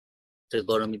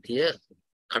ත්‍රිකෝණමිතිය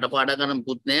කටපාඩම් ගන්න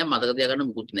මුකුත් නැහැ මතක තියාගන්න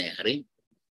මුකුත් නැහැ හරි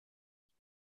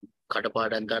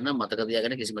කටපාඩම් ගන්න මතක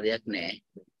තියාගන්න කිසිම දෙයක් නැහැ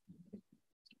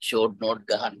ෂෝට් නෝට්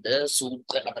ගහන්න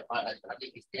සූත්‍ර කටපාඩම්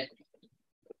කරන්න කිසියක්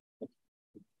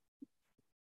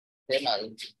නැහැ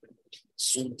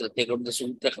සූත්‍ර දෙකම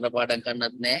සූත්‍ර කටපාඩම්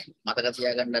කරන්නත් නැහැ මතක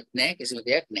තියාගන්නත් නැහැ කිසිම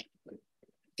දෙයක් නැහැ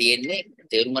තියෙන්නේ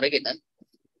තේරුම් අරගෙන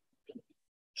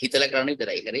හිතලා කරන්න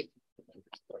විතරයි හරි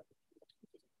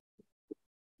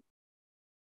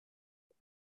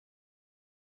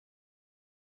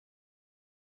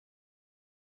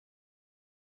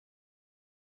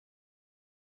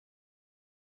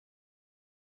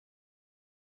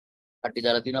කටි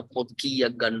දාලා තියෙන පොත්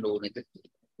කීයක් ගන්න ඕනේද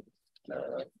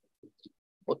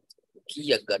පොත්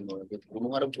කීයක් ගන්න ඕනේද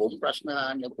මොනවාර බොම් ප්‍රශ්න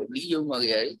අහන්න පොඩි යමු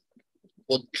වගේ හරි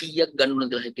පොත් කීයක් ගන්න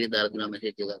ඕනද කියලා හිතේ දාලා තියෙනවා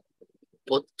මෙසේජ් එකක්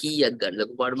පොත් කීයක් ගන්න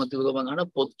ලොකු පාඩමක් තිබුණා මම අහන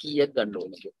පොත් කීයක් ගන්න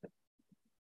ඕනද කියලා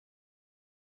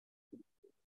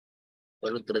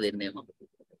උත්තර දෙන්නේ මම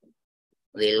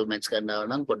රේල් මැච් කරනවා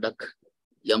නම් පොඩ්ඩක්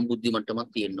යම් බුද්ධි මට්ටමක්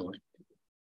තියෙන්න ඕනේ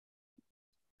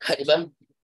හරි බං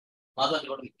මාසෙකට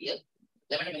කොට කිය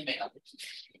දැන් මෙන්න මේක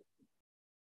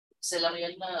ඉස්සෙල්ලාම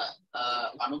යන්න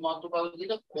අනුමාතුකාව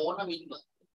විදිහට කෝණ මින්ම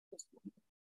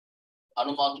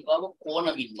අනුමාතුකාව කෝණ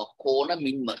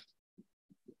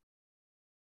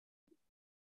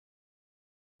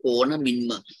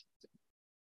මින්ම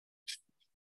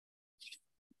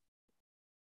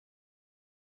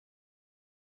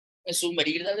ඒ සූම්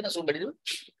වැඩි කියලා දාගෙන සූම් වැඩිද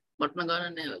මට නම් ගානක්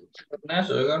නැහැ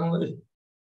සර් ගන්නවද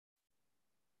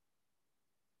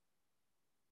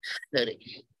හරි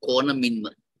කෝණ මින්ම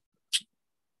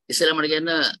ඉස්සෙල්ලා මට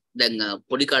කියන්න දැන්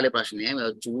පොඩි කාලේ ප්‍රශ්නය මම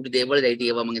චූටි දේවල් දැයිටි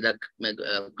ඒවා මම ඉදක්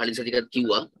කලින් සතියකට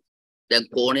කිව්වා දැන්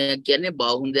කෝණය කියන්නේ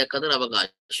බාහුන් දෙකක් අතර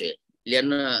අවකාශය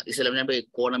ලියන්න ඉස්සෙල්ලා මම මේ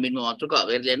කෝණ මින්ම මාතෘකාව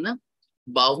ලියන්න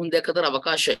බාහුන් දෙකක් අතර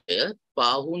අවකාශය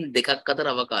බාහුන් දෙකක් අතර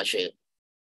අවකාශය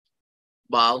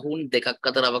බාහුන් දෙකක්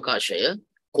අතර අවකාශය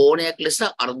කෝණයක් ලෙස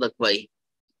අර්ධකවයි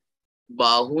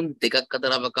බාහුන් දෙකක්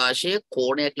අතර අවකාශය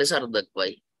කෝණයක් ලෙස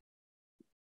අර්ධකවයි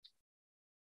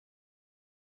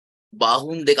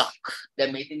බාහුන් දෙකක්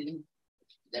දැන් මේ ඉතින්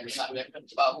දැන් මේ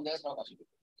කාර්යයට බාහුන් දෙකක් අවකාශය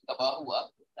එක බාහුවක්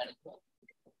අනිත්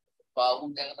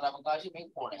බාහුන් දෙක අතර අවකාශය මේ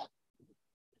කෝණයක්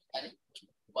හරි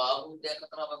බාහුන් දෙක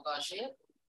අතර අවකාශය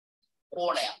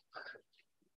කෝණයක්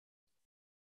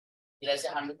ඊට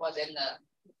පස්සේ හඳුපා දැන්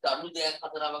දණු දෙකක්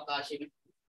අතර අවකාශය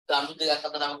දණු දෙකක්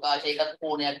අතර අවකාශය එකත්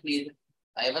කෝණයක් නේද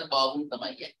අයවත් බාහුන්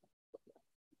තමයි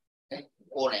කියන්නේ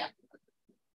කෝණයක්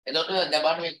එතකොට දැන්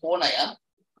බලන්න මේ කෝණය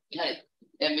හරි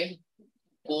දැන් මේ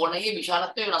කෝණයේ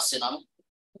විශාලත්වය වෙනස් වෙනවා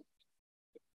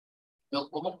මේ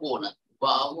ඔක්කොම කෝණ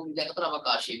බාහුන් දෙක අතර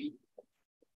අවකාශයේ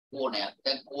කෝණයක්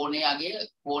දැන්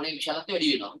කෝණයේ විශාලත්වය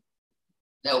වැඩි වෙනවා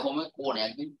දැන් ඔහොම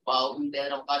කෝණයක් බාහුන් දෙක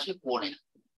අතර අවකාශයේ කෝණයක්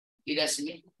ඊට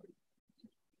පස්සේ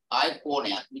ආය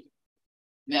කෝණයක්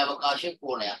මේ අවකාශයේ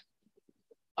කෝණයක්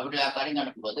අපිට ආකාරයෙන්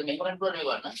ගන්න පුළුවන් දැන් මේක ගන්න පුළුවන්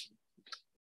මේ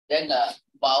ගන්න දැන්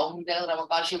බාහුන් දෙක අතර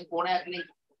අවකාශයේ කෝණයක් නේ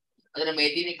එතන මේ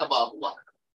තියෙන එක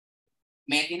බාහුවක්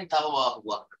මේ තියෙන තව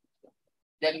බාහුවක්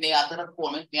දැන් මේ අතර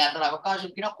කොම මේ අතර අවකාශය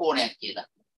කියන කෝණයක් කියලා.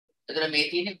 එතන මේ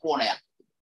තියෙන කෝණයක්.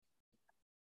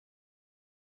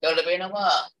 ඒකට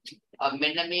වෙනවා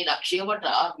මෙන්න මේ ලක්ෂ්‍ය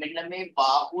වටා මෙන්න මේ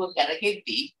බාහුව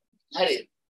කැරකෙද්දී හරිද?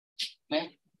 මේ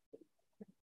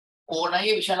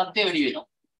කෝණයේ විශාලත්වය වැඩි වෙනවා.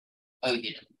 ඔය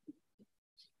විදිහට.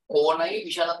 කෝණයේ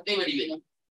විශාලත්වය වැඩි වෙනවා.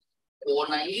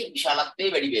 කෝණයේ විශාලත්වය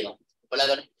වැඩි වෙනවා.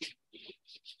 බලගන්න.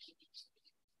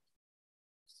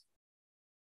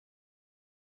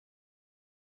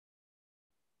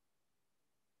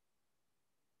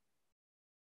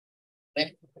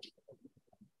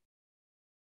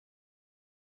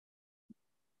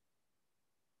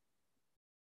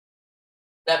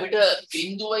 අපිට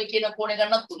බිඳුවයි කියන කෝණය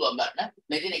ගන්නත් පුළුවන් ගන්න.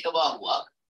 මෙතන එක බාහුවක්.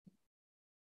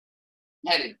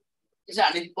 හරිද? ඒ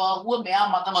අනිත් බාහුව මෙයා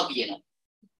මතම කියනවා.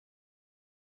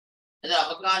 එතන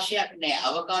අවකාශයක් නැහැ.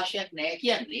 අවකාශයක් නැහැ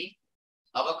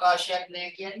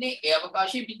කියන්නේ ඒ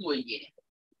අවකාශයේ බිඳුවයි කියන්නේ.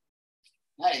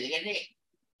 හරිද? ඒ කියන්නේ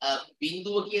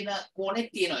බිඳුව කියන කෝණේ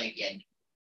තියෙනවා ඒ කියන්නේ.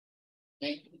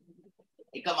 මේ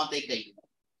එක මත එකයි.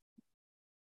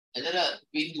 එතන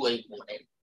බිඳුවයි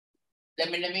කෝණය.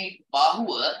 දැන් මෙන්න මේ බාහුව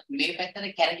මේ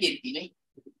පැත්තට කැරකෙද්දී නේ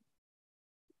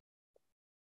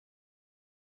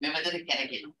මේ පැත්තට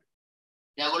කැරකෙනවා.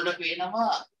 දැන් ඔයගොල්ලෝ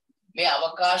පේනවා මේ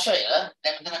අවකාශය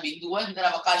දැන් මෙතන බිඳුවයි මෙතන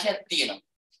අවකාශයක් තියෙනවා.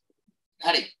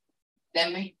 හරි.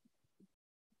 දැන් මේ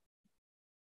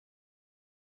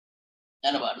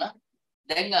යන බලන්න.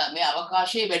 දැන් මේ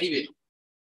අවකාශය වැඩි වෙනවා.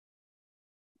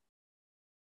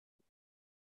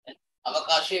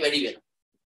 අවකාශය වැඩි වෙනවා.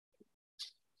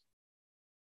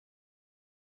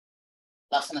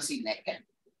 ලස්සන සීන් එකක්.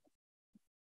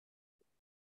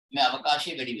 මේ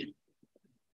අවකාශය වැඩි වෙනවා.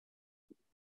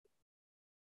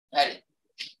 හරි.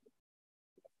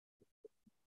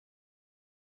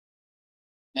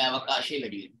 මේ අවකාශය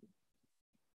වැඩි වෙනවා.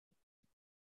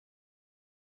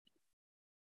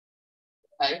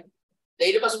 හරි.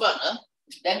 ඊට පස්සේ බලන්න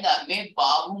දැන් මේ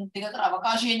බාහුන් දෙක අතර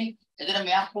අවකාශයනේ. එතන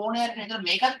මෙයා කෝණයක් නේ. එතන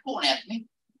මේකත් කෝණයක් නේ.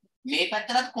 මේ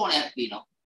පැත්තටත් කෝණයක් තියෙනවා.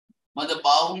 මොකද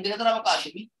බාහුන් දෙක අතර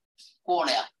අවකාශෙයි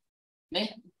කෝණයක්. නේ?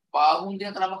 බාහුන් දෙක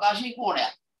අතර අවකාශයේ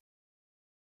කෝණයක්.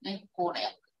 නේ?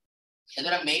 කෝණයක්.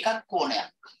 එතන මේකත්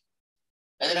කෝණයක්.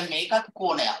 එතන මේකත්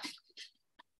කෝණයක්.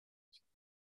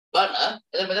 බලන්න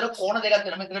එතන මෙතන කෝණ දෙකක්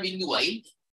තියෙනවා. මෙතන බිඳුවයි.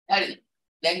 හරිද?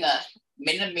 දැන්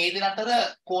මෙන්න මේ දෙක අතර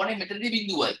කෝණය මෙතනදී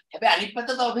බිඳුවයි. හැබැයි අනිත්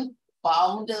පැත්ත තව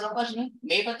බාහුන් දෙක අතර අවකාශනේ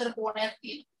මේ පැත්තට කෝණයක්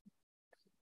තියෙනවා.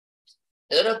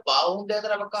 එතන බාහුන් දෙක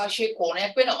අතර අවකාශයේ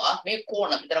කෝණයක් වෙනවා. මේ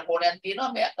කෝණ මෙතන කෝණයක්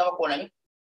තියෙනවා. මේ තව කෝණයක්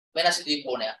වෙනස් විදිහේ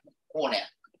කෝණයක්. කෝණයක්.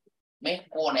 මේ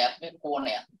කෝණයක් මේ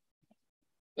කෝණයක්.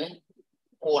 මේ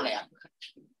කෝණයක්.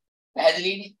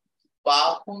 පැහැදිලිනේ?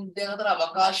 බාහුන් දෙක අතර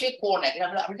අවකාශයේ කෝණයක්.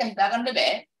 අපිට හිතා ගන්න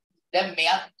බෑ. දැන්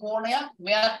මෙයක් කෝණයක්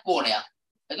මෙයක් කෝණයක්.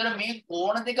 එතන මේ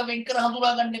කෝණ දෙක වෙන් කර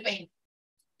හඳුනා ගන්න එපයි.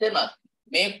 තේරුණාද?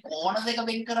 මේ කෝණ දෙක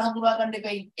වෙන් කර හඳුනා ගන්න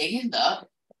එපයි. ඒ හින්දා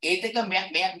ඒ දෙක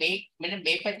මෙන්න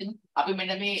මේ පැත්තෙන් අපි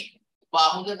මෙන්න මේ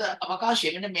බාහුන් දෙක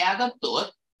අවකාශය මෙන්න මෙයා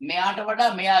ගත්තොත් මෙයාට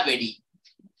වඩා මෙයා වැඩි.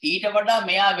 ඊට වඩා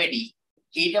මෙයා වැඩි.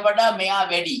 ඊට වඩා මෙයා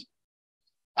වැඩි.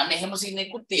 අන්න එහෙම සින්න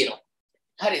එකකුත් තියෙනවා.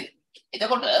 හරිද?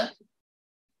 එතකොට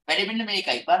වැඩි මෙන්න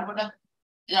මේකයි. බලන්න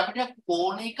ඉතින් අපිට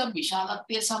කෝණයක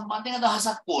විශාලත්වය සම්බන්ධයෙන්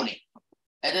අදහසක් ඕනේ.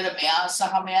 එතන මෙයා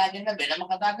සහ මෙයා ගැන වෙනම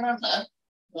කතා කරන්න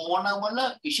කෝණවල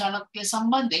විශාලත්වය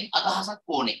සම්බන්ධයෙන් අදහසක්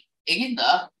ඕනේ. ඒකින්ද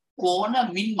කෝණ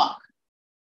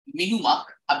මිනුමක්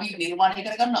අපි නිර්මාණය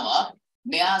කරගන්නවා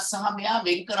මෙයා සහ මෙයා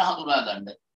වෙන් කර හඳුනා ගන්න.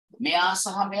 මෙයා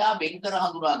සහ මෙයා වෙන් කර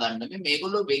හඳුනා ගන්න.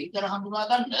 මේගොල්ලෝ වෙන් කර හඳුනා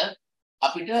ගන්න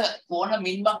අපිට කෝණ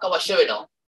මින්මක් අවශ්‍ය වෙනවා.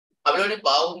 අපිට ඕනේ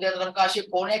බාහුන් දෙක අතර අවකාශයේ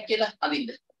කෝණයක් කියලා අඳින්න.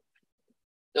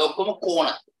 ඒ ඔක්කොම කෝණ.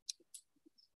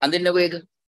 අඳින්නකෝ ඒක.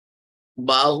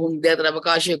 බාහුන් දෙක අතර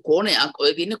අවකාශයේ කෝණයක්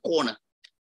ඔය තියෙන කෝණ.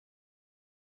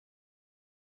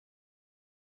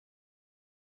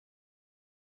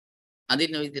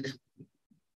 අඳින්න ඔය විදිහට.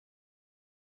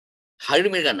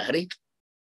 හරියට මේක ගන්න. හරි.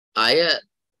 ආය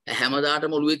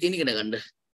හැමදාටම ඔළුවේ තියෙන ඉගෙන ගන්න.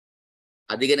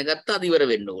 අද ඉගෙන ගත්තා අද ඉවර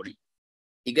වෙන්න ඕනේ.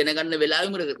 ඉගෙන ගන්න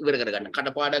වෙලාවෙම ඉවර කරගන්න.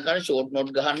 කටපාඩම් ගන්න, ෂෝට්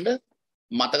නෝට් ගහන්න,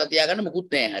 මතක තියාගන්න මුකුත්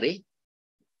නැහැ. හරි.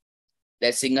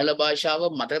 දැන් සිංහල භාෂාව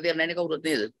මතක තියාගෙන නැහැ නේ කවුරුත්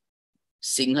නේද?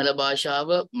 සිංහල භාෂාව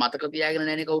මතක තියාගෙන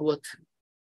නැහැ නේ කවුරුවත්.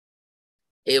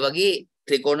 ඒ වගේ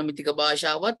ත්‍රිකෝණමිතික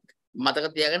භාෂාවත් මතක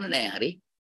තියාගෙන නැහැ. හරි.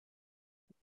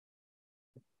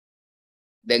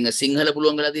 දැන් සිංහල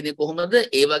පුළුවන් වෙලා තියෙන්නේ කොහොමද?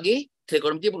 ඒ වගේ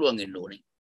ත්‍රිකෝණමිතිය පුළුවන් වෙන්න ඕනේ.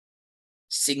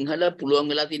 සිංහල පුළුවන්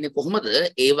වෙලා තියෙන්නේ කොහොමද?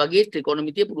 ඒ වගේ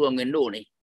ත්‍රිකෝණමිතිය පුළුවන් වෙන්න ඕනේ.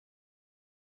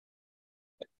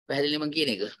 පැහැදිලි මං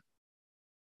කියන එක.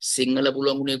 සිංහල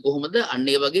පුළුවන් වුණේ කොහොමද? අන්න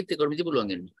ඒ වගේ ත්‍රිකෝණමිතිය පුළුවන්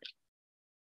වෙන්න ඕනේ.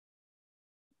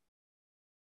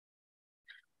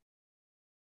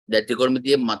 දැන්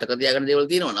ත්‍රිකෝණමිතිය මතක තියාගන්න දේවල්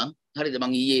තියෙනවා නම් හරිද?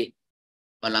 මං ඊයේ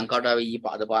ලංකාවට ආවේ ඊයේ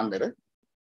පාන්දර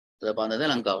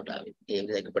ලංකාවට ආවේ. ඒ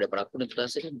විදිහට එකපඩ පරක් වුණේ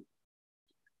ක්ලාස් එකේ.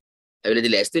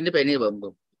 ඇවිල්ලා ලෑස්ති වෙන්න එපා නේ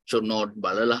ෂොට් නෝට්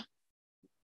බලලා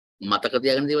මතක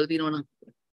තියාගන්න දේවල් තියෙනවා නම්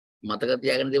මතක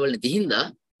තියාගන්න දේවල් නැති හින්දා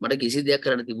මට කිසි දෙයක්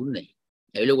කරන්න තිබුණේ නැහැ.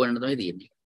 ඇවිල්ලා ගොඩනගන්න තමයි තියෙන්නේ.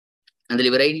 අන්දල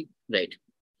ඉවරයිනේ. රයිට්.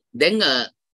 දැන්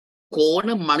කෝණ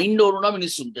මනින්න ඕන නම්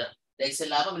මිනිස්සුන්ට. දැන්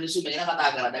ඉස්සෙල්ලාම මිනිස්සු මෙතන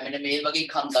කතා කරා. දැන් මෙන්න මේ වගේ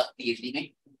කන්දක් තියෙන්නේ.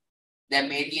 දැන්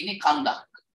මේ තියෙන්නේ කන්දක්.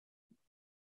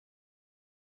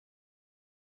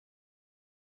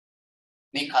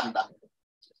 මේ කන්දක්.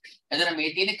 එතන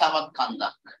මේ තියෙන්නේ තවත්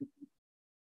කන්දක්.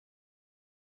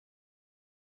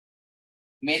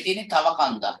 මේ තියෙන්නේ තව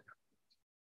කන්දක්.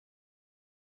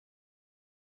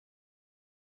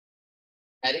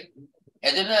 හරි.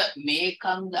 එතන මේ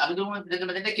කන්ද අපි දුමු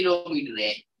මෙතන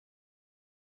කිලෝමීටරයයි.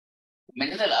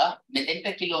 මෙතනලා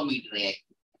මෙතෙන්ට කිලෝමීටරයයි.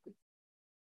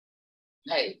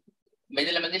 හරි.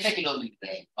 මෙතෙන්ට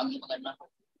කිලෝමීටරයයි. පන්තිම ගන්නවා.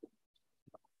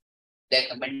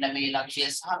 දැන් මෙන්න මේ ලක්ෂ්‍ය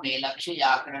සහ මේ ලක්ෂ්‍ය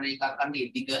යාකරන රේඛා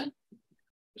කණ්ඩේ දිග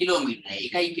කිලෝමීටරයි.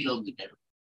 1 කිලෝමීටර.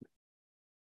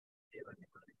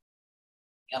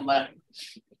 යම්බර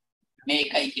මේ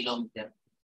 1 කිලෝමීටර.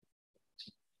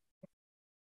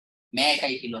 මේ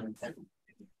 1 කිලෝමීටර.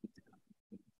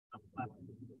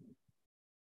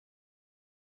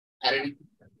 හරි.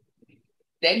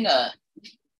 දැන්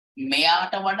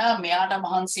මෙයාට වඩා මෙයාට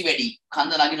මහන්සි වැඩි.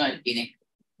 කන්ද නගිනවා කියන්නේ.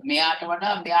 මෙයාට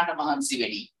වඩා මෙයාට මහන්සි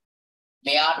වැඩි.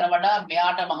 මෙයාට වඩා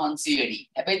මෙයාට මහන්සි වැඩි.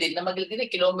 හැබැයි දෙන්නම කියලා තියෙන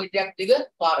කිලෝමීටරයක් දිග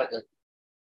පාරක.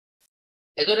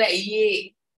 ඒතකොට ඊයේ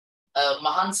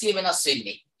මහන්සිය වෙනස්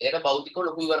වෙන්නේ. ඒකට භෞතික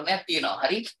ලොකු විවරණයක් තියෙනවා.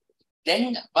 හරි. දැන්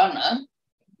බලන්න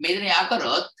මෙතන යා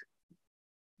කරොත්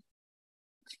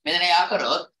මෙතන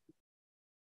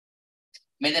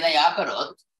යා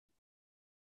කරොත්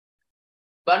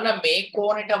බලන්න මේ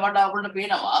කෝණයට වඩා අපිට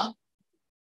පේනවා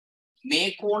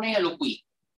මේ කෝණය ලොකුයි.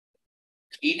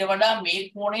 ඊට වඩා මේ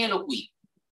කෝණය ලොකුයි.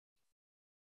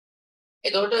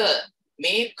 එතකොට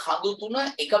මේ කඳු තුන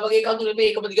එක වගේ කඳු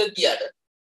නෙමෙයි එකම දිගට ගියාට.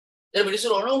 දැන් මිනිස්සු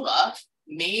රොණුනා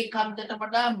මේ කන්දට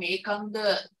වඩා මේ කන්ද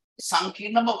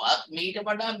සංකීර්ණ බවත් මේට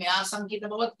වඩා මෙහා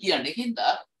සංකීර්ණ බවත් කියන්නේ. ඒකින්ද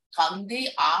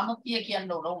කන්දේ ආනතිය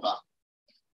කියන්න ඕන වුණා.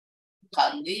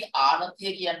 කන්දේ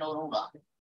ආනතිය කියන්න ඕන වුණා.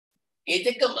 ඒ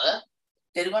දෙකම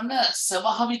තේරුම්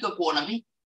ස්වභාවික කෝණමයි.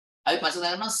 අපි පස්සේ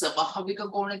දන්නවා ස්වභාවික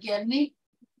කෝණ කියන්නේ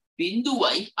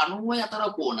බිඳුවයි 90යි අතර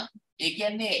කෝණ. ඒ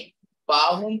කියන්නේ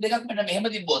බාහුන් දෙකක් මෙන්න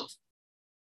මෙහෙම තිබ්බොත්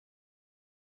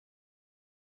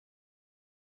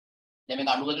දැන් මේක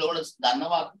 90 කිලෝවල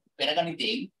දන්නවා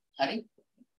පෙරගණිතයෙන් හරි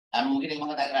 90 කියන එක මම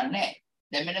කතා කරන්නේ නැහැ.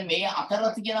 දැන් මෙන්න මේ අතර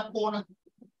තියෙන කෝණ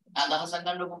අදහසක්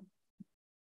ගන්නකො.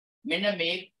 මෙන්න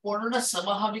මේ කෝණ වල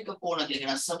ස්වභාවික කෝණ කියලා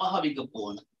කියන ස්වභාවික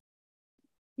කෝණ.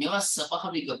 මේවා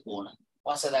ස්වභාවික කෝණ.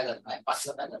 පස්සේ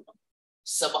දාගන්නවා.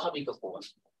 ස්වභාවික කෝණ.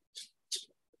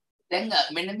 දැන්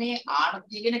මෙන්න මේ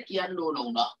ආනතිය ගැන කියන්න ඕන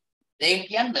වුණා. ඒක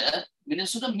කියන්නේ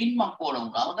මිනිස්සුන්ට මින්මක් ඕන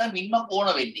වුණා. හොඳයි මින්මක්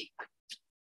ඕන වෙන්නේ.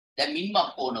 දැන්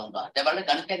මින්මක් ඕන වුණා. දැන් බලන්න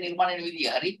ගණිතය නිර්මාණය වෙන විදිය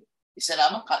හරි.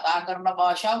 ඉස්සලාම කතා කරන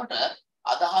භාෂාවට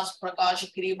අදහස් ප්‍රකාශ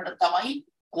කිරීමට තමයි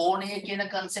කෝණය කියන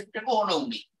concept එක ඕන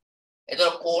වුනේ.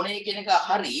 ඒතකොට කෝණය කියන එක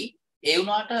හරි ඒ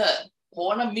වුණාට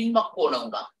කෝණ මින්මක් ඕන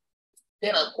වුණා.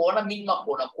 තේරෙනවද? කෝණ මින්මක්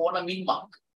ඕන.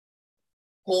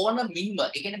 කෝණ මින්ම.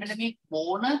 ඒ කියන්නේ මෙන්න මේ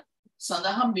කෝණ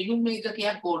සඳහා මිනුම්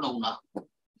ඒකකයක් ඕන වුණා.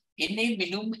 එන්නේ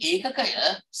මිනුම් ඒකකය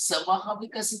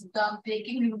ස්වභාවික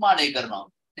සිද්ධාන්තයකින් නිර්මාණය කරනවා.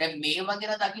 දැන් මේවා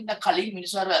ගැන දකින්න කලින්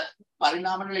මිනිස්සු අර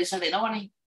පරිණාම වල ඉස්සරට එනවනේ.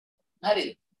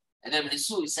 හරිද? එතන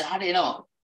මිනිස්සු ඉස්සරහට එනවා.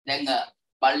 දැන්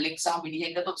බල්ලෙක් සහ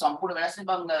මිනිහෙක් ගත්තොත් සම්පූර්ණ වෙනස් නේ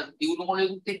බං දියුණු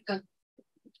මොළයකුත් එක්ක.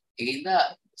 ඒකින්ද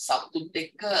සතුත්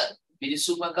එක්ක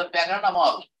මිනිස්සු කම්පයා කරන්න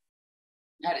අමාරුයි.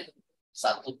 හරිද?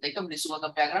 සතුත් එක්ක මිනිස්සු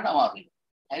කම්පයා කරන්න අමාරුයි.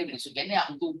 හරි මිනිස්සු කියන්නේ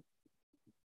අමුතු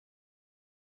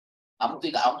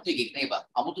සතෙක් කියලා කියනවා.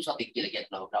 අමුතු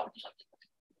සතෙක්.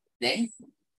 දැන්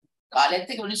කාලයත්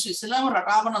එක්ක මිනිස්සු ඉස්සෙල්ලාම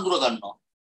රටාව නඳුර ගන්නවා.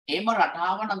 එහෙම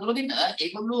රටාව නඳුරගෙන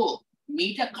ඒගොල්ලෝ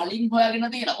මීට කලින්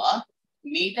හොයාගෙන තියෙනවා.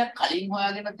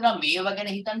 මේවා ගැන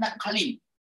හිතන්න කලින්.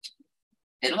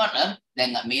 තේරුණාද?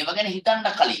 දැන් මේවා ගැන හිතන්න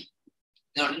කලින්.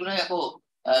 ඒකට යකෝ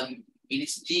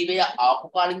මිනිස් ජීවය ආපු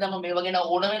කාලේ ඉඳන්ම මේවා ගැන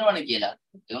ඕන වෙනවනේ කියලා.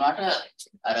 ඒ වුණාට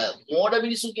අර මෝඩ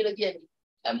මිනිස්සු කියලා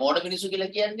කියන්නේ. මෝඩ මිනිස්සු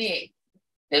කියලා කියන්නේ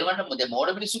තේරුණාද? දැන්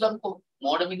මෝඩ මිනිස්සු ගන්නකො.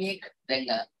 මෝඩ මිනිහෙක් දැන්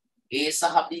A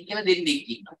සහ B කියලා දෙන්නෙක්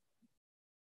ඉන්නවා.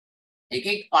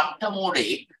 එකෙක් පට්ට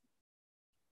මෝඩෙක්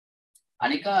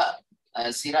අනික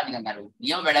සිරා නිකන් අර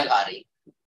නියම වැඩකාරයෙක්.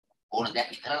 ඕන දෙයක්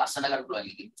විතර ලස්සන කරපුවා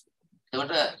වගේ.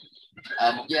 ඒකට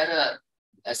මොකද අර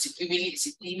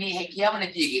සිතීමේ හැකියාව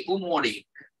නැති එකේ කො මෝඩෙක්.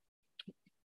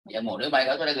 එයා මෝඩේ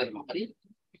බයකට වැඩ කරනවා. හරි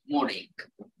මෝඩෙක්.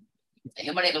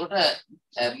 එහෙමනේ එතකොට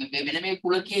මෙන්න මේ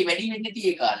කුලකේ වැඩි වෙන්නේ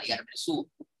tie කාලේ. අර මිනිස්සු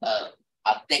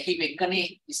අත්දැකීම් එක්කනේ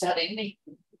ඉස්සරහට එන්නේ.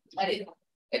 හරිද?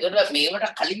 එතකොට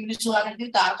මේවට කලින් මිනිස්සු හොයාගන්න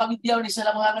තියෙන තාර්ක විද්‍යාව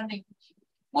ඉස්සරහම හොයාගන්නේ.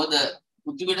 මොකද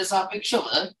පෘථිවියට සාපේක්ෂව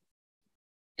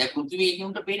දැන් පෘථිවිය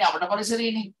කියුන්ට පේන්නේ අපට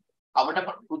පරිසරයනේ.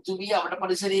 පෘථිවිය අපට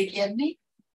පරිසරය කියන්නේ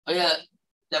ඔය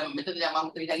දැන් මෙතන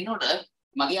මම හිතනකොට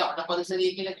මගේ අපට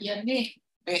පරිසරය කියලා කියන්නේ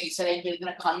මේ ඉස්සරහින්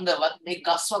තියෙන කන්දවත් මේ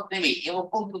ගස්වත් නෙමෙයි. ඒ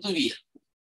ඔක්කොම පෘථිවිය.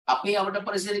 අපේ අපට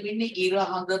පරිසරය වෙන්නේ ඊර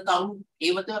හඳ තරු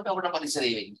ඒව තමයි අපට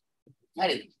පරිසරය වෙන්නේ.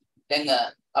 හරිද? දැන්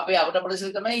අපේ අපට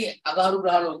පරිසරය තමයි අගහරු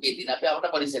ග්‍රහ ලෝකයේ තියෙන අපේ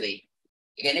අපට පරිසරය.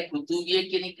 ඒ කියන්නේ පෘථිවිය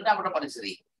කියන එකට අපට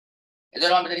පරිසරය.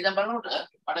 එතකොට මම මෙතන ඉඳන් බලනකොට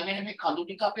මට මේ කඳු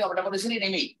ටික අපේ අපට පරිසරය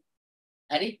නෙමෙයි.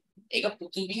 හරි? ඒක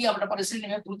පෘථිවිය අපට පරිසරය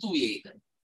නෙමෙයි පෘථිවිය ඒක.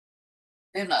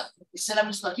 තේරුණාද? ඉස්සෙල්ලා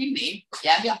මිනිස්සු දකින්නේ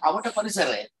එයාගේ අපට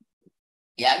පරිසරය.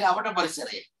 එයාගේ අපට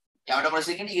පරිසරය. එයාට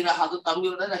පරිසරය කියන්නේ ඊර හඳු තරු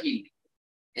වල දකින්නේ.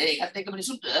 ඒකත් එක්ක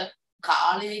මිනිසුන්ට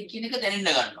කාලය කියන එක දැනෙන්න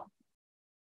ගන්නවා.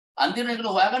 අන්තිමට ඒකට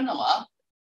හොයාගන්නවා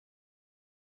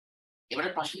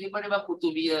ඒවට ප්‍රශ්න තිබ්බනේ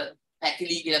පෘථිවිය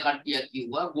පැකිලි කියලා කට්ටියක්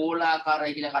කිව්වා,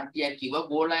 ගෝලාකාරයි කියලා කට්ටියක් කිව්වා.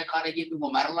 ගෝලාකාරයි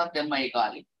කියපුවම මරලා දැම්මා ඒ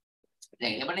කාලේ.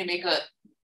 දැන් එබනේ මේක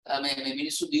මේ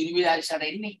මිනිස්සු දිවිවිලා ඉස්සරහ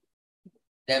එන්නේ.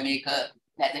 දැන් මේක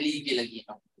පැකිලි කියලා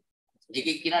කියනවා.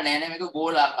 එකෙක් කියනවා නෑ නෑ මේක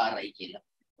ගෝලාකාරයි කියලා.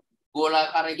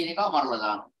 ගෝලාකාරයි කියන එකව මරලා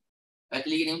දානවා.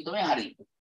 පැකිලි කියන එක තමයි හරි.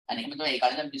 අනික මේ තමයි ඒ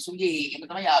කාලේ මිනිස්සුන්ගේ ඒක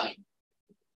තමයි ආවේ.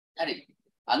 හරි.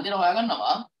 අන්තිමට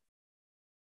හොයාගන්නවා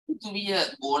පෘථිවිය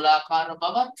ගෝලාකාර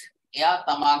බවත් එයා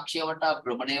තමාක්ෂය වටා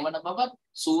භ්‍රමණය වන බවත්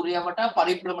සූර්යයා වටා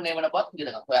පරිභ්‍රමණය වන බවත්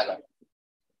කියලා හොයාගන්නවා.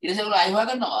 ඊට පස්සේ ඒගොල්ලෝ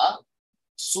හොයාගන්නවා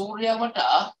සූර්යයා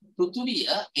වටා පෘථිවිය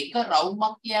එක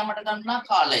රවුමක් යාමට ගන්නා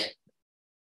කාලය.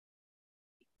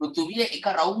 පෘථිවිය එක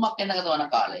රවුමක් යන ගමන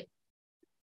කාලය.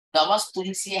 දවස්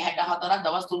 364ක්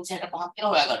දවස් 365ක්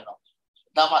කියලා හොයා ගන්නවා.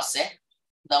 දවස්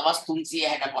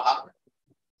 365ක්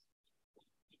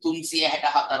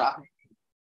 364ක්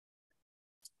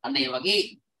අන්න ඒ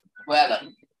වගේ හොයා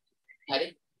ගන්න. හරි.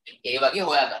 ඒ වගේ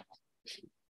හොයා ගන්න.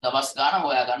 දවස් ගාන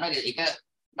හොයා ගන්න. ඒක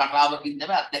රටාවකින්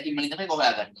තමයි අත්දැකීම් වලින් තමයි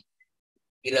හොයාගන්නේ.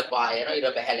 ඉර පායන, ඉර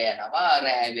බහැල යනවා,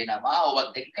 රැ වෙනවා,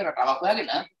 ඔවත් එක්ක රටාවක් හොයාගෙන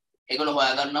ඒගොල්ලෝ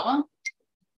හොයා ගන්නවා.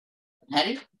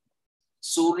 හරි.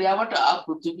 සූර්යාවට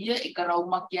පෘථිවිය එක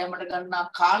රවුමක් යෑමට ගන්නා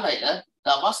කාලය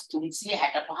දවස්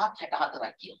 365ක්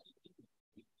 64ක් කියලා.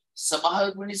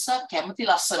 ස්වභාවික නිසා කැමති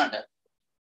ලස්සනට.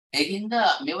 ඒකින්ද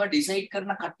මේවා ඩිසයිඩ්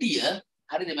කරන කට්ටිය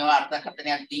හරිද මේවා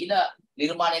අර්ථකථනයක් දීලා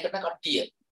නිර්මාණය කරන කට්ටිය.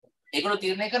 ඒගොල්ලෝ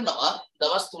තීරණය කරනවා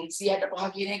දවස්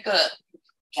 365 කියන එක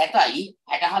කැතයි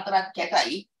 64ක්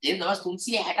කැතයි ඒ දවස්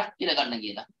 360ක් කියලා ගන්න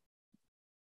කියලා.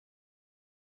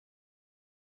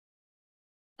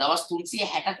 දවස්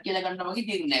 360ක් කියලා ගන්න වගේ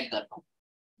තීරණයක් ගන්නවා.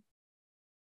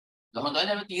 කොහොමද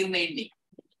මේ තීරණය ඉන්නේ?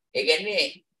 ඒ කියන්නේ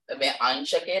මේ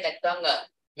අංශකය නැත්තම්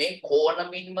මේ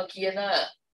කෝණමින්ම කියන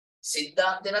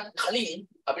සිද්ධාන්තයට කලින්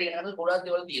අපිට ඉගෙන ගොඩාක්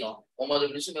දේවල් තියෙනවා. කොහොමද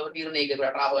මිනිස්සු මේව තීරණය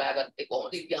කරලා හොයාගත්තේ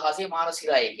කොහොමද ඉතිහාසයේ මාර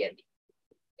සිරාය කියන්නේ.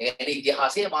 ඒ කියන්නේ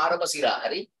ඉතිහාසයේ මාරම සිරා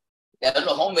හරි. දැන්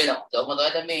හොම් වෙනවා.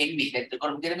 කොහොමද මේ එන්නේ? දැන්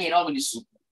කොහොමද මේ එනවා මිනිස්සු.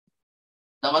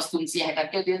 දවස් 360ක්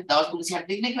කියලා දවස් 360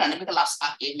 දිනේ කරන්නේ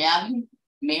මේක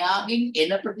මෙයාගෙන්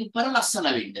එන ප්‍රතිඵල ලස්සන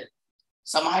වෙන්න.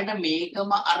 සමහරවිට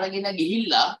මේකම අරගෙන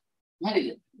ගිහිල්ලා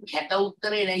හරිද? කැට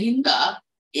උත්තරේ නැහින්දා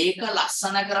ඒක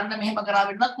ලස්සන කරන්න මෙහෙම කරා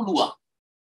වෙන්නත් පුළුවන්.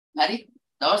 හරි?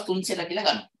 දවස් 360 කියලා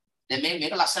ගන්න. දැන්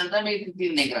මේක ලස්සනට මේක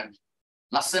තීරණය කරන්නේ.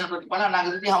 ලස්සන ප්‍රතිඵල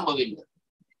අනාගතයේදී හම්බ වෙන්න.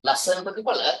 ලස්සන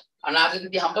ප්‍රතිඵල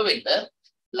අනාගතයේදී හම්බ වෙන්න.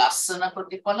 ලස්සන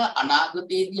ප්‍රතිඵල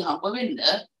අනාගතයේදී හම්බ වෙන්න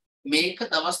මේක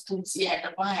දවස්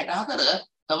 365 64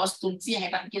 දවස්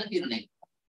 360ක් කියලා තීරණය.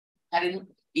 හරිද?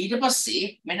 ඊට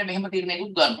පස්සේ මෙන්න මෙහෙම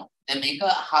තීරණයකුත් ගන්නවා. දැන් මේක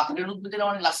 4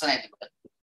 බෙදනවනේ ලස්සනයි එතකොට.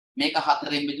 මේක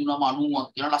 4ෙන් බෙදුනම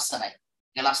 90ක් කියන ලස්සනයි.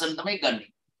 ඒක ලස්සන තමයි ගන්නෙ.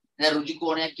 දැන් රුජු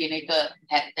කෝණයක් කියන එක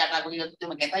 78ක් වගේ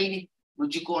ගත්තොත් කැතයිනේ.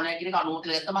 රුජු කෝණයක් කියන එක 90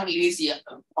 කියලා ගත්තම හරි ලේසිය.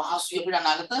 පහසුයි අපිට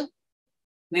අනාගත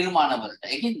නිර්මාණ වලට.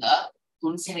 ඒකින්ද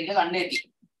 360 එක ගන්න ඇති.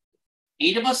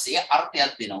 ඊට පස්සේ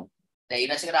අර්ථයක් දෙනවා. දැන්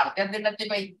ඊළඟට අර්ථයක් දෙන්නත්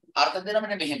එපයි. අර්ථ දෙනම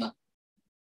මෙහෙම.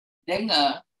 දැන්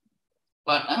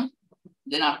බලන්න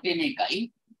දැන් අර්ථය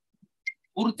මේකයි.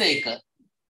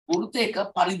 වෘත්තයක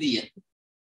පරිධිය.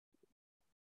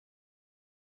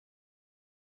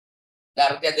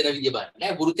 අර්ථය දෙන විදිය බලන්න.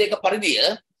 නෑ වෘත්තයක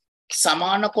පරිධිය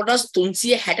සමාන කොටස්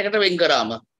 360කට වෙන්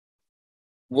කරාම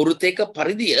වෘත්තයක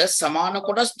පරිධිය සමාන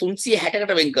කොටස්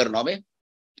 360කට වෙන් කරනවා මේ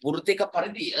වෘත්තයක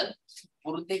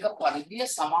පරිධිය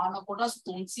සමාන කොටස්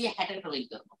 360කට වෙන්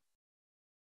කරනවා.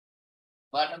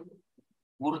 බලන්න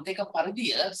වෘත්තයක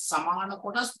පරිධිය සමාන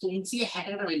කොටස්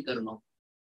 360කට වෙන් කරනවා.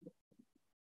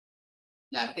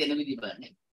 දැන් එන විදිහ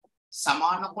බලන්න.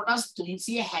 සමාන කොටස්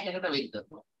 360කට වෙන්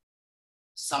කරනවා.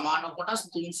 සමාන කොටස්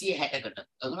 360කට.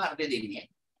 එතන අර්ථය දෙන්නේ.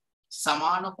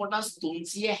 සමාන කොටස්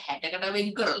 360කට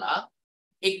වෙන් කරලා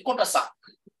එක් කොටසක්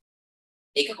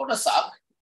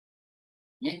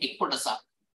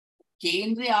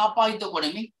කේන්ද්‍රය ආපාදිත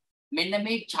කොටමේ මෙන්න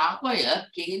මේ ඡාපය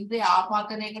කේන්ද්‍රය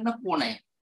ආපාදනය කරන කොණය.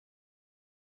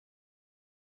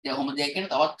 දැන් කොහොමද කියන්නේ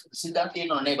තවත් සිද්ධාන්ත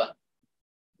තියෙනව නේ බං.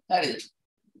 හරිද?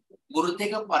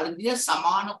 වෘත්තයක පරිධිය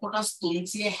සමාන කොටස්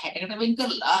 360කට වෙන්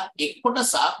කරලා එක්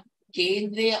කොටසක්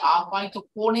කේන්ද්‍රයේ ආපාදිත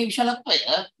කෝණයේ විශාලත්වය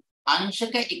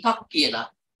අංශක 1ක්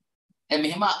කියලා. දැන්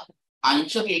මෙහෙම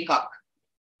අංශක 1ක්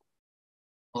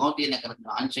කොහොමද තියෙන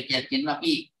කරන්නේ? අංශකයක් කියන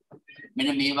අපි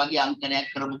මෙන්න මේ වගේ අංකනයක්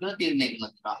කරමු කියලා තීරණය කරලා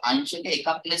තියෙනවා. අංශක 1ක්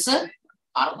ලෙස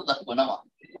අර්ථ දක්වනවා.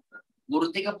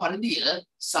 වෘත්තයක පරිධිය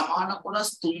සමාන කොටස්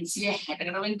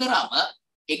 360කට වෙන් කරාම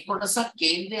එක් කොටසක්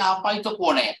කේන්ද්‍රයේ ආපාදිත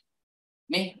කෝණය.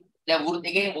 මේ දැන්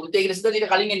වෘත්තයේ ලෙසද ඊට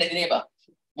කලින් එන්නේ නැති නේ බා.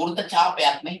 වෘත්ත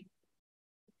ඡාපයක් නේ.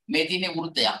 මේ තියෙන්නේ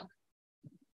වෘත්තයක්.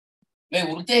 මේ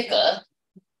වෘත්තයක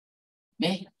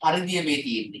මේ පරිධිය මේ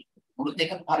තියෙන්නේ.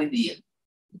 වෘත්තයක පරිධිය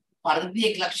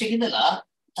එක් ලක්ෂයක ඉඳලා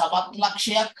තවත්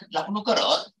ලක්ෂයක් ලකුණු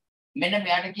කරොත් මෙන්න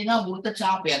මෙයාට කියනවා වෘත්ත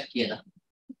ඡාපයක් කියලා.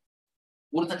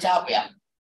 වෘත්ත ඡාපයක්.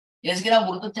 ඊළඟට කියනවා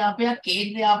වෘත්ත ඡාපයක්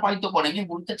කේන්ද්‍රය ආපාදිත කොණය. මේ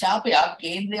වෘත්ත ඡාපයක්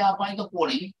කේන්ද්‍රය ආපාදිත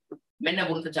කොණය. මෙන්න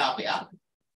වෘත්ත ඡාපයක්.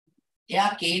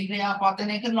 එයා කේන්ද්‍රය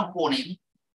ආපාදනය කරන කොණය.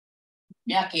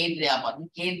 මෙයා කේන්ද්‍රය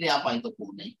ආපාදිත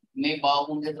කොණය. මේ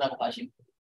බාහුවුන්ගේ අවකාශය.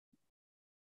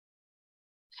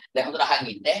 දැන් හොඳට අහන්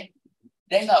ඉන්න.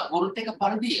 දැන් වෘත්තයක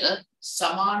පරිධිය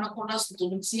සමාන කොටස්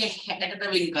 360කට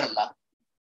වෙන් කරලා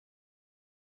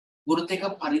වෘත්තයක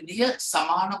පරිධිය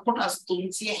සමාන කොටස්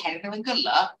 360කට වෙන්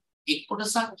කරලා එක්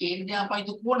කොටසක් කේන්ද්‍රය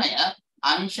ආපාදිත කෝණය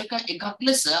අංශක 1ක්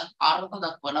ලෙස අර්ථ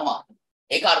දක්වනවා.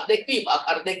 ඒක අර්ථ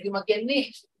එක්වීම කියන්නේ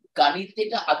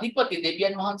ගණිතයට අධිපති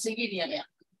දෙවියන් වහන්සේගේ නියමයක්.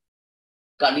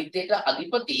 ගණිතයට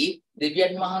අධිපති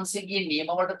දෙවියන් වහන්සේගේ නියම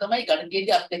වලට තමයි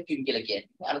ගණිතයේදී අර්ථ දැක්වීම කියලා කියන්නේ.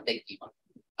 අර්ථ දැක්වීම.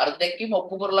 අර්ථ දැක්වීම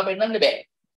ඔප්පු කරලා පෙන්නන්න බෑ.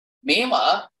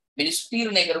 මේවා මිනිස්සු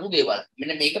තීරණය කරපු දේවල්.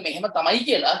 මෙන්න මේක මෙහෙම තමයි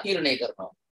කියලා තීරණය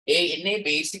කරනවා. ඒ එන්නේ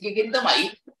බේසික් එකෙන් තමයි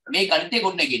මේ ගණිතය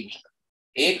ගොඩනගන්නේ.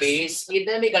 ඒ බේස් එකෙන්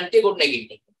තමයි මේ ගණිතය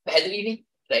ගොඩනගන්නේ. පැහැදිලිනේ?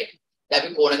 රයිට්. දැන්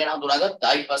අපි කෝණ ගැන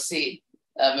හඳුනාගත්තා. ඊට පස්සේ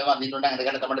මම අඳින්න ඕන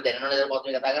අඳගන්න තමයි දැනනවනේ මොකක්ද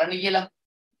මේ කතා කරන්නේ කියලා.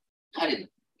 හරිද?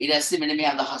 ඊට පස්සේ මෙන්න මේ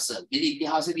අදහස. මේ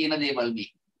ඉතිහාසයේ තියෙන දේවල් මේ.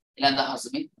 ඊළඟ අදහස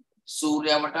මේ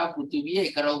සූර්යයා වටා පෘථිවිය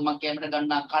එක රවුමක් යෑමට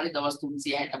ගන්නා කාලය දවස්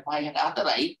 365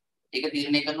 64යි. ඒක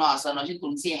තීරණය කරනවා ආසන්න වශයෙන්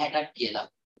 360ක් කියලා.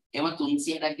 එම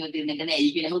 360ක් කියලා තීරණය කරන්නේ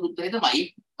ඇයි කියන හොද උත්තරේ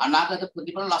තමයි අනාගත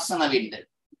ප්‍රතිඵල ලස්සන වෙන්න.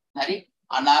 හරි?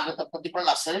 අනාගත ප්‍රතිඵල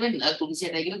ලස්සන වෙන්න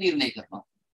 360යි කියලා තීරණය කරනවා.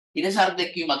 ඊට සාර්ථක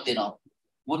දැක්වීමක් දෙනවා.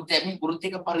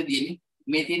 වෘත්තික පරිදියේ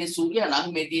මේ තියෙන සූර්යයා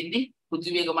නම් මේ තියෙන්නේ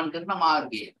පෘථිවිය ගමන් කරන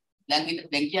මාර්ගය.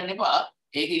 දැන් කියන්න එපා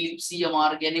ඒක ඉලිප්සීය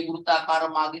මාර්ගයනේ වෘත්තාකාර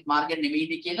මාර්ගය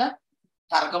නෙමෙයිද කියලා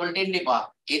තර්ක වලට එන්න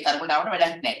එපා. ඒ තර්ක වලට ආවට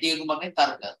වැඩක් නැහැ. තේරුමක් නේ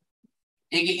තර්ක.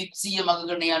 ඒක ඉලිප්සීය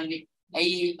මාර්ගකට යන්නේ.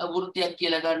 ඇයි වෘත්තයක්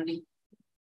කියලා ගන්නෙ?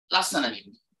 ලස්සන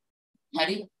වෙන්නේ.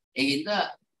 හරි? ඒකින්ද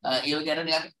ඒ වගේ අර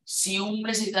නිකන් සියුම්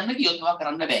ලෙස හිතන්න කියොත් මොකක්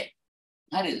කරන්න බෑ.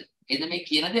 හරිද? එද මේ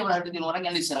කියන දේ වලට දිනවන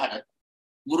යන ඉස්සරහට.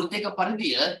 වෘත්තික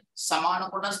පරිධිය සමාන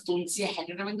කොටස්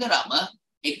 360ට වෙන් කරාම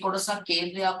එක් කොටසක්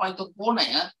කේන්ද්‍රයාපයිත කෝණය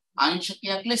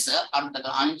අංශකයක් ලෙස අර්ථක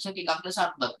අංශක එකක් ලෙස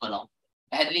අර්ථ දක්වනවා.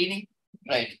 පැහැදිලිනේ?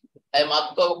 රයිට්. ඒ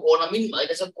මාත්කව කෝණ මින්ම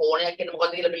ඊටස කෝණයක් කියන්නේ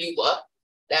මොකද්ද කියලා පිළිගුවා.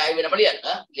 දැන් ආයෙ වෙනම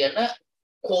ලියන්න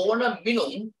කෝණ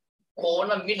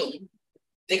මිනුම්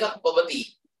දෙකක් පවතී.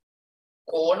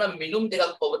 කෝණ මිනුම්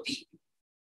දෙකක් පවතී.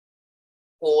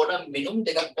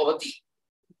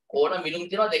 කෝණ මිනුම්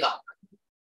තියෙනවා දෙකක්.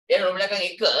 එන රෝමිලකන්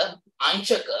 1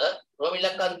 අංශක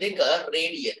රෝමිලකන් 2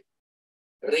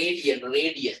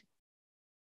 රේඩියන්.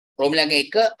 රෝමිලකන්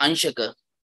 1 අංශක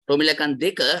රෝමිලකන්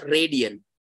 2 රේඩියන්.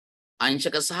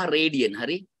 අංශක සහ රේඩියන්.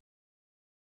 හරි?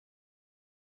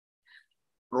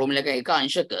 රෝමිලකන් 1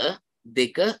 අංශක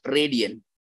 2 රේඩියන්.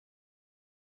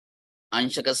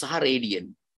 අංශක සහ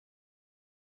රේඩියන්.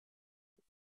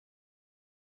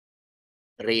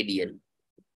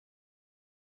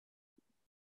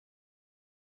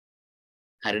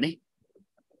 හරිනේ?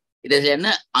 ඊට පස්සේ යන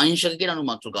අංශක කියන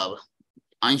අනුමාත්‍රකාව.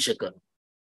 අංශක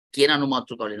කියන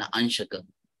අනුමාත්‍රකාව ලියන අංශක.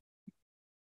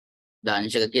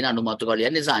 දාංශක කියන අනුමාත්‍රකාව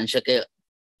ලියන්නේ අංශකය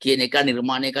කියන එක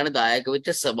නිර්මාණය කරන දායක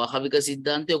වෙච්ච ස්වභාවික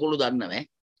સિદ્ધාන්තය ඔයගොල්ලෝ දන්නවනේ.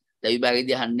 දැන්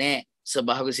විභාගෙදී අහන්නේ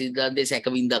ස්වභාවික સિદ્ધාන්තයේ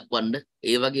සැකවින් දක්වන්න.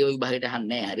 ඒ වගේ විභාගයට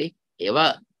අහන්නේ හරි.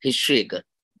 ඒවා හිස්ටරි එක.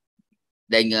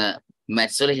 දැන්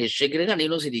මැත්ස් වල හිස්ටරි එක ගන්න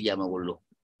යුනිවර්සිටි ගියාම ඔයගොල්ලෝ.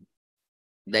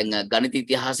 දැන් ගණිත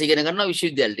ඉතිහාසය ඉගෙන ගන්නවා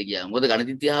විශ්වවිද්‍යාලයට ගියාම. මොකද ගණිත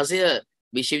ඉතිහාසය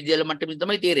විශ්වවිද්‍යාල මට්ටමේ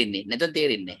තමයි තේරෙන්නේ. නැත්නම්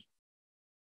තේරෙන්නේ නැහැ.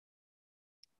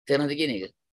 තේරෙනවද කියන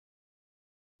එක?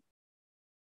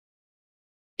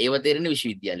 ඒව තේරෙන්නේ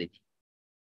විශ්වවිද්‍යාලෙදී.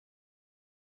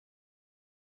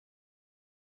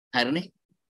 හරිනේ?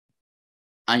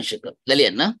 අංශක.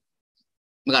 ලියන්න.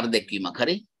 මේක අර්ථ දැක්වීමක්.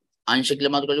 හරි? අංශක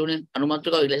කියලා මාතෘකාව ලියුනේ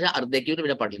අනුමාත්‍රකාව ඉලස අර්ථ දැක්වීමට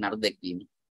වෙන පාඩකින් අර්ථ දැක්වීම.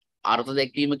 අර්ථ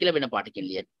දැක්වීම කියලා වෙන පාඩකින්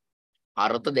ලියන්න.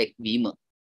 අර්ථ දැක්වීම.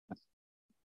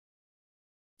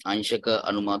 අංශක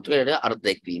අනුමාත්‍රකයට අර්ථ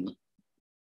දැක්වීම.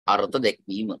 අර්ථ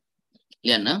දැක්වීම.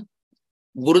 ලියන්න.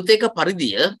 වෘත්තයක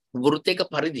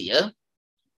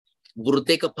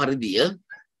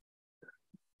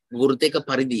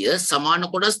පරිධිය සමාන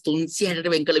කොටස් 360ට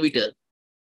වෙන් කළ විට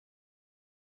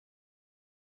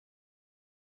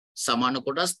සමාන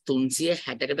කොටස්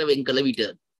 360කට වෙන් කළ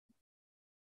විට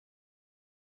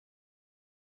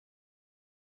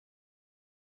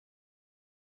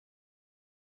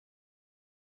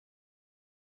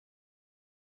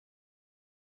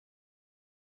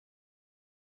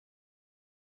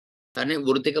තනේ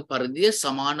වෘත්තයක පරිධිය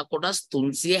සමාන කොටස්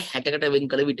 360කට වෙන්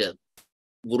කළ විට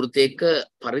වෘත්තයක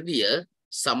පරිධිය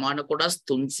සමාන කොටස්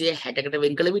 360කට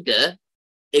වෙන් කළ විට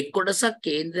එක් කොටසක්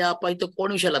කේන්ද්‍රයාපයිත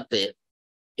කෝණ විශාලත්වය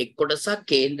එක් කොටසක්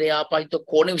කේන්ද්‍රයේ ආපාදිත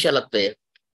කෝණයේ විශාලත්වය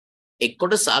එක්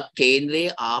කොටසක්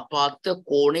කේන්ද්‍රයේ ආපාදිත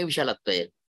කෝණයේ විශාලත්වය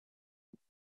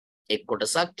එක්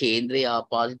කොටසක් කේන්ද්‍රයේ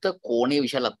ආපාදිත කෝණයේ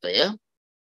විශාලත්වය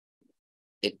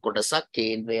එක් කොටසක්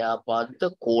කේන්ද්‍රයේ ආපාදිත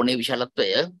කෝණයේ විශාලත්වය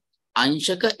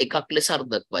අංශක එකක් ලෙස අර්ථ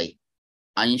දක්වයි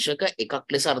අංශක එකක්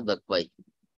ලෙස අර්ථ දක්වයි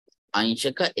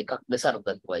අංශක එකක් ලෙස අර්ථ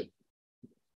දක්වයි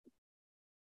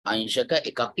අංශක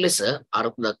එකක් ලෙස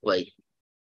අර්ථ දක්වයි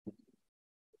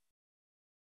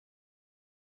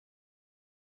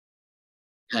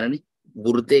හරිනේ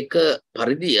වෘත්තයක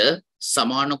පරිධිය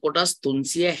සමාන කොටස්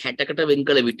 360කට වෙන්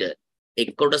කළ විට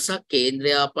එක් කොටසක්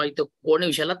කේන්ද්‍රය ආපාදිත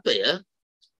කෝණ විශාලත්වය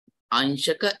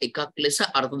අංශක එකක් ලෙස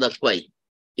අර්ථ දක්වයි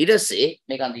ඊට පස්සේ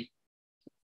මේක අඳි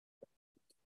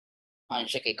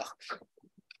අංශක එකක්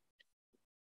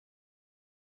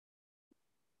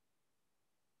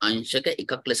අංශක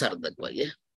එකක් ලෙස අර්ථකවයි.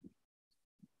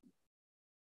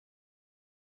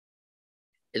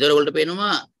 එතකොට ඔයගොල්ලෝ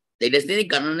පේනවා ඊට පස්සේ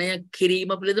ගණනය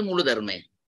කිරීම පිළිබඳ මූල ධර්මය.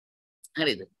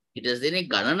 හරිද? ඊට පස්සේ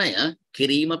ගණනය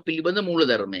කිරීම පිළිබඳ මූල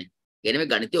ධර්මය. කියන්නේ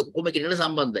මේ ගණිතය ඔක්කොම එකිනෙකට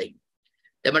සම්බන්ධයි.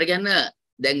 දැන් මට කියන්න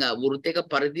දැන් වෘත්තයක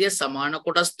පරිධිය සමාන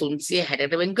කොටස්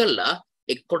 360ට වෙන් කළා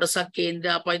එක් කොටසක් කේන්ද්‍ර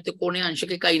ආපයිත කෝණයේ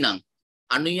අංශක 1යි නම්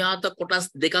අනුයාත කොටස්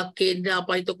දෙකක් කේන්ද්‍ර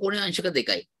ආපයිත කෝණයේ අංශක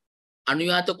 2යි.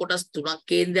 අනුයාත කොටස් 3ක්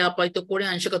කේන්ද්‍ර ආපයිත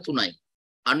කෝණයේ අංශක 3යි.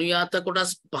 අනුයාත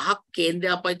කොටස් 5ක් කේන්ද්‍ර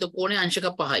ආපයිත කෝණයේ අංශක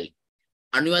 5යි.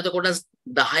 අනුයාත කොටස්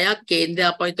 10ක් කේන්ද්‍ර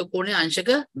ආපයිත කෝණයේ අංශක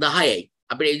 10යි.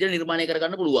 අපිට ඒ විදිහට නිර්මාණය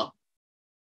කරගන්න පුළුවන්.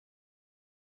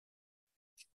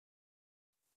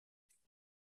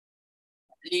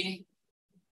 ලියන්නේ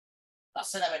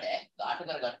ලස්සන වැඩ කාට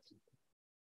කරගන්න.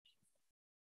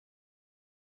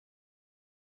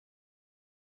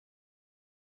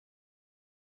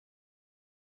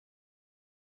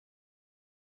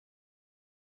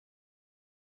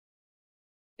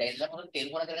 දැන් ඉතින් මොකද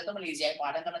තේරුම් කරගත්තම ලීසියයි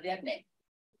පාඩම් කරන දෙයක් නැහැ.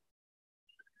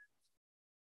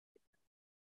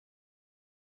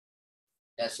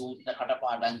 දැන් සූත්‍ර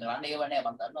කටපාඩම් කරන්න ඒව නෑ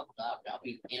මම දන්නවා අපි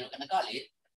කියන කාලේ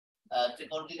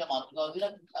ත්‍රිකෝණික මාතෘකාව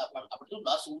කියලා අපිට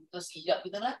දුන්නා සූත්‍ර 100ක්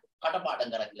විතර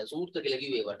කටපාඩම් කරා කියලා. සූත්‍ර කියලා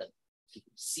කිව්වේ ඒවට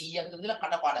 100ක් විතර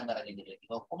කටපාඩම් කරගෙන ඉන්න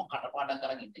කියලා. ඔක්කොම කටපාඩම්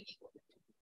කරගෙන ඉන්න කිව්වා.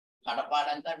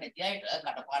 කටපාඩම් කරන්නේ නැති අයට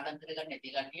කටපාඩම් කරගන්න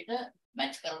නැති කට්ටියට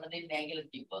මැච් කරන්න දෙන්නේ නැහැ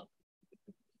කියලා කිව්වා.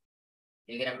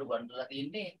 ඒක අපිට ගන්නලා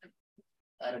තියෙන්නේ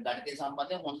අර ගණිතය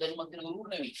සම්බන්ධයෙන් හොඳින්ම තියෙන ගුරු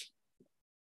නෙවෙයි.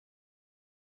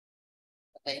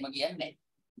 එහෙම කියන්නේ.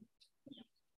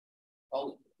 ඔව්.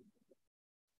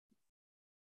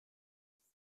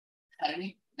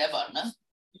 හරිනේ. දැන් බලන්න.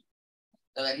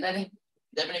 දැන්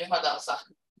දැන් මෙහෙම අදහසක්.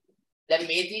 දැන්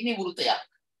මේ තියෙන්නේ වෘතයක්.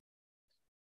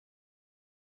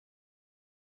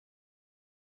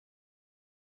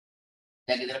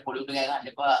 දැන් ඉතින් පොඩි උඩ ගන්න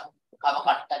එපා. කම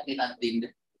කට්ටක් ගෙනත්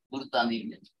දෙන්න. වෘත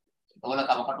අඳින්න. ඔයාලා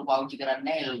කම කටු පාවිච්චි කරන්නේ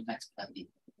නැහැ එළු මැච් කරද්දී.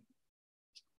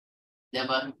 දැන්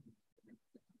බලන්න.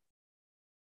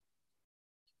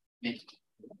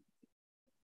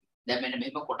 දැන් මෙන්න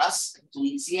මේක කොටස්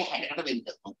 360කට වෙන්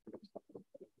කරනවා.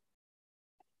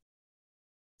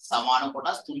 සමාන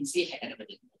කොටස් 360කට වෙන්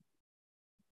කරනවා.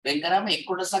 වෙන් කරාම එක්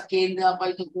කොටසක් කේන්ද්‍ර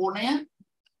ආපයිත කෝණය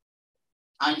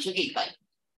අංශක 1යි.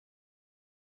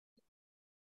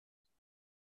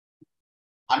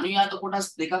 අනුයාත කොටස්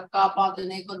දෙකක්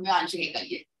ආපාදනය කරන මේ අංශක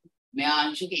 1යි. මේ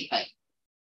අංශක 1යි.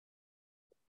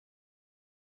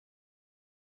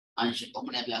 අංශක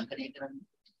කොහොමද අපි අංකණය කරන්නේ?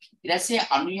 ඊට පස්සේ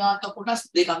අනුයාත කොටස්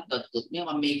දෙකක් ගත්තොත් මේ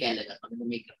මම මේක ඇල්ල කරනවා. මෙන්න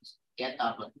මේක. කියත්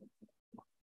ආපද.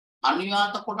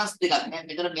 අනුයාත කොටස් දෙකක් නෑ.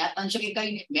 මෙතන මෙයාත් අංශක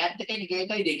 1යිනේ. මෙයාත් 1යිනේ.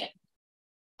 1යි 2යි.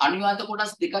 අනුයාත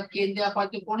කොටස් දෙකක් කේන්ද්‍රය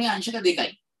ආපයිත කෝණය අංශක 2යි.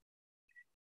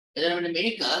 එතන මෙන්න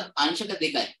මේක අංශක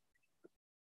 2යි.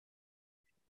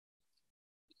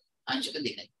 අංශක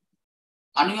 2යි.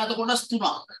 අනුයාත කොටස් 3ක්.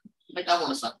 මෙතන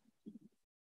කොටසක්.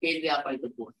 කේන්ද්‍රය ආපයිත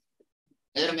කෝණය.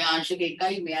 එතන මේ අංශක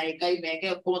 1යි, මෙයා 1යි, මේක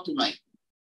ඔක්කොම 3යි.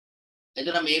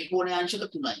 එතන මේ කෝණයේ අංශක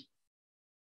 3යි.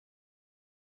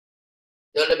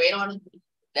 ඒවල මේනවනේ.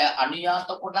 දැන් අනුයාත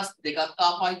කොටස් දෙකක්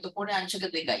ආපයිත කෝණයේ අංශක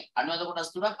 2යි. අනුයාත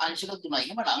කොටස් 3ක් අංශක 3යි.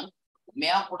 එහෙමනම්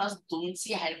මෙයා කොටස්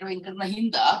 360ට වෙන් කරන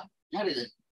හින්දා හරිද?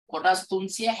 කොටස්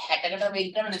 360කට වෙන්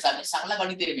කරන නිසා මේ සරල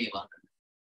ගණිතයේ මේවා.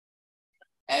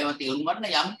 ඒව තේරුම් ගන්න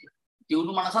යම්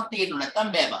දියුණු මනසක් තියෙන්න ඕනේ. නැත්තම්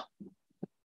බෑ බා.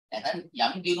 නැත්නම්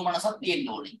යම් දියුණු මනසක්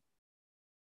තියෙන්න ඕනේ.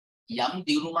 යම්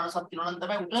දියුණු මනසක් තියෙනවා නම්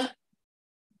තමයි උට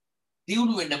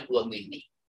දියුණු වෙන්න පුළුවන් වෙන්නේ.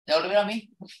 ඒකට වෙනවා මේ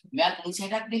මෙයා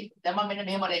 360ක් නේ. දැන් මම මෙන්න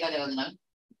මෙහෙම රේඛා දාලා දෙනවා.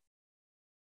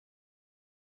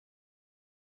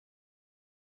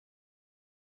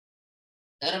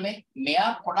 එතන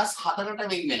මෙයා කොටස් 4කට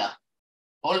වෙන් වෙලා.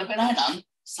 ඕල්ල පේනහනම්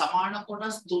සමාන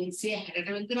කොටස් 360ට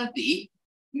වෙන් කරද්දී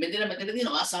මෙතන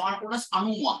තියෙනවා සමාන කොටස්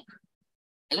 90ක්.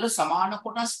 එතකොට සමාන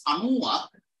කොටස් 90ක්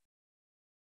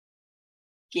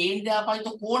කේන්ද්‍ර ආපයිත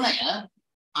කෝණය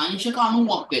අංශක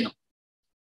 90ක් වෙනවා.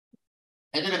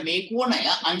 එතන මේ කෝණය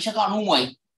අංශක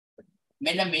 90යි.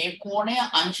 මෙන්න මේ කෝණය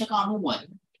අංශක 90යි.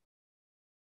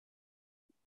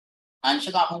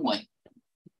 අංශක 90යි.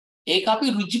 ඒක අපි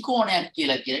ඍජු කෝණයක්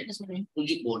කියලා කියන්නේ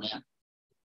ඍජු කෝණයක්.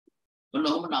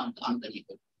 ඔන්නෝම නම් අංකලික.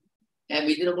 දැන්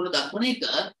විදිහට පොළ දක්වන එක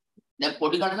දැන්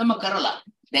පොඩි ගණනම කරලා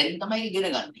දැන් තමයි ඉගෙන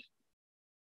ගන්නේ.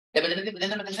 දැන්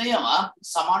මෙතන තියෙනවා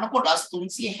සමාන කොටස්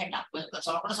 360ක්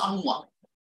සමාන කොටස් 90ක්.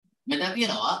 මෙතන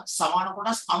තියෙනවා සමාන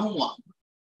කොටස් 90ක්.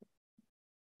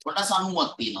 කොටස්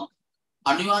 90ක් තියෙනවා.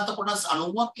 අනුයාත කොටස්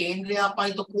 90ක් කේන්ද්‍රය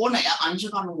ආපයිත කෝණය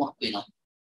අංශක 90ක් වෙනවා.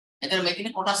 එතන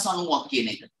මෙතන කොටස් 90ක් කියන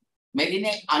එක. මෙතන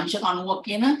අංශක 90ක්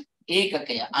කියන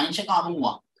ඒකකය අංශක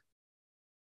 90ක්.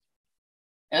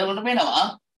 එතකොට වෙනවා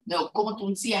දැන් ඔක්කොම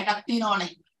 360ක්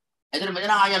තියෙනවනේ. එතන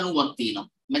මෙතන ආය 90ක් තියෙනවා.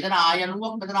 මෙතන ආය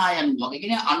 90ක් මෙතන ආය 90ක්. ඒ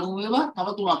කියන්නේ 90 තව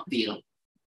 3ක් තියෙනවා.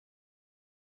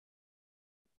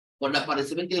 පොඩ්ඩක්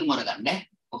පරිස්සමෙන් තේරුම් අරගන්න ඈ.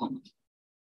 කොහොමද?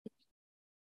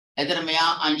 එතන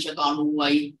මෙයා අංශක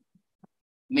 90යි.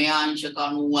 මෙයා අංශක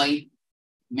 90යි.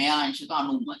 මෙයා අංශක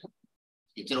 90යි.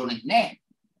 එච්චර ඕනේ නෑ.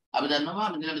 අපි දන්නවා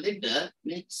මෙතන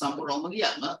මේ සම්පූර්ණවම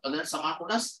ගියාම අද සමාන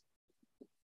කොටස්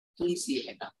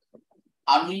 360ක්.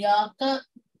 අනුයාත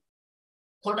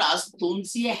කොටස්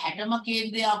 360ම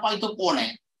කේන්ද්‍රය අපයිත කෝණය.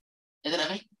 එතන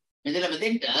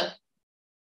මෙතෙන්ට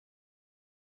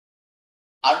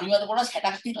අනුයාත කොටස්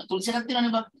 60ක් තියෙනවා. 360ක්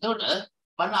තියෙනවානේ බං. එතකොට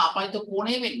බලන්න අපයිත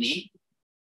කෝණය වෙන්නේ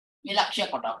මේ ලක්ෂ්‍ය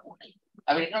කොටස් කෝණය.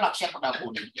 අපි හිතන ලක්ෂ්‍ය කොටස්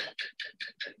කෝණය කියලා.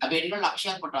 අපි හිතන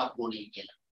ලක්ෂ්‍ය කොටස් කෝණය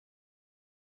කියලා.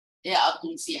 එයා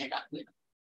 360ක් වෙනවා.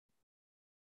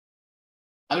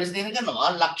 අපි ඉතින් කරනවා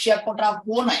ලක්ෂ්‍ය කොටස්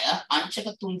කෝණය අංශක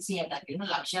 360ක් කියන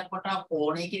ලක්ෂ්‍ය කොටස්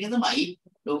කෝණය කියන එක තමයි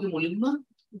ලෝකෙ මුලින්ම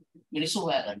මිනිස්සු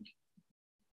හොයාගන්නේ.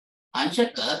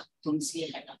 අංශක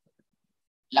 360ක්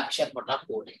ලක්ෂ්‍ය කොටස්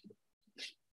කෝණය.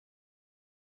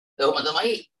 ඒක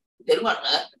තමයි තේරුම්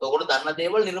ගන්න. ඔයගොල්ලෝ දන්න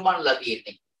දේවල් නිර්මාණලා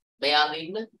තියෙන්නේ. මෙයා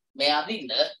දින්න, මෙයා දින්න,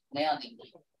 මෙයා දින්න.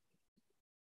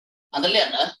 අදල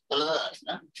යන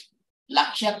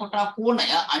ලක්ෂ්‍ය කොටස් කෝණය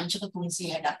අංශක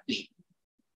 360ක් වේ.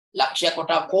 ලක්ෂ්‍ය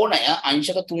කොටස් කෝණය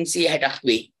අංශක 360ක්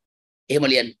වේ. එහෙම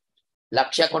ලියන්න.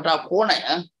 ලක්ෂ්‍ය කොටස් කෝණය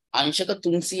අංශක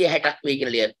 360ක් වේ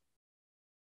කියලා ලියන්න.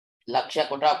 ලක්ෂ්‍ය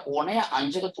කොටස් කෝණය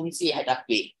අංශක 360ක්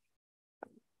වේ.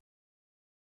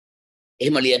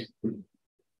 එහෙම ලියන්න.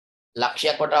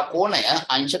 ලක්ෂ්‍ය කොටස් කෝණය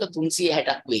අංශක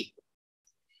 360ක් වේ.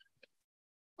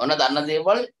 ඔන්න දන්න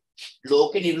දේවල්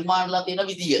ලෝකේ නිර්මාණලා තියෙන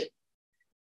විදිය.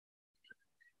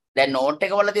 දැන් නෝට්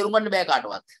එක වල තේරුම් ගන්න බෑ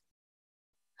කාටවත්.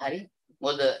 හරි?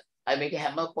 මොකද අය මේක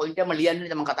හැම පොයින්ටම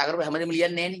ලියන්නේ මම කතා කරපුවා හැමදේම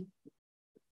ලියන්නේ නෑනේ.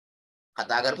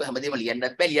 කතා කරපුවා හැමදේම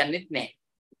ලියන්නත් බෑ ලියන්නෙත් නෑ.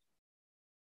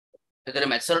 ඒතර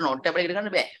මැත්ස් වල නෝට් එක අපිට ඉගෙන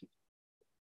ගන්න බෑ.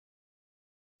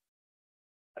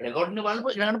 රෙකෝඩින් වල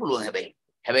ඉගෙන ගන්න පුළුවන් හැබැයි.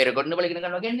 හැබැයි රෙකෝඩින් වල ඉගෙන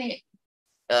ගන්නවා කියන්නේ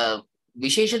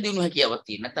විශේෂ දිනු හැකියාවක්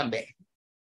තියෙන නැත්නම් බෑ.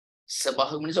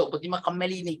 ස්වභාවික මිනිසා උපතින්ම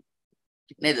කම්මැලිනේ.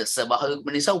 නේද? ස්වභාවික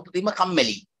මිනිසා උපතින්ම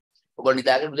කම්මැලි. ඔබ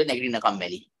නිදාගෙන උදේ නැගිටින්න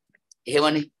කම්මැලි.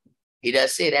 එහෙමනේ. ඊට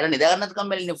පස්සේ රැළ නිදා ගන්නත්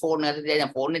කම්මැලිනේ ෆෝන් එකේ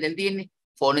දැන් ෆෝන් එකේ දැන් තියෙන්නේ.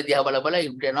 ෆෝන් එක දිහා බල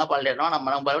ඉුඩ යනවා පල්ල යනවා නම්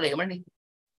මනම් බලවල එහෙමනේ.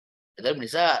 ඒතර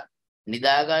නිසා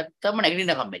නිදාගත්තම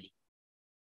නැගිටින්න කම්මැලි.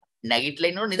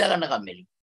 නැගිටලා ඉන්නකොට නිදා ගන්න කම්මැලි.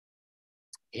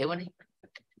 එහෙමනේ.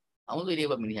 අමුතු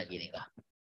ඉරියව්ව මිනිහා කියන එක.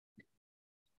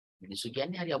 මිනිස්සු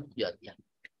කියන්නේ හරි අමුතු જાතියක්.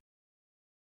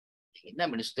 ඉන්න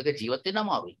මිනිස්සුත් එක්ක ජීවත් වෙන්න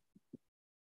අමාරුයි.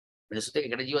 මිනිස්සුත් එක්ක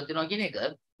එකට ජීවත් වෙනවා කියන එක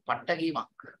පට්ට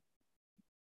කීමක්.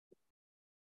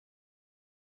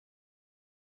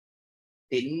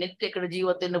 දෙන්නෙත් එකට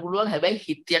ජීවත් වෙන්න පුළුවන් හැබැයි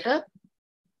හිත යට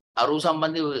අරු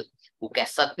සම්බන්ධව ඌ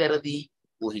කැස්සත් වැරදි,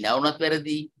 ඌ hina වුණත්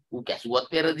වැරදි, ඌ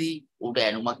කැසුවත් වැරදි, ඌට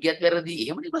ඇනුමක් ගියත් වැරදි.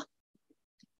 එහෙම නේ.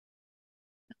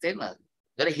 තේරුණාද?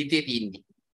 ඒතර හිතේ තියෙන්නේ.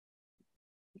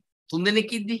 තුන්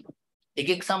දෙනෙක් ඉද්දි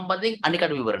එකෙක් සම්බන්ධයෙන්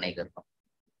අනිකට විවරණය කරනවා.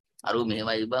 අරු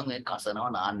මෙහෙමයි බං මේ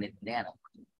කසනවා නාන්නෙත් නෑ නෝ.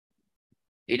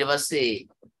 ඊට පස්සේ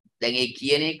දැන් ඒ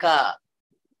කියන එක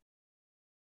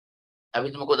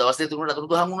අපි තුමකෝ දවස් දෙක තුනකට අතුරු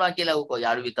දුහන් වුණා කියලා ඌ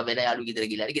යාළුවෙක් තමයි යාළුවෙක් ගෙදර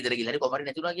ගිහලා හරි කොමරි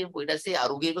නැතුණා කියමු. ඊට පස්සේ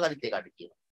අරුගේ කනිත් එකට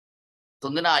කියනවා.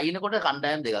 තුන් දෙනා අයිනකොට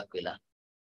කණ්ඩායම් දෙකක් වෙලා.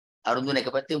 අරුන්දුන එක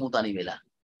පැත්තේ මු තනි වෙලා.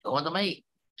 කොහොම තමයි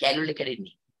කැලුවල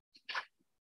කැඩෙන්නේ.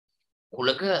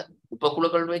 කුලක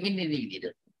උපකුලක වල වෙකින් ඉන්නේ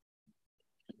විදිහට.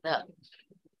 නේද?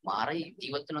 මාරයි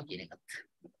ජීවත් වෙනවා කියන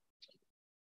එකත්.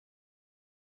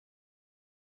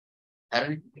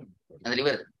 හරිනේ. නේද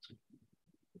ඉවරද?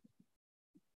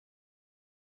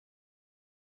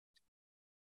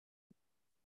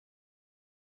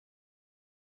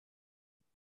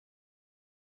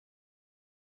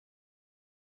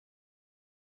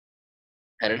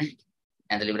 හරිනේ.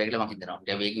 නේද ඉවර කියලා මම හිතනවා.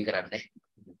 දැන් වේගින් කරන්නේ.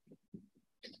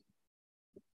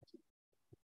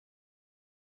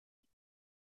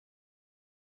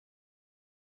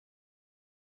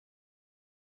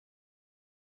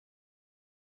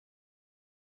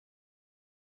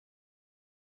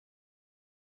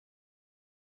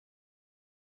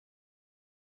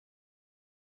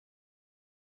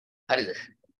 හරිද?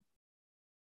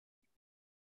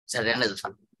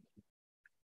 සරලද?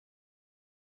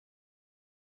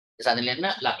 සාධනෙන්න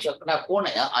ලක්ෂ්‍ය කොටස්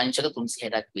කෝණය අංශක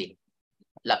 360ක් වේ.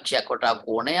 ලක්ෂ්‍ය කොටස්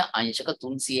කෝණය අංශක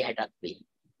 360ක් වේ.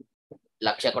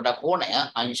 ලක්ෂ්‍ය කොටස් කෝණය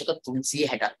අංශක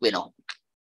 360ක් වෙනවා.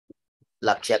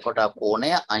 ලක්ෂ්‍ය කොටස්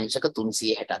කෝණය අංශක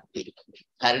 360ක් වේ.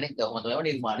 හරිනේ? කොහොමද මේව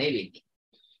නිර්මාණය වෙන්නේ?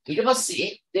 ඊට පස්සේ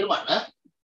තේරුම්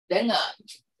දැන්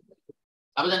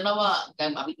අපි දන්නවා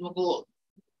දැන් අපි තුමකෝ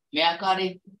මේ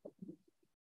ආකාරයේ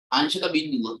අංශක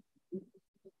බිඳුව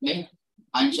මේ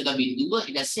අංශක බිඳුව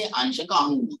ඊට පස්සේ අංශක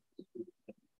 90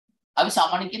 අපි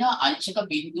සාමාන්‍යයෙන් කියන අංශක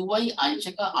බිඳුවයි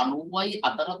අංශක 90යි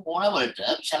අතර කෝණ වලට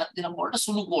විශාලත දෙන වලට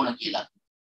සුළු කෝණ කියලා.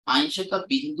 අංශක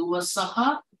බිඳුව සහ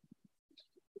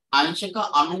අංශක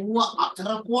 90 අතර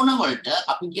කෝණ වලට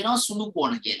අපි කියනවා සුළු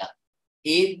කෝණ කියලා.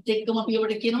 ඒත් එක්කම අපි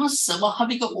ඒවට කියනවා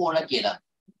ස්වභාවික කෝණ කියලා.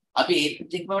 අපි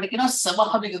ඒත් එක්කම ඒවට කියනවා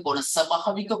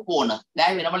ස්වභාවික කෝණ.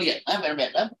 දැන් වෙනම ලියන්න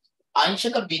වෙනම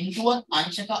අංශක බිඳුවත්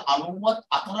අංශක 90ත්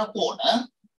අතර කෝණ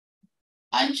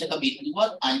අංශක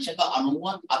බිඳුවත් අංශක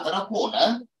 90ත් අතර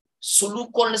කෝණ සුළු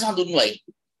කෝණ ලෙස හඳුන්වයි.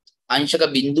 අංශක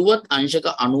බිඳුවත් අංශක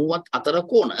 90ත් අතර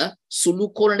කෝණ සුළු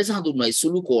කෝණ ලෙස හඳුන්වයි.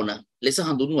 සුළු කෝණ ලෙස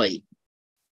හඳුන්වයි.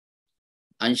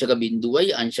 අංශක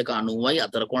බිඳුවයි අංශක 90යි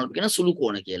අතර කෝණට කියන සුළු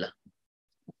කෝණ කියලා.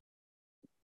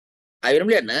 අයිරම්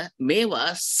ලියන්න මේවා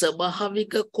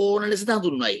ස්වභාවික කෝණ ලෙස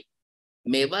හඳුන්වයි.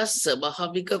 මේවා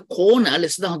ස්වභාවික කෝණ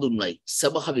ලෙස හඳුන්වයි.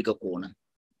 ස්වභාවික කෝණ.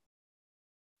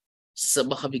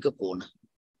 ස්වභාවික කෝණ.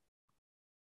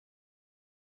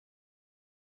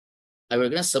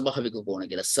 අයිරම් ස්වභාවික කෝණ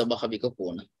කියලා. ස්වභාවික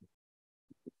කෝණ.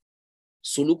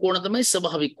 සුළු කෝණ තමයි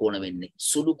ස්වභාවික කෝණ වෙන්නේ.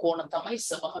 සුළු කෝණ තමයි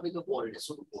ස්වභාවික කෝණෙට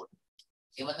සුළු කෝණ.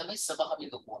 ඒවා තමයි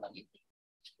ස්වභාවික කෝණ වෙන්නේ.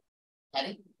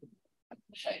 හරි?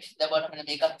 දැන් බලන්න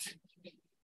මේකත්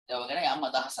දවගෙන යම්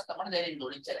අදහසක් තමයි දැනෙන්න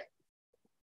ඕනේ ඉතරයි.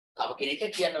 තව කෙනෙක්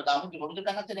කියනවා තාම ත්‍රිකෝණ දෙක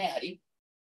ගන්නත් නැහැ හරි.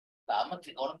 තාම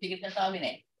ත්‍රිකෝණ දෙකකට ආවේ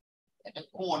නැහැ.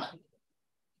 ඒක කෝණ.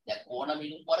 දැන් කෝණ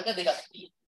මිනු වර්ග දෙකක්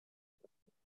තියෙනවා.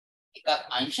 එකක්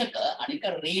අංශක අනික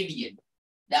රේඩියන්.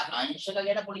 දැන් අංශක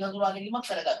ගැන පොඩි හඳුනා ගැනීමක්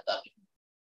කරගත්තා.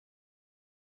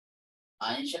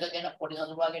 අංශක ගැන පොඩි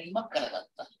හඳුනා ගැනීමක්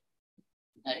කරගත්තා.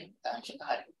 හරි අංශක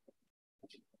හරි.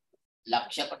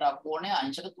 ලක්ෂ කොට කෝණය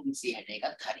අංශක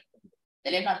 361ත් හරි.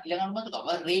 දැන් ඊළඟට මොකද කව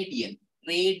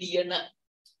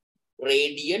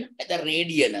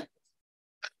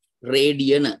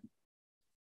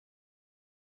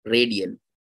රේඩියන්.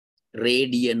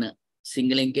 රේඩියන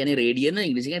සිංහලෙන් කියන්නේ රේඩියන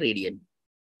ඉංග්‍රීසියෙන් රේඩියන්.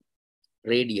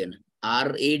 රේඩියන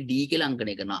RAD කියලා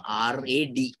අංකණය කරනවා.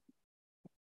 RAD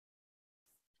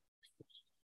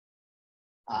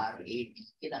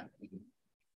කියලා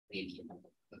රේඩියන.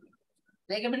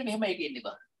 දැන් මෙන්න මෙහෙමයි කියන්නේ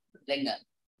බා. දැන්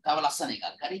තව ලස්සන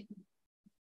එකක් හරි.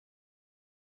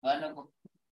 බලන්නකො.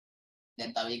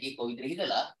 දැන් තව එකේ කොයි විදිහට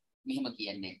හිතලා මෙහෙම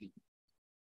කියන්නේ.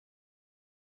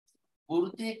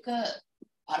 වෘත්තයක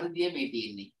පරිධිය මේ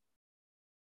තියෙන්නේ.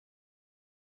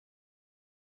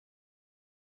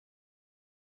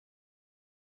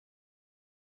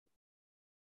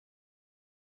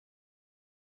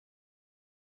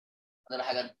 අදලා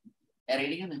හගන්න.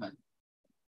 රෙඩි නේද?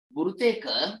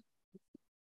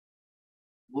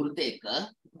 වෘත්තයක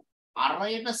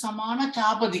අරයට සමාන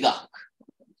ඡාප දිගක්.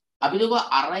 අපි දුක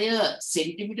අරය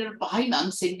සෙන්ටිමීටර් 5යි නම්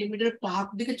සෙන්ටිමීටර් 5ක්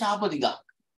දිග ඡාප දිගක්.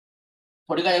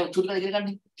 පොඩි ගානේ චුටි කරලා ඉගෙන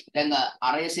ගන්න. දැන්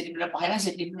අරය සෙන්ටිමීටර් 5යි නම්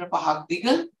සෙන්ටිමීටර් 5ක් දිග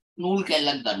නූල්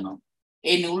කැල්ලක් ගන්නවා.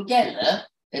 ඒ නූල් කැල්ල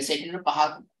සෙන්ටිමීටර්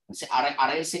 5ක්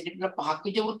අරය සෙන්ටිමීටර් 5ක්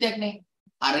විතර වෘත්තයක් නේ.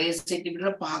 අරය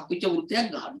සෙන්ටිමීටර් 5ක් විතර වෘත්තයක්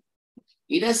ගන්නවා.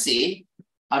 ඊට පස්සේ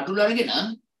අටුල අරගෙන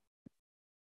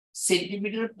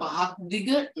සෙන්ටිමීටර් 5ක් දිග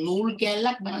නූල්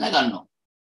කැල්ලක් මනලා ගන්නවා.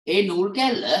 ඒ නූල්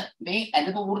කැල්ල මේ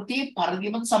ඇඳපු වෘත්තයේ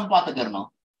පරිධිය මත සම්පාත කරනවා.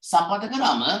 සම්පාත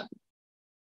කරාම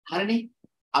හරිනේ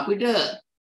අපිට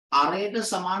අරයට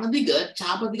සමාන දිග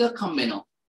ඡාප දිගක් හම්බ වෙනවා.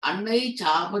 අන්න ඒ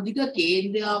ඡාප දිග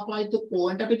කේන්ද්‍රාපයිත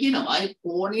කෝණයට අපි කියනවා ඒ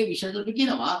කෝණයේ විෂයයට අපි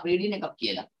කියනවා රේඩියන් එකක්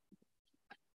කියලා.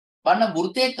 බලන්න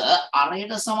වෘත්තයක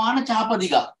අරයට සමාන ඡාප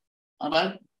දිගක්.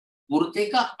 බලන්න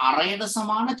වෘත්තයක අරයට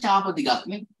සමාන ඡාප දිගක්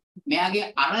නේ.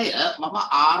 මෙයාගේ අරය මම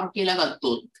R කියලා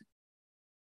ගත්තොත්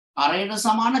අරයට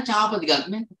සමාන ඡාප දිගක්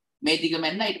නේ. මේ දිග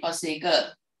මෙන්න ඊට පස්සේ ඒක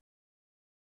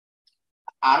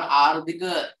R දිග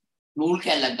නූල්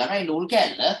කැල්ලක් ගන්නවා. ඒ නූල්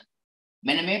කැල්ල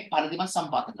මෙන්න මේ පරිධිමත්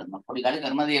සම්පාත කරනවා. පොඩි ගානේ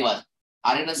කරන දේවල්.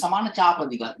 අරයට සමාන ඡාප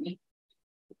දිගක් නේ.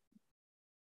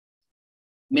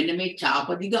 මෙන්න මේ ඡාප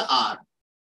දිග R.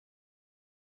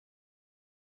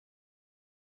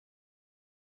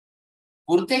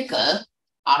 වෘත්තයක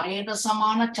අරයට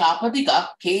සමාන ඡාප දිගක්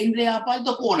කේන්ද්‍රාපයිත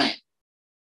කෝණය.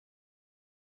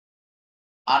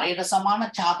 අරයට සමාන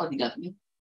ඡාප දිගක් නේ.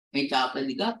 මේ ඡාප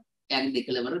දිග යන්නේ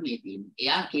දෙකලවර මේ තියෙන්නේ.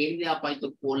 එයා කේන්ද්‍රාපයිත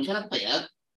කෝණ ශරත්ය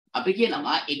අපි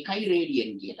කියනවා 1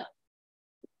 රේඩියන් කියලා.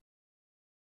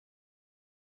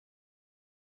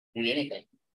 රේඩියන් 1.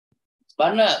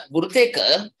 බලන්න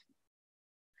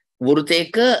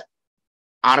වෘත්තයක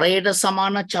අරයට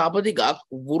සමාන ඡාප දිගක්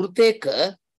වෘත්තයක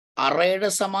අරයට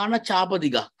සමාන ඡාප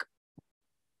දිගක්.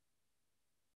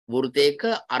 වෘත්තයක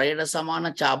අරයට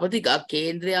සමාන ඡාප දිගක්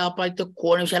කේන්ද්‍රාපයිත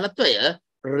කෝණ විශාලත්වය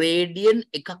රේඩියන්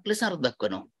එකක් ලෙස අර්ථ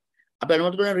දක්වනවා. අපි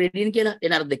අනුමත කරන රේඩියන් කියලා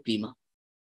එන අර්ථ දැක්වීම.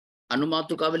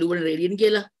 අනුමාතෘකාව ලියුවන රේඩියන්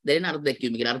කියලා දැනෙන අර්ථ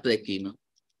දැක්වීම කියලා අර්ථ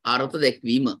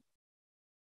දැක්වීම.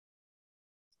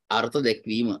 අර්ථ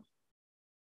දැක්වීම.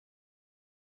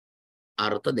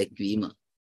 අර්ථ දැක්වීම.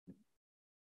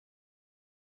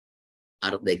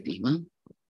 අර්ථ දැක්වීම.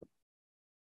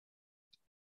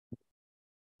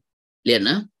 ලියන්න.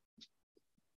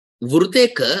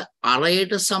 වෘත්තයක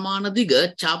අරයට සමාන දිග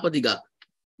ඡාප දිගක්.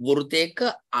 වෘත්තයක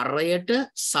අරයට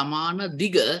සමාන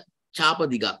දිග ඡාප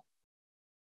දිගක්.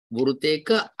 වෘත්තයක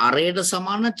අරයට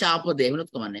සමාන ඡාප දෙක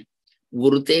වෙනත් කමන්නේ.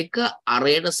 වෘත්තයක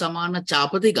අරයට සමාන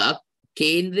ඡාප දිගක්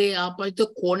කේන්ද්‍රයේ ආපයිත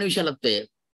කෝණ විශාලත්වය.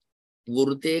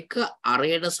 වෘත්තයක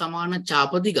අරයට සමාන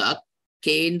ඡාප දිගක්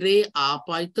කේන්ද්‍රයේ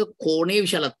ආපයිත කෝණයේ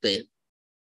විශාලත්වය.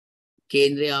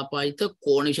 කේන්ද්‍රයේ ආපයිත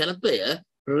කෝණ විශාලත්වය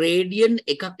රේඩියන්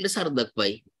එකක් ලෙස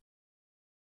අර්ධක්වයි.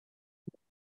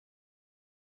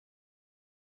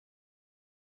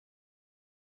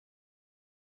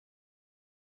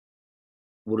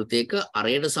 වෘත්තයක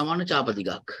අරයට සමාන ඡාප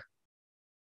දිගක්.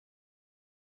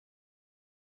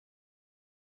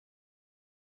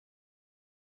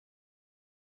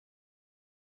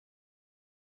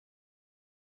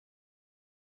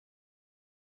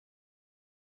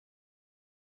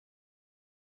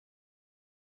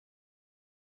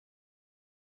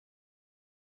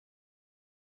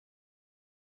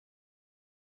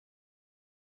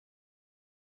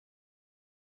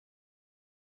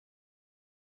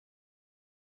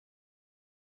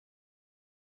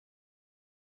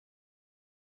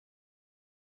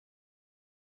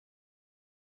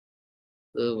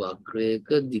 වක්‍රයක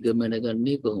දිග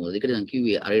මැනගන්නේ කොහොමද? ඒකට දැන්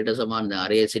කිව්වේ අරයට සමාන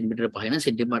අරය සෙන්ටිමීටර 5 නම්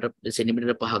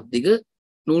සෙන්ටිමීටර 5ක් දිග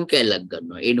නූල් කෑල්ලක්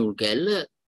ගන්නවා. ඒ නූල් කෑල්ල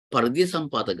පරිධිය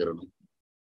සම්පාත කරනවා.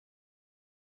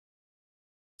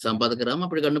 සම්පාත කරාම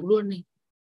අපිට ගන්න පුළුවන් නේ.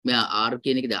 මෙයා R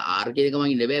කියන එක දැන් R කියන එකම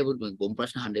ඉන්න බෑ. කොම්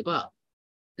ප්‍රශ්න අහන්න එපා.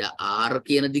 දැන් R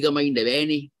කියන දිගම ඉන්න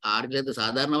බෑනේ. R කියලාද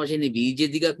සාධාරණ වශයෙන් VJ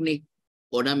දිගක්නේ.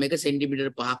 ඕනනම් මේක සෙන්ටිමීටර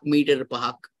 5ක් මීටර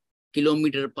 5ක්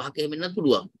කිලෝමීටර 5ක එහෙම වෙන්නත්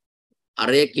පුළුවන්.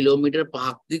 අරය කිලෝමීටර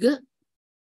 5ක් දිග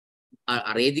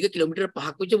අරේ දිග කිලෝමීටර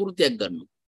 5ක් වෙච්ච වෘත්තයක් ගන්නවා.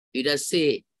 ඊට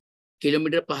පස්සේ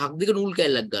කිලෝමීටර 5ක් දිග නූල්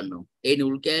කෑල්ලක් ගන්නවා. ඒ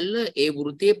නූල් කෑල්ල ඒ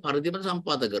වෘත්තයේ පරිධියට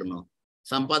සම්පාත කරනවා.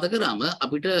 සම්පාත කරාම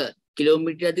අපිට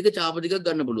කිලෝමීටර දිග ඡාප දිගක්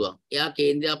ගන්න පුළුවන්. එයා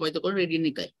කේන්ද්‍රය ආපයිත කරන රේඩියන්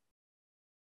එකයි.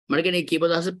 මට කියන්නේ කීප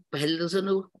දහස පැහැදිලිද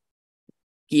සනෝ?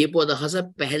 කීප දහස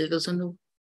පැහැදිලිද සනෝ?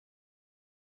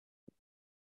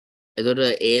 එතකොට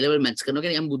A level maths කරනවා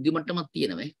කියන්නේ යම් බුද්ධි මට්ටමක්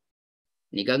තියෙනවා.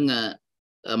 නිකන්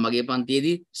මගේ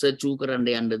පන්තියේදී සර් චූ කරන්න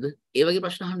යන්නද? ඒ වගේ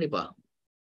ප්‍රශ්න අහන්න එපා.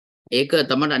 ඒක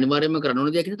තමයි අනිවාර්යයෙන්ම කරන්න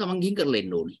ඕන දෙයක් නේ. තමන් ගිහින් කරලා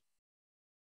එන්න ඕනේ.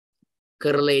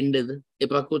 කරලා එන්නද?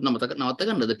 එපා කොත් නවත්ත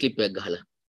ගන්නද ක්ලිප් එකක් ගහලා?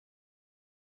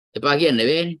 එපා කියන්නේ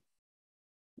වෙන්නේ.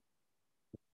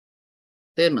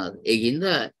 තේරුණාද? ඒකින්ද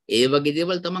ඒ වගේ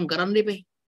දේවල් තමන් කරන්න එපේ.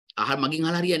 මගෙන්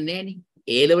අහලා හරියන්නේ නැහැ නේ.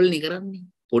 ඒ ලෙවල් නේ කරන්නේ.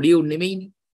 පොඩි උන්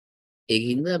නෙමෙයිනේ.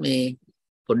 ඒකින්ද මේ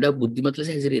පොඩ්ඩක් බුද්ධිමත් ලෙස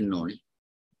හැසිරෙන්න ඕනේ.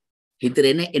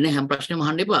 හිතේ එන හැම ප්‍රශ්නෙම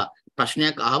අහන්න එපා.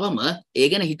 ප්‍රශ්නයක් ආවම ඒ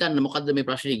ගැන හිතන්න මොකද්ද මේ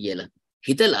ප්‍රශ්නේ කියලා.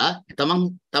 හිතලා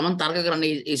තමන් තර්ක කරන්න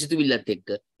ඒ සිතුවිල්ලත් එක්ක.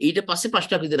 ඊට පස්සේ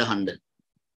ප්‍රශ්නයක් විතර අහන්න.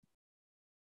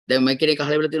 දැන් මම කෙනෙක්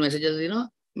අහලා ඉවරලා තියෙන මැසේජ් එකක් තියෙනවා.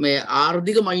 මේ R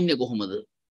දිගම ඉන්නේ කොහොමද?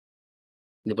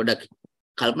 ඉතින් පොඩ්ඩක්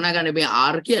කල්පනා කරන්න මේ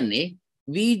R කියන්නේ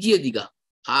VG දිග.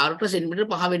 R ට සෙන්ටිමීටර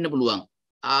 5 වෙන්න පුළුවන්.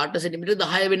 R ට සෙන්ටිමීටර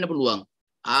 10 වෙන්න පුළුවන්.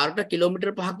 R ට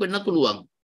කිලෝමීටර 5ක් වෙන්නත් පුළුවන්.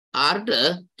 R ට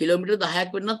කිලෝමීටර 10ක්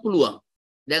වෙන්නත් පුළුවන්.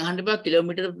 දැන් අහන්න බෑ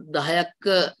කිලෝමීටර 10ක්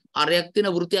අරයක් තියෙන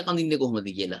වෘත්තයක් අඳින්නේ කොහොමද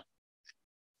කියලා.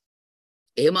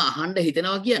 එහෙම අහන්න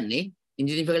හිතනවා කියන්නේ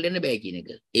ඉංජිනේරිං ෆැකල්ටි යන්න බෑ කියන එක.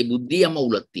 ඒ බුද්ධිය යම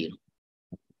උලක් තියෙනවා.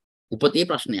 උපතේ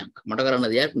ප්‍රශ්නයක්. මට කරන්න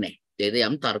දෙයක් නැහැ. ඒක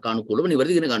යම් තර්කානුකූලව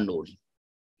නිවැරදි ඉගෙන ගන්න ඕනේ.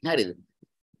 හරිද?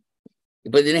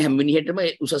 ඉපදින හැම මිනිහෙටම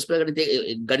උසස් පෙළ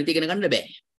ගණිත ඉගෙන ගන්න බෑ.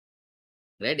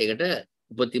 රයිට්? ඒකට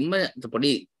උපතින්ම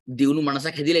පොඩි දියුණු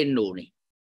මනසක් හැදිලා එන්න ඕනේ.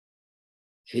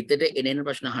 හිතට එන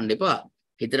ප්‍රශ්න අහන්න එපා.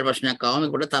 හිතට ප්‍රශ්නයක් ආවම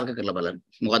පොඩ තර්ක කරලා බලන්න.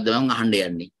 මොකද්ද මම අහන්න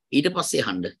යන්නේ? ඊට පස්සේ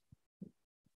අහන්න.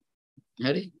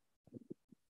 හරි?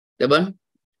 දෙබන්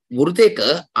වෘත්තයක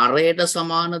අරයට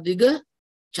සමාන දිග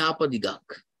ඡාප දිගක්.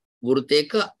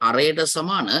 වෘත්තයක අරයට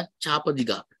සමාන ඡාප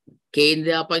දිගක්.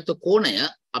 කේන්ද්‍රය ආපයිත කෝණය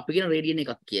අපි කියන රේඩියන්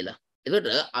එකක් කියලා. එතකොට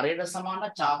අරයට සමාන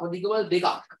ඡාප දිගවල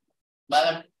දෙකක්.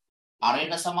 බලන්න.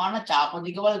 අරයට සමාන ඡාප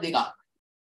දිගවල දෙකක්.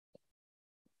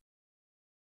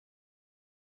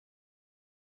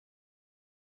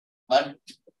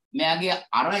 මෙයාගේ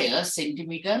අරය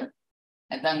සෙන්ටිමීටර්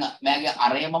නැත්නම් මෙයාගේ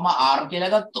අරය මම R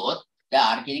කියලා ගත්තොත් දැන්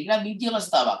R කියන එක නම් බීජ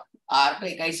අවස්ථාවක්. R ට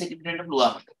 1 සෙන්ටිමීටරට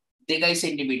පුළුවන්. 2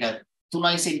 සෙන්ටිමීටර,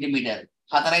 3 සෙන්ටිමීටර,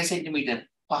 4 සෙන්ටිමීටර,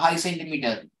 5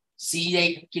 සෙන්ටිමීටර,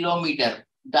 100 කිලෝමීටර,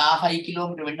 1000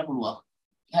 කිලෝමීටර වෙන්න පුළුවන්.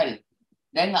 හරිද?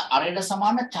 දැන් අරයට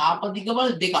සමාන ඡාප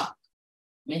දිගවල දෙකක්.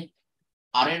 මේ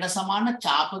අරයට සමාන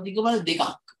ඡාප දිගවල දෙකක්.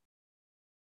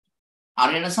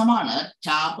 අරයට සමාන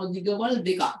ඡාප දිගවල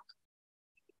දෙකක්.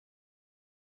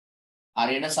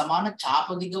 අරයට සමාන ඡාප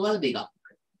දිගවල දෙකක්.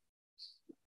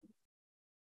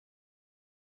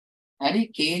 හරි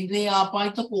කේන්ද්‍රයේ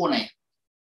ආපාදිත කෝණය.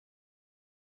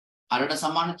 අරට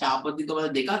සමාන චාපදික වල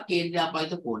දෙකක් කේන්ද්‍රයේ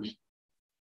ආපාදිත කෝණය.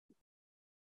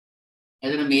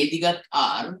 එතන මේ දිගත්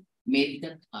r මේ දිගත්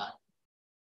r.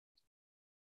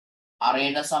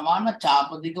 අරයට සමාන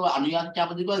චාපදික අනුයාත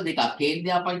චාපදික වල දෙකක්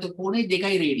කේන්ද්‍රයේ ආපාදිත කෝණය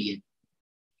 2යි රේඩියන්.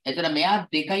 එතන මෙයා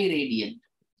 2යි රේඩියන්.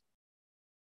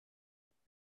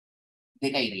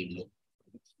 2යි රේඩියන්.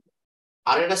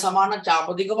 අරයට සමාන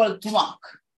චාපදික වල 3ක්.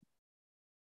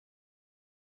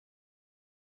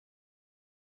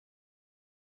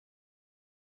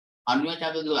 අනුයාත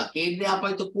චාපදික වල කේන්ද්‍රයේ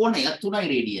ආපාදිත කෝණය 3යි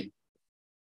රේඩියන්.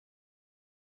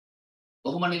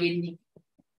 කොහොම නෙවෙන්නේ?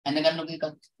 ඇඳගන්නකො එකක්.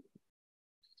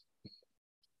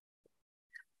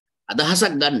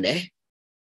 අදහසක් ගන්න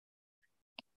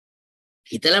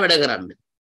හිතලා වැඩ කරන්න.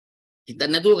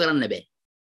 හිතන්න නැතුව කරන්න බෑ.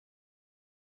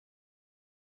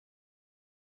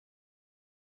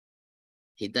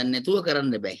 හිතන්න නැතුව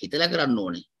කරන්න බෑ. හිතලා කරන්න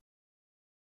ඕනේ.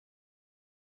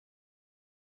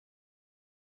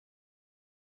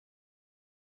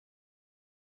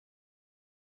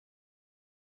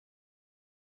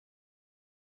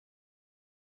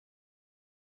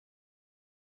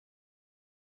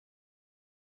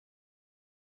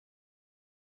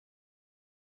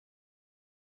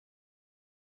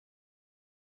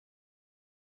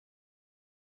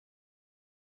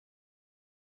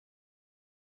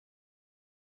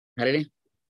 හරිනේ?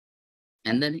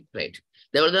 ඇන්දනේ රයිට්.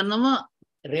 දැන් ඔයාලා දන්නවා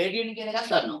රේඩියන් කියන එකක්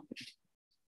දන්නවා.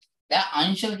 දැන්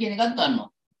අංශක කියන එකක් දන්නවා.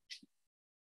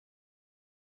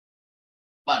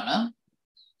 බලන්න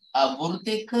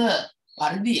වෘත්තයක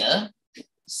පරිධිය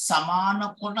සමාන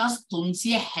කොටස්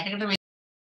 360කට වෙන්.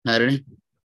 හරිනේ?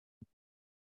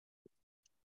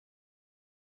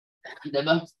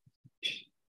 දැන්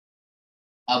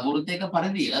වෘත්තයක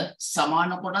පරිධිය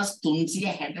සමාන කොටස්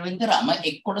 360 වෙන් කරාම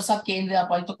එක් කොටසක් කේන්ද්‍රය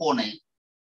ආපාදිත කෝණය.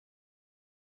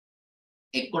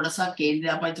 එක් කොටසක් කේන්ද්‍රය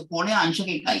ආපාදිත කෝණය අංශක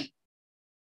 1යි.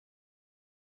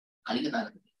 කලින් කතා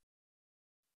කරා.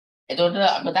 එතකොට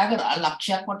අපි කතා කරා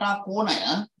ලක්ෂයක් වටා කෝණය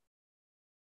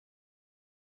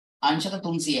අංශක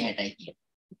 360යි කියන.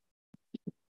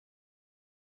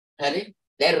 හරි?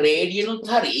 දැන් රේඩියනුත්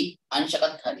හරි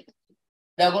අංශකත් හරි.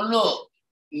 දැන් ඔයගොල්ලෝ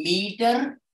මීටර්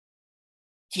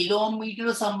කිලෝමීටර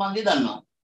සම්බන්ධය දන්නවා.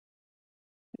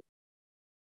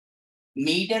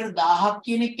 මීටර් 1000ක්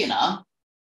කියන කෙනා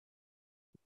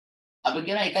අපි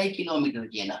කියන 1 කිලෝමීටර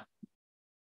කියලා.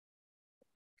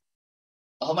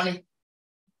 කොහොමනේ?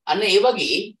 අන්න ඒ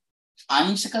වගේ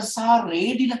අංශක සහ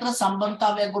රේඩියන් අතර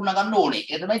සම්බන්ධතාවයක් ගොඩ ගන්න ඕනේ.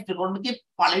 ඒ තමයි ත්‍රිකෝණමිතියේ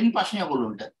පළවෙනි ප්‍රශ්නය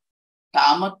ඔයගොල්ලන්ට.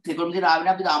 තාම ත්‍රිකෝණමිතිය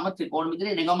ආවෙන අපි තාම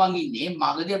ත්‍රිකෝණමිතියේ නිගමන් ඉන්නේ.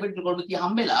 මගදී අපිට ත්‍රිකෝණමිතිය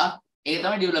හම්බෙලා ඒක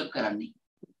තමයි ඩෙවලොප් කරන්නේ.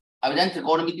 අපි දැන්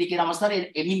ත්‍රිකෝණමිතිය කියන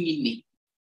අවස්ථාවේ එමින් ඉන්නේ.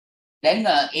 දැන්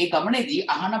ඒ ගමනේදී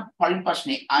අහන පළවෙනි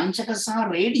ප්‍රශ්නේ අංශක සහ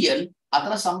රේඩියන්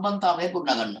අතර සම්බන්ධතාවය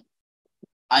ගොඩනගන්න.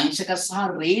 අංශක සහ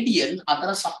රේඩියන්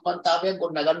අතර සම්බන්ධතාවය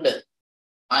ගොඩනගන්න.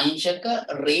 අංශක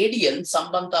රේඩියන්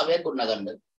සම්බන්ධතාවය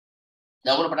ගොඩනගන්න.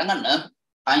 දැන් ඔයගොල්ලෝ පටන් ගන්න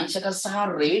අංශක සහ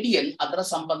රේඩියන් අතර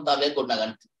සම්බන්ධතාවය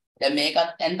ගොඩනගන්න. දැන්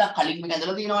මේකත් ඇඳ කලින් මේක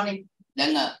ඇඳලා තියෙනවානේ.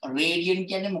 දැන් රේඩියන්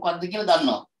කියන්නේ මොකක්ද කියලා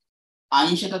දන්නවා.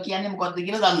 අංශක කියන්නේ මොකක්ද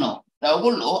කියලා දන්නවා. දැන්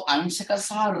ඔයගොල්ලෝ අංශක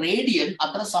සහ රේඩියන්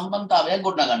අතර සම්බන්ධතාවය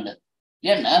ගොඩනගන්න.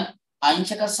 කියන්න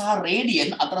අංශක සහ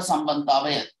රේඩියන් අතර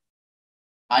සම්බන්ධතාවය.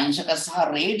 අංශක සහ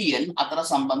රේඩියන් අතර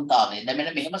සම්බන්ධතාවය. දැන්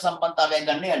මෙන්න මෙහෙම සම්බන්ධතාවයක්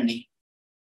ගන්න යන්නේ.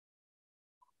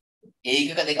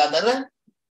 ඒකක දෙක අතර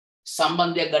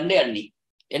සම්බන්ධයක් ගන්න යන්නේ.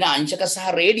 එන අංශක සහ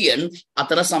රේඩියන්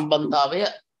අතර සම්බන්ධතාවය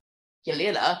කියලා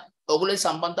ලියලා ඔයගොල්ලෝ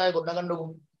සම්බන්ධතාවය ගොඩනගන්න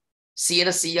ඕනේ.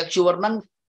 100ක් ෂුවර් නම්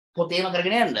පොතේම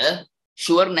කරගෙන යන්න.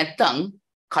 ෂුවර් නැත්තම්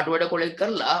කටුවැඩ කොලෙක්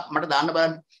කරලා මට දාන්න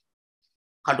බලන්න.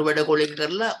 කටුවැඩ කොලෙක්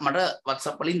කරලා මට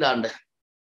WhatsApp වලින් දාන්න.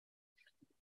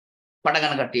 පටන්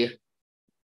ගන්න කට්ටිය.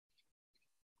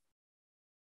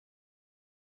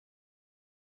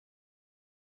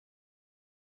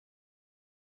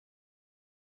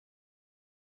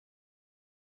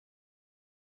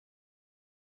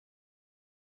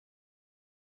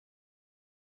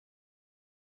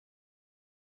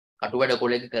 කටුවැඩ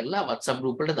කොලෙක් කරලා WhatsApp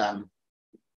group වලට දාන්න.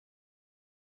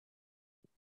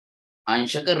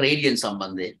 අංශක රේඩියන්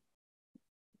සම්බන්ධය.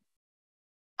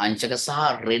 අංශක සහ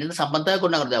රේඩියන් සම්බන්ධතාවය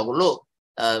ගොඩනගන්න. ඔයගොල්ලෝ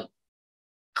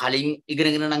කලින්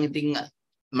ඉගෙනගෙන නම් ඉතින්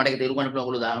මට ඒක තේරුම් ගන්න පුළුවන්.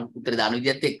 ඔයගොල්ලෝ දාන උත්තර දාන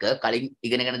විදිහත් එක්ක කලින්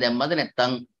ඉගෙනගෙන දැම්මද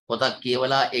නැත්නම් පොතක්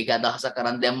කියවලා ඒක අදහසක්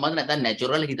කරන් දැම්මද නැත්නම්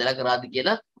නැචරල් හිතලා කරාද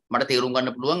කියලා මට තේරුම්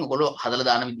ගන්න පුළුවන්. ඔයගොල්ලෝ හදලා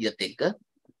දාන විදිහත් එක්ක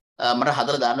මට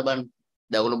හදලා දාන්න බලන්න.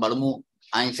 දැන් ඔයගොල්ලෝ බලමු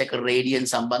අංශක රේඩියන්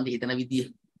සම්බන්ධය හිතන විදිය.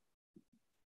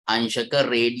 අංශක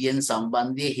රේඩියන්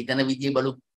සම්බන්ධය හිතන විදිය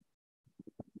බලමු.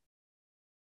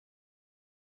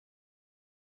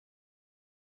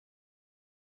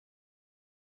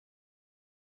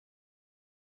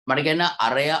 මට කියන්න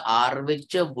අරය R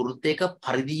වෙච්ච වෘත්තයක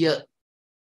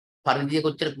පරිධිය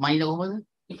කොච්චර මයින්ද කොහමද?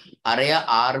 අරය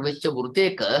R වෙච්ච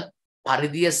වෘත්තයක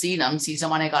පරිධිය C නම් C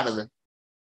සමානයි කාටද?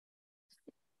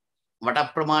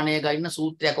 වට ප්‍රමාණය ගන්න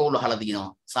සූත්‍රයක් ඔයගොල්ලෝ අහලා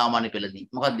තියෙනවා සාමාන්‍ය පෙළදී.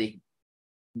 මොකද්ද?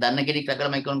 දන්න කෙනෙක්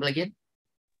රැකලා මයික් ඔන් කරලා කියන්න.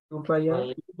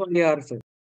 2πr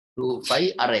 2π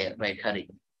අරය right හරි.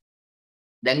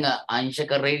 දැන්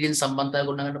අංශක රේඩියන් සම්බන්ධතාවය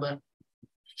ගොඩනගන්න බෑ.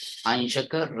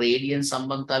 අංශක රේඩියන්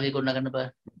සම්බන්ධතාවය ගොඩනගන්න බෑ.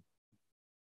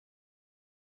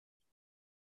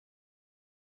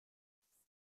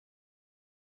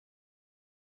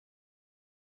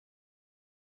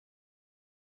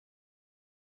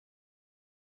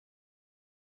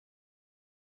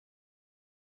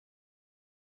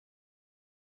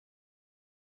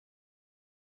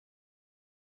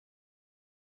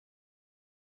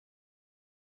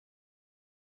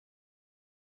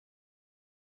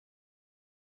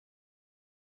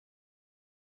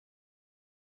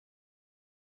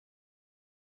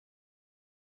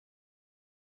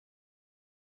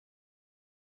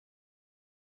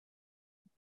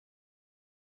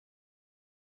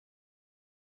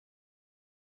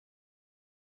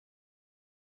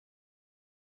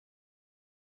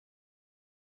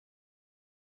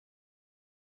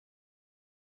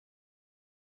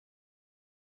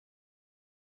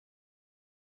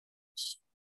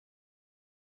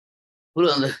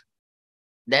 පුළුවන්ද?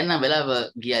 දැන් නම් වෙලාව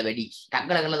ගියා වැඩි.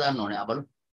 ටක්කර කරලා දාන්න ඕනේ. අපලු.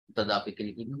 උත්තර දාපු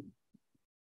කෙනෙක් ඉන්නවා.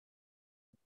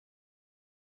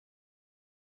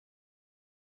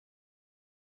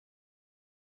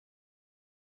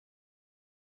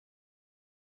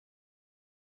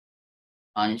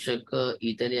 අංශක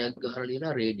ඊතරයක් ගහලා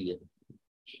ලියලා රේඩියන්.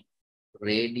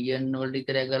 රේඩියන් වලට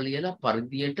ඊතරයක් ගහලා ලියලා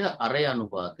පරිධියට අරය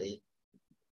අනුපාතය.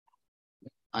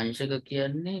 අංශක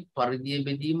කියන්නේ පරිධිය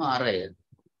බෙදීම අරය.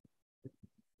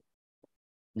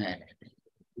 නෑ නෑ.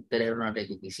 උත්තරේ හරුණාට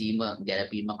ඒක කිසිම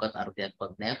ගැළපීමක්වත්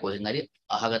අර්ථයක්වත් නෑ. කොහෙන් හරි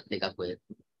අහගත් එකක් ඔය.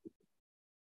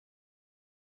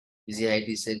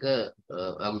 26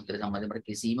 උත්තර සම්බන්ධයෙන් මට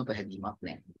කිසිම පැහැදීමක්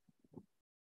නෑ.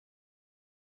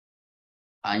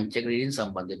 අංශක රේඩියන්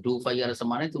සම්බන්ධය 2πr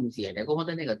සමානයි 360. කොහොමද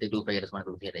දැන් ගත්තේ 2πr සමානයි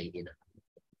 360යි කියලා?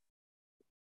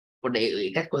 පොඩ්ඩ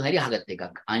ඒකත් කොහෙන් හරි අහගත්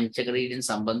එකක්. අංශක රේඩියන්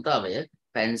සම්බන්ධතාවය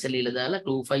පැන්සල් ඉල දාලා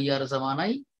 2πr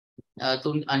සමානයි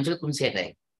අංශක 360යි.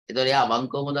 ඒතකොට එයා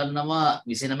අවංකවම දන්නවා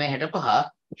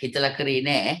 2965 හිතලා කරේ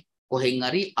නෑ කොහෙන්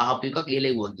හරි අහපු එකක්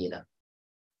ලියලෙව්වා කියලා.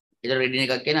 ඒතකොට රේඩියන්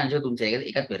එකක් කියන්නේ අංශක 360.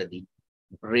 ඒකත් වැරදි.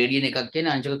 රේඩියන් එකක්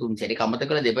කියන්නේ අංශක 360. ඒක අමතක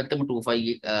කරලා දෙපැත්තම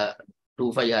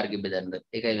 2πr ගෙ බෙදන්න.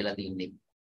 ඒකයි වෙලා තින්නේ.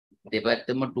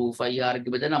 දෙපැත්තම 2πr ගෙ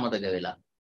බෙදන්න අමතක වෙලා.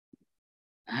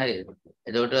 හරිද?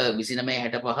 එතකොට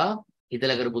 2965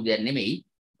 හිතලා කරපු දෙයක් නෙමෙයි.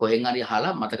 කොහෙන් හරි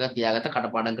අහලා මතක තියාගත්ත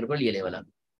කටපාඩම් කරපුවා ලියලෙවලා.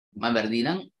 මම වැරදි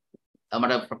නම්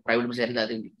මට ප්‍රයිවට් මෙසේජ් එකක්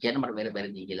දාලා කියන්න මට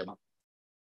වැරදි කියලා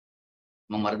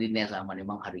මම වරදින්නේ නැහැ සාමාන්‍යයෙන්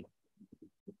මම හරි.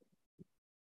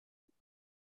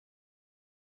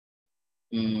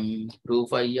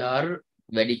 2πr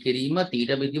වැඩි කිරීම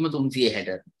θ බෙදීම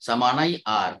 360 සමානයි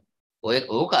r. ඔය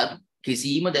ඕකත්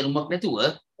කිසිම දැනුමක් නැතුව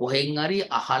කොහෙන් හරි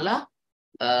අහලා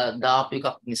දාපු එකක්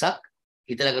මිසක්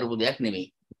හිතලා කරපු දෙයක් නෙමෙයි.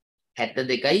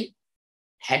 72යි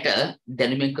 60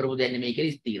 දැනුමින් කරපු දෙයක් නෙමෙයි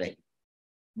කියලා ස්ථිරයි.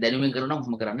 දැනුමින් කරනවා නම්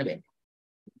මොකම කරන්න බෑ.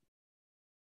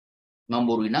 මම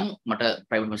බොරුයි නම් මට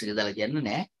ප්‍රයිවට් මෙසේජ් එක දාලා කියන්න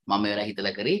නෑ. මම මේ වෙලාව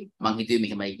හිතලා කරේ මං හිතුවේ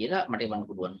මෙහෙමයි කියලා මට එවන්න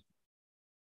පුළුවන්.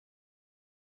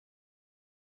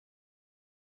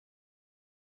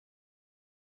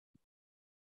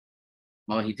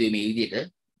 මම හිතුවේ මේ විදිහට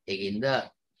ඒකින්ද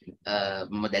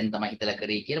මම දැන් තමයි හිතලා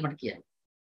කරේ කියලා මට කියන්න.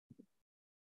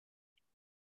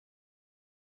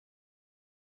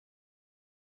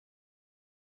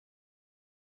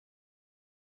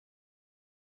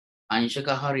 අංශක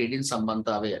හා රේඩියන්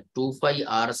සම්බන්ධතාවය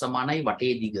 2πr සමානයි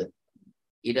වටේ දිග.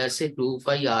 ඊට පස්සේ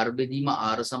 2πr බෙදීම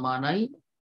r සමානයි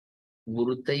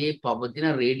වෘත්තයේ පවතින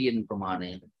රේඩියන්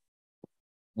ප්‍රමාණය.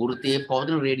 වෘත්තයේ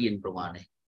පවතින රේඩියන් ප්‍රමාණය.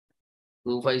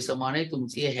 2π සමානයි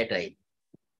 360යි.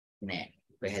 නෑ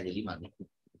පැහැදිලි මගේ.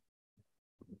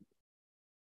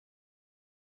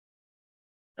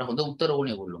 හොඳ උත්තර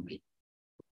ඕනේ ඔයගොල්ලෝගේ.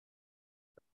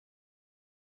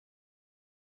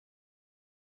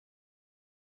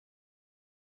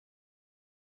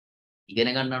 ඉගෙන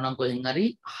ගන්නවා නම් කොහෙන් හරි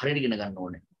හරියට ඉගෙන ගන්න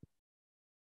ඕනේ.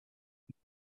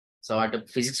 සමහරට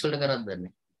ෆිසික්ස් වලට කරත්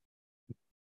දන්නේ.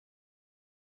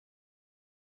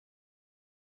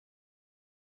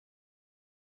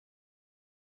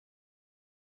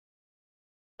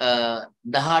 අ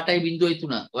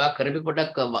 18.3 ඔයා කරපි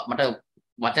පොඩක් මට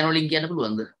වචන වලින් කියන්න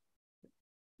පුළුවන්ද?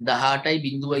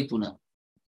 18.3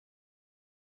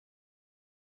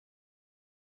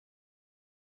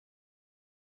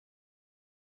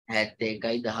 60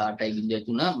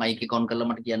 71.18.03 මයික් එක ඔන් කරලා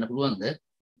මට කියන්න පුළුවන්ද?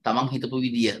 තමන් හිතපු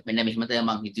විදිය. මෙන්න මෙහෙම තමයි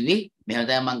මං හිතුවේ. මෙහෙම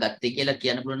තමයි මං ගත්තේ කියලා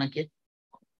කියන්න පුළුවන් නම් කියන්න.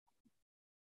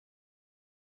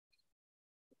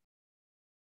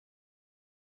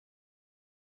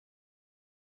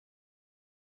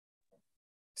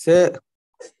 Sir,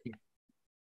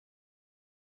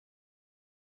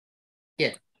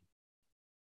 Yeah.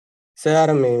 sir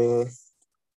අර මේ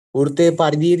වෘත්තයේ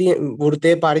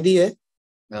පරිධිය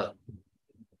ඔව්.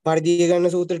 පරිධිය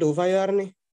ගන්න සූත්‍රය 25R නේ.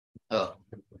 ඔව්.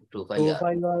 25R.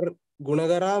 25R ගුණ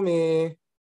කරා මේ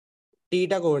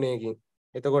θ කෝණයකින්.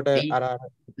 එතකොට අර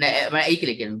නෑ මම ඒක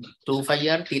කියන්නේ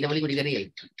 25R තීන වලින් උඩ කරේ.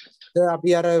 sir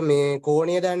අපි අර මේ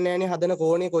කෝණය දන්නේ නැහැනේ හදන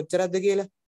කෝණය කොච්චරද කියලා.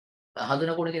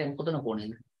 හදන කෝණේ කියන්නේ කොතන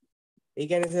කෝණේද? ඒ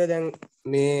කියන්නේ sir දැන්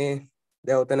මේ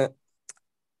දැන් උතන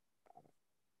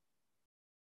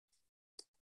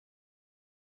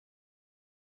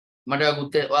මට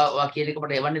උත්තර වා කියන එක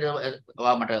මට එවන්නේ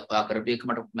වා මට වා කරපු එක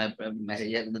මට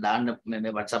මැසේජ් එකක් දාන්න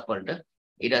මේ WhatsApp වලට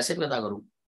ඊට පස්සේ කතා කරමු.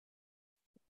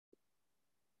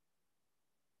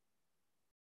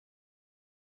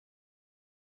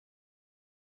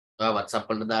 වා WhatsApp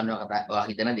වලට දාන්න වා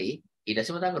හිතනදී ඊට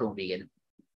පස්සේ කතා කරමු අපි ගැන.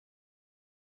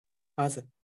 ආ sir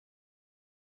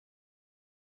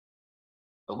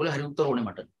ඔයගොල්ලෝ හරි උත්තර ඕනේ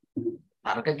මට.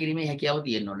 තර්ක කිරීමේ හැකියාව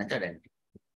තියෙන්න ඕනේ නැතද?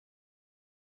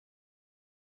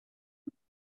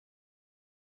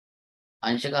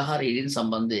 අංශක හා රීඩින්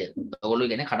සම්බන්ධය ඔයගොල්ලෝ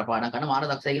කියන්නේ කඩපාඩම් කරන මාන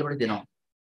දක්ෂය කියලා අපිට දෙනවා.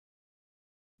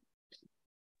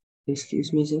 Excuse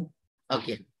me sir.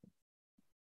 Okay.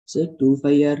 Sir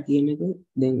 25R කියන එක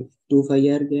දැන්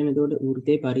 25R කියන්නේ එතකොට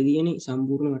වෘත්තයේ පරිධියනේ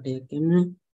සම්පූර්ණ වටයක් කියන්නේ.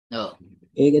 ඔව්.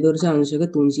 ඒක එතකොට අංශක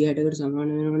 360කට සමාන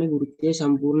වෙනවනේ වෘත්තයේ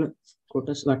සම්පූර්ණ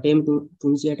කොටස් වටේම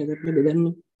 360කට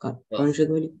බෙදන්නේ අංශක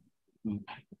වලින්.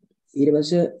 ඊට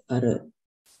පස්සේ අර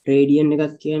රේඩියන්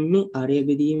එකක් කියන්නේ ආරය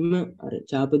බෙදීම අර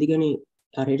චාපදිකනේ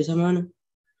ආරයට සමාන.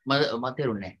 මම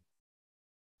තේරුන්නේ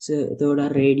සර් එතකොට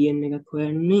රේඩියන් එකක්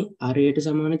හොයන්නේ ආරයට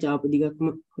සමාන චාපදිකක්ම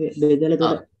බෙදලා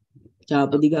එතකොට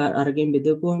චාපදික අරගෙන්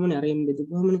බෙදපුවමනේ අරෙන්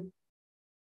බෙදපුවමනේ.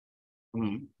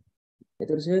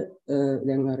 එතකොට සර්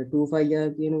දැන් අර 25R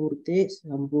කියන වෘත්තයේ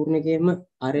සම්පූර්ණකයෙන්ම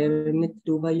ආරය වෙන්නේ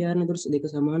 25R නේ. එතකොට දෙක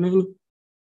සමානයිනේ.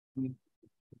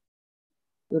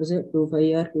 එතකොට සර්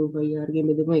 25R ගෙන්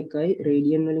බෙදපුවම එකයි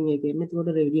රේඩියන් වලින් එක එන්නේ.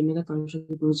 එතකොට රේඩියන් එක අංශක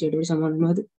 360 වලට සමාන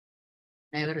වෙනවද?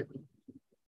 නෑ වැරදි.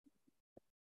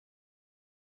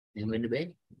 එහෙම වෙන්න බෑ.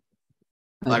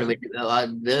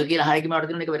 ද කියලා හරියටම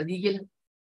මට දෙන එක වැරදි කියලා.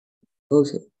 ඔව්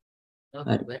සර්.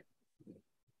 හරි.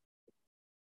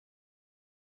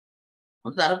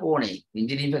 මොකද අර කෝණේ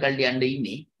ඉන්ජිනියරින් ෆැකල්ටි යන්න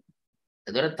ඉන්නේ.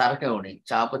 ඒතර තර්ක ඕනේ.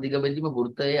 චාපදික බෙදීම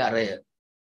වෘත්තයේ අරය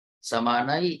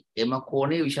සමානයි එම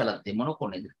කෝණයේ විශාලත්වය මොන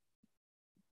කෝණේද?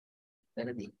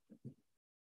 වැරදි.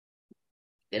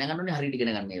 ඉගෙන ගන්න ඕනේ හරියට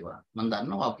ඉගෙන ගන්න ඒවා. මම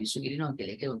දන්නවා පිස්සු කිරිනවා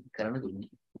කියලා ඒක කරන්න දුන්නේ.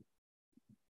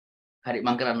 හරි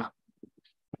මම කරන්න.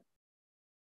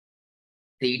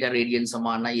 θ රේඩියන්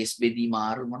සමානයි s බෙදීම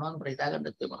r මොනවද අපිට හිතා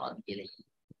ගන්නත් මොනවද කියලා.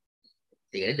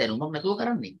 ඒකනේ දැනුමක් නැතුව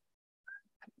කරන්නේ.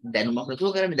 දැනුමක්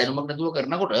නැතුව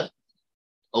කරනකොට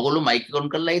ඕගොල්ලෝ මයික් ඔන්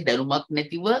කරලා ඒ දැනුමක්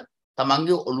නැතිව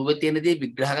තමන්ගේ ඔළුවේ තියෙන දේ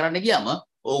විග්‍රහ කරන්න ගියාම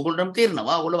ඕගොල්ලන්ටම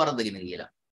තේරෙනවා ඕගොල්ලෝ වරද්දගෙන කියලා.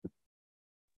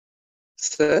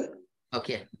 Sir,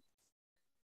 Okay.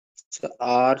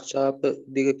 R ඡාප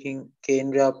දිගකින්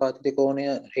කේන්ද්‍රාපාතිත කෝණය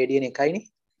රේඩියන් 1යි නේ.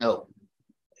 ඔව්.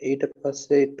 ඊට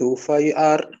පස්සේ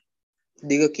 25R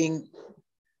දිගකින්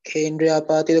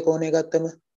කේන්ද්‍රාපාතිත කෝණය ගත්තම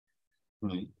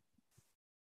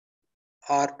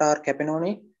R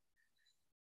කැපෙනවනේ.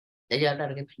 එයාට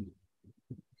අර කැපෙන්නේ.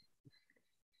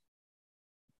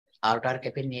 R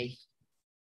කැපෙන්නේ ඇයි?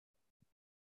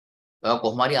 ඔය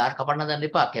කොහොම හරි R කපන්න දන්න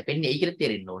එපා. කැපෙන්නේ ඇයි කියලා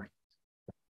තේරෙන්න ඕනේ.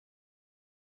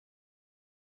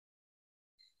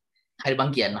 හරි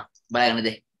මං කියන්න. බලන්න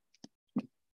දැන්.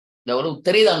 දවල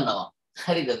උත්තරේ දන්නවා.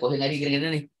 හරිද? කොහෙන් හරි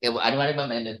ඉගෙනගෙනනේ. ඒ අනිවාර්යයෙන්ම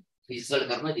මම ෆිසික්ස් වල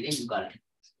කරනවා ඉතින් මුකාලේ.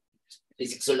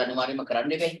 ෆිසික්ස් වල අනිවාර්යයෙන්ම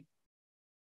කරන්න එපයි.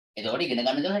 එතකොට ඉගෙන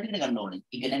ගන්න දේ හරියට ඉගෙන ගන්න ඕනේ.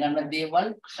 ඉගෙන ගන්න දේවල්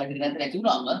හරියට නැති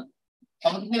වුණාම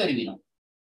සමතින්නේ බැරි වෙනවා.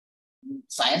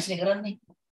 සයන්ස් නේ කරන්නේ.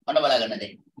 මම බලා ගන්න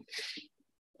දැන්.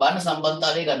 බාන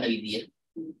සම්බන්ධතාවය ගන්න විදිය.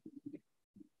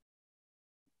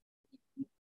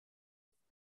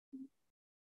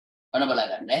 මම බලා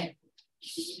ගන්න ඈ.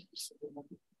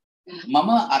 මම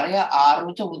අරය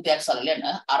ආරුච වෘත්තයක් සලකන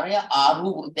අරය ආරු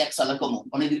වෘත්තයක් සලකමු.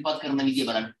 මොන ඉදිරිපත් කරන විදිය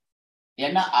බලන්න.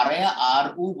 එන්න අරය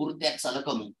ආරු වෘත්තයක්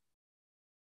සලකමු.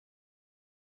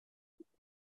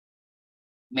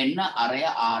 මෙන්න අරය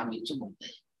ආර් වෙච්ච වෘත්තය.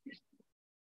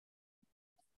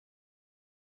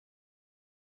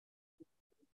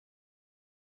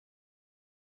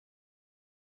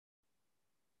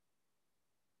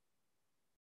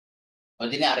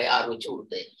 ඔදිනේ අරය ආර් වෙච්ච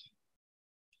වෘත්තය.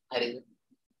 හරිද?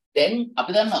 දැන්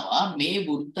අපි දන්නවා මේ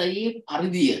වෘත්තයේ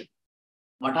පරිධිය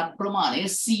වටක් ප්‍රමාණය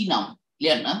c නම්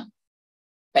ලියන්න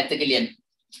පැත්තක ලියන්න.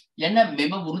 ලියන්න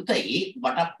මෙම වෘත්තයේ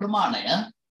වටක් ප්‍රමාණය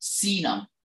c නම්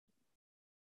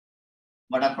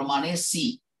වටක් ප්‍රමාණය c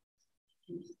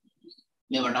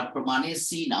මේ වටක් ප්‍රමාණය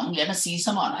c නම් ලියන්න c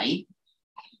සමානයි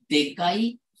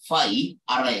 2 phi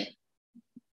අරය.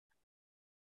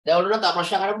 දැන් ඔයාලට තව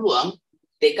ප්‍රශ්න අහන්න පුළුවන්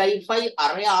 2 phi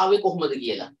අරය ආවේ කොහොමද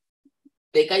කියලා.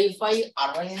 2 phi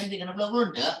අරය දෙකන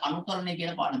බලනකොට අනුකරණය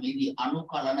කියන පාඩමේදී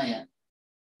අනුකලනය.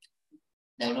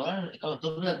 දැන්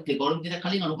ඔයාලට ත්‍රිකෝණමිතිය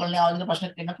කලින් අනුකලනය ආවද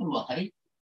ප්‍රශ්නයක් එන්න පුළුවන්. හරි.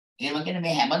 එහෙම කියන්නේ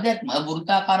මේ හැම දෙයක්ම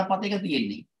වෘත්තාකාර පතයක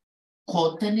තියෙන්නේ.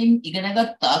 කොතනින් ඉගෙන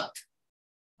ගත්තත්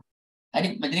හරි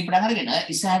මෙතනින් පටන් අරගෙන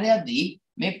ඉස්සරහදී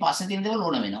මේ පස්සේ තියෙන දේවල්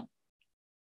ඕන වෙනවා.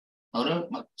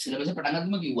 ඔයාලා සිලබස් එක පටන්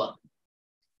ගන්නම කිව්වා.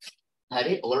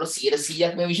 හරි ඔයාලා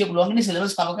 100%ක් මේ විෂය පුළුවන් ඉන්නේ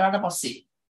සිලබස් කව කරාට පස්සේ.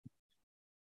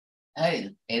 හරිද?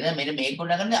 එහෙනම් මෙන්න මේක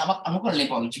ගොඩ ගන්න අනුකලනය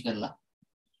පාවිච්චි කරලා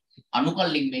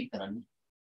අනුකලනින් මේක කරන්නේ.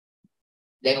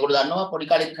 දැන් ඔයගොල්ලෝ දන්නවා පොඩි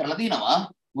කාලේ කරලා තියෙනවා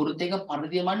වෘත්තයක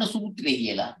පරිධිය මන්න සූත්‍රය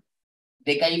කියලා.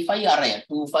 2 phi r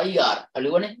 2 phi r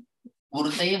අලුවනේ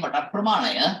වෘත්තයේ වට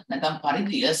ප්‍රමාණය නැත්නම්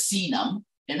පරිධිය c නම්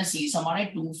එන c සමානයි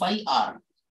 2 phi r.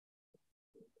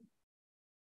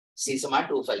 c සමානයි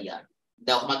 2 phi r.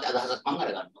 දැන් ඔහොමත් අදහසක් මම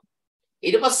අරගන්නවා.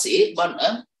 ඊට පස්සේ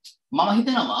බලන්න මම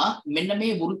හිතනවා මෙන්න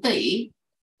මේ වෘත්තයේ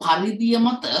පරිධිය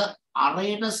මත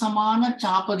අරයට සමාන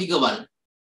චාප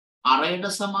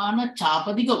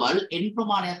දිගවල් n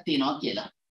ප්‍රමාණයක් තියෙනවා කියලා.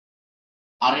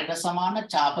 අරයට සමාන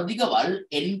චාප දිගවල්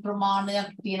n ප්‍රමාණයක්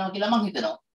තියෙනවා කියලා මම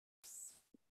හිතනවා.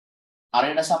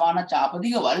 අරයට සමාන චාප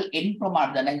දිගවල් n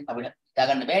ප්‍රමාණ දැන් අපිට හිතා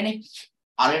ගන්න බෑනේ.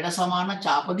 අරයට සමාන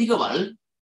චාප දිගවල්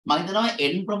මම හිතනවා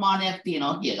n ප්‍රමාණයක්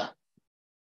තියෙනවා කියලා.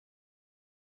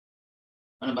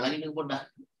 මම බලන්න පොඩ්ඩක්.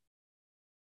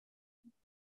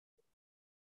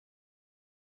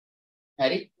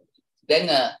 හරි. දැන්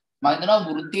මම හිතනවා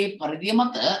වෘත්තයේ පරිධිය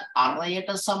මත අරයට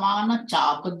සමාන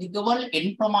චාප දිගවල් n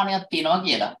ප්‍රමාණයක් තියෙනවා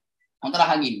කියලා. හොඳට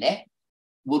අහන් ඉන්න.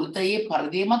 වෘත්තයේ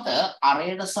පරිධිය මත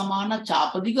අරයට සමාන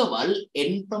චාප දිගවල්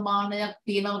n ප්‍රමාණයක්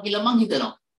තියෙනවා කියලා මම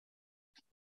හිතනවා.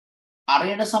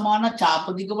 අරයට සමාන චාප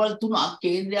දිගවල් තුනක්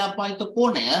කේන්ද්‍රාපායිත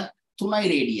කෝණය 3යි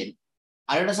රේඩියන්.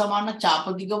 අරයට සමාන චාප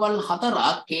දිගවල්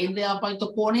 4ක් කේන්ද්‍රාපායිත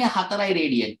කෝණය 4යි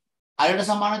රේඩියන්. අරයට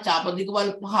සමාන චාප දිගවල්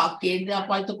 5ක්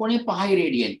කේන්ද්‍රාපායිත කෝණය 5යි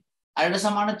රේඩියන්. අරයට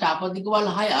සමාන චාප දිගවල්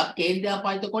 6ක්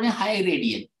කේන්ද්‍රාපායිත කෝණය 6යි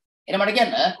රේඩියන්. එහෙනම් මට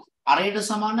කියන්න අරයට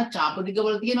සමාන චාප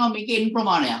දිගවල් තියෙනවා මේකේ n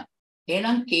ප්‍රමාණයක්.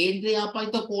 එහෙනම්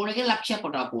කේන්ද්‍රාපායිත කෝණයේ ලක්ෂ්‍ය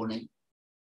කොටා කෝණය.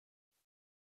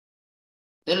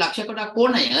 ඒ ලක්ෂ්‍ය කොටා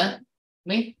කෝණය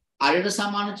මේ අරයට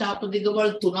සමාන චාප දිගවල්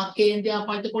 3ක්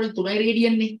කේන්ද්‍රාපායිත කෝණය 3යි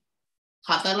රේඩියන් නේ.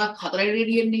 4ක් 4යි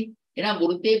රේඩියන් නේ. එහෙනම්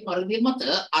වෘත්තයේ පරිධිය මත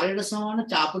අරයට සමාන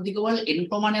චාප දිගවල් n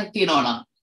ප්‍රමාණයක් තියෙනවා නම්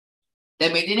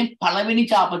දැන් මේ තියෙන්නේ පළවෙනි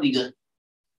චාප දිග.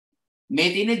 මේ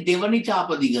තියෙන්නේ දෙවෙනි චාප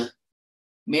දිග.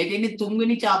 මේ තියෙන්නේ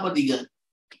තුන්වෙනි චාප දිග.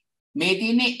 මේ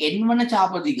තියෙන්නේ n වන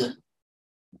චාප දිග.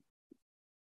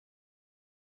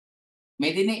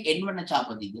 මේ තියෙන්නේ n වන චාප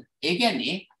දිග. ඒ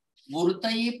කියන්නේ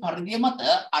වෘත්තයේ පරිධිය මත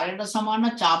අරයට සමාන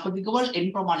චාප දිගවල් n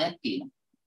ප්‍රමාණයක් තියෙනවා.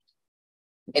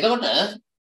 එතකොට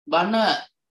බලන්න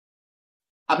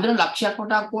අපිට ලක්ෂ්‍ය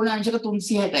කොටා කෝණ අංශක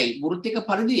 360යි. වෘත්තික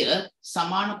පරිධිය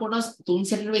සමාන කොටස්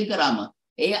 360ට වෙන් කරාම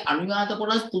ඒ අනුඝාත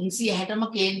කොටස් 360ම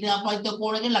කේන්ද්‍රාපායිත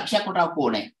කෝණයේ ලක්ෂ්‍ය කොටා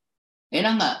කෝණය.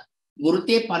 එහෙනම්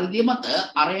වෘත්තයේ පරිධිය මත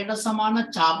අරයට සමාන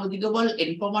චාප දිගවල්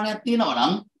n ප්‍රමාණයක් තියෙනවා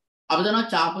නම් අපි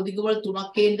දන්නවා චාප දිගවල් 3ක්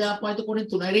කේන්ද්‍රාපායිත කෝණය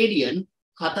 3 රේඩියන්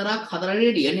 4ක් 4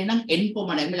 රේඩියන් එහෙනම් n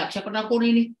ප්‍රමාණයක් මේ ලක්ෂ්‍ය කොටා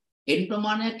කෝණයනේ. n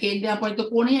ප්‍රමාණයක් කේන්ද්‍රාපායිත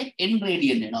කෝණය n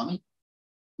රේඩියන් වෙනවා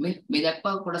මේ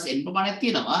දක්වා කොටස් n ප්‍රමාණයක්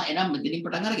තියෙනවා. එහෙනම් මෙතනින්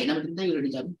පටන් අරගෙන මෙතනින් තමයි ඉවරට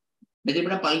යන්නේ. මෙතනින්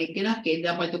පටන් පළවෙනි එක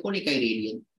කේන්ද්‍රාපායිත කෝණ 1යි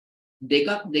රේඩියන්. දෙකක්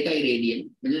 2යි රේඩියන්.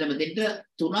 මෙතනට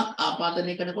 3ක්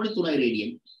ආපාදනය කරනකොට 3යි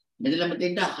රේඩියන්. මෙතනට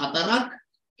 4ක්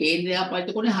කේන්ද්‍රාපායිත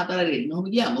කෝණ 4යි රේඩියන්. මොහොම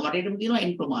ගියාම වටේටම තියෙනවා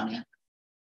n ප්‍රමාණයක්.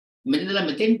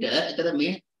 මෙතනට එතන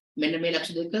මේ මෙන්න මේ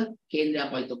ලක්ෂ දෙක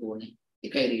කේන්ද්‍රාපායිත කෝණය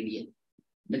 1යි රේඩියන්.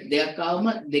 මෙතන දෙකක් ආවම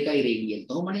 2යි රේඩියන්.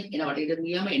 කොහොමනේ එන වටේට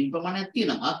ගියාම n ප්‍රමාණයක්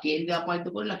තියෙනවා කේන්ද්‍රාපායිත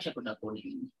කෝණ ලක්ෂ කොටා කෝණය.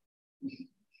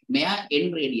 මෙයා n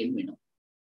රේඩියන් වෙනවා.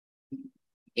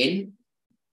 n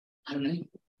හරිනේ.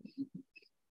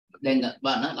 දැන්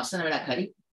බලන්න ලස්සන වැඩක් හරි.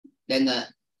 දැන්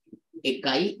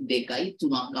 1යි 2යි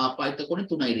 3ක් ආපායිත කෝණය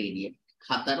 3යි රේඩියන්.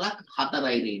 4ක්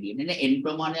 4යි රේඩියන්. එනේ n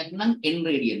ප්‍රමාණයක් නම් n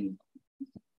රේඩියන් වෙනවා.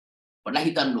 වඩා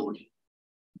හිතන්න ඕනේ.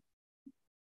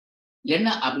 යන්න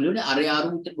අපි ලියන්නේ අරය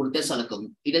ආරූප වෘත්තය සලකමු.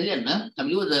 ඊට දෙන්න අපි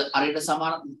ලියුවද අරයට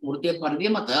සමාන වෘත්තයේ පරිධිය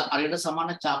මත අරයට සමාන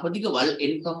චාප දිගවල්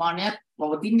n ප්‍රමාණයක්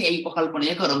පවතින්නේ ඒ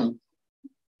උපකල්පනය කරමු.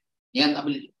 එහෙනම් අපි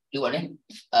ලියුවනේ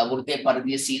වෘත්තයේ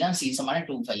පරිධිය c නම් c සමාන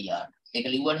 2 phi r. ඒක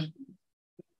ලියුවනේ.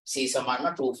 c සමාන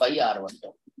 2 phi r වලට.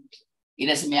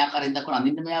 ඊට පස්සේ මෙයා කරින් දක්වන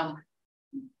අඳින්න මෙයාව.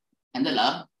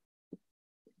 ඇඳලා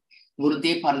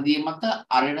වෘත්තයේ පරිධිය මත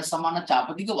අරයට සමාන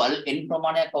චාපදිකවල් n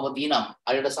ප්‍රමාණයක් පවතිනම්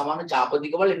අරයට සමාන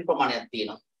චාපදිකවල් n ප්‍රමාණයක්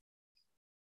තියෙනවා.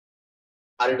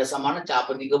 අරයට සමාන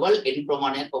චාපදිකවල් n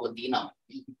ප්‍රමාණයක් පවතිනම්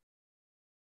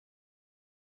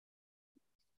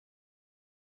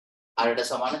අරයට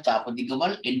සමාන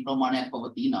චාපදිකවල් n ප්‍රමාණයක්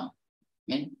පවතිනම්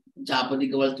මේ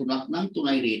චාපදිකවල් 3ක් නම්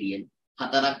 3යි රේඩියන්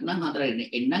 4ක් නම් 4යි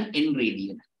රේඩියන් n නම් n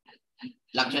රේඩියන්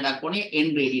ලක්ෂණයක් වුණේ n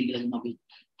රේඩියන් කියලා අපි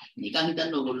නිකන්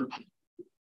හිතන්න ඕගොල්ලෝ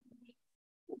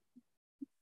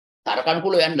තරක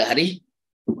අනුකූලව යන්න හරි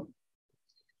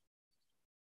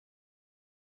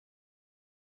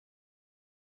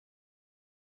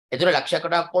එතන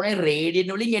ලක්ෂයකටක් කොනේ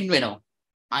රේඩියන් වලින් n වෙනවා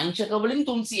අංශක වලින්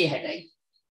 360යි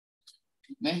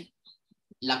මේ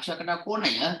ලක්ෂයකට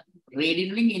කොණය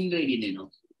රේඩියන් වලින් n රේඩියන් වෙනවා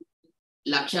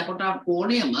ලක්ෂයකට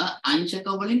කොණයම අංශක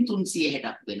වලින්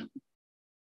 360ක් වෙනවා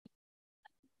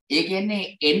ඒ කියන්නේ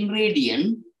n රේඩියන්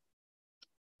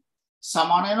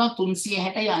සමාන වෙනවා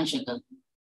 360යි අංශක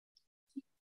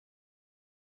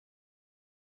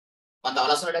මම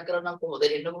අවලස්සනට කරන්නම් කොහොමද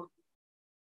දෙන්නකො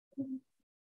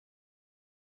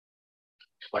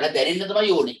වඩා දැනෙන්න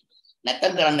තමයි ඕනේ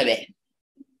නැත්තම් කරන්න බෑ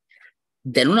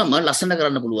දැනුණම ලස්සන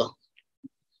කරන්න පුළුවන්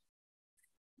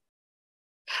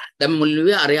දැන්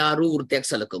මුල්වේ අරයාරු වෘත්තයක්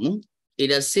සලකමු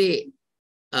ඊට පස්සේ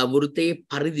වෘත්තයේ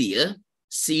පරිධිය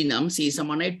c නම් c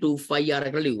සමානයි 2πr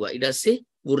කියලා ලිව්වා ඊට පස්සේ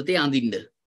වෘත්තය අඳින්න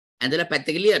ඇඳලා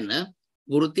පැත්තක ලියන්න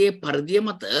වෘත්තයේ පරිධිය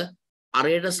මත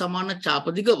අරයට සමාන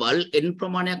චාපදිකවල් n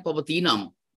ප්‍රමාණයක් පවතිනම්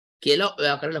කියලා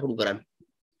ඔයා කරලා ලකුණු කරන්න.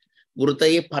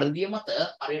 වෘත්තයේ පරිධිය මත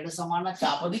අරයට සමාන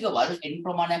චාපදිකවල් n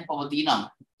ප්‍රමාණයක් පවතිනම්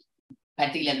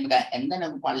පැත්තක ලියන්න මේක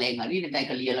ඇඳන පල්ලෙන් හරි නැත්නම්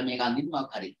ඒක ලියලා මේක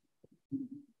අඳින්නවක් හරි.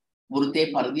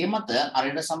 වෘත්තයේ පරිධිය මත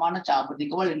අරයට සමාන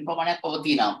චාපදිකවල් n ප්‍රමාණයක්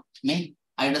පවතිනම් මේ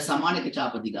අරයට සමාන එක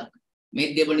චාපදිකක්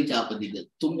මේ දෙවනි චාපදික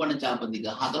තුන්වන චාපදික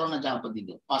හතරවන චාපදික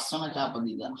පස්වන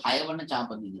චාපදික හයවන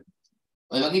චාපදික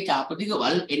ඔය වගේ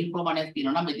චාපදිකවල් n ප්‍රමාණයක්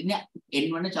තියෙනවා නම් මෙතන n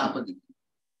වන චාපදික.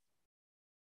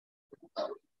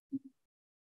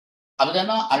 අපි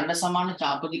දන්නවා අරට සමාන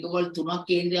චාපදිකවල් 3ක්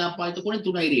කේන්ද්‍රය ආපාදිත කොනේ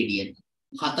 3යි රේඩියන්.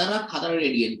 4ක් 4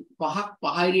 රේඩියන්. 5ක්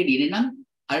 5යි රේඩියන් නම්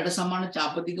අරට සමාන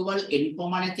චාපදිකවල් n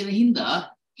ප්‍රමාණයක් තියෙන හින්දා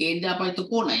කේන්ද්‍රය ආපාදිත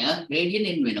කෝණය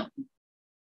රේඩියන් n වෙනවා.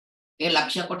 ඒ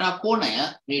ලක්ෂ්‍ය කොට කෝණය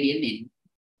රේඩියන් n.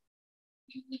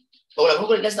 ඔයාලා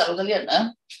මොකද ඉස්සර තරවල ලියන්න?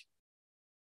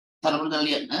 තරවල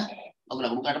ලියන්න.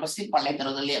 ඔයාලා උඩ කාට පස්සේ පල්ලෙන්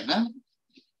තරවල ලියන්න.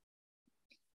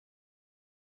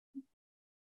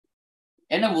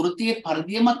 එන වෘත්තයේ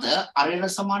පරිධිය මත අරයට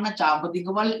සමාන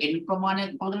චාපදිකවල් n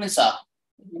ප්‍රමාණයක් පවතින නිසා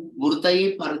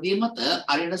වෘත්තයේ පරිධිය මත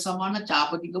අරයට සමාන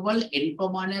චාපදිකවල් n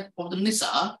ප්‍රමාණයක් පවතින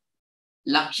නිසා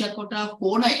ලක්ෂ්‍ය කොට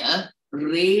කෝණය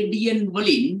රේඩියන්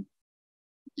වලින්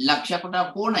ලක්ෂ්‍ය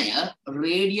කොට කෝණය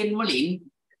රේඩියන් වලින්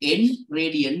n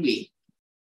රේඩියන් වේ.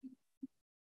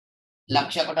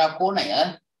 ලක්ෂ්‍ය කොට කෝණය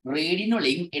රේඩියන්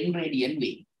වලින් n රේඩියන්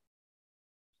වේ.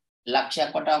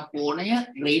 ලක්ෂ්‍ය කොට කෝණය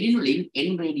රේඩියන් වලින්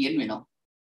n රේඩියන් වෙනවා.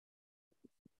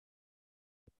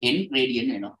 n රේඩියන්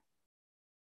වෙනවා.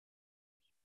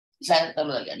 ඉස්සරහට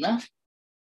ගන්න.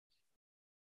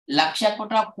 ලක්ෂ්‍ය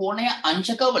කොට කෝණය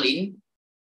අංශක වලින්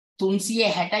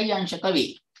 360යි අංශක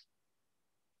වේ.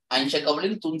 अंशक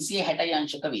वलिन 360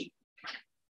 अंशक वे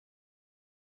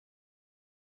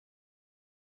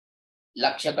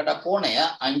लक्ष्यකට कोणय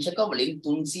अंशक वलिन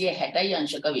 360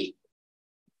 अंशक वे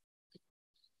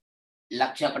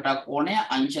लक्ष्यකට कोणय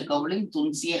अंशक वलिन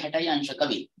 360 अंशक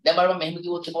वे දැන් බලන්න මෙහෙම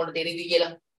කිව්වොත් කොහොමද තේරෙන්නේ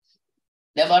කියලා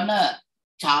දැන් බලන්න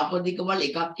ඡාපදිකවල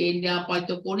එකක් කේන්ද්‍රය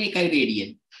ආපාදිත කෝණය 1යි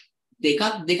රේඩියන් දෙකක්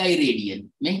 2යි රේඩියන්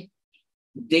මේ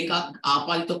දෙකක්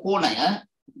ආපාදිත කෝණය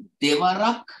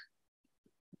දෙවරක්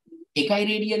එකයි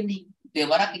රේඩියන් නේ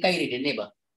දෙවරක් එකයි රේඩියන් නේ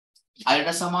බා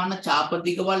අරට සමාන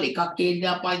චාපදිකවල එකක් කේන්ද්‍රය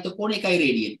ආපාදිත කෝණ එකයි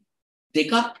රේඩියන්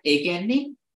දෙකක් ඒ කියන්නේ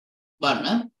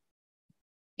බලන්න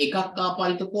එකක්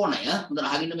ආපාදිත කෝණය හොඳට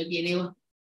අහගෙන මේ කියනේවා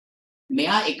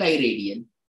මෙයා එකයි රේඩියන්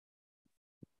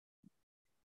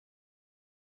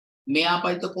මේ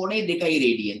ආපාදිත කෝණය දෙකයි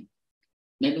රේඩියන්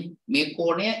මේ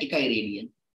කෝණය එකයි රේඩියන්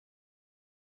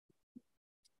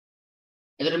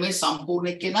එතකොට මේ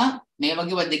සම්පූර්ණ එක්කෙනා මේ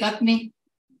වගේ දෙකක් නේ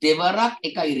දෙවරක්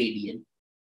එකයි රේඩියන්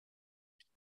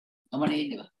තමයි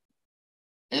නේද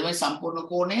එතකොට සම්පූර්ණ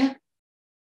කෝණය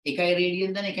එකයි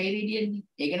රේඩියන් දන එකයි රේඩියන් නේ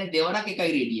ඒ කියන්නේ දෙවරක්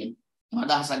එකයි රේඩියන් තම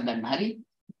අදහසක් ගන්න හරි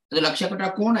එතකොට ලක්ෂ්‍යකට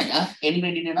කෝණය n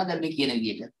රේඩියන් වෙනවා දැන් මේ කියන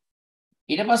විදිහට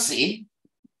ඊට පස්සේ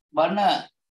බලන්න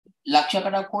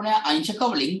ලක්ෂ්‍යකට කෝණය අංශක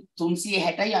වලින්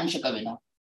 360යි අංශක වෙනවා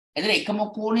එතකොට එකම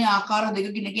කෝණයේ ආකාර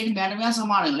දෙකකින් කියන්නේ මෙයාට මෙයා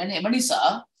සමාන වෙනවා නේ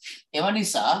එම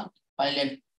නිසා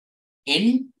බලන්න n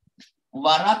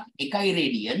වරක් එකයි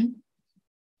රේඩියන්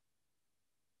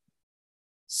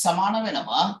සමාන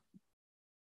වෙනවා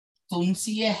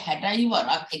 360යි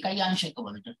වරක් 1 අංශක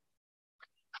වලට.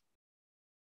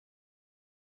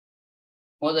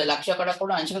 මොකද ලක්ෂයකට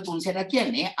වඩා අංශක 360ක්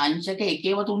කියන්නේ අංශක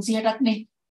එකේව 360ක් නේ.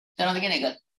 තනද කියන එක.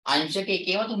 අංශක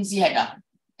එකේව 360ක්.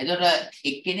 එතකොට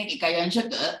එක්කෙනෙක් 1 අංශක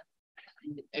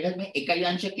එතකොට මේ 1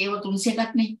 අංශකේව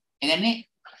 360ක් නේ. ඒ කියන්නේ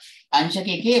අංශක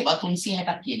එකේව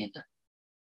 360ක් කියන එක.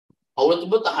 අවුල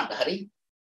තිබ්බොත් අහන්න හරි.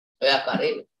 ඔය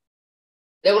ආකාරයේ.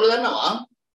 දැන් ඔයගොල්ලෝ දන්නවා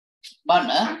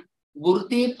බලන්න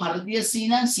වෘත්තයේ පරිධිය C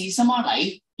නම් C සමානයි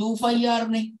 2πr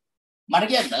නේ. මට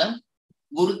කියන්න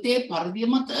වෘත්තයේ පරිධිය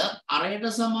මත අරයට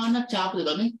සමාන ඡාප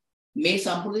දෙකම මේ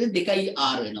සම්පූර්ණ දෙක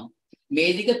 2r වෙනවා.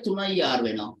 මේ දිග 3r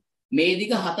වෙනවා. මේ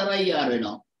දිග 4r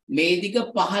වෙනවා. මේ දිග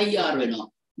 5r වෙනවා.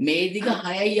 මේ දිග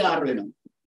 6r වෙනවා.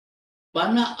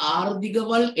 බලන්න r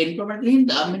දිගවල n ප්‍රමාණයට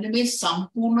හින්දා මෙන්න මේ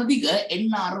සම්පූර්ණ දිග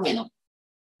nr වෙනවා.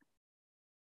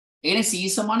 එනේ C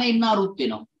සමාන nr උත්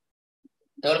වෙනවා.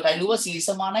 එතකොට කයිලුව C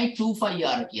සමානයි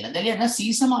 2πr කියලා. දැන් යන C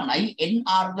සමානයි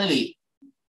nr ද වේ.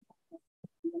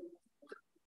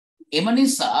 එම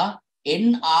නිසා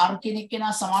nr කෙනෙක්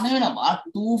කෙනා සමාන වෙනවා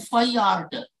 2πr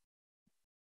ට.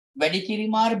 වැඩි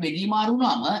කිරිමාර බෙදීමාර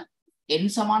වුණාම n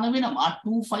සමාන වෙනවා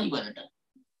 2π වලට.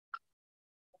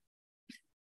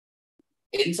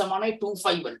 n සමානයි 2π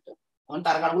වලට. මොන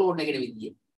තරකඩවල ඕන එකේ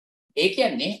විදිය. ඒ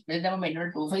කියන්නේ මෙතන තමයි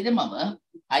මෙන්න 2π දෙමම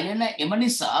අයන එම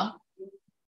නිසා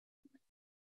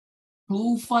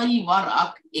 2π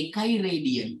වරක් 1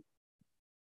 රේඩියන්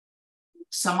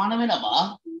සමාන වෙනවා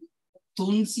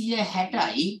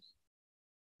 360යි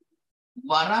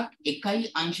වරක්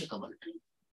 1 අංශක වලට.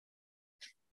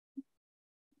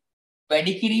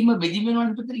 වැඩි කිරීම බෙදීම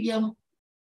වෙනවනේ පුතේ කියමු.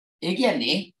 ඒ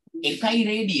කියන්නේ 1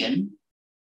 රේඩියන්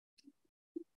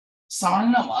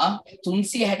සමානනවා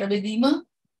 360 බෙදීම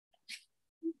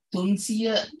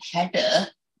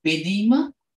 360 බෙදීම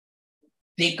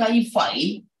 2π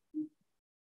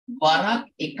වරක්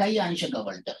 1 අංශක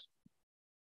වලට.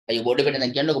 අය බෝඩ් එකට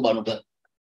දැන් කියන්නකෝ බණුට.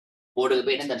 බෝඩ් එක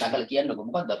පේන්නේ දැන් ටකල කියන්නකෝ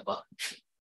මොකක්ද අප්පා.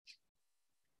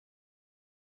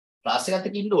 ක්ලාස් එකත්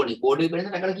එක්ක ඉන්න ඕනේ. බෝඩ් එක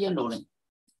පේන්නේ ටකල කියන්න ඕනේ.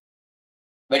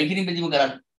 වැඩි කිරීම බෙදීම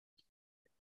කරන්න.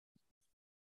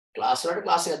 ක්ලාස් වලට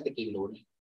ක්ලාස් එකත් එක්ක ඉන්න ඕනේ.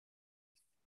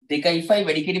 2π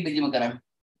වැඩි කිරීම බෙදීම කරන්න.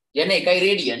 යන්නේ 1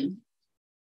 රේඩියන්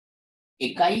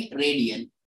 1 රේඩියන්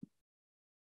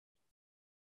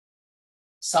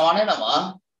සමාන වෙනවා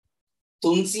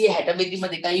 360 බෙදීම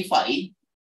 2π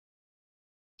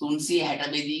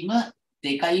 360 බෙදීම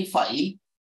 2π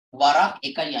වරක්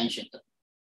 1 අංශක.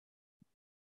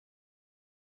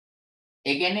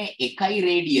 ඒ කියන්නේ 1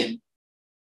 රේඩියන්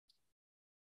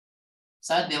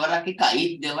සහ දෙවරක් 1යි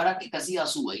දෙවරක්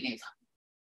 180යි නේද?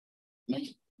 මේ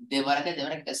දෙවරක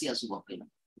 180ක් වෙනවා.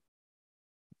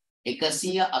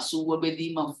 180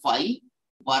 බෙදීම π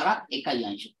වරක් 1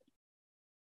 අංශක.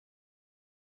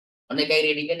 ඔන්න 1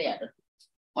 රේඩියන් කියන්නේ යට.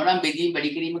 ඔනම් බෙදීම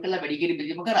වැඩි කිරීම කළා වැඩි කිරීම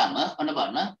බෙදීම කරාම ඔන්න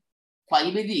බලන්න π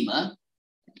බෙදීම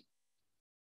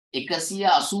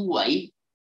 180යි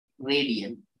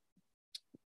රේඩියන්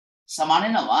සමාන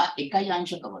වෙනවා 1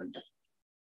 අංශක වලට.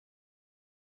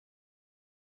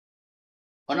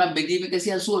 ඔන්න බෙදීම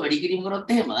 180 වැඩි කිරීම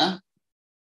කරොත් එහෙම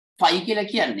π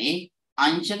කියලා කියන්නේ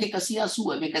අංශක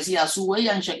 180 මේ 180යි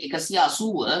අංශක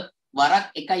 180 වරක්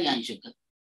 1 අංශක.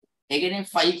 ඒ කියන්නේ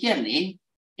π කියන්නේ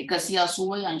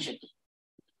 180යි අංශක.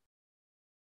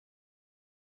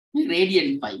 මේ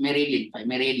රේඩියන් π මේ රේඩියන් π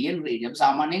මේ රේඩියන්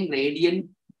සාමාන්‍යයෙන් රේඩියන්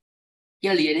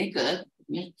කියලා ලියන එක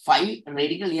මේ 5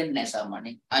 රේඩියන් ලියන්නේ නැහැ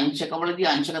සාමාන්‍යයෙන්. අංශක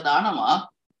වලදී අංශක දානවා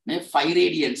මේ 5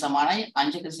 රේඩියන් සමානයි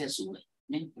අංශක 180යි.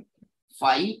 නේ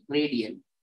 5 රේඩියන්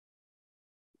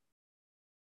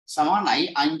සමානයි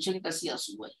අංශක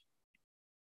 180යි.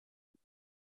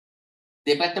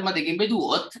 දෙපැත්තම දෙකෙන්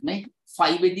බෙදුවොත් මේ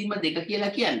 5 බෙදීම 2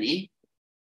 කියලා කියන්නේ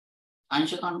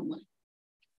අංශක 90යි.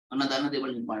 ඔන්න දන්න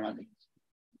දේවල් බලන්න.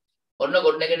 ඔන්න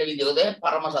ගොඩනැගෙන විදිහ තමයි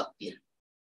පරම සත්‍ය.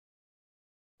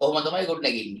 කොහොම තමයි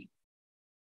ගොඩනැගෙන්නේ?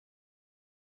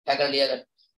 ටැකලියක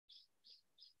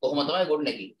කොහොම තමයි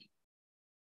ගොඩනැගෙන්නේ?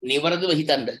 නිවරදිව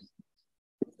හිතන්න.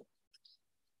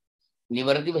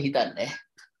 නිවරදිව හිතන්න.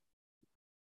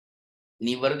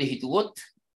 නිවරදි හිතුවොත්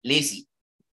ලේසි.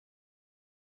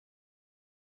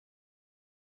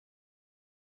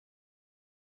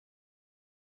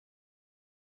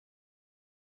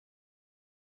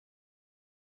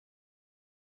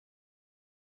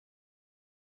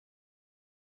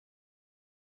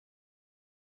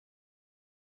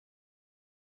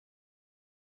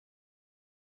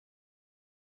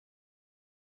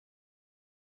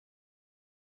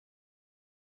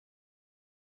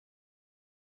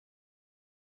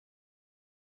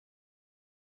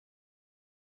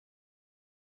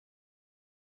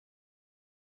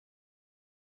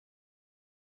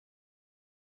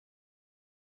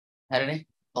 හරිනේ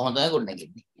කොහොමද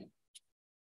ගොඩනගන්නේ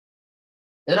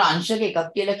එතන අංශක එකක්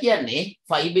කියලා කියන්නේ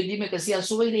 5 බෙදීම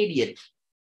 180යි රේඩියන්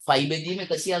 5 බෙදීම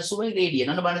 180යි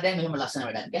රේඩියන් ඔන්න බලන්න දැන් මෙහෙම ලස්සන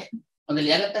වැඩක් ඈ හොඳ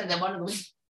ලියාගත්තා දැන් බලන්නකො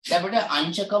දැන් අපිට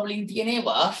අංශක වලින් තියෙන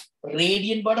ඒවා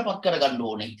රේඩියන් බවට පත් කරගන්න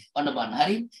ඕනේ ඔන්න බලන්න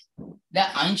හරි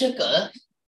දැන් අංශක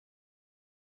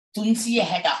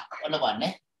 360ක් ඔන්න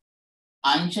බලන්න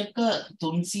අංශක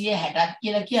 360ක්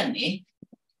කියලා කියන්නේ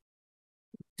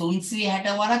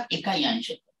 360 වරක් එකයි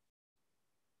අංශක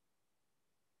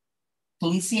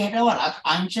 360 වරක්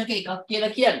අංශක එකක්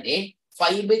කියලා කියන්නේ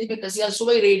 5 බෙදීම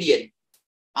 180යි රේඩියන්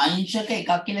අංශක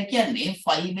එකක් කියලා කියන්නේ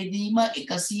 5 බෙදීම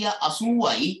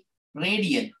 180යි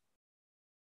රේඩියන්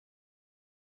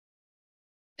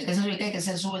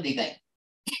 182යි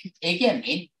ඒ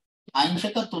කියන්නේ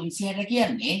අංශක 360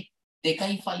 කියන්නේ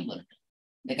 2.5 වලට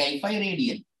 2.5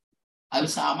 රේඩියන් අපි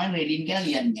සාමාන්‍ය රේඩියන් කියලා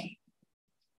ලියන්නේ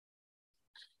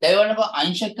නැහැ දැන්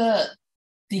අංශක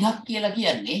 30ක් කියලා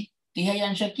කියන්නේ 30යි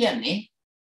අංශක කියන්නේ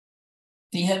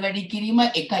 30 වැඩි කිරීම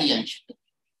 1යි අංශක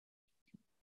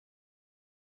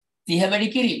 30 වැඩි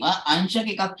කිරීම අංශක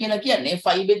එකක් කියලා කියන්නේ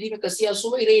 5 බෙදීම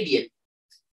 180යි රේඩියන්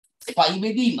 5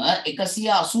 බෙදීම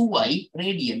 180යි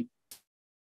රේඩියන්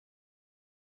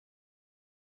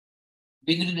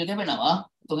බිඳුරු දෙක වෙනවා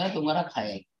 3 වරක්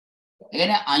 6යි ඒ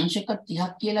කියන්නේ අංශක 30ක්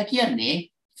කියලා කියන්නේ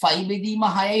 5 බෙදීම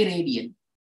 6යි රේඩියන්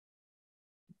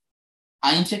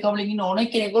අංශක වලින් ඉන්න ඕන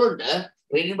කෙනෙකුට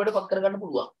රේඩියන් වලට පත් කරගන්න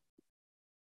පුළුවන්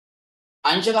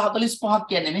අංශක 45ක්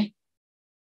කියන්නේ මේ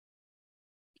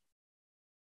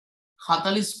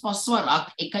 45 වරක්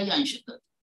එකයි අංශක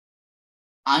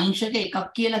අංශක එකක්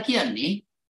කියලා කියන්නේ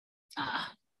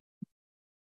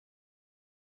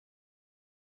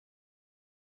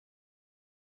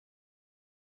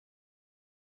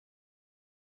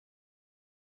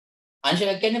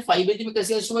අංශක කියන්නේ 5 බෙදීම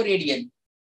 180 රේඩියන්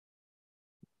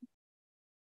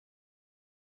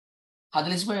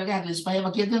 45 වගේ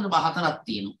 45ම කියද්දී 4ක්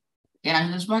තියෙනවා එහෙනම්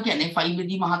 45 කියන්නේ 5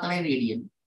 බෙදීම 4යි රේඩියන්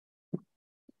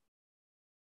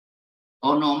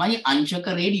ඕනෝමයි අංශක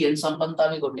රේඩියන්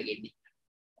සම්බන්ධතාවය ගොඩනගෙන්නේ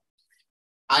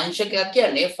අංශකයක්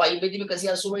කියන්නේ 5 බෙදීම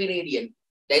 180යි රේඩියන්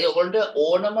දැන් ඔයගොල්ලන්ට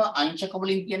ඕනම අංශක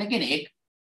වලින් කියන කෙනෙක්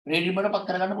රේඩියන් වලට පත්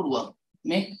කරගන්න පුළුවන්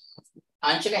මේ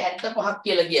අංශක 75ක්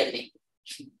කියලා කියන්නේ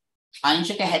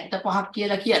අංශක 75ක්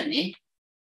කියලා කියන්නේ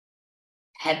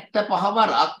 75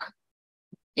 වරක්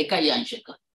එකයි අංශක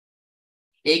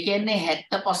ඒ කියන්නේ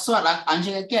 75 වරක්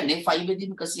අංශක කියන්නේ 5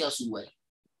 බෙදීම 180යි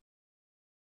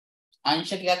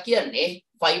අංශකයක් කියන්නේ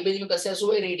 5 බෙදීම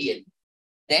 180යි රේඩියන්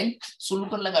දැන් සුළු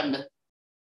කරලා ගන්න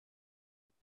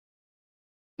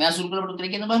මම සුළු කරලා උත්තර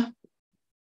කියන්න බෑ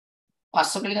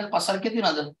 5 කලින් 5 වරක්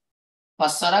කියනවද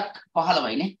 5 වරක්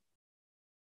 15යි නේ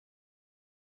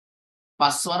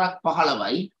 5 වරක්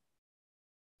 15යි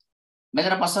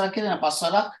මෙතන 5 වරක් කියනවා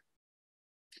 5 වරක්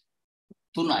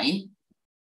 3යි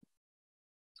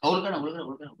අවුල් කරන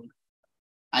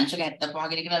අංශක 75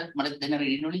 කියන එක මට දෙන්න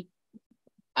රෙඩි වලින්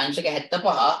අංශක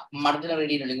 75 මට දෙන්න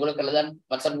රෙඩි වලින් ගොඩ කරලා දාන්න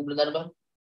WhatsApp ගෲප් එකේ දාන්න බෑ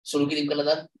සුළු කිරීම කරලා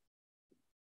දාන්න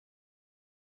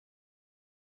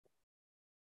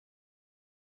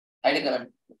අයිඩ කරන්න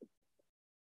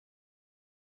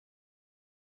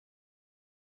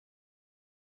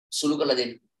සුළු කරලා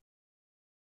දෙන්න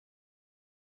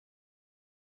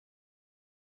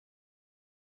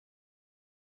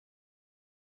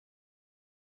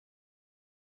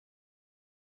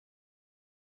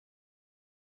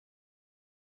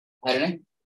හරිනේ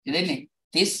ඉතින්නේ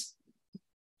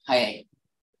 36යි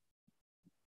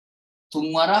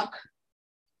 3 වරක්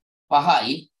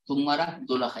 5යි 3 වරක්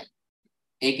 12යි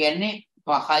ඒ කියන්නේ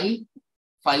 5යි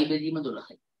 5 බෙදීම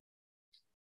 12යි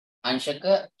අංශක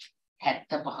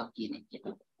 75ක් කියන එක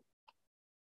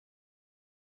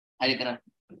හරි කරා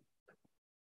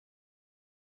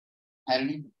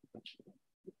හරිනේ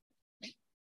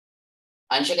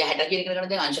අංශක 60 කියන එක කරගෙන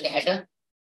දැන් අංශක 60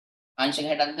 අංශක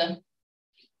 60ක් ගන්න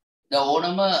දැන්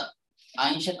ඕනම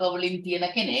අංශක වලින් තියෙන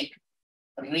කෙනෙක්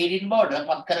රේඩියන් බවට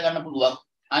පත් කරගන්න පුළුවන්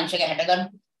අංශක 60 ගන්න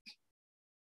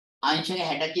අංශක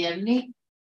 60 කියන්නේ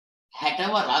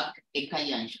 60 වරක්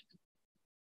එකයි අංශක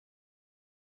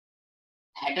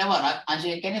 60 වරක්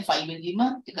අංශක කියන්නේ 5 බෙදීම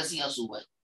 180යි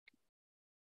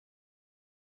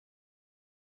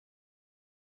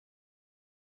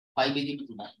 5 බෙදීම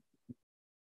 3යි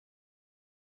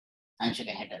අංශක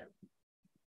 60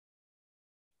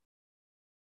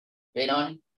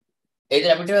 වෙනවනේ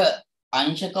ඒතර අපිට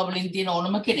අංශක වලින් තියෙන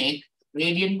ඕනම කෙනෙක්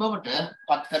රේඩියන් බවට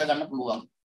පත් කරගන්න පුළුවන්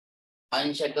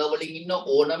අංශක වලින් ඉන්න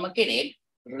ඕනම කෙනෙක්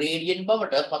රේඩියන්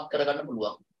බවට පත් කරගන්න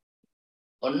පුළුවන්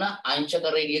ඔන්න අංශක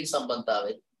රේඩියන්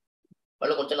සම්බන්ධතාවය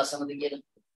බලන්න කොච්චර ලස්සනද කියලා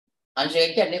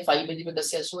අංශක කියන්නේ 5 බෙදීම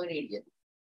 180 රේඩියන්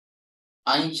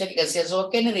අංශක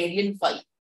 180 කියන්නේ රේඩියන් 5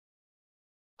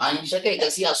 අංශක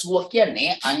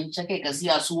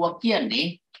 180ක් කියන්නේ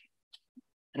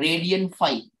රේඩියන්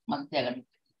 5 මතක ගන්න.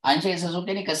 අංශක 180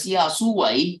 කියන්නේ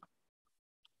 180යි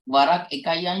වරක්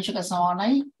 1 අංශක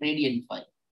සමානයි රේඩියන් 5.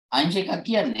 අංශ එකක්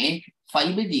කියන්නේ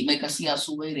 5 බෙදීම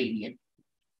 180යි රේඩියන්.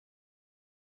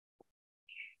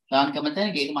 ගාන කමතේ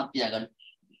ඒක මත තියාගන්න.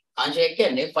 අංශ එක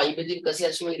කියන්නේ 5 බෙදීම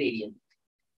 180යි රේඩියන්.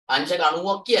 අංශක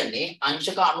 90ක් කියන්නේ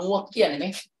අංශක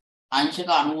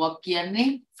 90ක් කියන්නේ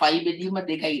 5 බෙදීම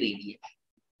 2යි රේඩියන්.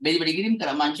 බෙදීම ඩිග්‍රීම්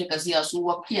කරාම අංශක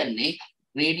 180ක් කියන්නේ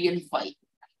රේඩියන් 5.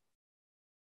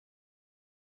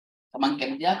 තමන්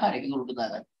කැමති ආකාරයකින් උරුදු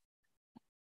දාගන්න.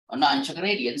 ඔන්න අංශක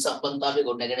රේඩියන් සම්බන්ධතාවය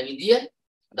ගොඩනගෙන විදිය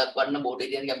දක්වන්න බෝඩ්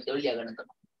එකේ තියෙන කැපිටල් ලියා ගන්න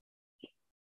තමයි.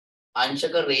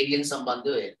 අංශක රේඩියන්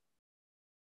සම්බන්ධය.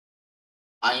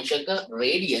 අංශක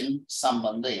රේඩියන්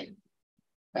සම්බන්ධය.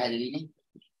 පැහැදිලිනේ?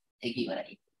 ඒක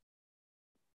ඉවරයි.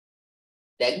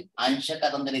 දැන් අංශක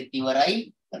අතන්දරෙත් ඉවරයි,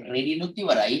 රේඩියනුත්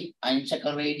ඉවරයි, අංශක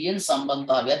රේඩියන්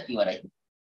සම්බන්ධතාවයත් ඉවරයි.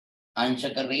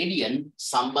 අංශක රේඩියන්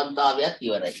සම්බන්ධතාවයත්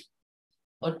ඉවරයි.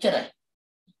 ඔච්චරයි.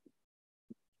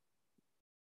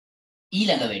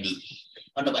 ඊළඟ වැඩි.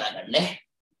 ඔන්න බලන්න.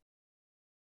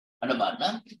 අන්න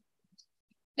බලන්න.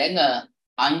 දැන්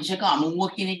අංශක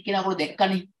 90 කියන එක කෙනා අපෝ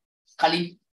දැක්කනේ. කලින්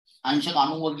අංශක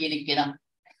 90 කියන එක කෙනා.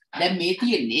 දැන් මේ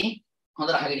තියෙන්නේ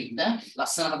හොඳට අහගෙන ඉන්න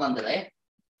ලස්සනට බඳලා.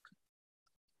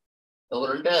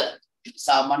 ඔයගොල්ලන්ට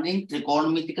සාමාන්‍යයෙන්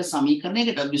ත්‍රිකෝණමිතික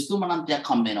සමීකරණයකට විසඳුම අනන්තයක්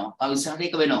හම්බ වෙනවා. තව ඉස්සරහට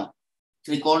ඒක වෙනවා.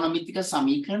 ත්‍රිකෝණමිතික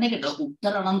සමීකරණයකට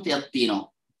උත්තර අනන්තයක්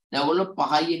තියෙනවා. දැන් ඔයගොල්ලෝ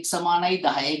 5x සමානයි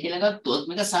 10යි කියලා ගත්තොත්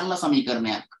මේක සරල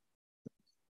සමීකරණයක්.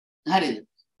 හරිද?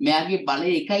 මෙයාගේ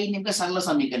බලය 1යි නේ මේක සරල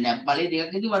සමීකරණයක්. බලය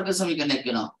 2ක් දී වර්ග සමීකරණයක්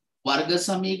වෙනවා. වර්ග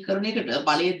සමීකරණයකට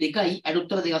බලය 2යි අඩු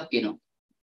උත්තර 2ක් එනවා.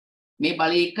 මේ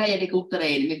බලය 1යි අඩ 1 උත්තරය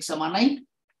එන්නේ. මේක සමානයි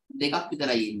 2ක්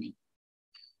විතරයි එන්නේ.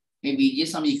 මේ බීජීය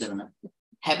සමීකරණ.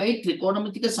 හැබැයි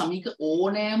ත්‍රිකෝණමිතික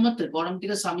ඕනෑම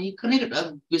ත්‍රිකෝණමිතික සමීකරණයකට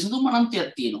විසඳුම්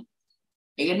අනන්තයක් තියෙනවා.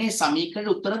 ඒ කියන්නේ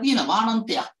සමීකරණේ උත්තර තියෙනවා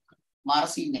අනන්තයක්. මාර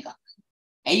සීන් එකක්.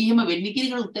 ඇයි එහෙම වෙන්නේ කියන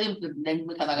එකට උත්තරේ දැන්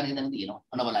මේ කතා කරගෙන ඉඳන් තියෙනවා.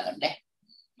 ඔන්න බලන්න.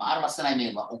 මාර ලස්සනයි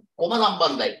මේවා. ඔක්කොම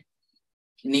සම්බන්ධයි.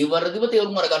 නිවර්දිව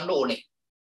තේරුම් අරගන්න ඕනේ.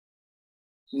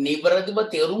 නිවර්දිව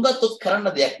තේරුම් ගත්තොත්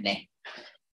කරන්න දෙයක් නැහැ.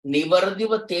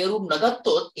 නිවර්දිව තේරුම්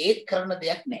නැගත්තොත් ඒත් කරන්න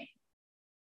දෙයක් නැහැ.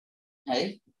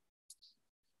 හරි?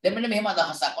 දැන් මෙන්න මෙහෙම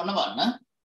අදහසක් ඔන්න බලන්න.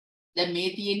 දැන් මේ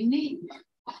තියෙන්නේ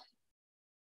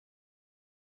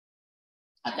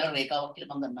අචල රේඛාවක්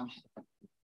කියලා මම ගන්නවා.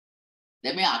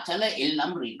 දැන් මේ අචල L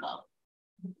නම් රේඛාව.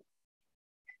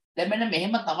 දැන් මෙන්න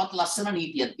මෙහෙම තවත් ලස්සන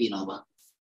නීතියක් තියෙනවා බා.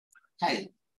 හරිද?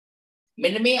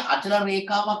 මෙන්න මේ අචල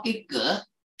රේඛාවක් එක්ක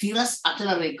තිරස් අචල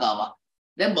රේඛාවක්.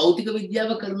 දැන් භෞතික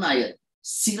විද්‍යාව කරන අය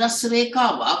සිරස්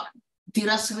රේඛාවක්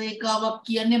තිරස් රේඛාවක්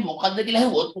කියන්නේ මොකද්ද කියලා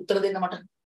අහුවොත් උත්තර දෙන්න මට.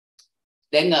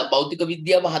 දැන් භෞතික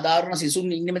විද්‍යාව හදාරන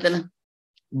සිසුන් ඉන්නේ මෙතන.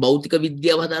 භෞතික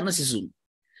විද්‍යාව හදාරන සිසුන්.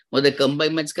 මොකද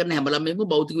කම්බයින් මැච් කරන හැම ළමයෙක්ම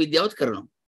භෞතික විද්‍යාවත් කරනවා.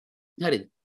 හරිද?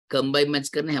 කම්බයින් මැච්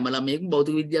කරන හැම ළමයෙක්ම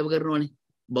භෞතික විද්‍යාව කරනවානේ.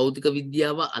 භෞතික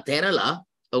විද්‍යාව අතහැරලා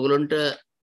ඔයගොල්ලන්ට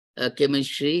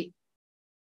කෙමිස්ට්‍රි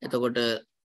එතකොට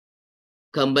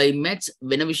කම්බයින් මැච්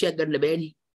වෙන විෂයක් ගන්න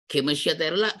බෑනේ. කෙමිස්ට්‍රි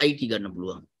අතහැරලා IT ගන්න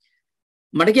පුළුවන්.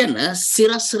 මට කියන්න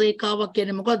සිරස් රේඛාවක්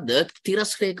කියන්නේ මොකද්ද?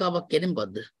 තිරස් රේඛාවක් කියන්නේ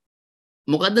මොකද්ද?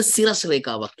 මොකද්ද සිරස්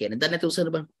රේඛාවක් කියන්නේ? දන්නේ නැති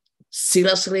උසන බලන්න.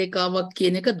 සිරස් රේඛාවක්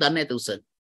කියන එක දන්නේ නැති උසන.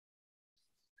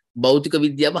 භෞතික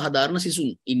විද්‍යාව හදාරන සිසුන්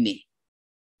ඉන්නේ.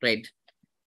 රයිට්.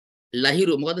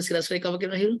 ලහිරු මොකද්ද සිරස් රේඛාව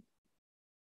කියන ලහිරු?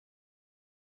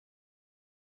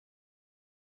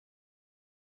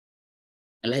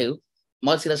 ලහිරු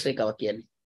මොකක්ද සිරස් රේඛාවක්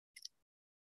කියන්නේ?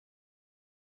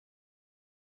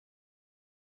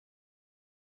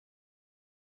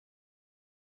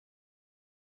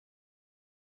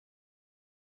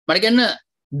 මට කියන්න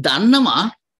දන්නවා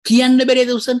කියන්න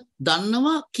බැරිද උසන්?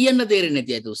 දන්නවා කියන්න තේරෙන්නේ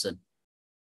නැති ඇයි උසන්?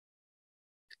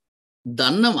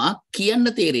 දන්නවා කියන්න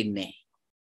තේරෙන්නේ නැහැ.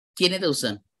 කියන්නේද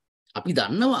උසන්? අපි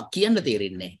දන්නවා කියන්න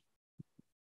තේරෙන්නේ නැහැ.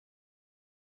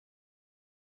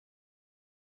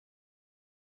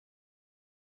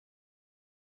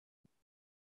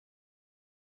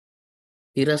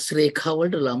 තිරස් රේඛාව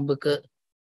වලට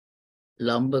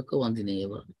ලම්බක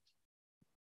වඳිනේවා.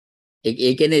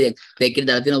 ඒ කියන්නේ ඒකේ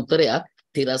දාලා තියෙන උත්තරයක්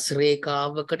තිරස්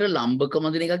රේඛාවකට ලම්බක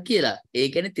වඳින එකක් කියලා. ඒ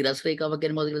කියන්නේ තිරස් රේඛාවක්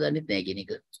කියන්නේ මොකක්ද කියලා දන්නේ නැහැ කියන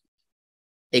එක.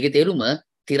 ඒකේ තේරුම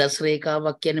තිරස්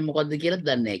රේඛාවක් කියන්නේ මොකක්ද කියලා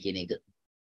දන්නේ නැහැ කියන එක.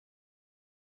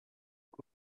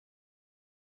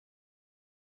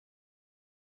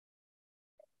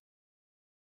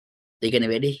 ඒ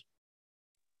කියන්නේ වැඩි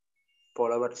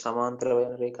පොළවට සමාන්තර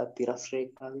වෙන රේඛා තිරස්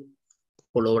රේඛාවයි.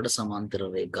 පොළොවට සමාන්තර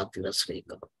රේඛා තිරස්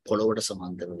රේඛා. පොළොවට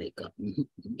සමාන්තර රේඛා.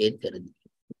 ඒත් වැරදි.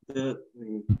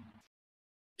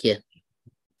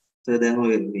 සර් දැන්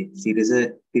ඔය මේ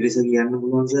තිරස කියන්න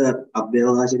පුළුවන් සර්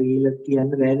අභ්‍යවකාශය කියලා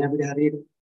කියන්න බෑනේ අපිට හරියට.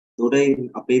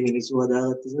 ඒකට අපේ මිනිස්සු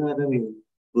හදාගත්ත සර් අර මේ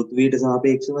පෘථිවියට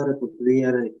සාපේක්ෂව අර පෘථිවිය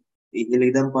අර ඉහළ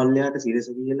ඉඳන් පල්ලෙහාට තිරස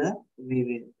කියලා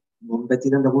මේ මොම්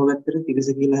පැතිරෙන් දකුණු පැත්තට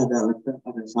තිරස කියලා හදාගත්ත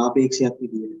අර සාපේක්ෂයක්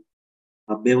විදියට.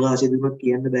 අභ්‍යවකාශය දුන්නත්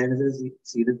කියන්න බෑනේ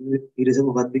සර් තිරස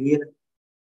මොකද්ද කියලා.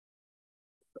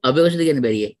 අභ්‍යවකාශය කියන්නේ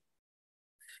බැරියයි.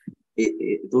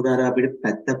 ඒකට අර අපිට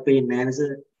පැත්තක් පේන්නේ නැහැ නේද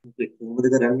සර්? කොහොමද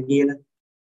කරන්නේ කියලා.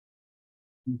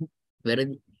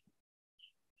 වැරදි.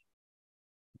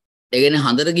 ඒ කියන්නේ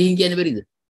හඳට ගිහින් කියන්න බැරිද?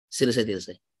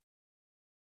 තිරසයි.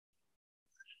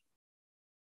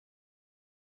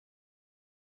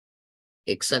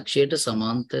 එක්ස් අක්ෂයට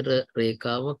සමාන්තර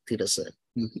රේඛාවක් තිරස.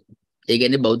 ඒ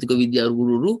කියන්නේ භෞතික විද්‍යාව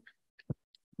ගුරුවරු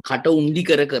කට උන්ඩි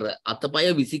කර අතපය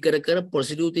විසි කර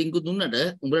පොසිටිව් තින්කු දුන්නට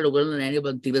උඹලට ඔයගොල්ලෝ නෑනේ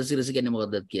බං තිරස කියන්නේ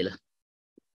මොකක්ද කියලා.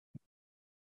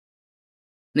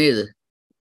 නේද?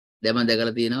 දැන් මම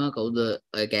දැකලා තියෙනවා කවුද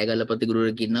අය කෑගල්ලපති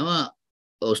ගුරුවරයෙක් ඉන්නවා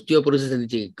ඔස්ටියෝපොරොසිස්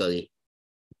ඇතිච්ච එකක් වගේ.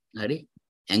 හරි?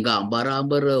 ඇඟ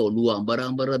අඹරාඹර ඔළුව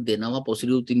අඹරාඹර දෙනවා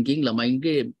පොසිටිව් තින්කින්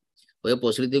ළමයින්ගේ ඔය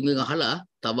පොසිටිව් තින්කින් අහලා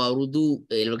තව අවුරුදු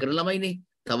 11 කරන ළමයිනේ.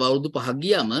 තව අවුරුදු 5ක්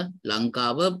ගියාම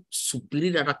ලංකාව සුපිරි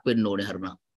රටක් වෙන්න ඕනේ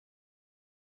හරිනම්.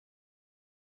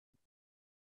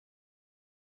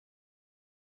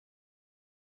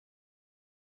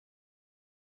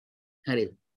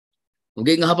 හරිද?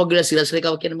 උගෙන් අහපන් කියලා සිරස්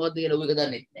රේඛාව කියන්නේ මොකද්ද කියලා ඌ එක දන්නේ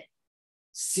නැහැ.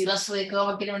 සිරස්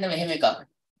රේඛාව කියන්නේ මෙන්න මෙහෙම එකක්.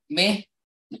 මේ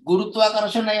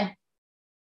ගුරුත්වාකර්ෂණය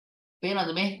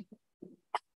පේනවද මේ?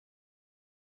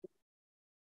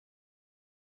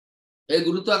 ඒ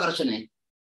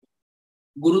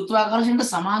ගුරුත්වාකර්ෂණයට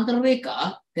සමාන්තර රේඛා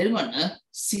තේරුණාද?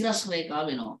 සිරස් රේඛාව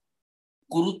වෙනවා.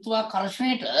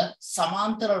 ගුරුත්වාකර්ෂණයට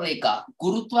සමාන්තර රේඛා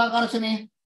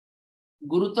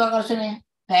ගුරුත්වාකර්ෂණය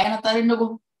පෑන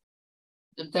තරින්නකෝ.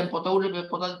 දැන් පොත උඩ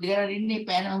පොත දිහා ඉන්නේ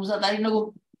පෑන හමුසා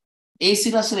තරින්නකෝ. ඒ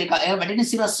සිරස් රේඛා ඒ වැටෙන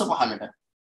සිරස්ස පහළට.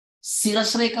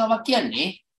 සිරස් රේඛාවක්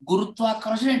කියන්නේ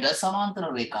ගුරුත්වාකර්ෂණයට සමාන්තර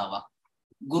රේඛාවක්.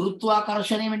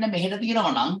 ගුරුත්වාකර්ෂණය මෙන්න මෙහෙට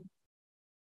තියෙනවා නම්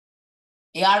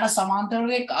එයාට සමාන්තර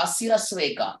රේඛා සිරස්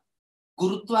රේඛා.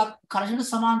 ගුරුත්වාකර්ෂණයට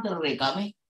සමාන්තර රේඛා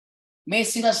මේ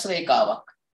සිරස් රේඛාවක්.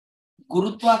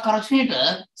 ගුරුත්වාකර්ෂණයට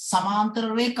සමාන්තර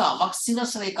රේඛාවක්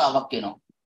සිරස් රේඛාවක් වෙනවා.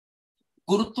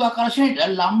 ගුරුත්වාකර්ෂණයට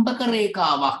ලම්බක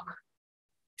රේඛාවක්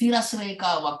තිරස්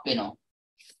රේඛාවක් වෙනවා.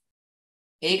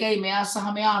 ඒකයි මෙයා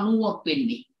සහ මෙයා 90ක්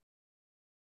වෙන්නේ.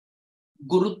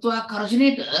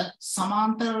 ගුරුත්වාකර්ෂණයට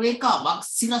සමාන්තර රේඛාවක්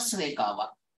සිරස්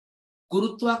රේඛාවක්.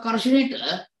 ගුරුත්වාකර්ෂණයට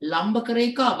ලම්බක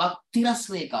රේඛාවක් තිරස්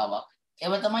රේඛාවක්.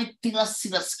 ඒව තමයි තිරස්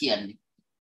සිරස් කියන්නේ.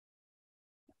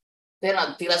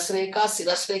 තේරෙනවද? තිරස් රේඛා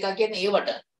සිරස් රේඛා කියන්නේ ඒවට.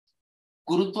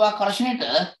 ගුරුත්වාකර්ෂණයට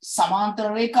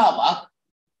සමාන්තර රේඛාවක්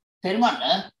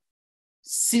තේරුණාද?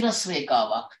 සිරස්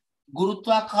රේඛාවක්.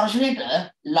 ගුරුත්වාකර්ෂණයට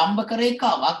ලම්බක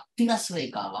රේඛාවක් තිරස්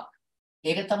රේඛාවක්.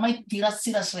 ඒක තමයි තිරස්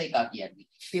සිරස් රේඛා කියන්නේ.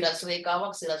 තිරස්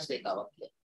රේඛාවක් සිරස් රේඛාවක්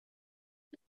කියන්නේ.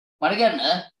 මම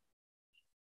කියන්නේ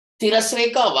තිරස්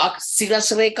රේඛාවක් සිරස්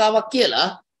රේඛාවක් කියලා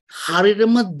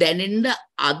හරියටම දැනෙන්න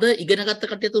අද ඉගෙනගත්ත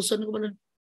කට්ටියත් උස්සන්නකෝ බලන්න.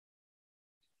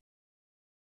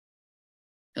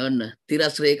 ඔන්න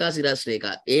තිරස් රේඛා සිරස්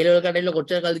රේඛා. ඒ ලෙවල් කඩේල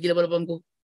කොච්චර කල්ද කියලා බලපන්කෝ.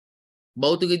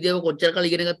 භෞතික විද්‍යාව කොච්චර කල්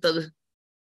ඉගෙන ගත්තද?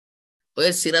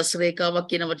 ඔය සිරස් රේඛාවක්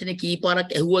කියන වචනේ කීපාරක්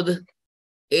ඇහුවද?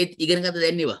 ඒත් ඉගෙන ගත්ත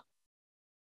දැන්නේවා.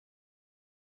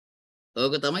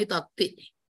 ඕක තමයි தත්ත්වේ.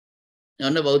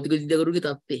 යන්න භෞතික විද්‍යාවරුගේ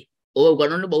தත්ත්වේ. ඕව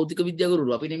උගන්වන්නේ භෞතික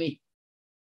විද්‍යාවරු අපි නෙමෙයි.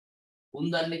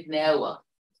 උන් දන්නේ නෑවා.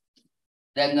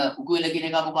 දැන් උකුල කියන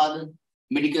එක මොකද්ද?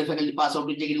 මෙඩිකල් ෆැකල්ටි පාස් අවුට්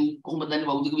වෙච්ච කෙනෙක් කොහොමද දන්නේ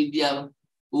භෞතික විද්‍යාව?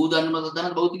 ඌ දන්නේ මොකද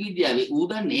දන්නේ භෞතික විද්‍යාවේ? ඌ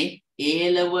දන්නේ A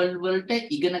level වලට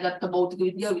ඉගෙන ගත්ත භෞතික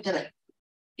විද්‍යාව විතරයි.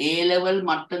 A level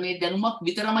මට්ටමේ දැනුමක්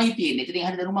විතරමයි තියෙන්නේ. එතනින්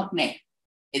හරිය දැනුමක් නැහැ.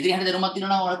 එතනින් හරිය දැනුමක්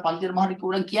තියෙනවා නම් ඔය පන්තිර මහණික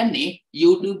උඩන් කියන්නේ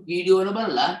YouTube වීඩියෝ වල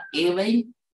බලලා ඒවයින්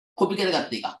කොපි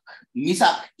කරගත්ත එකක්.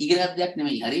 මිසක් ඉගෙනගත් දෙයක්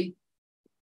නෙමෙයි. හරි?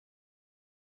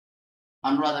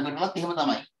 අනුරාධපුරේවත් එහෙම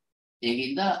තමයි.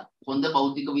 ඒකින්ද හොඳ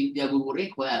භෞතික විද්‍යා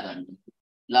ගුරුවරයෙක් හොයාගන්න.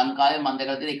 ලංකාවේ මම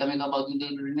දැකලා තියෙන එකම එක භෞතික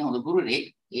විද්‍යාවේ ඉන්නේ හොඳ ගුරුවරයෙක්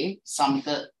ඒ සමිත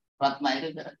රත්නායක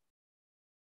විතරයි.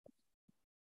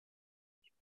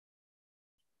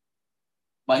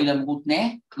 බයිලමුත්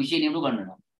නැහැ විෂය නියම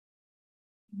ගන්නවා.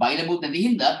 බයිලමුත් නැති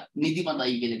හින්දා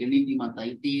නිදිමතයි කියලා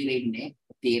නිදිමතයි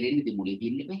තේරෙන්නේ දෙමුලේ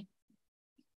තියෙන්නේ මේ.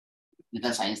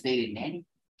 නැත්නම් සයන්ස් තේරෙන්නේ නැහැ නේ.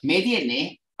 මේ තියෙන්නේ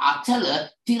අචල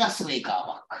තිරස්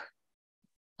රේඛාවක්.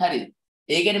 හරිද?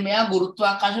 ඒ කියන්නේ මෙයා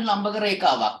ගුරුත්වාකර්ෂණ ලම්බක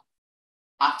රේඛාවක්.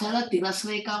 අචල තිරස්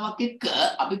රේඛාවක් එක්ක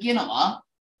අපි කියනවා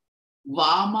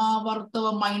වාමාවර්තව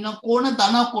මයින කෝණ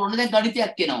ධන කෝණ දැන්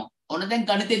ගණිතයක් කියනවා. ඔන්න දැන්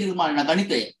ගණිතය නිර්මාණය කරන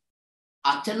ගණිතය.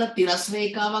 අචල තිරස්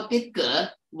රේඛාවක් එක්ක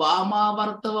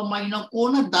වාමාවර්තව මයින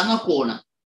කෝණ ධන කෝණ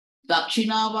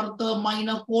දක්ෂිනාවර්ත මයින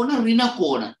කෝණ ඍණ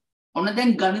කෝණ. ඔන්න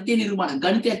දැන් ගණිතය නිර්මාණය.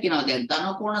 ගණිතයක් කියනවා දැන්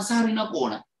ධන කෝණ සහ ඍණ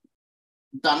කෝණ.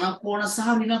 ධන කෝණ සහ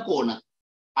ඍණ කෝණ.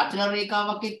 අචල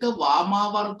රේඛාවක් එක්ක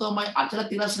වාමාවර්තමයි අචල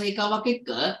තිරස් රේඛාවක් එක්ක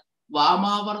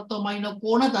වාමාවර්තමයින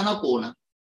කෝණ ධන කෝණ.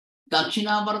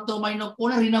 දක්ෂිනාවර්තමයින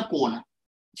කෝණ ඍණ කෝණ.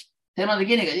 තේරුණාද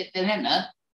කියන එක? දැන්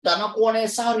ධන කෝණය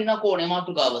සහ ඍණ කෝණය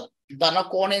මාතෘකාව. ධන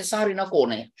කෝණය සහ ඍණ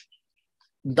කෝණය.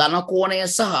 ධන කෝණය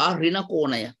සහ ඍණ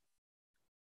කෝණය.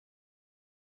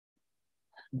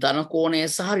 ධන කෝණය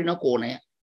සහ ඍණ කෝණය.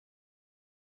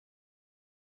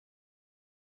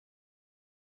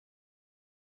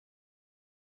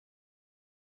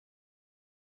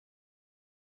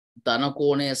 ධන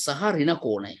කෝණය සහ ඍණ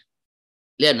කෝණය.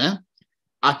 ලියන්න.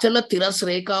 අචල තිරස්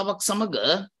රේඛාවක් සමග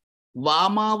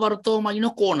වාමාවර්තෝමයින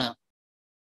කෝණ.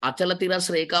 අචල තිරස්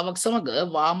රේඛාවක් සමග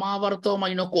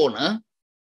වාමාවර්තෝමයින කෝණ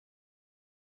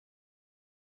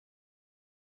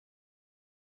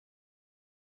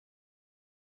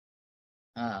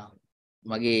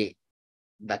මගේ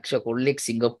දක්ෂ කොල්ලෙක්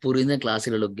සිංගප්පූරුවේ ඉඳන් ක්ලාස්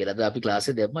එකට ලොග් වෙලා. අපි ක්ලාස්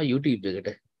එක දැම්මා YouTube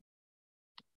එකට.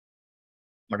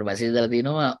 මට මැසේජ් දාලා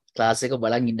තියෙනවා ක්ලාස් එක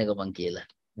බලන් ඉන්න ගමන් කියලා.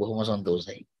 බොහොම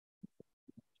සන්තෝෂයි.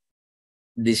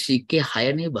 දිශිකේ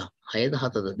 6 නේ බා. 6ද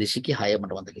 7ද? දිශිකේ 6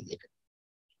 මට මතක විදියට.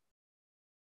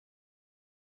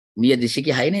 මිය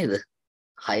දිශිකේ 6 නේද?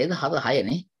 6ද 7 6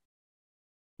 නේ.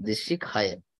 දිශික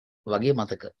 6 වගේ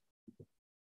මතක.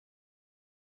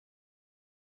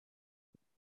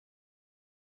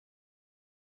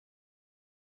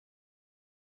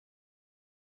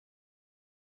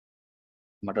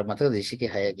 මට මතක දිශිකේ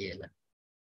 6 කියලා.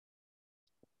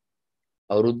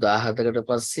 අවුරුදු 17කට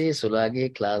පස්සේ සොලාගේ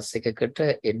ක්ලාස් එකකට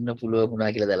එන්න පුළුවන්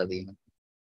වුණා කියලා දාලා තියෙනවා.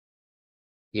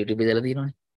 YouTube එකේ දාලා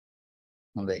තියෙනවනේ.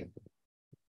 හොඳයි.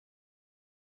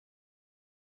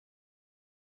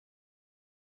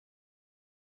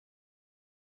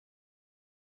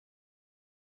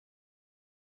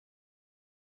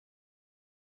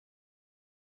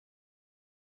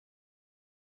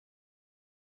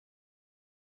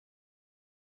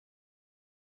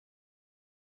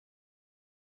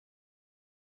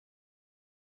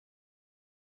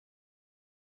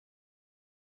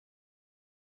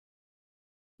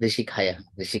 දිශික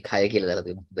 6 කියලා දාලා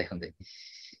තියෙනවා. හොඳයි.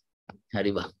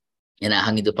 හරි බා. එන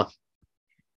අහන් ඉදපන්.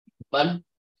 බලන්න.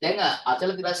 දැන්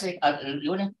අචල තිරස්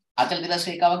යෝනේ අචල තිරස්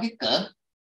රේඛාවක් එක්ක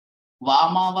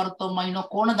වාමාවර්තමයින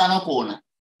කෝණ ධන කෝණ.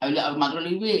 අපි මතක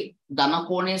ලිව්වේ ධන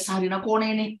කෝණය සහ ඍණ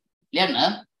කෝණයනේ. ලියන්න.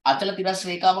 අචල තිරස්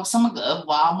රේඛාවක් සමග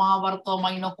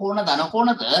වාමාවර්තමයින කෝණ ධන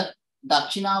කෝණද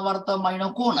දක්ෂිනාවර්තමයින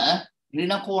කෝණ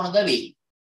ඍණ කෝණද වේ.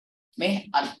 මේ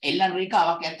එල්ලන්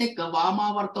රේඛාවක් ඇත් එක්ක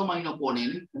වාමාවර්තමයින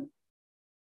කෝණයනේ.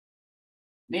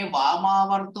 මේ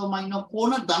වාමාවර්තමයින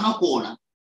කෝණ ධන කෝණ.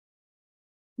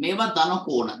 මේවා ධන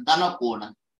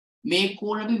කෝණ. මේ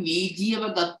කෝණ අපි VGව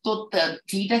ගත්තොත්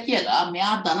θ කියලා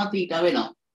මෙයා ධන θ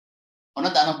වෙනවා.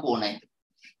 ඔන්න ධන කෝණය.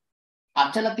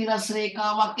 අචල තිරස්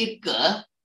රේඛාවක් එක්ක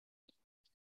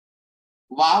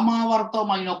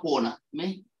වාමාවර්තමයින කෝණ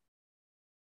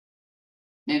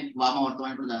මේ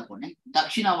වාමාවර්තමයින ධන කෝණය.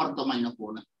 දක්ෂිනාවර්තමයින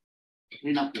කෝණ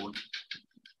ඍණ කෝණ.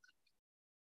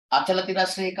 අචල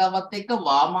තිරස් රේඛාවත් එක්ක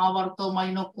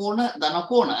වාමාවර්තමයින කෝණ ධන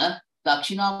කෝණ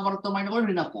දක්ෂිනාවර්තමයින කෝණ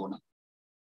ඍණ කෝණ.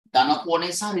 ධන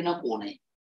කෝණය සහ ඍණ කෝණය.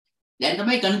 දැන්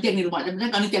තමයි ගණිතයක් නිර්මාණය.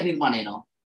 දැන් ගණිතයක් නිර්මාණය වෙනවා.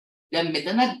 දැන්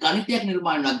මෙතන ගණිතයක්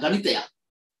නිර්මාණය වෙනවා. ගණිතයක්.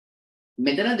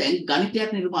 මෙතන දැන් ගණිතයක්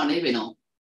නිර්මාණය වෙනවා.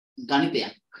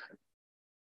 ගණිතයක්.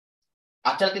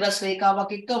 අචල තිරස්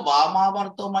රේඛාවක් එක්ක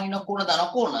වාමාවර්තමයින කෝණ ධන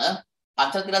කෝණ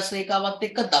අචල තිරස් රේඛාවත්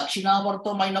එක්ක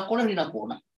දක්ෂිනාවර්තමයින කෝණ ඍණ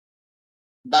කෝණ.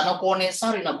 ධන කෝණය සහ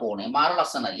ඍණ කෝණය. මාර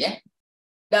ලස්සනයි ඈ.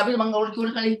 දැන් අපි මම ඔයාලට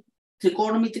කිව්ව කලින්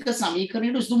ත්‍රිකෝණමිතික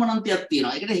සමීකරණයට උසුමනන්තයක්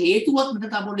තියෙනවා. ඒකට හේතුවක් මෙතන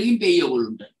තපොලකින් පෙයි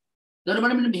ඔයගොල්ලන්ට. ඊට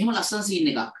බලන්න මෙන්න මෙහෙම ලස්සන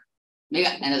සීන් එකක්. මේක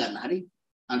ඇඳ ගන්න. හරි?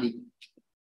 හරි.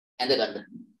 ඇඳ ගන්න.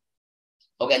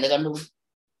 ඔක ඇඳ ගන්නකො.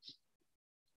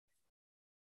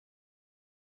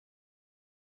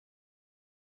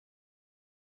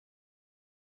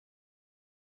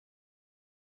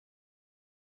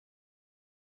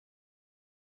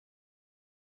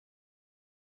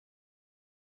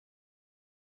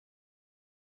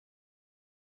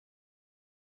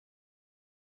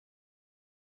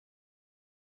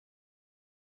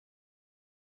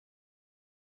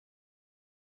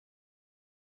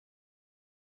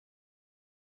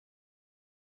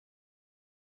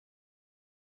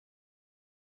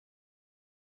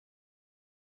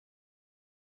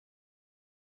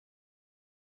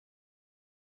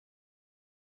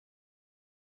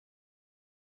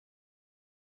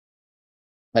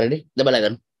 හරිනේ? දැන්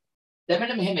බලගන්න. දැන්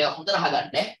මෙන්න මෙහෙම හොඳට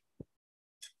අහගන්න ඈ.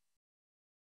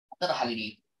 හොඳට අහගෙන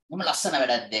ඉන්න. මොන ලස්සන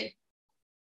වැඩක්ද?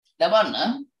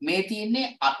 දවන්න මේ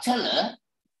තියෙන්නේ අචල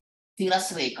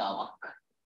තිරස් රේඛාවක්.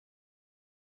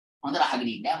 හොඳට අහගෙන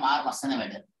ඉන්න මාර ලස්සන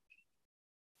වැඩ.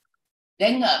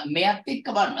 දැන් මෙයත් එක්ක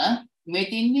බලන්න මේ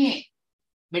තින්නේ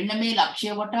මෙන්න මේ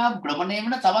ලක්ෂ්‍ය වටා භ්‍රමණය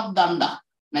වෙන තවත් දණ්ඩක්.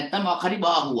 නැත්නම් මොකක් හරි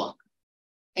බාහුවක්.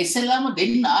 ඉස්සෙල්ලාම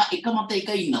දෙන්න එක මත එක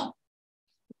ඉන්නවා.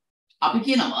 අපි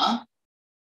කියනවා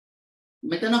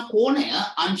මෙතන කෝණය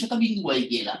අංශක බිඳුවයි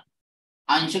කියලා.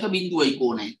 අංශක බිඳුවයි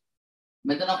කෝණය.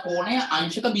 මෙතන කෝණය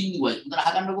අංශක බිඳුවයි. උතර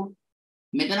අහගන්නකො.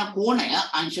 මෙතන කෝණය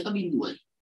අංශක බිඳුවයි.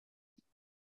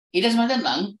 ඊට පස්සේ මම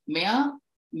දැන් මෙයා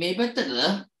මේ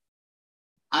පැත්තට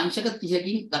අංශක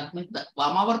 30කින් දක්වන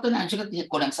වාමාවර්තන අංශක 30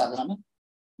 කෝණයක් සාදරම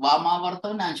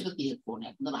වාමාවර්තන අංශක 30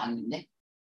 කෝණයක්. උතර අහන්නේ.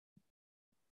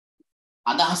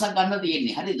 අදහසක් ගන්න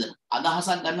තියෙන්නේ. හරිද?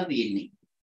 අදහසක් ගන්න තියෙන්නේ.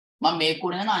 මම මේ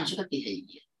කෝණය යන අංශක 30යි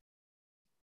කිය.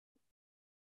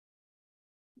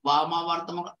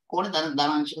 වාමාවර්තම කෝණය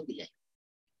ධනාංශක 30යි.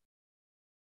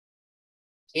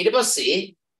 ඊට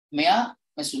පස්සේ මෙයා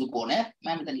මේ සුළු කෝණය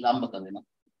මම මෙතන ලම්බක වෙනවා.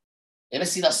 ඒක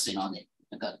සිරස් වෙනවා දැන්.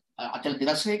 ඒක අචල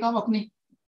තිරස් රේඛාවක් නේ.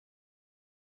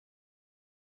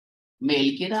 මේ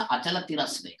එල්කේද අචල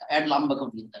තිරස් රේඛා. එයාට ලම්බක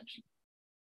විදිහට.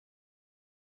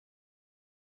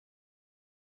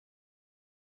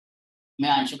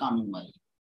 මේ අංශක 90යි.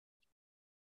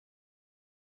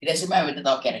 ඊට පස්සේ මම වෙත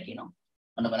තව කැරකිනවා.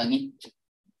 ඔන්න බලන්න.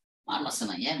 මාර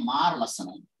ලස්සනයි ඈ මාර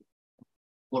ලස්සනයි.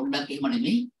 පොඩ්ඩක් එහෙම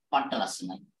නෙමෙයි පට්ට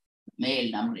ලස්සනයි. මේ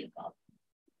නම් රේඛාව.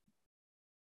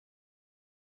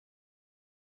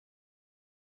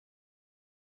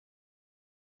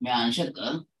 මේ අංශක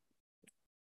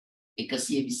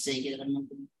 120යි කියලා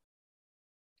ගන්නකො.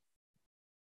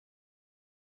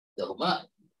 දොම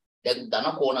දැන්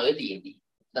ධන කෝණය තියෙන්නේ.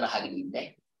 උතර අහගෙන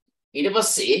ඉන්නේ. ඊට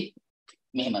පස්සේ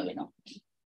මෙහෙම වෙනවා.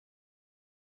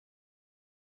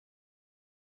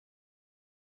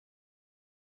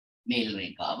 මේල්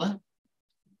රේඛාව.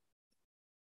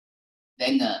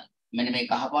 දැන් මෙන්න මේ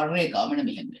කහපාට රේඛාව මෙන්න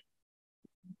මෙහෙම වෙනවා.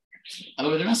 අපි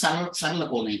කියනවා සරල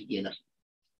කෝණය කියලා.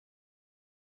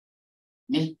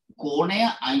 මේ කෝණය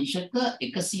අංශක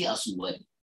 180යි.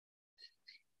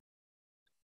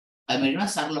 අපි කියනවා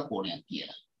සරල කෝණයක්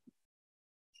කියලා.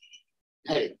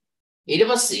 හරි. ඊට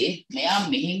පස්සේ මෙයා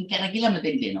මෙහෙන් කරකිලා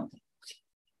මෙතෙන්ට එනවා.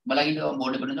 බලකින්න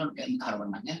බෝඩ් එකට දාන්න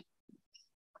කරවන්න ඈ.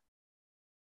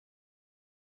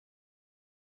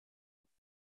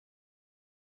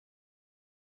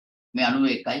 මේ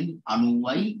 91යි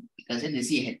 90යි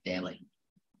 170යි.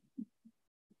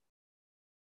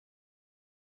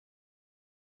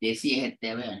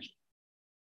 270යි අංශ.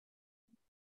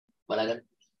 බලගන්න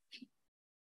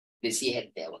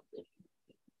 270ක්.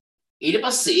 ඊට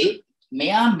පස්සේ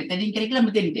මෙයා මෙතනින් කරකිලා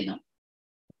මෙතෙන්ට එනවා.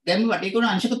 දැන් මේ වටේ කොන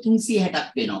අංශක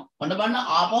 360ක් වෙනවා. ඔන්න බලන්න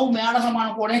ආපහු මෙයාට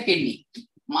සමාන කෝණයක් එන්නේ.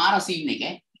 මාර සීන්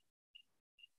එක.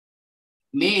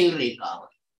 මේ රේඛාව.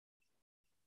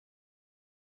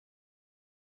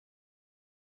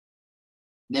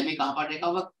 දැන් මේ කහපාට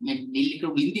රේඛාවක් මේ නිල් එක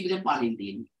බින්දි විදිහට පාලින්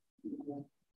තියෙන්නේ.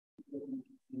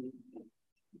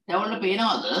 දැන්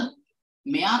පේනවද?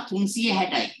 මෙයා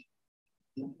 360යි.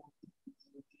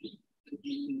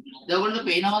 දැන්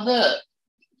පේනවද?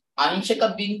 අංශක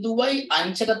බිඳුවයි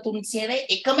අංශක 360යි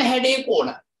එකම හැඩේ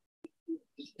කෝණ.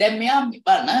 දැන් මෙයා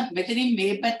බලන්න මෙතනින්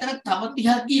මේ පැත්තට තව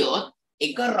 30ක් ගියොත්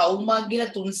එක රවුමක් ගිහලා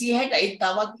 360යි තවත්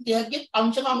 30ක් ගියත්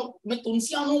අංශක 90 මේ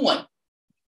 390යි.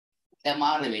 දැන්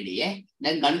මාර වෙන්නේ ඈ.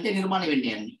 දැන් ගණිත නිර්මාණය වෙන්න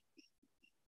යන්නේ.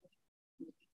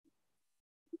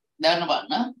 දැන්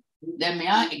බලන්න. දැන්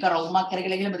මෙයා එක රවුමක්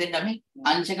කරගෙන ගිහලා මෙතෙන්ට මේ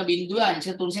අංශක බිඳුවේ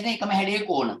අංශක 360 එකම හැඩේ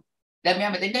කෝණ. දැන්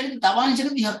මෙයා මෙතෙන්ට යන්නේ තව අංශක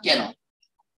 30ක් යනවා.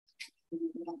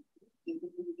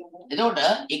 එතකොට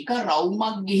එක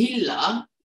රවුමක් ගිහිල්ලා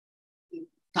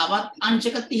තවත්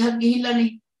අංශක 30ක්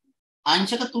ගිහිල්ලානේ.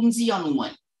 අංශක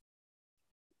 390යි.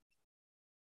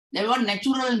 දැන්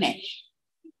නැචරල් නෑ.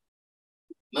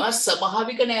 මේවා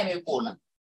ස්වභාවික නෑ මේ කෝණ.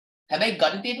 හැබැයි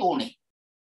ගණිතයට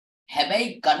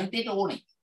ඕනේ.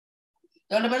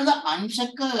 එතකොට බලන්න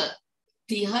අංශක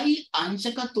 30යි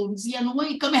අංශක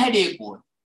 390යි එකම හැඩේ කෝණ.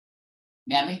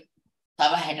 මෙයා මේ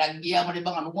තව 60ක් ගියාම බං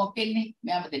 90ක් එන්නේ.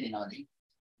 මෙයා මෙතන එනවා දැන්.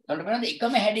 එතකොට බලන්න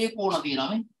එකම හැඩේ කෝණ තියෙනවා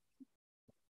මේ.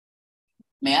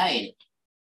 මෙයා එන්නේ.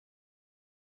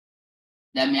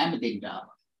 දැන් මෙයා මෙතෙන්ට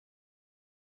ආවා.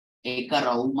 ඒක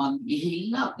රවුමක්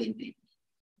ගිහිල්ලා මෙතෙන්ට.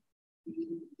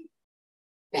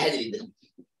 පැහැදිලිද?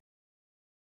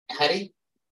 හරි.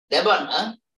 දැන්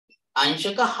බලන්න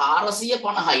අංශක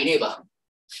 450යි නේ බං.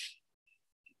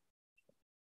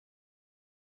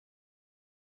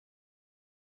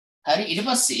 හරි ඊට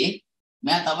පස්සේ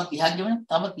මම තව 30ක් ගෙවන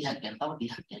තව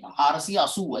 30ක් යනවා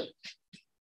 480යි.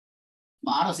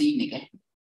 මාර සීන් එක.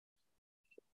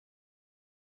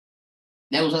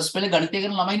 දැන් උසස් පෙළ ගණිතය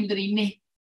කරන ළමයි විතර ඉන්නේ.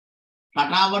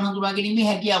 රටාවන් හඳුනා ගැනීමේ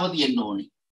හැකියාව තියෙන්න ඕනේ.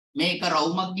 මේක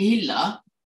රවුමක් ගිහිල්ලා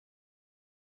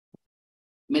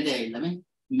මෙතන මේ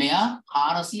මෙයා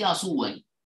 480යි.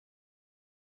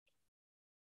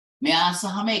 මෙයා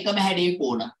සහම එකම හැඩයේ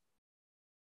කෝණ.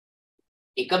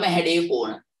 එකම හැඩයේ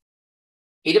කෝණ.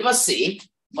 ඊට පස්සේ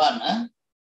බලන්න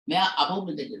මෙයා අපහු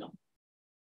මෙතෙන්නවා.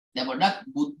 දැන් පොඩ්ඩක්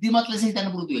බුද්ධිමත් ලෙස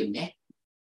හිතන්න පුරුදු වෙන්නේ.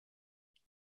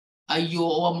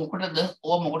 අයියෝ ඔව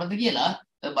මොකටද කියලා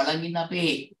බලන් ඉන්න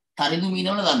අපේ තරිඳු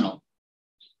මීනවල දන්නවා.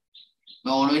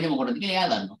 මම ඕන වෙන්නේ මොකටද කියලා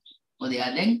එයා දන්නවා. මොකද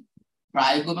එයා දැන්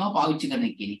ප්‍රායෝගිකවම පාවිච්චි කරන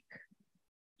කෙනෙක්.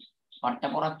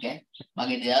 පට්ට පොරක්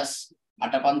මගේ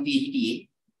 2008 පන්තියේ හිටියේ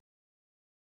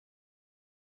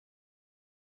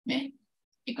මේ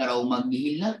එක රවුමක්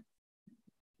ගිහිල්ලා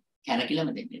කැරකිලම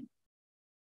දෙන්නේ.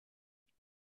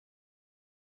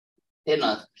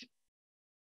 තේරෙනවද?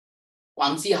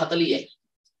 540යි.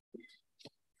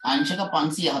 අංශක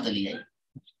 540යි.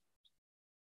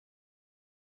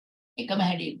 එකම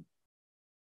හැඩේ.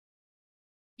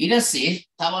 ඊට පස්සේ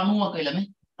තව 90ක වෙලා මේ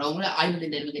රවුමල ආයෙ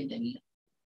දෙන්න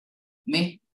මේ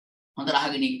හොඳට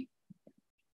අහගෙන ඉන්න.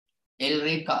 එල්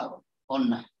රේඛාව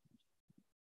ඔන්න.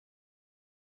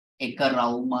 එක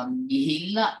රවුමක්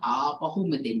ගිහිල්ලා ආපහු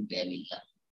මෙතෙන්ට ඇවිල්ලා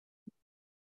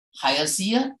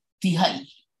 630යි.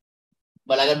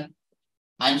 බලගන්න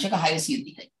අංශක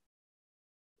 630යි.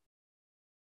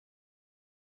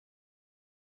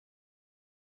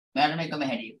 මෙයාට මේකම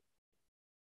හැදියෝ.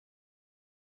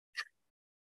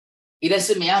 ඊට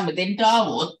පස්සේ මෙයා මෙතෙන්ට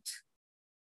ආවොත්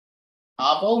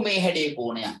ආපහු මේ හැඩේ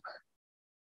කෝණයක්.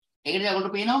 ඒකට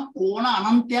ඔයගොල්ලෝ පේනවා කෝණ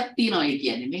අනන්තයක් තියෙනවා. ඒ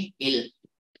කියන්නේ මේ L.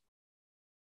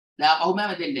 දැන් ආපහු මම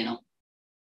මෙතෙන්ට එනවා.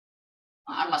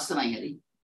 ලස්සනයි හරි.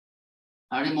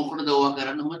 හරි මොකටද ඕවා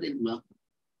කරන්න ඕම දෙන්න පුළුවන්.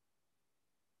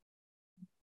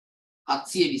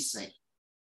 720යි.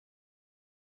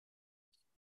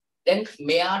 දැන්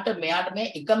මෙයාට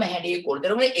මේ එකම හැඩයේ කෝණ.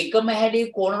 ඒතරම එකම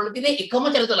හැඩයේ කෝණ වල තියෙන එකම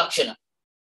චලිත ලක්ෂණ.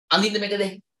 අඳින්න මේක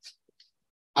දෙන්න.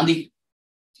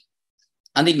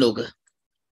 අඳින්න ලෝක.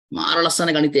 මාර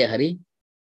ලස්සන ගණිතය හරි.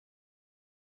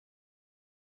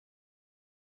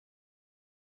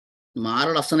 මාර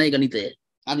ලස්සනයි ගණිතය.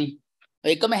 අඳින්න.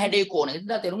 එකම හැඩයේ කෝණ.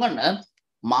 ඉතින් තේරුම් ගන්න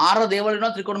මාර දේවල්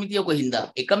වෙනවා ත්‍රිකෝණමිතිය කොහින්ද?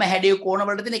 එකම හැඩයේ කෝණ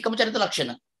වලට තියෙන එකම චලිත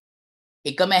ලක්ෂණ.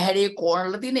 එකම හැඩයේ කෝණ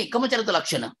වල තියෙන එකම චලිත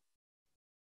ලක්ෂණ.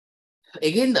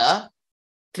 ඒකින්ද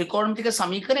ත්‍රිකෝණමිතික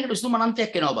සමීකරණයකට විසඳුම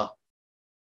අනන්තයක් එනවා බා.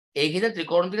 ඒකින්ද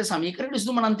ත්‍රිකෝණමිතික සමීකරණයකට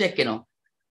විසඳුම අනන්තයක් එනවා.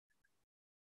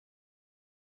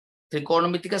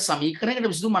 ත්‍රිකෝණමිතික සමීකරණයකට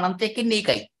විසඳුම අනන්තයක් එන්නේ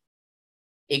ඒකයි.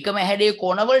 එකම හැඩයේ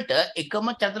කෝණ වලට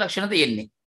එකම චලිත ලක්ෂණ තියෙන්නේ.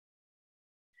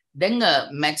 දැන්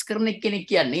මැත්ස් කරන කෙනෙක්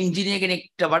කියන්නේ ඉංජිනේර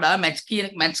කෙනෙක්ට වඩා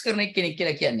මැත්ස් කරන කෙනෙක්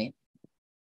කියලා කියන්නේ.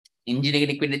 ඉංජිනේර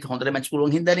කෙනෙක් වෙන්න හොඳට මැත්ස්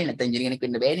පුළුවන් හින්දානේ නැත්නම් ඉංජිනේර කෙනෙක්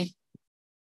වෙන්න බෑනේ.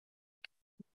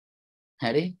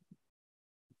 හරි.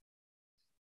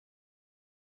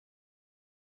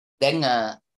 දැන්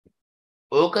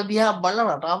ඕක දිහා බලන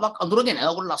රටාවක් අඳුරගෙන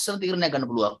ඔයගොල්ලෝ ලස්සන තීරණයක් ගන්න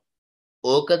පුළුවන්.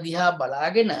 ඕක දිහා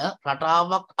බලාගෙන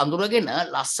රටාවක් අඳුරගෙන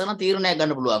ලස්සන තීරණයක්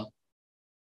ගන්න පුළුවන්.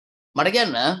 මට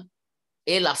කියන්න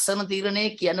ඒ ලස්සන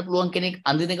තීරණේ කියන්න පුළුවන් කෙනෙක්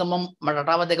අඳින එක මම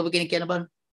රටාවක් දැකපු කෙනෙක් කියන්න බලන්න.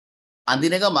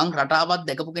 අඳින එක මං රටාවක්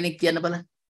දැකපු කෙනෙක් කියන්න බලන්න.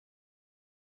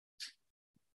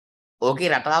 ඕකේ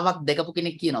රටාවක් දැකපු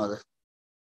කෙනෙක් කියනවද?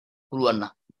 පුළුවන්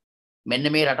නම්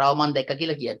මෙන්න මේ රටාව මං දැක්ක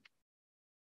කියලා කියන්නේ.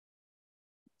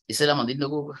 ඉස්සෙල්ලාම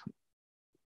අඳින්නකෝ ඕක.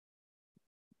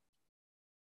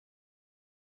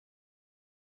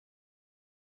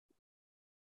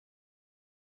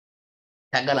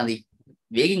 තංගලන්දි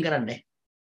වේගින් කරන්නේ.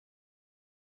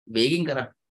 වේගින් කරන්න.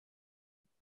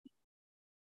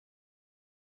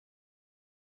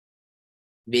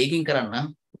 වේගින්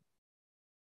කරන්න.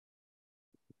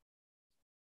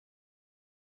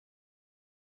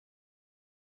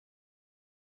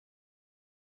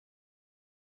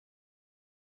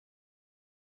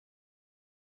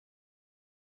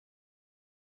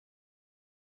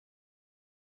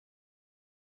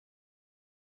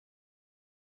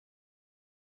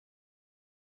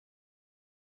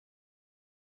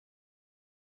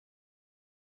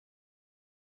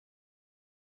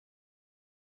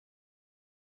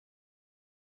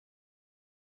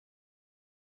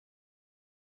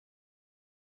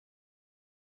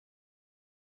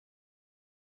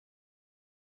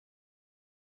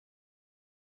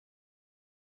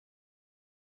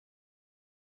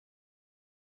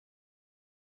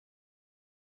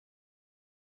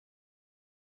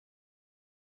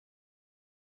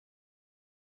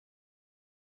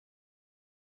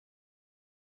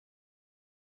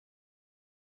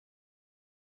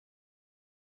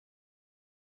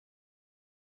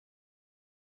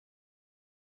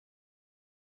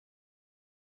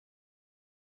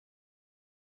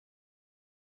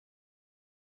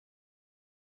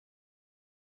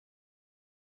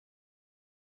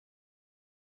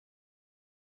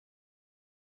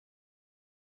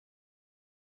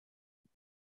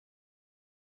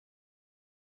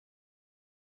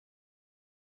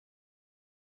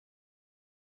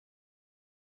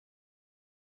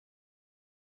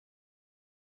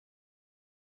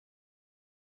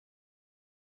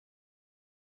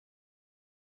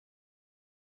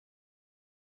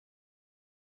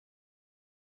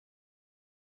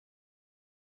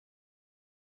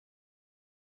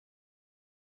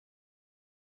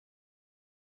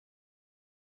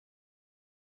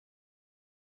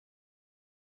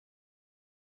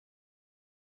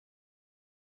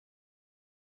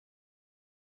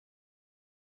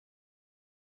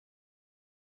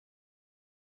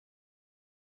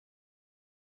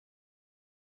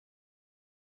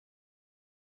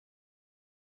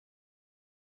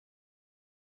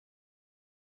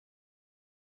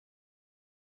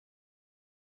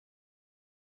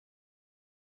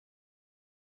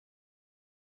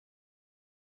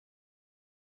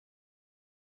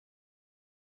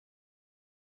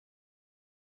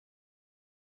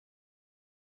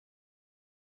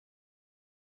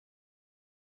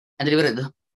 ඇඳලා ඉවරද?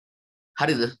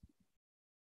 හරිද?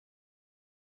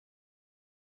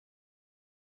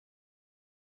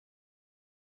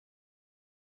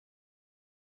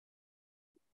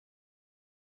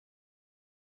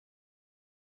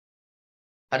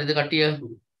 හරිද කට්ටිය?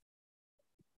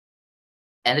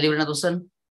 ඇඳලා ඉවර නැත උස්සන්න.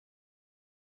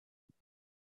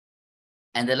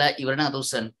 ඇඳලා ඉවර නැත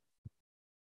උස්සන්න.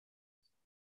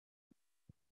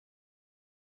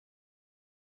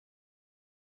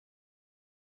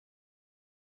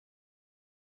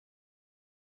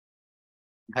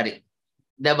 හරි.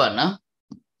 දැන් බලන්න.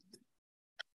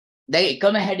 දැන්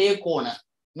එකම හැඩයේ කෝණ.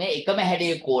 මේ එකම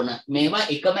හැඩයේ කෝණ. මේවා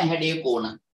එකම හැඩයේ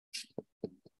කෝණ.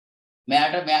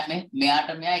 මෙයාට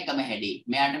මෙයා එකම හැඩේ.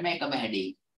 මෙයාට මෙයා එකම හැඩේ.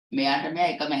 මෙයාට මෙයා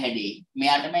එකම හැඩේ.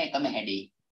 මෙයාට මෙයා එකම හැඩේ.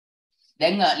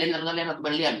 දැන් ලෙන්න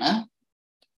බලන්න.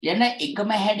 යන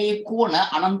එකම හැඩයේ කෝණ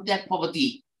අනන්තයක්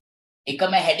පවතී.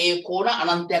 එකම හැඩයේ කෝණ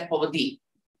අනන්තයක් පවතී.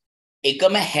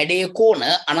 එකම හැඩයේ කෝණ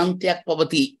අනන්තයක්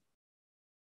පවතී.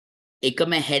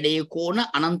 එකම හැඩයේ කෝණ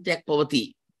අනන්තයක් පවතී.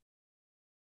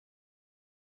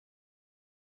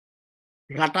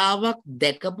 රටාවක්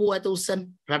දැකපු ඇත උස්සන්.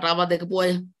 රටාවක් දැකපු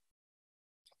අය.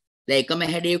 දැන් එකම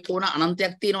හැඩයේ කෝණ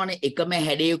අනන්තයක් තියෙනවානේ. එකම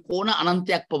හැඩයේ කෝණ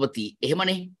අනන්තයක් පවතී.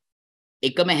 එහෙමනේ.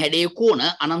 එකම හැඩයේ කෝණ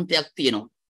අනන්තයක් තියෙනවා.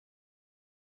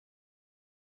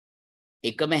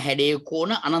 එකම හැඩයේ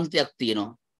කෝණ අනන්තයක්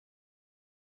තියෙනවා.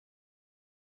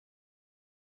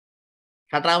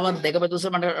 රටාවක් දැකපු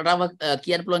උස්සන් මට රටාවක්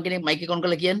කියන්න පුළුවන් කෙනෙක් මයික් එක ඔන්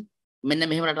කරලා කියන්න. මෙන්න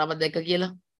මෙහෙම රටාවක් දැක්ක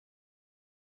කියලා.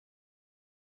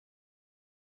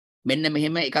 මෙන්න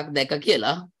මෙහෙම එකක් දැක්ක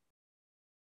කියලා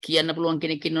කියන්න පුළුවන්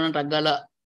කෙනෙක් ඉන්නවනම් ටක් ගාලා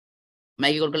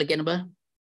මයික් එක ඔන් කරලා කියන්න බෑ.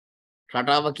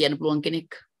 රටාව කියන්න පුළුවන් කෙනෙක්.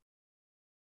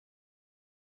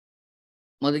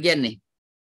 මොකද කියන්නේ?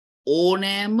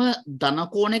 ඕනෑම ධන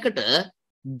කෝණයකට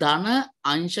ධන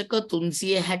අංශක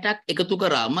 360ක් එකතු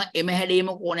කරාම එම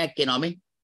හැඩයේම කෝණයක් එනවා මේ.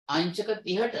 අංශක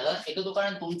 30ට එකතු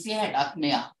කරන 360ක්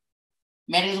මෙයා.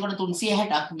 මෙයාට එකතු කරන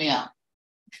 360ක් මෙයා.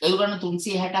 එකතු කරන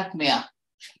 360ක් මෙයා.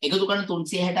 එකතු කරන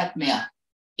 360ක් මෙයා.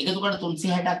 එකතු කරන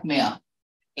 360ක් මෙයා.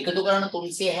 එකතු කරන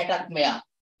 360ක් මෙයා.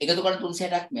 එකතු කරන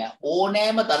 360ක් මෙයා.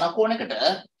 ඕනෑම ධන කෝණයකට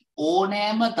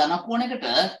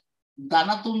ධන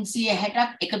 360ක්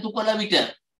එකතු කළ විට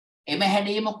එම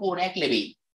හැඩයේම කෝණයක් ලැබෙයි.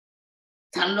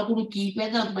 සරල ලකුණු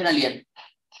කීපයක්ද අතු වෙන ලියන්න.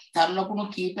 සරල ලකුණු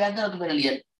කීපයක්ද අතු වෙන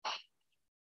ලියන්න.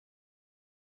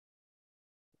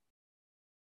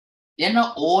 යන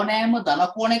ඕනෑම ධන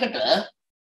කෝණයකට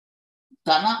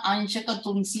ධන අංශක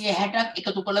 360ක්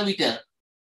එකතු කළ විට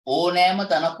ඕනෑම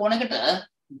ධන කෝණයකට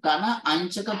ධන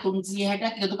අංශක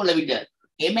 360ක් එකතු කළ විට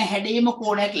එම හැඩයේම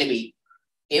කෝණයක් ලැබෙයි.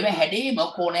 එම හැඩයේම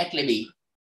කෝණයක් ලැබෙයි.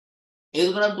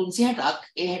 එකතු කරන 360ක්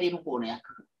ඒ හැඩයේම කෝණයක්.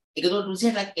 එකතු කරන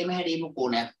 360ක් එම හැඩයේම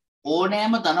කෝණයක්.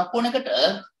 ඕනෑම ධන කෝණයකට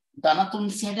ධන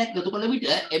 360ක් එකතු කළ විට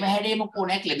එම හැඩයේම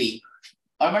කෝණයක් ලැබෙයි.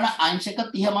 බලන්න අංශක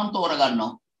 30 මම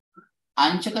තෝරගන්නවා.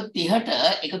 අංශක 30ට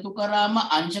එකතු කරාම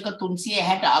අංශක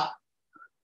 360ක්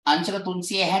අංශක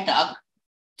 360ක්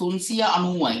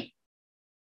 390යි.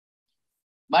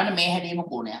 බලන්න මේ හැඩයේම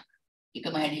කෝණයක්.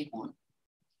 එකම හැඩයේ කෝණ.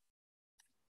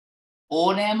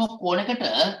 ඕනෑම කෝණයකට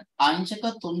අංශක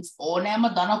 3 ඕනෑම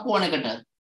ධන කෝණයකට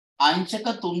අංශක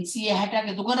 360ක්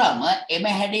එකතු කරාම එම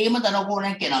හැඩයේම ධන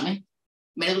කෝණයක් එනවා මේ.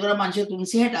 මේ එකතු කරාම අංශක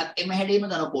 360ක් එම හැඩයේම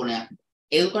ධන කෝණයක්.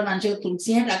 එකතු කරන අංශක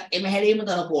 360ක් එම හැඩයේම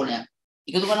ධන කෝණයක්.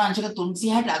 එකතු කරන අංශක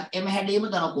 360ක් එම හැඩයේම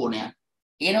ධන කෝණයක්.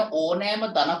 කියන ඕනෑම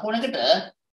ධන කෝණයකට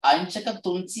අංශක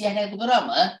 360 එකතු කරාම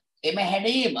එම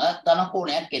හැඩයේම ධන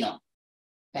කෝණයක් එනවා.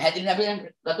 පැහැදිලිද? අපි දැන්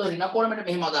ගත්තොත් ඍණ කෝණයට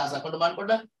මෙහෙම අදහසක් කොට බලන්න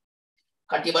පොඩ්ඩක්.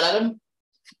 කට්ටිය බලගන්න.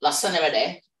 ලස්සන වැඩ.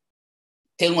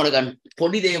 තේරුම් ගන්න.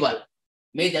 පොඩි දේවල්.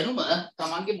 මේ දැනුම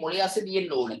තමන්ගේ මොළේ ඇස්සේ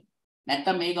තියෙන්න ඕනේ.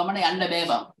 නැත්තම් මේ ගමන යන්න බෑ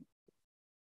බං.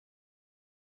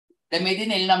 දැන් මේ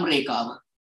තියෙන එල්ලම් රේඛාව.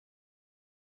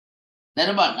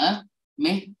 දැන් බලන්න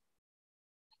මේ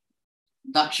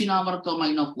දක්ෂිණාවර්තවම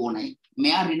ඉන්න කෝණය.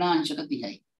 මෙයා ඍණ අංශක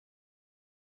 30යි.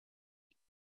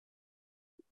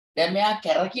 දැන් මෙයා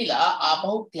කැරකිලා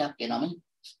ආපහු 30ක් එනවා මේ.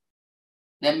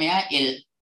 දැන් මෙයා L.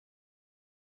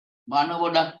 බලන්න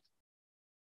පොඩ්ඩක්.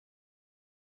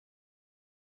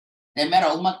 දැන් මෙයා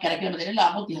රවුමක් කැරකිලා දෙන්නලා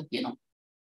ආපහු 30ක් එනවා.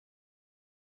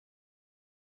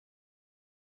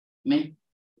 මේ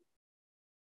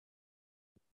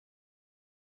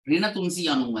ඍණ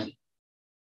 390යි.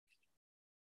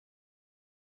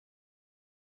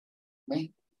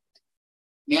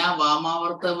 මෙයා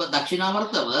වාමාවර්තව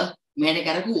දක්ෂිණාවර්තව මෙහෙට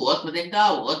කරකුවොත් මෙතෙන්ට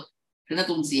ආවොත් ඍණ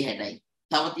 360යි.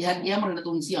 තව 30ක් ගියාම ඍණ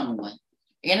 390යි.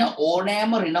 එන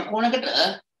ඕනෑම ඍණ කෝණයකට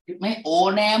මේ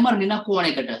ඕනෑම ඍණ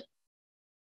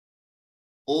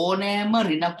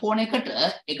කෝණයකට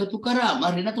එකතු කරාම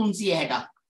ඍණ 360ක්.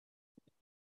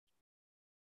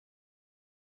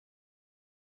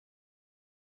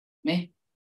 මේ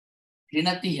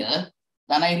ඍණ 30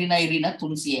 ධනයි ඍණයි ඍණ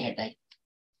 360යි.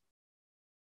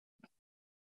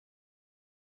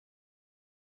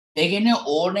 ඒ කියන්නේ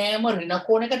ඕනෑම ඍණ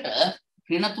කෝණයකට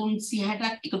ඍණ 360ක්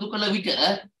එකතු කළ විට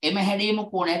එම හැඩයේම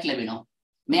කෝණයක් ලැබෙනවා.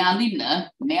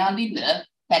 මේ අඳින්න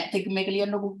පැත්තකින් මේක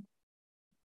ලියන්නකෝ.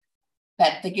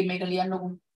 පැත්තකින් මේක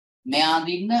ලියන්නකෝ.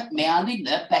 මේ අඳින්න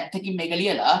පැත්තකින් මේක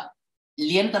ලියලා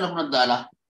ලියන තලකුණක් දාලා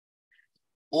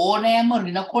ඕනෑම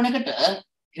ඍණ කෝණයකට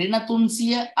ඍණ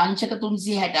 300 අංශක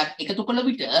 360ක් එකතු කළ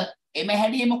විට එම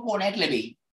හැඩයේම කෝණයක් ලැබෙයි.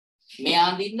 මේ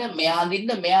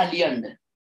අඳින්න මෙයා ලියන්න.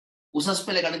 උසස්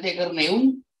පෙළ ගණිතය කරන එවුන්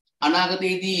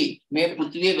අනාගතයේදී මේ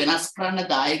පෘථිවිය වෙනස් කරන්න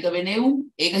දායක වෙන එවුන්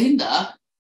ඒක හින්දා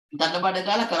දඩබඩ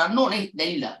ගාලා කරන්න ඕනේ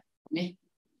දැලිලා නේ.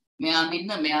 මේ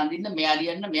අඳින්න මෙයා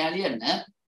ලියන්න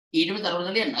ඊට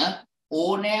පස්සේ ලියන්න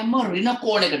ඕනෑම ඍණ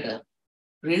කෝණයකට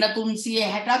ඍණ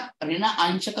 360ක් ඍණ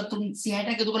අංශක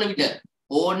 360ක් එකතු කළ විට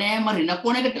ඕනෑම ඍණ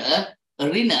කෝණයකට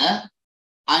ඍණ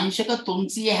අංශක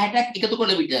 360ක් එකතු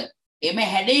කළ විට එම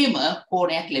හැඩයේම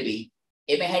කෝණයක් ලැබෙයි.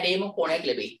 එම හැඩයේම කෝණයක්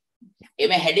ලැබෙනවා.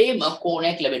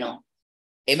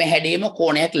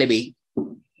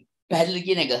 පැහැදිලි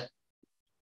කියන එක.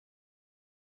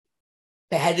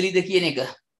 පැහැදිලිද කියන එක.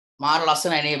 මාර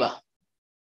ලස්සනයි නේද?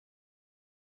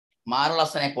 මාර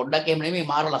ලස්සනයි පොඩ්ඩක් එහෙම නෙමෙයි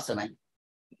මාර ලස්සනයි.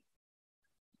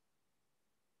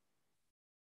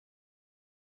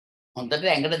 හොඳට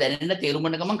ඇඟට දැනෙන්න තේරුම්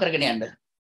ගන්න ගමන් කරගෙන යන්න.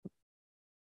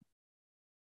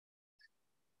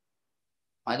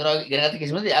 මයිතර ඉගෙන ගත්ත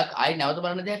කිසිම දෙයක් ආයි නැවත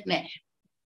බලන්න දෙයක් නැහැ.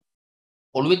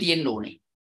 ඔළුවේ තියෙන්න ඕනේ.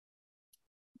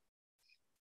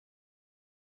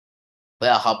 ඔය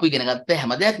අහපු ඉගෙන ගත්ත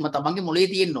හැම දෙයක්ම තමන්ගේ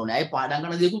මොළේ තියෙන්න ඕනේ. ආයි පාඩම්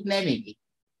කරන දෙයක්වත් නැහැ මේකේ.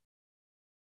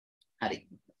 හරි.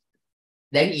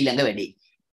 දැන් ඊළඟ වැඩේ.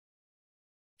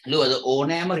 ලුවද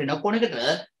ඕනෑම ඍණ කෝණයකට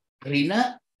ඍණ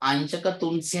අංශක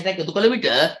 360ක් එකතු කළ විට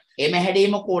එම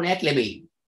හැඩයේම කෝණයක් ලැබෙයි.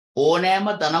 ඕනෑම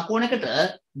ධන කෝණයකට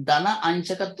ධන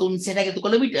අංශක 360ක් එකතු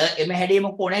කළ විට එම හැඩයේම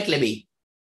කෝණයක් ලැබෙයි.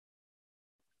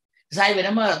 සායි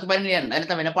වෙනම රතුපැන් ලියන්න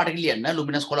නැත්නම් වෙන පාටකින් ලියන්න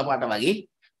ලුබිනස් කොළ පාට වගේ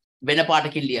වෙන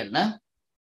පාටකින් ලියන්න.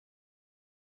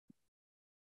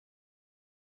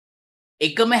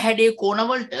 එකම හැඩයේ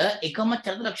කෝණවලට එකම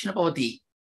චරිත ලක්ෂණ පවතී.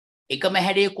 එකම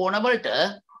හැඩයේ කෝණවලට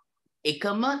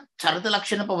එකම චරිත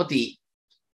ලක්ෂණ පවතී.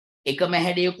 එකම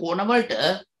හැඩයේ කෝණවලට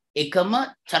එකම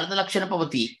චරිත ලක්ෂණ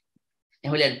පවතී.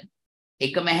 එහෙම ලියන්න.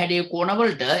 එකම හැඩයේ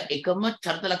කෝණවලට එකම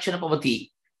චරිත ලක්ෂණ පවතී.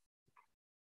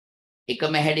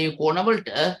 එකම හැඩයේ කෝණවලට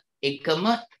එකම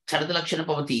චරිත ලක්ෂණ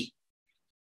පවතී.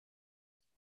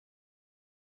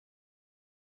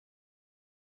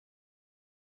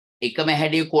 එකම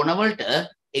හැඩයේ කෝණවලට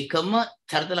එකම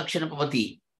චරිත ලක්ෂණ පවතී.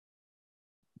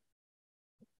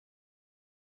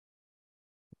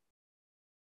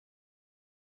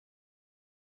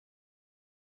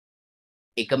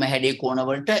 එකම හැඩයේ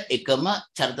කෝණවලට එකම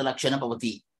චරිත ලක්ෂණ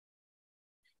පවතී.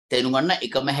 තේරුම් ගන්න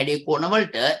එකම හැඩයේ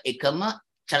කෝණවලට එකම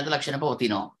චරිත ලක්ෂණ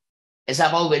පවතිනවා.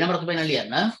 එසා පව වෙනම රතුපැන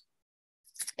ලියන්න.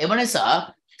 එම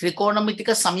නිසා ත්‍රිකෝණමිතික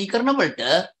සමීකරණ වලට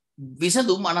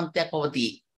විසඳුම් අනන්තයක්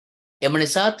පවතී. එම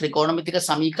නිසා ත්‍රිකෝණමිතික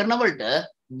සමීකරණ වලට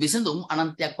විසඳුම්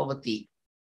අනන්තයක් පවතී.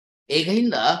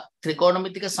 ඒකින්ද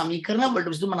ත්‍රිකෝණමිතික සමීකරණ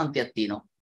වලට විසඳුම් අනන්තයක් තියෙනවා.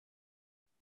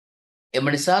 එම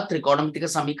නිසා ත්‍රිකෝණමිතික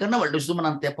සමීකරණ වලට විසඳුම්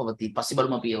අනන්තයක් පවතී. පස්සේ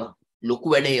බලමු අපි ඒවා. ලොකු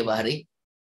වැඩේ ඒවා හරි.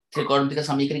 ත්‍රිකෝණමිතික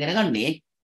සමීකරණ ඉගෙන ගන්නේ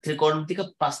ත්‍රිකෝණමිතික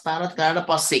ප්‍රස්තාරත් කරාට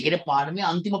පස්සේ කියන්නේ පාඩමේ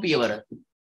අන්තිම පියවර.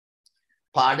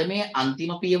 පාඩමේ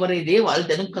අන්තිම පියවරේ දේවල්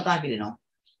දැනුම් කතා කරනවා.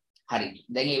 හරි.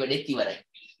 දැන් මේ වැඩේත් ඉවරයි.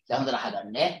 දැන් හොඳට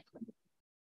අහගන්න.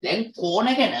 දැන් කෝණ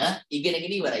ගැන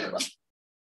ඉගෙනගෙන ඉවරයි ඔබ.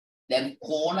 දැන්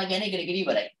කෝණ ගැන ඉගෙනගෙන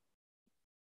ඉවරයි.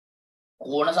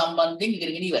 කෝණ සම්බන්ධයෙන්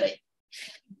ඉගෙනගෙන ඉවරයි.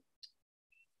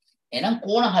 එහෙනම්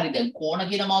කෝණ හරි දැන් කෝණ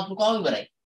කියන මාතෘකාව ඉවරයි.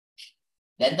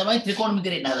 දැන් තමයි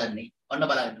ත්‍රිකෝණමිතිය ඉන්න හදන්නේ. ඔන්න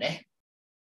බලන්න.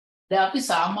 දැන් අපි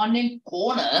සාමාන්‍යයෙන්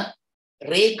කෝණ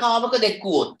රේඛාවක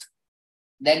දැක්වුවොත්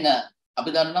දැන්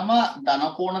අපි දන්නවා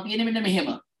ධන කෝණ තියෙන්නේ මෙන්න මෙහෙම.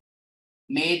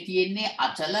 මේ තියෙන්නේ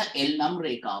අචල L නම්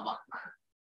රේඛාවක්.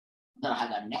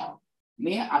 දරහගන්න.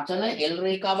 මේ අචල L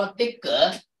රේඛාවත් එක්ක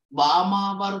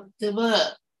වාමාවර්තව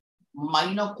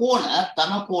මයින කෝණ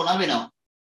ධන කෝණ වෙනවා.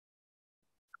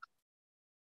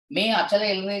 මේ අචල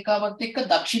L රේඛාවත් එක්ක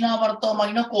දක්ෂිනාවර්තව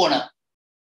මයින කෝණ.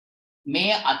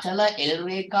 මේ අචල L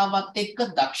රේඛාවත් එක්ක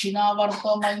දක්ෂිනාවර්තව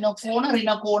මයින කෝණ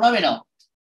ඍණ කෝණ වෙනවා.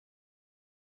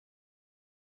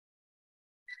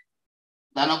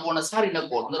 ධන කෝණ සහ ඍණ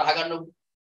කෝණ හොඳට අහගන්න.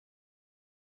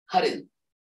 හරිද?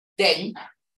 දැන්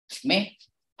මේ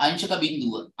අංශක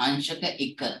බිඳුව අංශක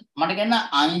 1 මට කියන්න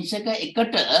අංශක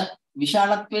 1ට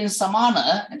විශාලත්වයෙන් සමාන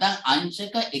නැත්නම්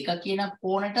අංශක 1 කියන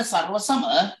කෝණයට සර්ව සම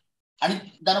අනිත්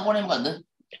ධන කෝණය මොකද්ද?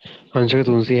 අංශක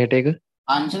 361.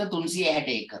 අංශක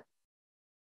 361.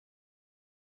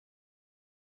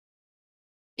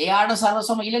 එයාට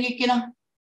සරසම ඊළඟ එක්කෙනා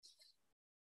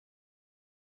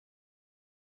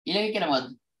මොකද්ද?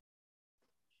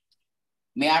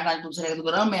 මෙයාට අංශක එකතු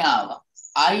කරාම මෙයා ආවා.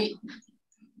 I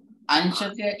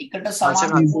අංශක එකට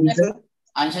සමාන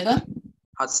අංශක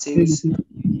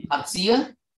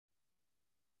 720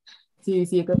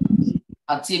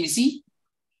 720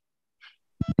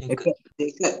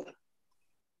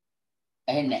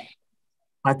 ඇහෙන්නේ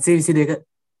 722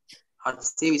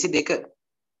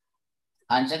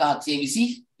 අංශක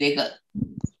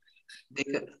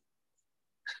 722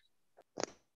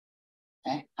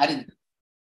 හරිද?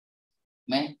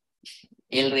 මේ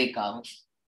L රේඛාව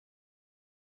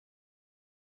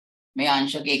මේ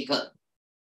අංශක 1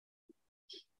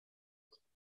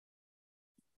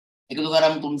 එකතු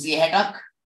කරාම 360ක්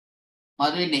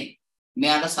මොකද වෙන්නේ?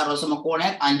 මෙයාට සර්වසම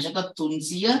කෝණයක් අංශක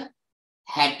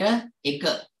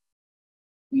 361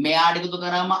 මෙයාට එකතු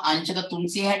කරාම අංශක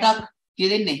 360ක් කිය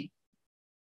දෙන්නේ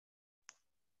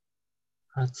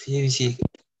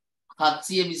 722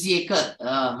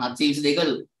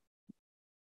 722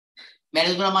 මෙයාට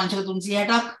එකතු කරාම අංශක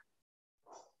 360ක්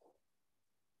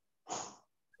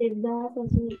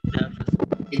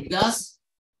 1000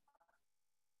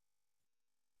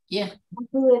 කිය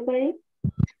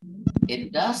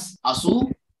 1080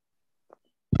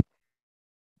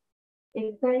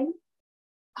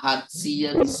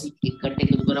 721ට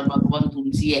එකතු කරාම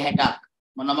 360ක්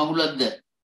මොන මගුලක්ද?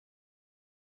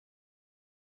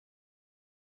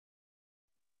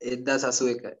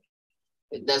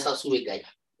 1081යි.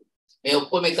 මේ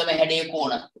ඔක්කොම එකම හැඩයේ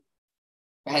කෝණ.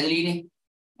 පැහැදිලිනේ?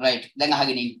 රයිට්. දැන්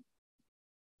අහගෙන ඉන්න.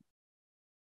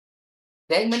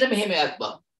 දැන් මෙන්න මෙහෙම එකක්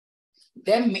බා.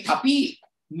 දැන් අපි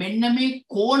මෙන්න මේ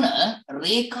කෝණ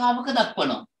රේඛාවක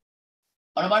දක්වනවා.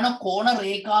 අන්න බලන්න කෝණ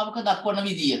රේඛාවක දක්වන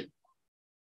විදිය.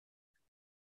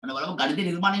 අන්න බලමු ගණිත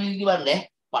නිර්මාණය විදිය බලන්න.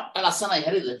 පට්ට ලස්සනයි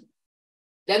හරිද?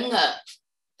 දැන් මම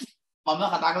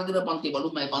කතා කරලා දෙන පන්ති බලමු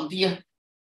මේ පන්තිය.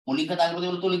 මුලින් කතා කරපු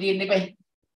දේවල් තුල තියෙන්න එපයි.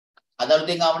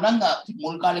 අදාළෙන් ආව නම්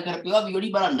මුල් කාලේ කරපේවා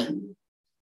වීඩියෝ බලන්න.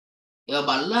 ඒවා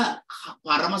බලලා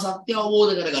පරම සත්‍ය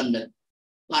අවබෝධ කරගන්න.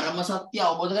 පරම සත්‍ය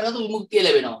අවබෝධ කරගත්තොත් විමුක්තිය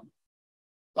ලැබෙනවා.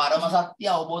 පරම සත්‍ය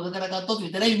අවබෝධ කරගත්තොත්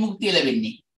විතරයි විමුක්තිය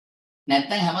ලැබෙන්නේ.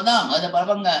 නැත්නම් හැමදාම අද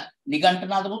බලපං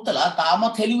නිගණ්ඨනාථ පුත්තලා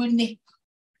තාමත් හෙළුවෙන්නේ.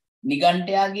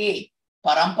 නිගණ්ඨයාගේ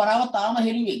පරම්පරාව තාම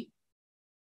හෙළුවේ.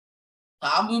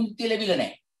 තාම විමුක්තිය ලැබිලා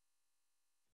නැහැ.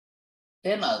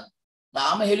 තේරෙනවද?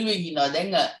 තාම හෙළුවෙන් ඉන්නවා. දැන්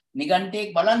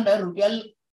නිගණ්ඨයෙක් බලන්න රුපියල්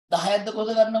 10ක්ද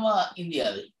කොහෙද ගන්නවා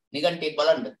ඉන්දියාවේ. නිගණ්ඨයෙක්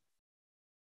බලන්න.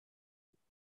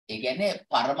 ඒ කියන්නේ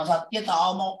පරම සත්‍ය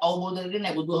තාම අවබෝධ කරගෙන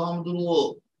නැහැ. බුදුහාමුදුරුවෝ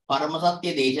පරම සත්‍ය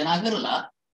දේශනා කරලා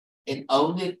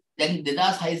අවුරුදු දැන්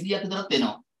 2600ක් විතරක්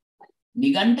වෙනවා.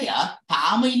 නිගණ්ඨයා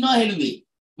තාම ඉන්නවා හෙළුවේ.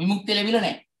 විමුක්තිය ලැබිලා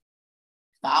නැහැ.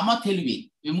 තාමත් හෙළුවේ.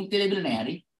 විමුක්තිය ලැබිලා නැහැ.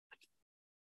 හරි.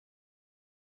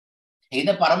 ඒකද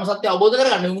පරම සත්‍ය අවබෝධ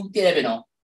කරගන්න විමුක්තිය ලැබෙනවා.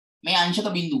 මේ අංශක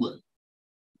බිඳුව.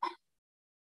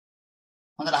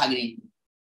 හොඳට අහගෙන ඉන්න.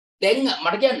 දැන්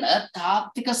මට කියන්න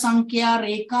තාත්වික සංඛ්‍යා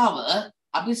රේඛාව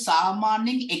අපි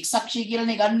සාමාන්‍යයෙන් x අක්ෂය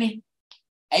කියලානේ ගන්නෙ.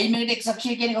 ඇයි මේකට x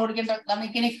අක්ෂය කියන්නේ කවුරු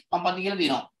ගන්න කෙනෙක් මම පන්ති කියලා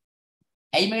දෙනවා.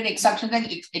 ඇයි මේකට x අක්ෂය දැන්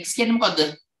x කියන්නේ මොකද්ද?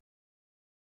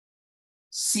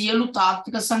 සියලු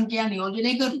තාත්වික සංඛ්‍යා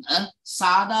නියෝජනය කරන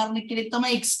සාධාරණ කෙනෙක්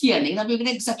තමයි x කියන්නේ. ඒක අපි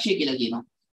ඒකට x අක්ෂය කියලා කියනවා.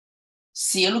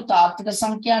 සියලු තාත්වික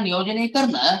සංඛ්‍යා නියෝජනය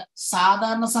කරන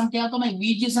සාධාරණ සංඛ්‍යාව තමයි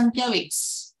බීජීය සංඛ්‍යාව x.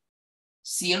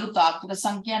 සියලු තාත්වික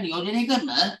සංඛ්‍යා නියෝජනය කරන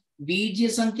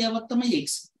බීජීය සංඛ්‍යාවක් තමයි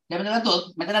x. දැන් මෙතන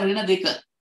ගත්තොත් මෙතන ඍණ 2.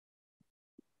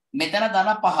 මෙතන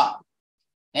ධන 5.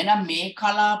 එහෙනම් මේ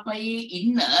කලාපයේ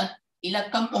ඉන්න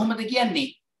ඉලක්කම් කොහොමද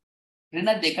කියන්නේ?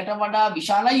 ඍණ 2ට වඩා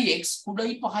විශාලයි x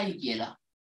කුඩයි 5යි කියලා.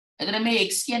 එතන මේ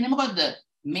x කියන්නේ මොකද්ද?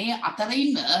 මේ අතර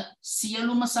ඉන්න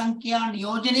සියලුම සංඛ්‍යා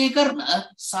නියෝජනය කරන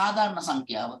සාධාරණ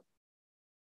සංඛ්‍යාව.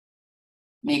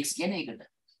 මේ x කියන්නේ ඒකට.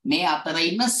 මේ අතර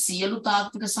ඉන්න සියලු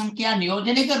තාත්වික සංඛ්‍යා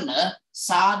නියෝජනය කරන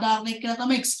සාධාරණ එක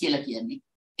තමයි x කියලා කියන්නේ.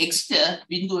 x ට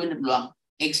බිඳුව වෙන්න පුළුවන්.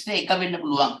 x ට 1 වෙන්න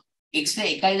පුළුවන්. x ට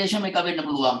 1.1 වෙන්න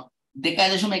පුළුවන්.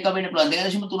 2.1 වෙන්න පුළුවන්.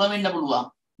 2.3 වෙන්න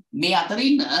පුළුවන්. මේ අතර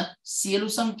ඉන්න සියලු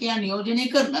සංඛ්‍යා නියෝජනය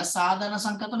කරන සාධාරණ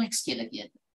සංඛ්‍යා තමයි x කියලා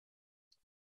කියන්නේ.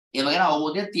 ඒ වගේ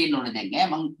අවබෝධයක් තියෙන්න ඕනේ දැන් ඈ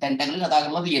මම දැන් කතා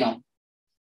කරලා තියෙනවා.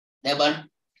 දැන් බලන්න.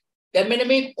 දැන් මෙන්න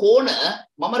මේ කෝණ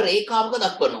මම රේඛාවක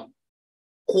දක්වනවා.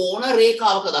 කෝණ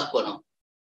රේඛාවක දක්වනවා.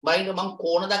 බලන්න මම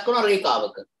කෝණ දක්වනවා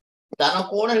රේඛාවක. ධන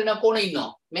කෝණ ඍණ කෝණ ඉන්නවා.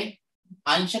 මේ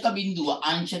අංශක බිඳුව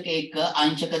අංශක 1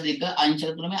 අංශක 2 අංශක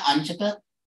 3 මේ අංශක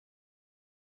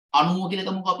 90 කියලා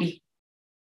ගමුකෝ අපි.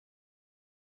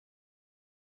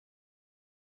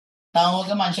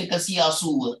 තාවකම අංශක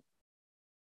 180.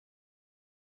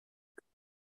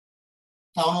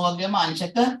 තවන වගේම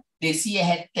අංශක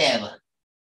 270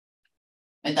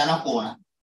 මේ ධන කෝණ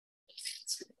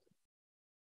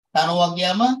තනුවක්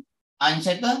ගියාම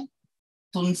අංශක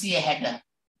 360.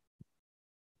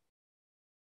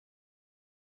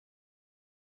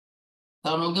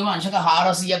 තනුවක් ගියාම අංශක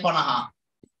 450.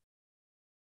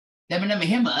 දැන් මෙන්න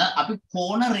මෙහෙම අපි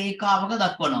කෝණ රේඛාවක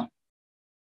දක්වනවා.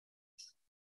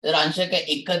 අංශක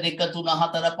 1 2 3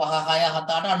 4 5 6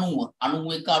 7 8 90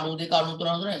 91 92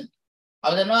 93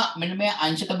 අපි දන්නවා මෙන්න මේ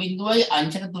අංශක බිඳුවයි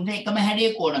අංශක තුනේ එකම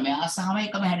හැඩයේ කෝණ මෙහා සහම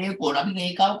එකම හැඩයේ කෝණ අපි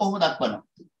රේඛාව කොහොමද දක්වනවා?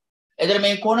 එතන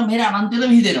මේ කෝණ මෙහෙර අනන්තයට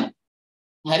විහිදෙනවා.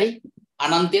 හරි?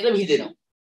 අනන්තයට විහිදෙනවා.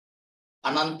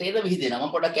 අනන්තයට විහිදෙනවා.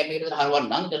 මම පොඩ්ඩක් කැමරේට විතර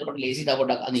හරවන්නම්. එතකොට ලේසි තා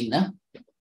පොඩ්ඩක් අඳින්න.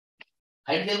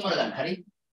 හරියට තේරුම් අරගන්න. හරි?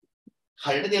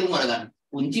 හරියට තේරුම් අරගන්න.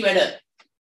 පුංචි වැඩ.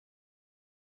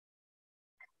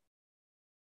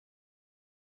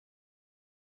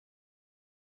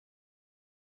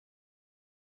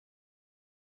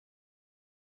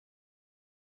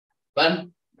 බලන්න.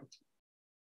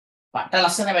 පට්ට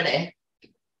ලස්සන වැඩ ඈ.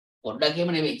 පොඩ්ඩක්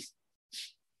එහෙම නෙවෙයි.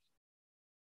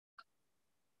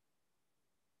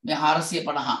 මේ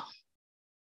 450.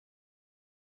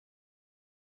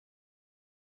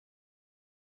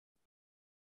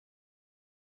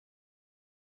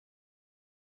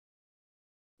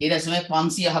 ඊට පස්සේ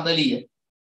 540.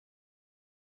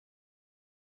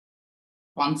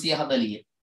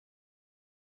 540.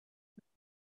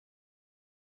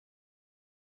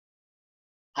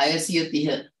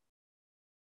 630.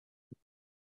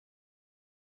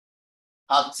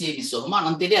 720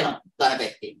 අනන්තයට යනවා ධන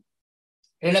පැත්තේ.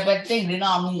 ඍණ පැත්තේ ඍණ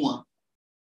 90.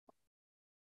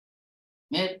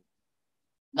 මේ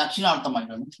දක්ෂිණාර්ථ තමයි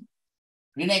ගන්න.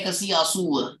 ඍණ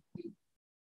 180.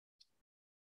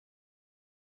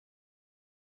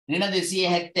 ඍණ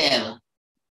 270.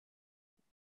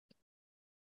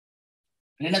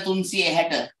 ඍණ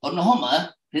 360. ඔන්න ඔහම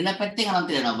ඍණ පැත්තෙන්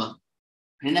අනන්තයට යනවා බං.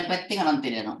 ඍණ පැත්තෙන්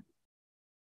අනන්තයට යනවා.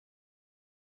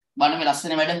 බලන්න මේ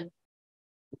ලස්සන වැඩ.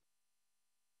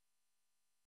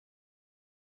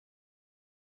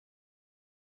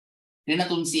 ඍණ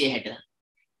 360.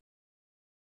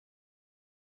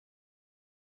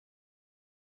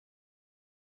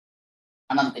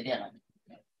 අනන්තයට යනවා.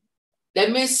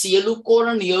 දැන් මේ සියලු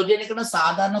කෝණ නියෝජනය කරන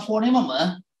සාධාරණ කෝණයම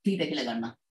θ කියලා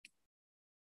ගන්නවා.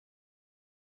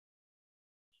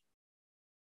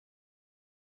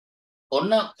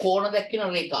 ඔන්න කෝණ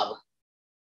දැක්වෙන රේඛාව.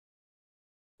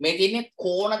 මේ තියෙන්නේ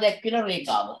කෝණ දැක්වෙන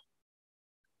රේඛාව.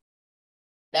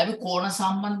 දැන් අපි කෝණ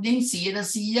සම්බන්ධයෙන්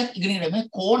 100% ඉගෙනගෙන මේ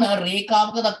කෝණ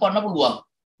රේඛාවක දක්වන්න පුළුවන්.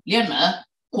 ලියන්න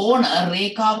කෝණ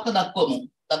රේඛාවක දක්වමු.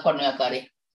 දක්වන්න ආකාරය.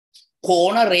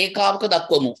 කෝණ රේඛාවක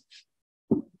දක්වමු.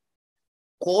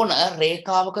 කෝණ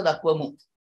රේඛාවක දක්වමු.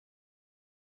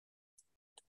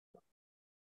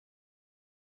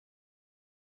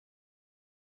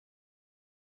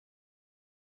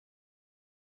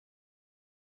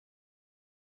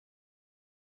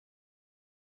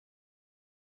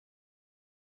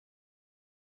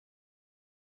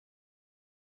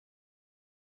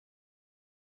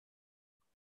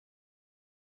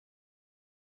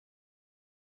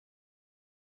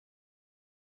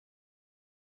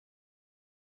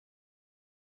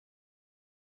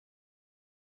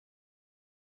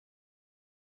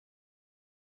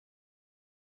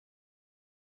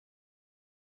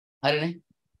 හරිනේ?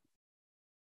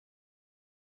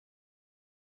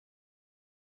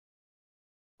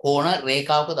 කෝණ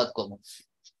රේඛාවක දක්වමු.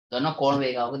 දන්න කෝණ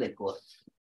රේඛාවක දක්වුවා.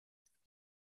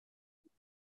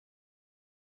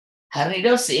 හරි ඊට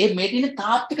පස්සේ මේ තියෙන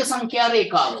තාත්වික සංඛ්‍යා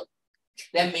රේඛාව.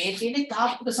 දැන් මේ තියෙන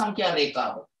තාත්වික සංඛ්‍යා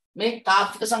රේඛාව. මේ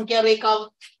තාත්වික සංඛ්‍යා රේඛාව.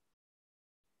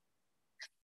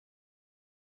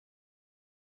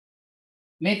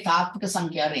 මේ තාත්වික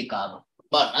සංඛ්‍යා රේඛාව.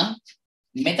 බලන්න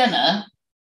මෙතන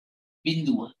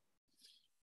බිඳුව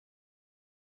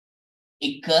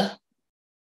 1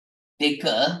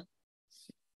 2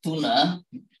 3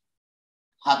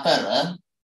 4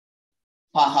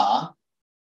 5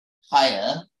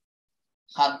 6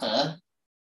 7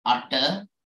 8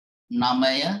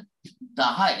 9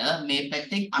 10 මේ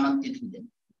පැත්තෙන් අනන්තයට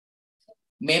හිදෙනවා.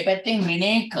 මේ පැත්තෙන් ඍණ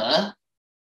 1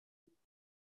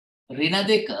 ඍණ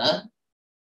 2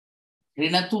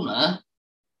 ඍණ 3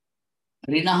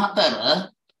 ඍණ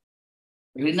 4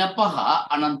 ඍණ 5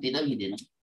 අනන්තයට හිදෙනවා.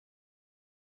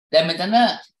 දැන් මෙතන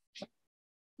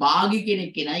භාගී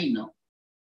කෙනෙක් කෙනා ඉන්නවා.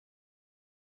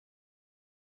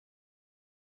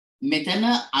 මෙතන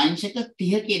අංශක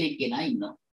 30 කෙනෙක් කෙනා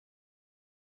ඉන්නවා.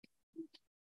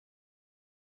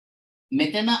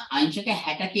 මෙතන අංශක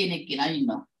 60 කෙනෙක් කෙනා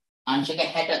ඉන්නවා. අංශක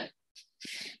 60.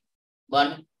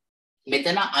 බලන්න.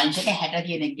 මෙතන අංශක 60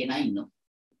 කෙනෙක් කෙනා ඉන්නවා.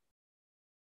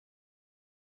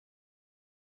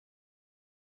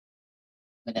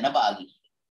 මෙතන භාගී.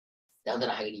 දැන්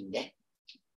හොඳට අහගෙන ඉන්න.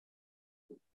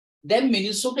 දැන්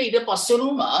මිනිස්සුන්ට ඊට පස්සේ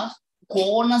වුණා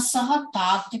කෝණ සහ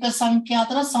තාත්වික සංඛ්‍යා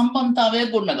අතර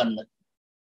සම්බන්ධතාවය ගොඩනගන්න.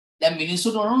 දැන්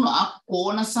මිනිස්සුන්ට වුණා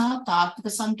කෝණ සහ තාත්වික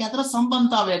සංඛ්‍යා අතර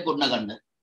සම්බන්ධතාවය ගොඩනගන්න.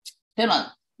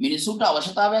 තේරුණාද? මිනිස්සුන්ට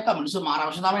අවශ්‍යතාවයක් මිනිස්සු මාන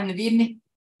අවශ්‍යතාවයක් නේ තියෙන්නේ.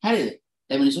 හරිද?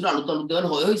 දැන් මිනිස්සුන්ට අලුත් දේවල්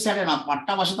හොය ඉස්සරට යනවා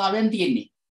පට්ට අවශ්‍යතාවයන් තියෙන්නේ.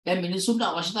 දැන් මිනිස්සුන්ට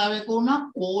අවශ්‍යතාවයක් වුණා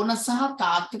කෝණ සහ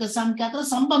තාත්වික සංඛ්‍යා අතර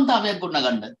සම්බන්ධතාවයක්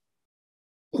ගොඩනගන්න.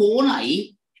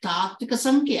 කෝණයි තාත්වික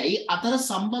සංඛ්‍යයි අතර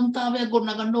සම්බන්ධතාවයක්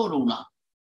ගොඩනගන්න ඕන වුණා.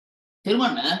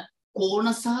 තේරුණාද?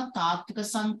 කෝණ සහ තාත්වික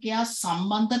සංඛ්‍යා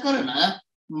සම්බන්ධ කරන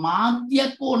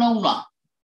මාධ්‍යයක් ඕන වුණා.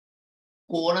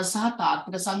 කෝණ සහ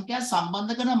තාත්වික සංඛ්‍යා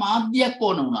සම්බන්ධ කරන මාධ්‍යයක්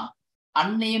ඕන වුණා.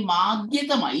 අන්න ඒ මාධ්‍ය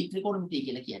තමයි ත්‍රිකෝණමිතිය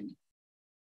කියලා කියන්නේ.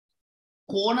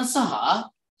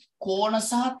 කෝණ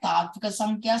සහ තාත්වික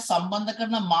සංඛ්‍යා සම්බන්ධ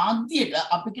කරන මාධ්‍යයට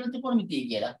අපි කියන ත්‍රිකෝණමිතිය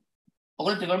කියලා.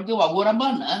 ඔයගොල්ලෝ ත්‍රිකෝණමිතිය වගුවරන්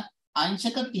බලන්න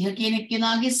අංශක 30 කියන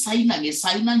එක්කෙනාගේ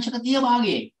සයින් අංශක 30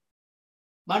 භාගයයි.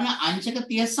 බලන්න අංශක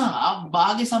 30 සහ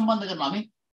භාගය සම්බන්ධ කරනවා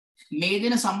මේ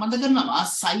දෙන සම්බන්ධ කරනවා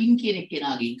සයින් කියන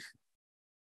එක්කෙනාගේ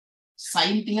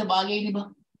සයින් 30 භාගයයි බා.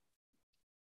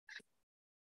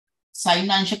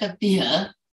 සයින් අංශක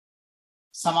 30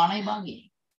 සමානයි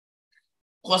භාගයයි.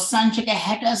 කොස් අංශක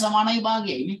 60 සමානයි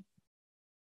භාගයයි නේ.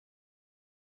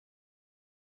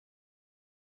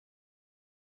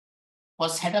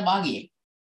 කොස් 60 භාගයයි.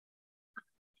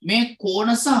 මේ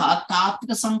කෝණ සහ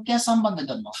තාත්වික සංඛ්‍යා සම්බන්ධ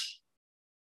කරනවා.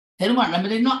 තේරුණාද?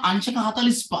 මෙතන ඉන්නවා අංශක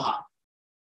 45.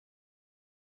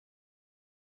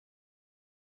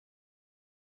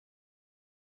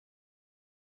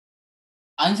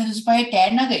 අංශක 45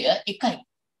 tan අගය 1යි.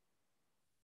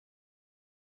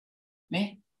 මේ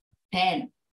tan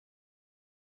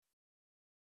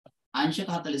අංශක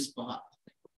 45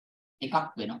 එකක්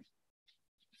වෙනවා.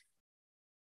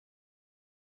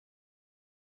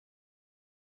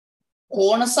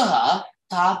 කෝණ සහ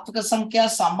තාත්වික සංඛ්‍යා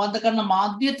සම්බන්ධ කරන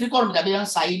මාධ්‍ය ත්‍රිකෝණමිතිය. අපි දැන්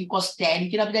sin cos tan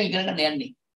කියලා අපි දැන් ඉගෙන ගන්න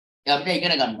යන්නේ. ඒ අපිට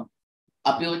ඉගෙන ගන්නවා.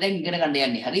 අපි ඔය දැන් ඉගෙන ගන්න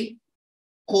යන්නේ. හරි?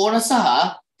 කෝණ සහ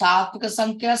තාත්වික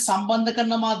සංඛ්‍යා සම්බන්ධ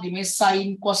කරන මාධ්‍ය මේ sin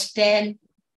cos tan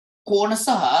කෝණ සහ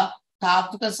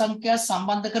තාත්වික සංඛ්‍යා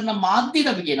සම්බන්ධ කරන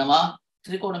මාධ්‍යයට අපි කියනවා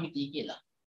ත්‍රිකෝණමිතිය කියලා.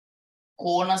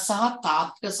 කෝණ සහ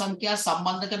තාත්වික සංඛ්‍යා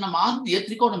සම්බන්ධ කරන මාධ්‍ය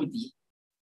ත්‍රිකෝණමිතිය.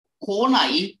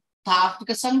 කෝණයි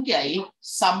තාත්වික සංඛ්‍යයි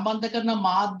සම්බන්ධ කරන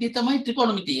මාධ්‍ය තමයි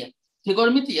ත්‍රිකෝණමිතිය.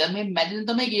 ත්‍රිකෝණමිතිය මේ මැදින්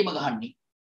තමයි ගේම ගහන්නේ.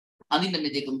 අඳින්න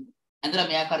මේ දෙකම. ඇඳලා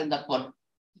මේ ආකාරයෙන් දක්වන්න.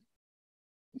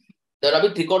 දැන්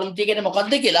අපි ත්‍රිකෝණමිතිය කියන්නේ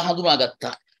මොකක්ද කියලා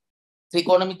හඳුනාගත්තා.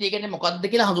 ත්‍රිකෝණමිතිය කියන්නේ මොකක්ද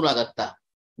කියලා හඳුනාගත්තා.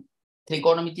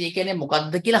 ත්‍රිකෝණමිතිය කියන්නේ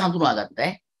මොකක්ද කියලා හඳුනාගත්තා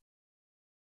ඈ.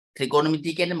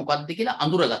 ත්‍රිකෝණමිතිය කියන්නේ මොකක්ද කියලා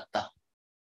අඳුරගත්තා.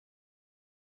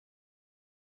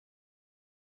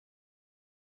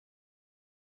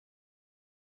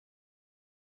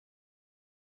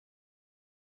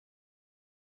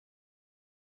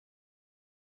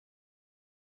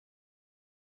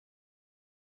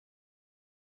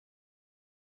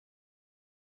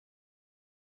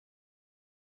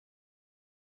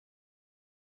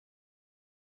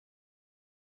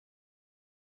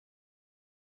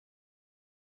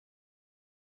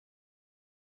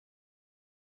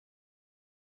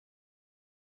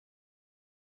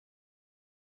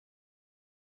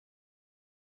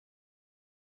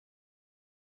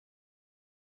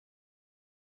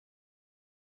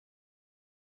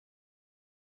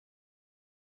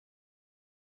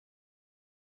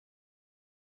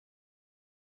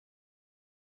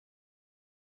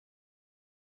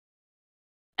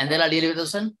 ඇඳලා ලියලා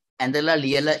ඉවරතුසන්. ඇඳලා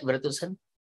ලියලා ඉවරතුසන්.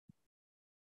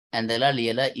 ඇඳලා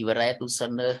ලියලා ඉවරය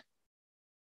තුසන්න.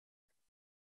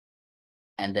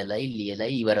 ඇඳලයි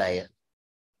ලියලයි ඉවරය.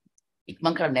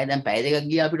 ඉක්මන් කරන්නේ නැහැ. දැන් පැය දෙකක්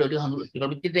ගියා අපිට ඔය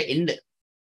ත්‍රිකෝණමිතියට එන්න.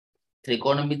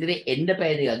 ත්‍රිකෝණමිතියට එන්න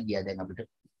පැය දෙකක් ගියා දැන් අපිට.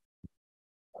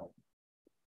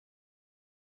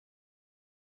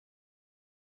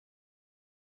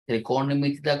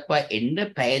 ත්‍රිකෝණමිතිය දක්වා එන්න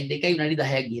පැය දෙකයි විනාඩි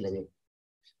 10ක් ගිහලා දැන්.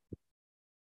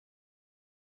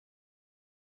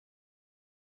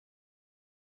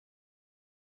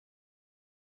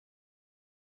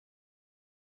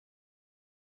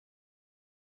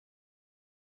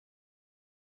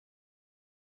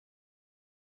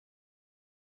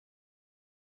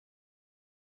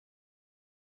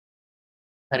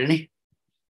 හරිනේ.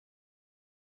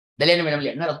 දැන් මෙන්න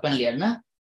ලියන්න රත්පැන ලියන්න.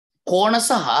 කෝණ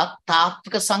සහ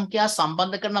තාත්වික සංඛ්‍යා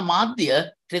සම්බන්ධ කරන මාධ්‍ය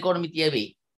ත්‍රිකෝණමිතිය වේ.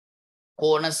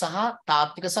 කෝණ සහ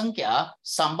තාත්වික සංඛ්‍යා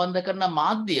සම්බන්ධ කරන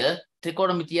මාධ්‍ය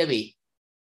ත්‍රිකෝණමිතිය වේ.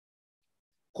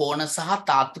 කෝණ සහ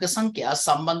තාත්වික සංඛ්‍යා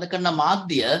සම්බන්ධ කරන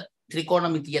මාධ්‍ය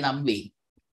ත්‍රිකෝණමිතිය නම් වේ.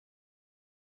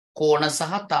 කෝණ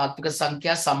සහ තාත්වික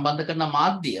සංඛ්‍යා සම්බන්ධ කරන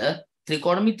මාධ්‍ය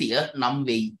ත්‍රිකෝණමිතිය නම්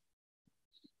වෙයි.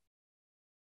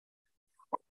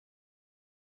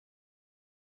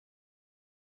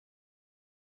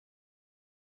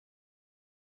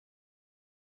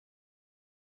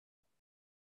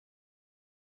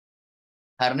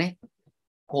 හරිනේ.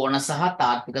 කෝණ සහ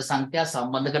තාත්වික සංඛ්‍යා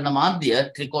සම්බන්ධ කරන මාධ්‍ය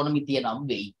ත්‍රිකෝණමිතිය නම්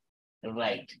වෙයි.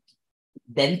 right.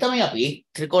 දැන් තමයි අපි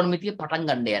ත්‍රිකෝණමිතිය පටන්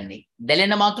ගන්න යන්නේ.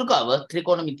 දැලෙන මාතෘකාව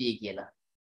ත්‍රිකෝණමිතිය කියලා.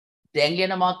 දැන්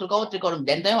කියන මාතෘකාව ත්‍රිකෝණ.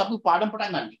 දැන් තමයි අපි පාඩම්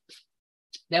පටන් ගන්න.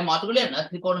 දැන් මාතෘකාව ලියන්න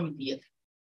ත්‍රිකෝණමිතිය.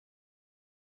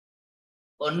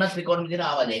 ඔන්න ත්‍රිකෝණමිතියට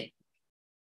ආවා දැන්.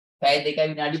 පැය 2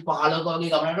 විනාඩි 15ක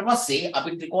වගේ ගමනකට පස්සේ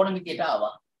අපි ත්‍රිකෝණමිතියට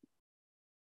ආවා.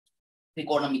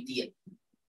 ත්‍රිකෝණමිතිය.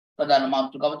 ප්‍රධාන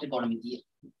මාතෘකාව ත්‍රිකෝණමිතිය.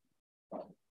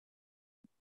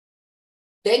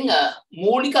 දැන්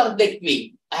මූලික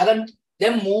අර්ධෙක්වීම. අහගන්න.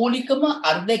 දැන් මූලිකම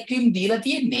අර්ධෙක්වීම දීලා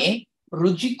තියෙන්නේ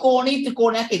ඍජුකෝණී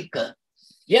ත්‍රිකෝණයක් එක්ක.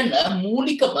 යන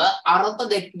මූලිකම අර්ථ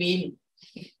දැක්වීම.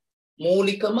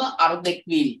 මූලිකම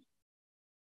අර්ධෙක්වීම.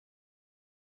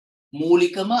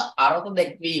 මූලිකම අර්ථ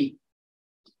දැක්වීම.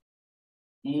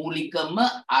 මූලිකම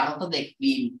අර්ථ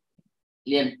දැක්වීම.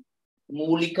 ලියන්න.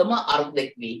 මූලිකම අර්ථ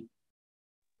දැක්වීම.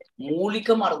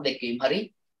 මූලිකම අර්ථ දැක්වීම. හරි.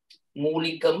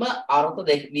 මූලිකම අර්ථ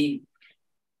දැක්වීම.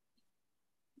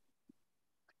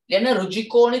 ලියන්න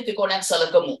ඍජුකෝණී ත්‍රිකෝණයක්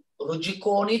සලකමු.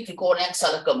 ඍජුකෝණී ත්‍රිකෝණයක්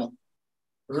සලකමු.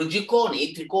 ඍජුකෝණී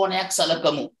ත්‍රිකෝණයක්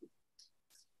සලකමු.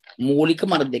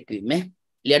 මූලිකම අර්ථ දැක්වීම.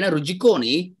 ලියන්න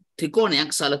ඍජුකෝණී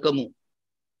ත්‍රිකෝණයක් සලකමු.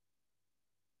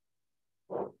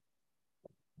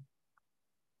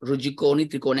 ඍජුකෝණී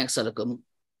ත්‍රිකෝණයක් සලකමු.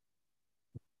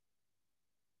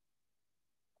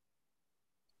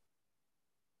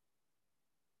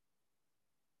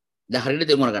 දැන් හරියට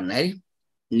තේරුම් ගන්න හරි.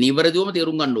 නිවැරදිවම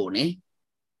තේරුම් ගන්න ඕනේ.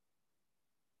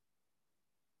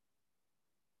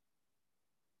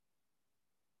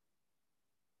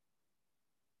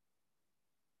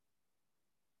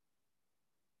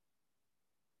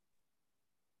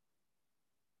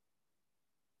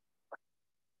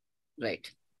 right.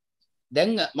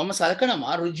 දැන් මම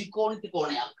සලකනවා ඍජුකෝණ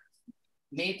ත්‍රිකෝණයක්.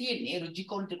 මේ තියෙන්නේ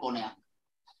ඍජුකෝණ ත්‍රිකෝණයක්.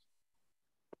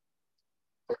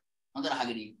 හොඳට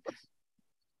අහගෙන ඉන්න.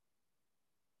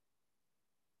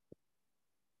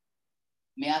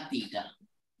 මෙයා තීටා.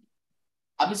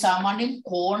 අපි සාමාන්‍යයෙන්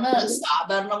කෝණ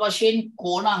සාධාරණ වශයෙන්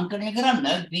කෝණ අංකණය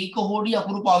කරන්න ග්‍රීක හෝඩි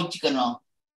අකුරු පාවිච්චි කරනවා.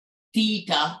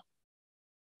 තීටා,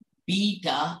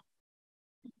 බීටා,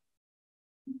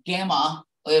 ගෑමා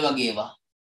ඔය වගේ ඒවා.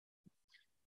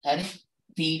 හරි.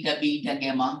 theta beta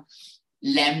gamma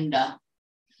lambda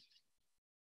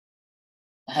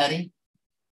හරි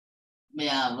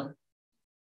මෙයාව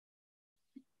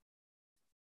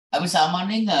අපි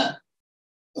සාමාන්‍යයෙන්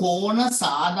කෝණ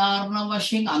සාධාරණ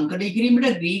වශයෙන් අංකණය කිරීමට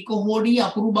ග්‍රීක හෝඩි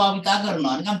අකුරු භාවිතා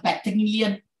කරනවා. නිකන් පැත්තකින්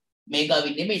ලියන්න. මේක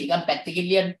නෙමෙයි නිකන් පැත්තකින්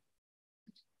ලියන්න.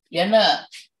 යන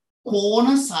කෝණ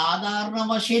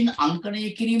සාධාරණ වශයෙන් අංකණය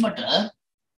කිරීමට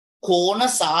කෝණ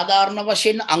සාධාරණ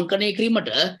වශයෙන් අංකණය කිරීමට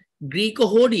ග්‍රීක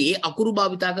හෝඩියේ අකුරු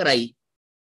භාවිතා කරයි.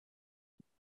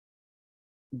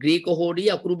 ග්‍රීක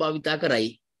හෝඩියේ අකුරු භාවිතා කරයි.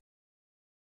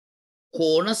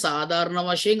 කෝණ සාධාරණ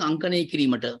වශයෙන් අංකණය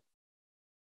කිරීමට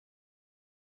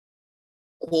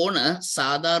කෝණ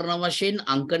සාධාරණ වශයෙන්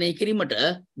අංකණය කිරීමට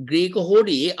ග්‍රීක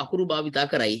හෝඩියේ අකුරු භාවිතා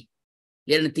කරයි.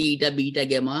 ලියන්න තීටා බීටා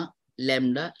ගැමා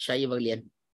ලැම්ඩා ෂයි වගේ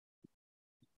ලියන්න.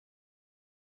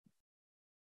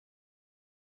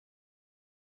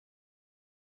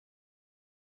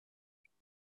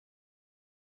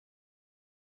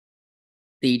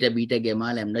 තීටා බීටා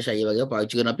ගැමා ලැම්ඩා ෂයි වගේ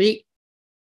පාවිච්චි කරන අපි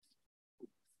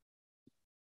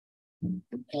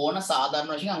කෝණ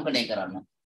සාධාරණ වශයෙන් අංකණය කරන්න.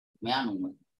 මෙයා නුම.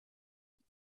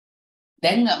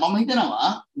 දැන් මම හිතනවා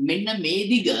මෙන්න මේ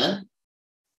දිග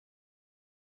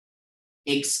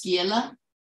x කියලා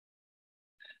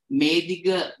මේ දිග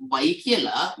y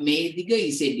කියලා මේ දිග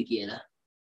z කියලා.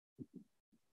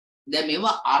 දැන්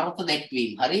මේවා අර්ථ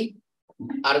දැක්වීම. හරි.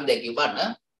 අර්ථ දැක්වීම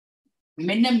බලන්න.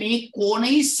 මෙන්න මේ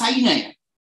කෝණයේ සයිනය.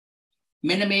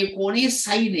 මෙන්න මේ කෝණයේ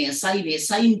සයිනය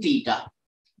sin θ.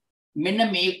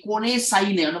 මෙන්න මේ කෝණයේ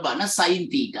සයිනය වෙන බලන්න sin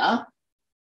θ.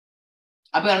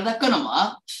 අපි අර්ථ කරනවා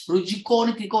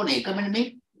ඍජුකෝණ ත්‍රිකෝණ එක මෙන්න මේ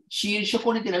ශීර්ෂ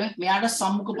කෝණය තියෙන මෙයාට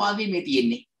සම්මුඛ පාදයේ මේ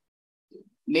තියෙන්නේ.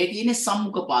 මේ තියෙන්නේ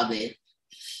සම්මුඛ පාදය.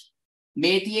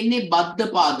 මේ තියෙන්නේ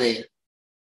බද්ධ පාදය.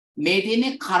 මේ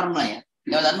තියෙන්නේ කර්ණය.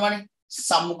 ඒවා දන්නවනේ.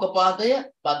 සම්මුඛ පාදය,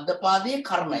 බද්ධ පාදය,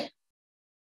 කර්ණය.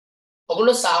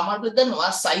 ඔගොල්ලෝ සාමාන්‍යයෙන්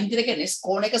දන්නවා sin θ කියන්නේ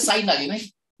කෝණයක sin වගේ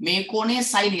මේ කෝණයේ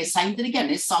sin එක sin θ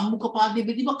කියන්නේ සම්මුඛ පාදයේ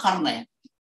බෙදීම කර්ණය.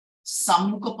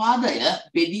 සම්මුඛ පාදය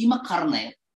බෙදීම කර්ණය.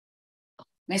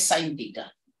 මේ sin θ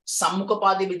සම්මුඛ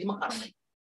පාදයේ බෙදීම කර්ණය.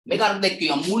 මේක අර්ථ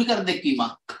දැක්වීම මූලික අර්ථ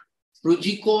දැක්වීමක්.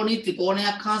 ඍජුකෝණී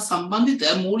ත්‍රිකෝණයක් හා සම්බන්ධිත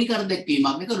මූලික අර්ථ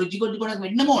දැක්වීමක්. මේක ඍජුකෝණ ත්‍රිකෝණයක්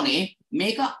වෙන්නම ඕනේ.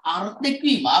 මේක අර්ථ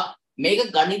දැක්වීමක්. මේක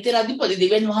ගණිතයේ අධිපති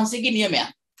දෙවියන් වහන්සේගේ නියමයක්.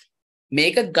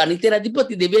 මේක ගණිතයේ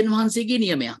අධිපති දෙවියන් වහන්සේගේ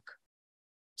නියමයක්.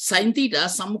 sin θ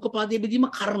සම්මුඛ පාදයේ බෙදීම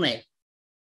කර්ණය.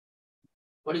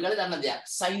 පොඩි කාලේ දන්න දෙයක්.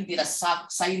 sin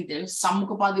sin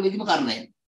සම්මුඛ පාදයේ බෙදීම කරණය.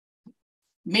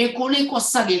 මේ කෝණේ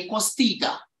cosගේ cos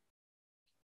theta.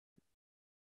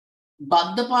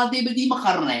 බද්ධ පාදයේ බෙදීම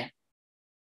කරණය.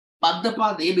 බද්ධ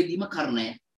පාදයේ බෙදීම කරණය.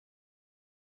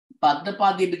 බද්ධ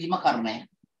පාදයේ බෙදීම කරණය.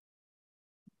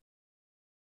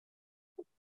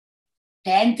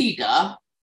 tan theta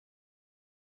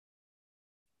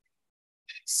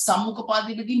සම්මුඛ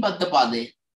පාදයේ බෙදීම බද්ධ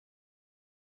පාදයේ.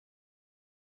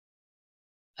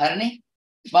 හරිනේ?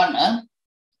 බලන්න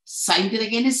sin theta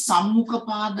කියන්නේ සම්මුඛ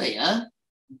පාදය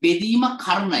බෙදීම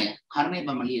කරණය. කරණය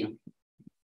බම ලියනවා.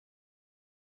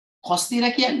 cos theta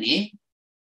කියන්නේ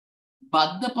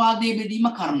බද්ධ පාදයේ බෙදීම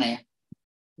කරණය.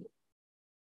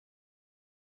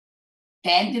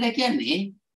 tan theta කියන්නේ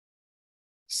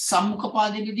සම්මුඛ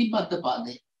පාදයේ බෙදීම බද්ධ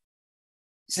පාදය.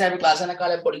 ඉස්සරහ ක්ලාස් යන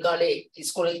කාලේ පොඩි කාලේ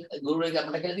ඉස්කෝලේ ගුරුවරයෙක්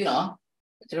අපිට කියලා තියෙනවා.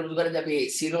 එතන බුදු කරේ අපි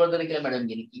සීලවර්ධන කියලා මැඩම්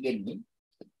කෙනෙක් ඉගෙනන්නේ.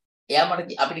 එයා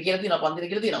මට අපිට කියලා තියෙනවා පන්තිරේ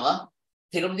කියලා තියෙනවා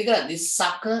ත්‍රිකෝණමිති කරද්දී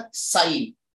සක sin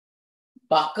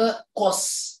බක cos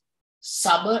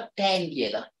සබ tan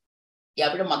කියලා. ඒ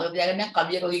අපිට මතක තියාගන්න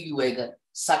කවියක් වගේ කිව්වා ඒක.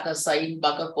 සක sin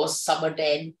බක cos සබ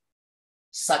tan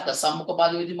සක සම්මුඛ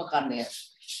පාද වේදීම කරණය.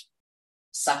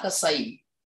 සක sin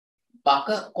බක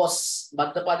cos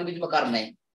බද්ධ පාද වේදීම කරණය.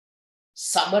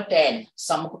 සබ tan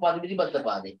සම්මුඛ පාද වේදී බද්ධ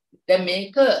පාදේ. දැන්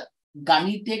මේක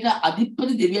ගණිතයට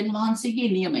අධිපති දෙවියන්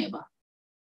වහන්සේගේ නියමය බා.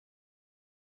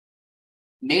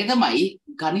 මේ තමයි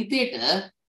ගණිතයට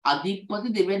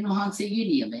අධිපති දෙවියන් වහන්සේගේ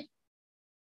නියමය.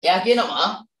 එයා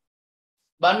කියනවා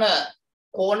බන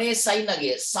කෝණේ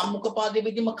සයින්ගේ සම්මුඛ පාදයේ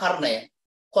බෙදීම කරණය.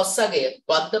 කොස්සගේ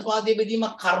බද්ධ පාදයේ බෙදීම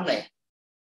කරණය.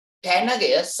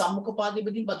 තැනගේ සම්මුඛ පාදයේ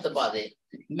බෙදීම බද්ධ පාදය.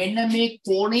 මෙන්න මේ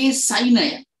කෝණේ සයිනය,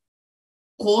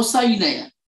 කෝසයිනය,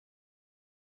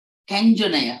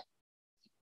 ටැන්ජනය,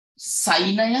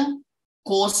 සයිනය,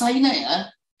 කෝසයිනය,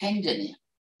 ටැන්ජනය.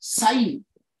 සයින්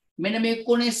මෙන්න මේ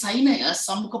කෝණේ සයිනය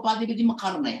සම්මුඛ පාදයේ බෙදීම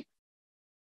කරණය.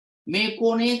 මේ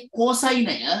කෝණේ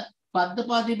කෝසයිනය බද්ධ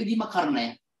පාදයේ බෙදීම කරණය.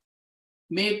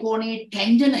 මේ කෝණේ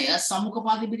ටැන්ජනය සම්මුඛ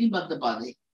පාදයේ බෙදීම බද්ධ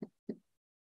පාදයේ.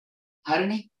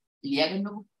 හරිනේ?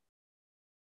 ලියාගන්නකො.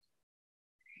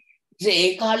 ඒ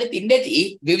කාලේ තින්දැති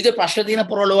විවිධ ප්‍රශ්න තියෙන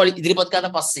පොරවල් වල ඉදිරිපත්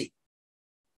කරලා පස්සේ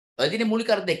ඔය දිනේ මූලික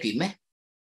කර දෙකීම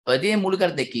ඔය දිනේ මූලික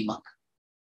කර දෙකීමක්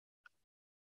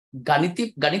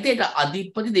ගණිතයට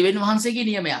අධිපති දෙවියන් වහන්සේගේ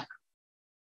නියමයක්.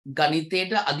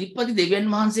 ගණිතයට අධිපති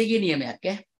දෙවියන් වහන්සේගේ නියමයක්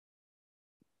ඈ.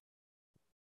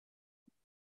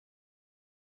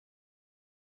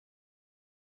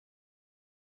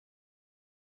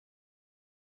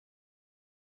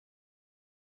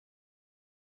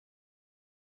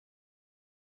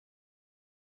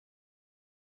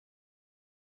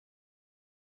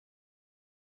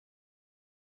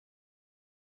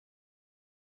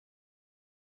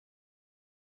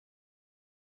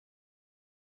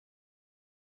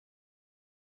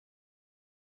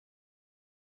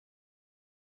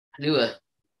 ලියුව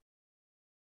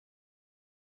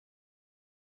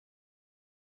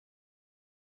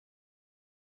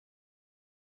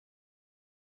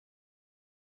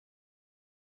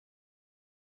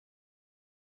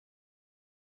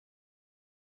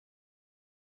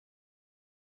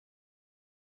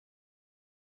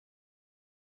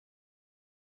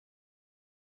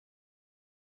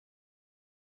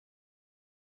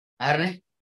හරිනේ?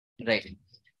 රයිට්.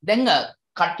 දැන්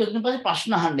කට්ටියකින් පස්සේ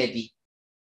ප්‍රශ්න අහන්න ඇති.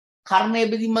 කර්ණය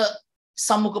බෙදීම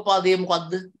සම්මුඛ පාදයේ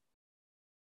මොකද්ද?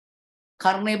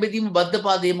 කර්ණය බෙදීම බද්ධ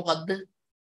පාදයේ මොකද්ද?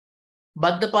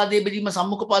 බද්ධ පාදයේ බෙදීම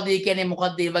සම්මුඛ පාදයේ කියන්නේ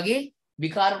මොකද්ද? ඒ වගේ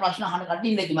විකාර ප්‍රශ්න අහන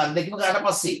කට්ටිය ඉන්නේ මම දෙකම කරාට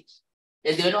පස්සේ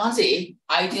ඒ දෙවෙනි වහන්සේ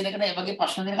ආයි තියෙනකන මේ වගේ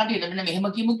ප්‍රශ්න දෙන කට්ටියට මෙන්න මෙහෙම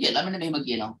කියමු කියලා මෙන්න මෙහෙම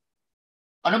කියනවා.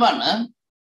 අනබන්න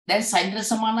දැන් sin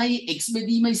සමානයි x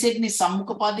බෙදීම ඉසෙන්නේ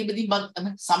සම්මුඛ පාදයේ බෙදීම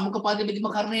සම්මුඛ පාදයේ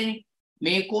බෙදීම කර්ණයනේ.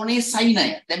 මේ කෝණේ සයිනය.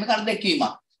 දැන් මේක අර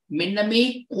දැක්වීමක්. මෙන්න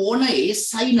මේ කෝණයේ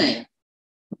සයිනය.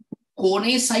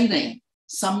 කෝණයේ සයිනය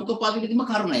සම්මුඛ පාදයේ බෙදීම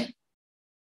කර්ණය.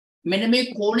 මෙන්න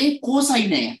මේ කෝණේ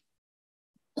කෝසයිනය.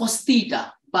 cos theta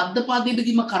බද්ධ පාදයේ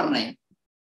බෙදීම කර්ණය.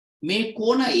 මේ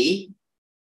කෝණයේ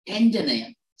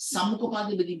ටැන්ජනය සම්මුඛ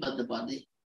පාදයේ බෙදීම බද්ධ පාදයේ.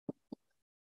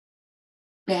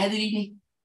 පැහැදිලිනේ?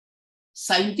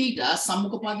 sin theta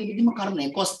සම්මුඛ පාදයේ බෙදීම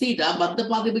කර්ණය. cos theta බද්ධ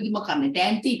පාදයේ බෙදීම කර්ණය.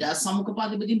 tan theta සම්මුඛ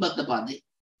පාදයේ බෙදීම බද්ධ පාදයේ.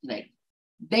 right.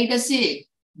 දැන් ඊට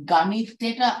පස්සේ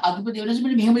ගණිතයට අධිපති වෙනස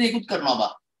මෙහෙම දෙයක්ත් කරනවා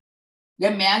බා.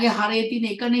 දැන් මෙයාගේ හරයේ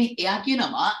තියෙන එකනේ එයා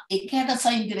කියනවා 1ට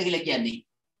sin theta කියලා කියන්නේ.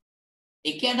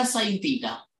 1ට sin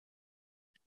theta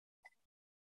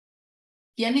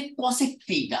කියන්නේ cosec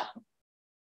theta.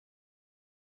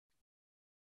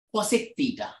 cosec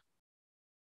theta.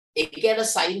 1ට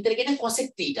sin theta කියන්නේ cosec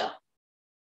theta.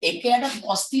 1ට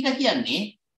cos theta කියන්නේ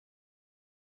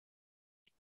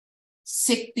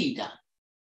sec theta.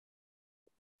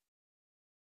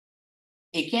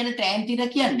 ඒ කියන්නේ tan theta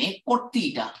කියන්නේ cot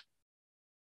theta.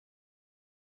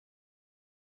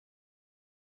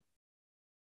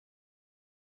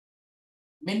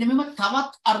 මෙන්න මෙම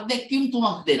තවත් අර්ධැක්වීම්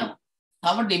තුනක් දෙනවා.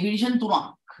 තව ඩෙෆිනිෂන්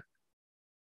තුනක්.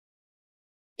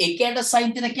 එකයට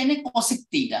sin theta කියන්නේ cosec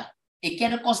theta.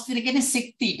 එකයට cos theta කියන්නේ sec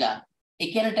theta.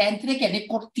 එකයට tan theta කියන්නේ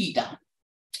cot theta.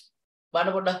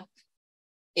 බලන්න පොඩ්ඩක්.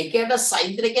 එකයට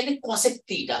sin theta කියන්නේ cosec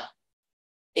theta.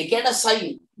 එකයට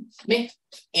sin මේ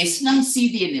s නම් c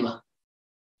තියෙනවා.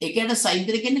 එකයට sin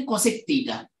theta කියන්නේ cosec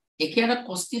theta. එකයට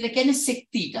cos theta කියන්නේ sec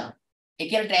theta.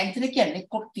 එකයට tan theta කියන්නේ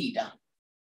cot theta.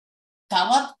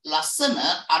 තවත් ලස්සන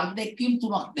අර්ධැක්වීම්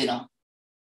තුනක් දෙනවා.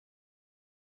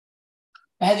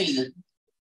 පැහැදිලිද?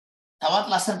 තවත්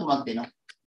ලස්සන තුනක් දෙනවා.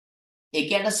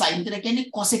 එකයට sin theta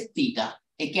කියන්නේ cosec theta.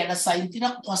 එකයට sin theta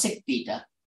cosec theta.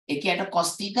 එකයට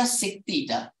cos theta sec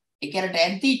theta. එකයට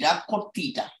tan theta cot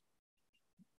theta.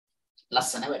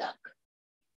 ලස්සන වැඩක්.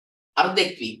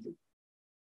 අර්ධැක්වීම්.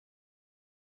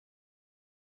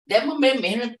 දැන්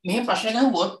මේ ප්‍රශ්න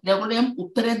ගහුවොත් දැන් ඔයගොල්ලෝ යම්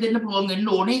උත්තරයක් දෙන්න පුළුවන් වෙන්න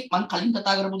ඕනේ මම කලින්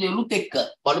කතා කරපු දේවලුත් එක්ක.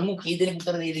 බලමු කී දෙනෙක්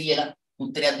උත්තර දෙයිද කියලා.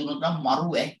 උත්තරයක් දුන්නොත් නම් මරු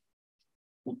ඈ.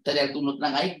 උත්තරයක් දුන්නොත්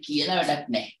නම් අයි කියලා වැඩක්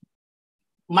නැහැ.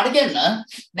 මට කියන්න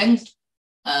දැන්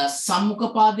සම්මුඛ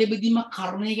පාදයේ බෙදීම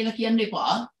කර්ණය කියලා කියන්න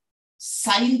එපා.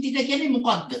 sin theta කියන්නේ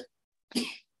මොකක්ද?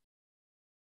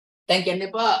 දැන් කියන්න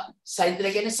එපා sin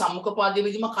theta කියන්නේ සම්මුඛ පාදයේ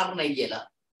බෙදීම කර්ණය කියලා.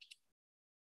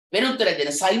 වෙන උත්තරයක්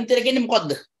දෙන්න. sin theta කියන්නේ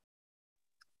මොකක්ද?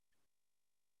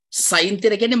 sin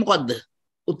theta කියන්නේ මොකක්ද?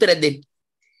 උත්තරයක් දෙන්න.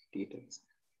 theta.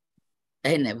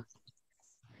 ඇහෙන්නේ නැව.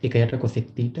 එකයට cosec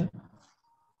theta.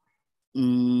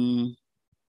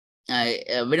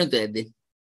 වෙන උත්තරයක් දෙන්න.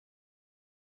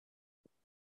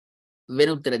 වෙන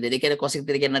උත්තර දෙන්න. ඒකට cosec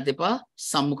theta කියන්නත් එපා.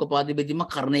 සම්මුඛ පාදයේ බෙදීම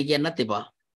කර්ණය කියන්නත් එපා.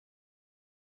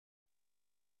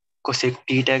 cosec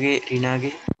theta ගේ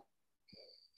ඍණාගේ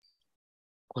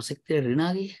cosec theta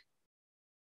ඍණාගේ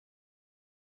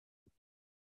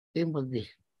ඒ මොකද?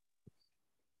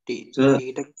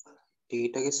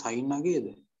 theta ගේ sin අගේද?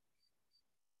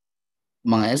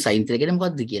 මම අය sin theta කියන්නේ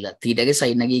මොකද්ද කියලා. theta ගේ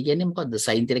sin අගය කියන්නේ මොකද්ද?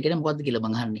 sin theta කියන්නේ මොකද්ද කියලා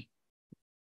මම අහන්නේ.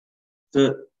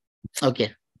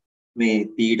 ඕකේ. මේ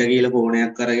theta කියලා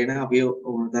කෝණයක් අරගෙන අපි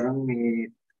ඕන තරම් මේ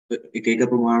එක එක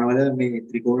ප්‍රමාණවල මේ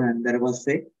ත්‍රිකෝණ ඇන්දර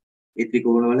පස්සේ ඒ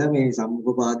ත්‍රිකෝණවල මේ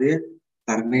සම්මුඛ පාදය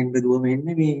කර්ණයෙන් බෙදුවම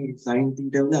එන්නේ මේ sin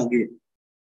theta වල අගය.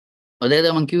 ඔතනද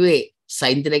මම කිව්වේ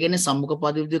sin theta කියන්නේ සම්මුඛ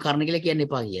පාදයේ විදිහට කර්ණ කියලා කියන්න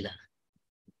එපා කියලා.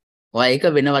 ඔයා ඒක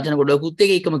වෙන වචන ගොඩකුත්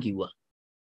එක එකම කිව්වා.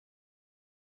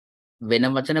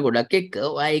 වෙන වචන ගොඩක් එක්ක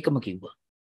ඔයා ඒකම කිව්වා.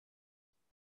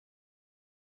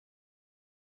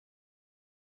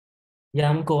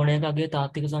 යම් කෝණයක අගය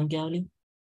තාත්වික සංඛ්‍යාවලින්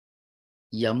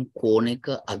යම් කෝණයක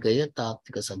අගය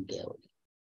තාත්වික සංඛ්‍යාවලින්.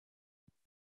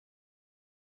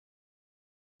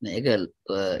 මේක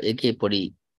ඒකේ පොඩි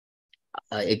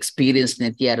එක්ස්පීරියන්ස්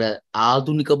නැති අර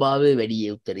ආධුනික භාවයේ වැඩි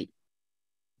ඒ උත්තරේ.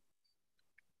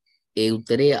 ඒ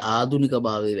උත්තරේ ආධුනික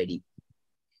භාවයේ වැඩි.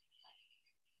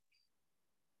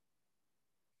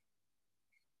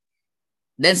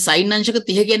 දැන් sin අංශක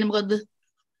 30 කියන්නේ මොකද්ද?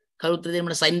 කවුරු උත්තර දෙන්න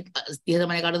මට sin 30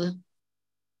 තමයි කාටද?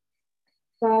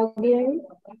 භාගයයි.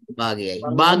 භාගයයි.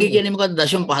 භාගය කියන්නේ මොකද්ද?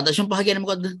 0.5. 0.5 කියන්නේ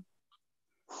මොකද්ද?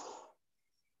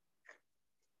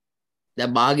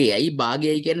 දැන්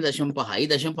භාගයයි කියන්නේ 0.5යි.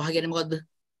 0.5 කියන්නේ මොකද්ද?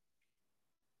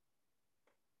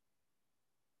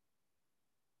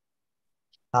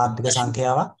 තාත්වික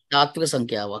සංඛ්‍යාවක්. තාත්වික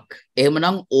සංඛ්‍යාවක්.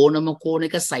 එහෙමනම් ඕනම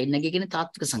කෝණයක sin එක කියන්නේ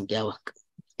තාත්වික සංඛ්‍යාවක්.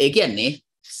 ඒ කියන්නේ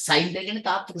sin එක කියන්නේ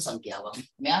තාත්වික සංඛ්‍යාවක්.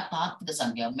 මෙයා තාත්වික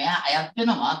සංඛ්‍යාවක්. මෙයා අයත්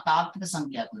වෙනවා තාත්වික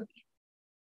සංඛ්‍යාවකට.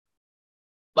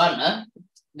 බලන්න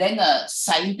දැන්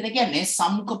sin කියන්නේ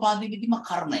සම්මුඛ පාදයේ බෙදීම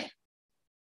කර්ණය.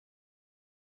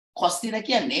 cos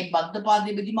කියන්නේ බද්ධ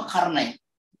පාදයේ බෙදීම කර්ණය.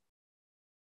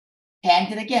 tan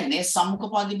කියන්නේ සම්මුඛ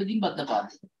පාදයේ බෙදීම බද්ධ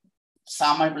පාදය.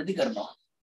 සාමාන්‍ය ප්‍රතිකරණය.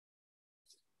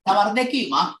 තව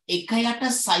අර්ධකීම එකයට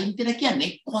sin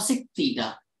කියන්නේ cosec theta.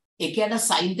 එකයට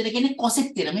sin කියන්නේ cosec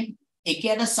theta මේ.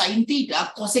 එකයට sin theta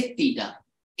cosec theta.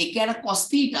 එකයට cos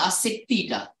theta sec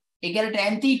theta. එකයට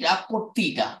tan theta cot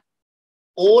theta.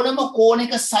 ඕනම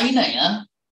කෝණයක සයිනය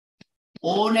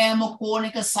ඕනෑම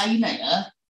කෝණයක සයිනය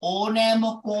ඕනෑම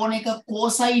කෝණයක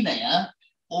කෝසයිනය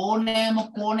ඕනෑම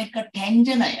කෝණයක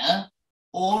ටැන්ජනය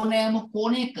ඕනෑම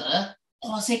කෝණයක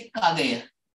කොසෙක් අගය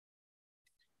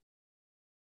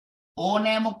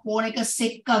ඕනෑම කෝණයක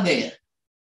සෙක් අගය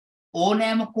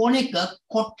ඕනෑම කෝණයක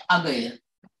කොට් අගය.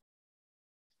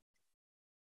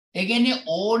 ඒ කියන්නේ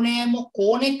ඕනෑම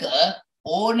කෝණයක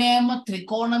ඕනෑම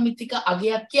ත්‍රිකෝණමිතික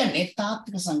අගයක් කියන්නේ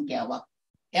තාත්වික සංඛ්‍යාවක්.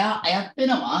 එයා අයත්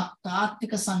වෙනවා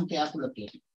තාත්වික සංඛ්‍යා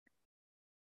කුලකයට.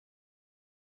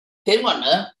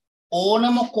 තේරුණාද?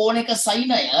 ඕනම කෝණයක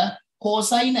සයිනය,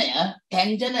 කෝසයිනය,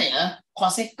 ටැන්ජනය,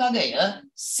 කොසෙක් අගය,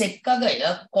 සෙක් අගය,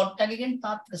 කොට් අගය කියන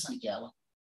තාත්වික සංඛ්‍යාවක්.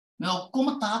 මේ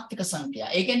ඔක්කොම තාත්වික සංඛ්‍යා.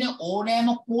 ඒ කියන්නේ ඕනෑම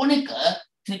කෝණයක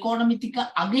ත්‍රිකෝණමිතික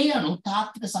අගය anu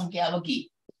තාත්වික සංඛ්‍යාවකි.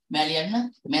 මම ලියන්න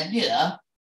මැදලා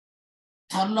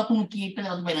තරු ලකුණු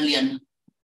කීපයකට වෙන ලියන්න.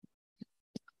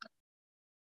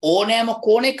 ඕනෑම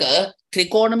කෝණයක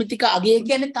ත්‍රිකෝණමිතික අගය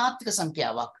කියන්නේ තාත්වික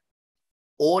සංඛ්‍යාවක්.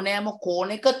 ඕනෑම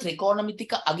කෝණයක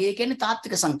ත්‍රිකෝණමිතික අගය කියන්නේ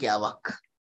තාත්වික සංඛ්‍යාවක්.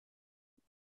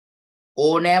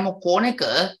 ඕනෑම කෝණයක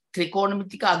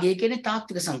ත්‍රිකෝණමිතික අගය කියන්නේ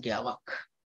තාත්වික සංඛ්‍යාවක්.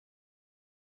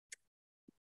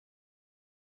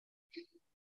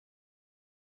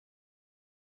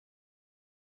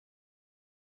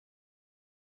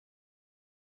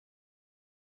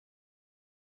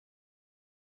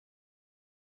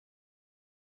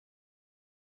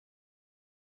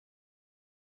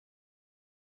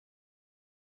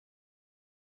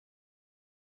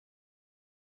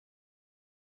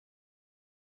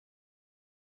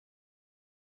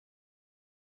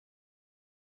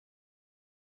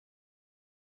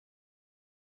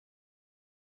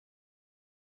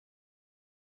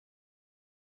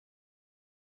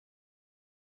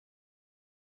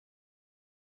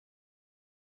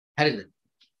 හරිද?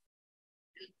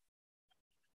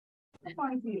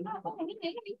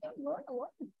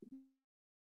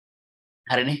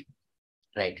 හරිනේ.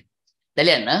 රයිට්.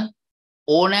 දැන්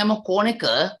ඕනෑම කෝණයක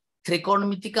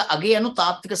ත්‍රිකෝණමිතික අගය anu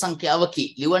තාත්වික සංඛ්‍යාවකි.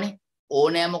 ලියවනේ.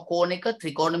 ඕනෑම කෝණයක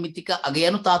ත්‍රිකෝණමිතික අගය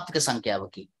anu තාත්වික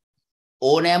සංඛ්‍යාවකි.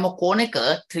 ඕනෑම කෝණයක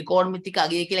ත්‍රිකෝණමිතික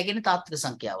අගය කියලා කියන්නේ තාත්වික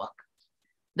සංඛ්‍යාවක්.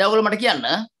 දැන් ඔයගොල්ලෝ මට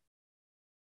කියන්න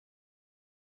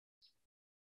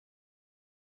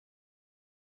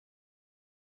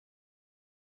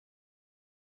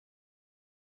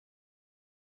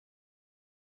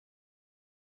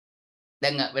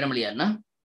දැන් වෙනම ලියන්න.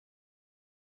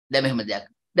 දැන් මෙහෙම දෙයක්.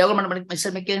 දැන් ඔයගොල්ලෝ මට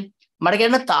ඉස්සර මේක මට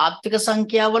කියන්න තාත්වික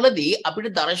සංඛ්‍යාවලදී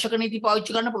අපිට දර්ශක නීති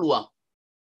පාවිච්චි කරන්න පුළුවන්.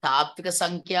 තාත්වික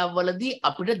සංඛ්‍යාවලදී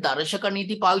අපිට දර්ශක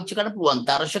නීති පාවිච්චි කරන්න පුළුවන්.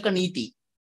 දර්ශක නීති.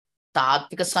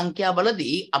 තාත්වික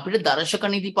සංඛ්‍යාවලදී අපිට දර්ශක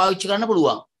නීති පාවිච්චි කරන්න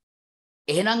පුළුවන්.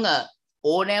 එහෙනම්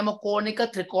ඕනෑම කෝණයක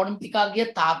ත්‍රිකෝණමිතික අගය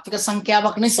තාත්වික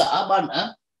සංඛ්‍යාවක් නිසා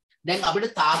බලන්න දැන්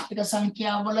අපිට තාත්වික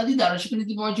සංඛ්‍යාවලදී දර්ශක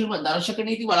නීති පාවිච්චි කරලා දර්ශක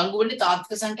නීති වළංගු වෙන්නේ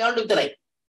තාත්වික සංඛ්‍යාවලට විතරයි.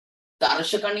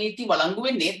 දර්ශක නීති වළංගු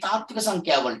වෙන්නේ තාත්වික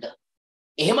සංඛ්‍යාවලට.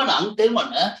 එහෙමනම්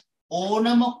තේරුණාද?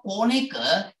 ඕනම කෝණයක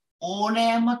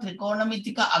ඕනෑම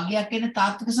ත්‍රිකෝණමිතික අගයක් කියන්නේ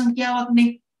තාත්වික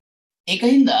සංඛ්‍යාවක්නේ.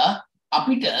 ඒකින්ද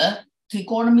අපිට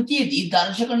ත්‍රිකෝණමිතියේදී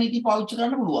දර්ශක නීති පාවිච්චි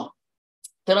කරන්න පුළුවන්.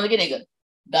 තේරුණාද කියන එක?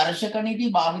 දර්ශක නීති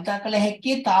භාවිත කළ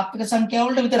හැක්කේ තාත්වික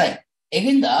සංඛ්‍යාවලට විතරයි.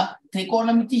 ඒකින්ද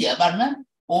ත්‍රිකෝණමිතිය බලන්න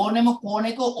ඕනෑම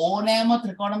කෝණයක ඕනෑම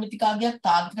ත්‍රිකෝණමිතික අගයක්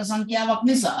තාත්වික සංඛ්‍යාවක්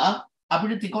නිසා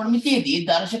අපිට ත්‍රිකෝණමිතියේදී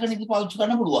දර්ශක නීති පාවිච්චි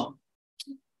කරන්න පුළුවන්.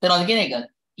 තේරුණාද කියන එක?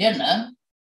 ලියන්න.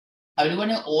 අපි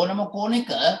කියන්නේ ඕනම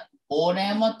කෝණයක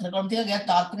ඕනෑම ත්‍රිකෝණමිතික අගයක්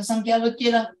තාත්වික සංඛ්‍යාවක්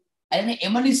කියලා. එන්නේ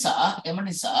එම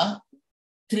නිසා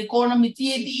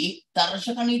ත්‍රිකෝණමිතියේදී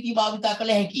දර්ශක නීති භාවිත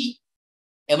කළ හැකියි.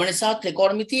 එම නිසා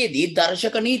ත්‍රිකෝණමිතියේදී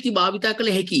දර්ශක නීති භාවිත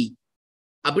කළ හැකියි.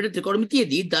 අපිට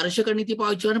ත්‍රිකෝණමිතියේදී දර්ශක නීති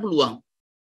පාවිච්චි කරන්න පුළුවන්.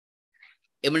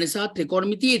 එම නිසා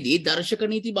ත්‍රිකෝණමිතියේදී දර්ශක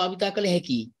නීති භාවිත කළ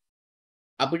හැකියි.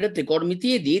 අපිට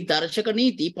ත්‍රිකෝණමිතියේදී දර්ශක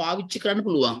නීති පාවිච්චි කරන්න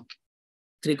පුළුවන්.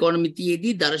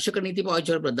 ත්‍රිකෝණමිතියේදී දර්ශක නීති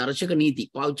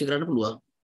පාවිච්චි කරන්න පුළුවන්.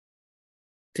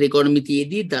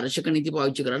 ත්‍රිකෝණමිතියේදී දර්ශක නීති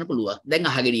පාවිච්චි කරන්න පුළුවන්. දැන්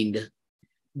අහගෙන ඉන්න.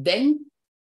 දැන්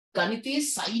ගණිතයේ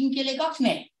sin කියලා එකක්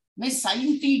නැහැ. මේ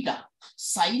sin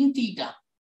theta.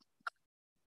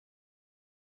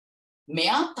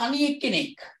 මෙයා තනි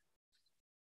එක්කෙනෙක්.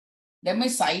 දැන් මේ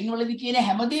sin වලදී කියන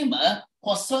හැමදේම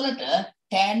cos වලට,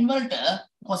 tan වලට,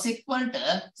 cosec වලට,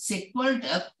 sec වලට,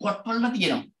 cot වලට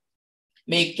තියෙනවා.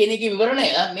 මේ එක්කෙනෙක්ගේ විවරණය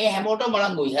මේ හැමෝටම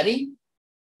බලංගුයි. හරි?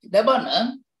 දැන්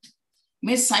බලන්න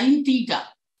මේ sin theta.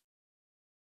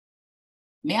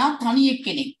 මෙයා තනි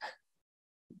එක්කෙනෙක්.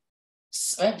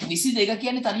 22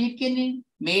 කියන්නේ තනි එක්කෙනේ.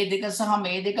 මේ දෙක සහ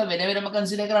මේ දෙක වෙන වෙනම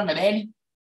කන්සිඩර් කරන්න බෑනේ.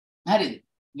 හරිද?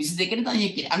 22 කියන්නේ තනි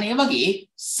එක්කෙනෙක්. අන්න ඒ වගේ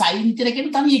sin theta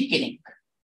කියන්නේ තනි එක්කෙනෙක්.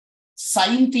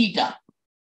 sin theta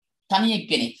තනි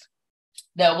එක්කෙනෙක්.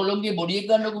 දැන් ඔයගොල්ලෝගේ බොඩි එක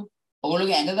ගන්නකො.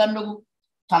 ඔයගොල්ලෝගේ ඇඟ ගන්නකො.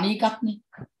 තනි එකක් නේ.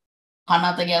 කන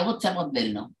අත ගෑවොත් සැපක්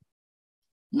දැනෙනවා.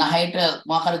 නහයට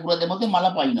මාකර කුර දෙමොත් මල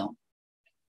පයින්නවා.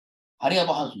 හරි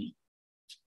අපහසුයි.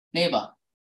 නේබා.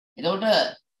 එතකොට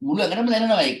මුළු ඇඟටම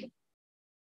දැනෙනවා ඒක.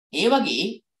 ඒ වගේ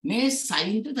මේ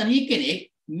sin තනි කෙනෙක්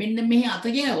මෙන්න මෙහි අත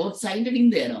ගෑවොත් sin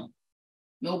නින්ද යනවා.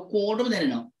 මේ ඔක්කොටම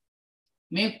දැනෙනවා.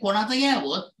 මේ කොන අත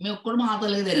ගෑවොත් මේ ඔක්කොටම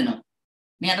ආතලක දැනෙනවා.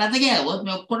 මේ අත ගෑවොත්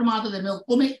මේ ඔක්කොටම ආතල දැනෙනවා.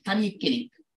 ඔක්කොම තනි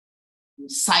කෙනෙක්.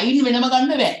 sin වෙනම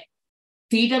ගන්න බෑ.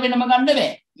 theta වෙනම ගන්න බෑ.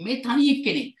 මේ තනි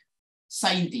කෙනෙක්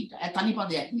sin theta. තනි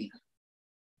පදයක් මේක.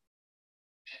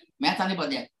 මෙයා තනි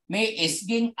පදයක්. මේ S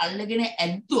ගෙන් අල්ලගෙන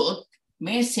ඇද්දොත්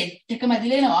මේ සෙට් එකම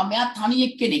ඇදිලා එනවා. මෙයා තනි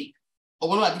එක්කෙනෙක්.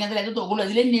 ඔයගොල්ලෝ අදිනතර ඇද්දොත් ඔයගොල්ලෝ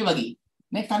ඇදිලා එන්නේ වගේ.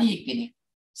 මේ තනි එක්කෙනෙක්.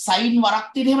 sin වරක්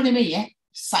තියෙන එහෙම නෙමෙයි ඈ.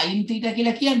 sin θ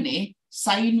කියලා කියන්නේ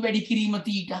sin වැඩි කිරීම θ.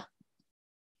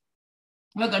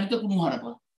 මේ ගණිත කුණුහරුප.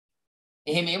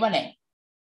 එහෙම ඒව නැහැ.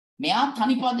 මෙයා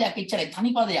තනි පදයක් එච්චරයි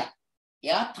තනි පදයක්.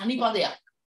 එයා තනි පදයක්.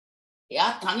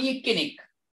 එයා තනි එක්කෙනෙක්.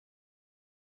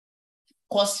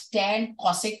 cos tan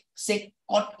cosec sec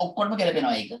cot ඔක්කොම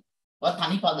ගැලපෙනවා ඒක. ඔය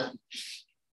තනි පද.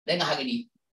 දැන් අහගෙන ඉන්න.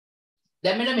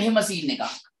 දැන් මෙන්න මෙහෙම සීන් එකක්.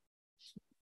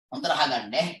 හොඳට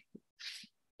අහගන්න ඈ.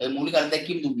 ඒ මූලික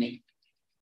අර්ථයකින් දුන්නේ.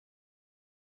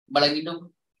 බලන්න ඉන්නකො.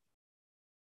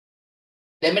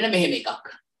 දැන් මෙන්න මෙහෙම එකක්.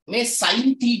 මේ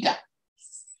sin θ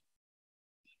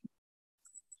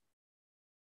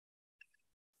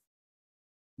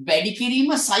වැඩි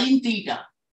කිරීම sin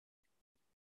θ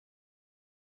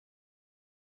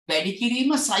වැඩි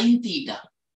කිරීම sin θ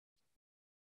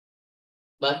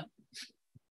බං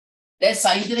දැන්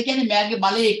sin θ කියන්නේ මෙයාගේ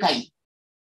බලය එකයි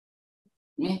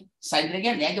නේ sin θ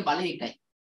කියන්නේ මෙයාගේ බලය එකයි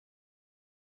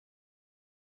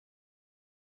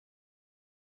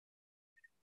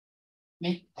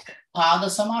මේ පාද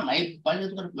සමානයි බලය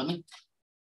උඩට මේ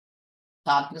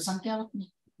තාත්වික සංඛ්‍යාවක් නේ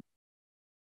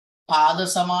පාද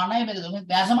සමානයි මේක දුන්නේ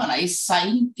බෑ සමානයි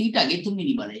sin θ ගේ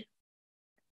තුන්වෙනි බලය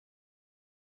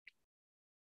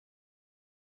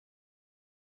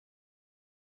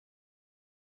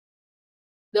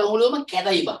දැන් ඔළුවම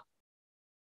කැතයි බා.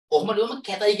 කොහොමද ඔළුවම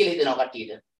කැතයි කියලා හිතනවා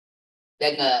කට්ටියට.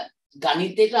 දැන්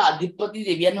ගණිතේට අධිපති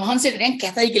දෙවියන් වහන්සේට දැන්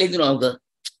කැතයි කියලා හිතනවා ඔක.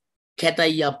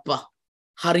 කැතයි අප්පා.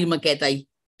 හරිම කැතයි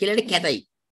කියලා කැතයි.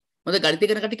 මොකද ගණිතේ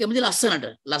කරන කට්ටිය කැමති ලස්සනට.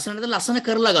 ලස්සනට ලස්සන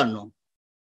කරලා ගන්නවා.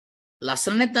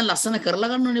 ලස්සන නැත්නම් ලස්සන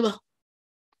කරලා ගන්නෝනේ බා.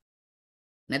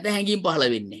 නැත්නම් හැංගීම් පහළ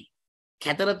වෙන්නේ.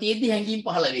 කැතර තියෙද්දි හැංගීම්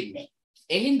පහළ වෙන්නේ.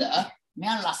 ඒ හින්දා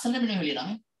මෙයා ලස්සන මෙහෙම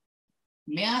ලියනවා.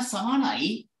 මෙයා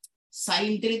සමානයි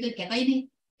sin ත්‍රිද කැතයිනේ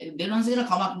දෙවනන්සේට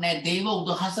කමක් නැහැ දේව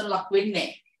උදහසට ලක් වෙන්නේ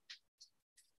නැහැ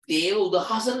දේව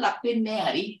උදහසට ලක් වෙන්නේ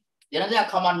නැහැ හරි දෙනදා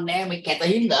කමක් නැහැ මේ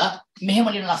කැතින්ද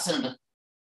මෙහෙම ලියන ලස්සනට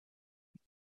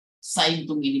sin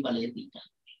තුන්ගිනි බලය දීලා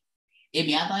ඒ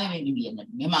මෙයා තමයි මේ කියන්නේ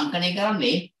මෙහෙම අංකණය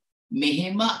කරන්නේ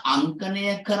මෙහෙම අංකණය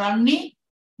කරන්නේ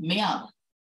මෙයාව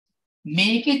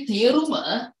මේකේ තේරුම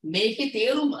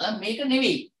මේක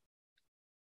නෙවෙයි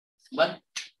බත්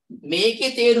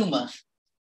මේකේ තේරුම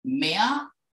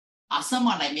මෙයා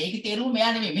අසමානයි මේකේ තේරුම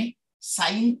මෙයා නෙමෙයි මේ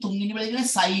sin තුන්වෙනි වල කියන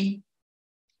sin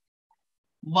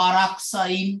වරක්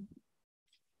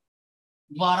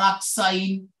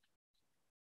sin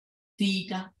θ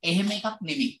එහෙම එකක්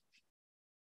නෙමෙයි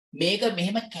මේක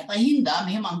මෙහෙම කැතින්දා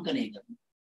මෙහෙම අංකණය කරනවා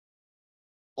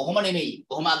කොහොම නෙමෙයි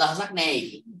කොහොම අදහසක් නැහැ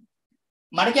ඒකේ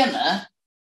මට කියන්න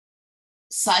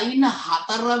sin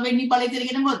 4 වෙනි බලය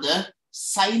කියන්නේ මොකද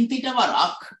sin θ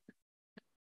වරක්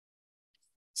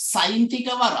sin θ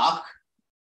වරක්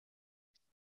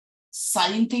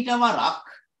sin θ වරක්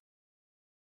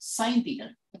sin θ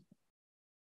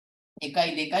 1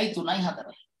 2 3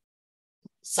 4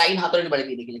 sin 4 වෙනි බලය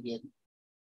තියෙන කියලා කියන්නේ.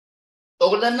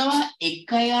 ඔයගොල්ලෝ දන්නවා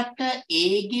 1යට a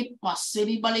ගේ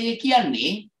පස්වෙනි බලය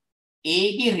කියන්නේ a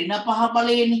ගේ ඍණ 5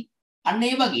 බලයනේ. අන්න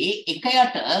ඒ වගේ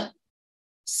 1යට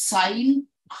sin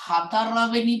 4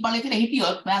 වෙනි බලය කියලා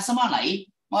හිටියොත් මා සමානයි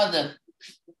මොකද?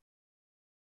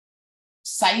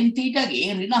 sin θ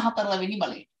ගේ ඍණ 4 වෙනි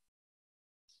බලය.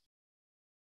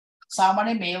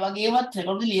 සාමාන්‍යයෙන් මේ වගේවත්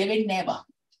ත්‍රිකෝණෙදි ලියවෙන්නේ නැහැ බා.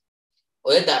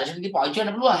 ඔය දර්ශනෙදි පාවිච්චි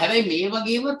කරන්න පුළුවන්. හැබැයි මේ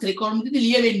වගේම ත්‍රිකෝණෙදි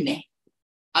ලියවෙන්නේ නැහැ.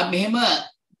 අපි මෙහෙම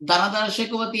ධන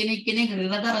දර්ශකව තියෙන කෙනෙක්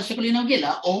ඍණ දර්ශක ලියනවා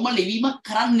කියලා ඔහොම ලිවීමක්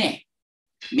කරන්නේ නැහැ.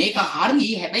 මේක හරි.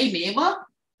 හැබැයි මේවා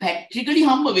පැට්‍රිකලි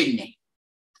හම්බ වෙන්නේ නැහැ.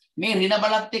 මේ ඍණ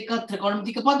බලත් එක්ක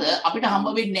ත්‍රිකෝණමිතික පද අපිට හම්බ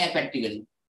වෙන්නේ නැහැ පැට්‍රිකලි.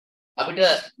 අපිට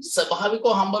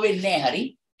ස්වභාවිකව හම්බ වෙන්නේ නැහැ හරි.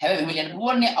 හැබැයි මෙහෙම ලියන්න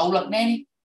පුළුවන් නේ අවුලක් නැහැ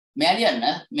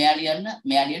නේ.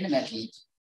 මෙයා ලියන්න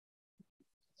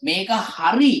මේක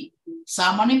හරි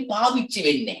සාමාන්‍යයෙන් පාවිච්චි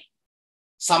වෙන්නේ නැහැ.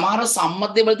 සමහර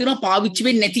සම්මත දේවල් තියෙනවා පාවිච්චි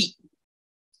වෙන්නේ නැති.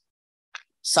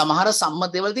 සමහර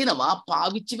සම්මත දේවල් තියෙනවා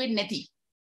පාවිච්චි වෙන්නේ නැති.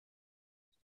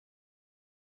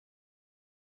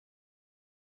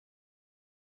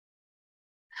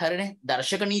 හරිනේ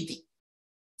දර්ශක නීති.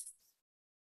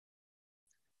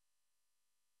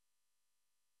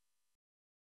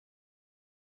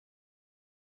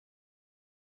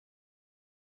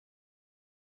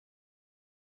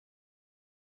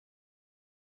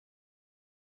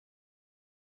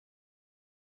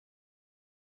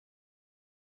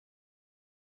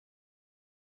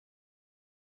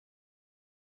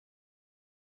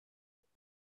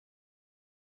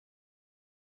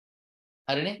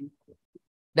 හරිනේ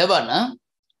දවන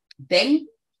දැන්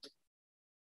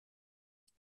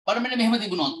බලන්න මෙහෙම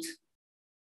තිබුණොත්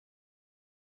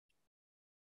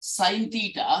sin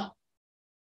theta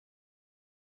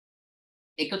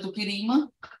එකතු කිරීම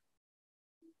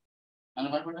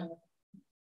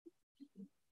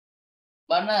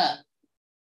බලන්න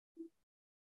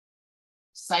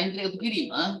sin theta එකතු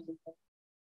කිරීම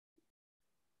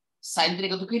sin theta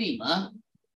එකතු කිරීම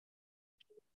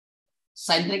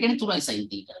sin theta කියන්නේ 3යි sin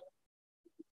theta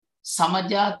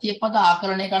සමජාතීය පද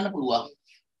ආකලනය කරන්න පුළුවන්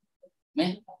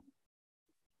මේ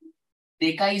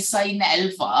 2යි sin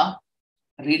alpha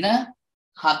ඍණ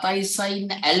 7යි sin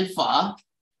alpha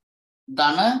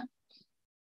ධන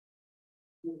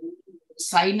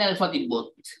sin alpha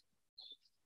තිබ්බොත්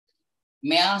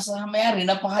මෙයා සහ මෙයා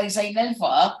ඍණ 5යි sin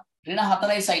alpha ඍණ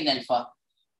 4යි sin alpha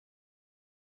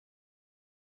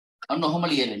අන්න ඔහොම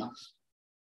ලියවෙනවා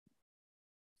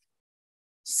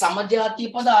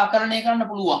සමජාතීය පද ආකරණය කරන්න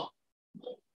පුළුවන්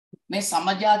මේ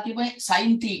සමජාතීය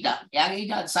sin theta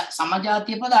එයාගේ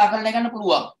සමජාතීය පද ආකරණය කරන්න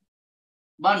පුළුවන්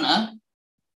බලන්න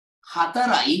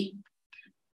 4යි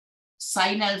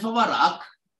sin alpha වරක්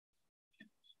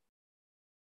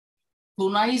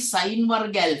 3යි sin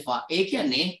වර්ග alpha ඒ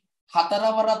කියන්නේ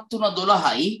 4 වරක් 3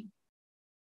 12යි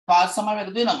පාස් සමාන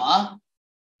එකතු වෙනවා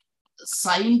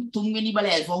sin 3 වෙනි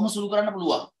බලය alpha ඔහොම සුළු කරන්න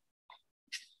පුළුවන්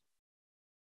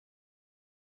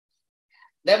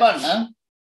දැන් බලන්න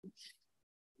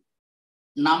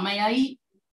 9යි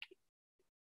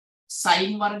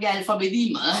sin වර්ග alpha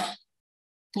බෙදීම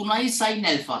 3යි sin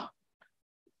alpha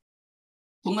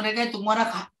 3 එකයි 3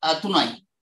 වරක් 3යි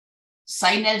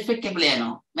sin alpha කැපල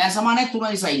යනවා මම සමානයි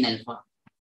 3යි sin alpha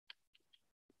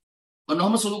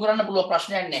මොනවම සුළු කරන්න පුළුවන්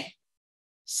ප්‍රශ්නයක් නැහැ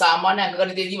සාමාන්‍ය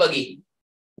අංකගණිතයේදී වගේ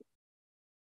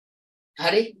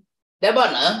හරි දැන්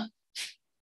බලන්න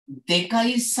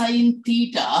 2යි sin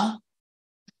theta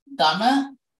ධන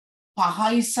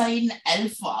 5යි sin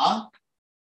alpha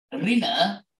ඍණ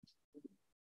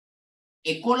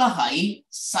 11යි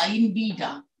sin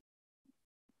beta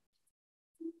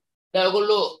දැන්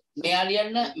ඔයගොල්ලෝ මෙයා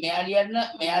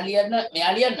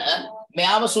ලියන්න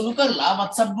මෙයාව සුළු කරලා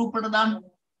WhatsApp group එකට දාන්න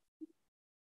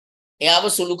එයාව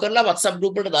සුළු කරලා WhatsApp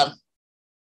group එකට දාන්න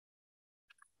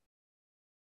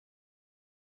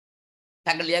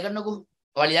ටැග් ලියා ගන්නකෝ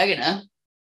ඔයාලා ලියාගෙන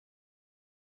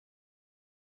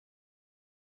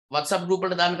WhatsApp group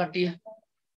එකට දාන්න කට්ටිය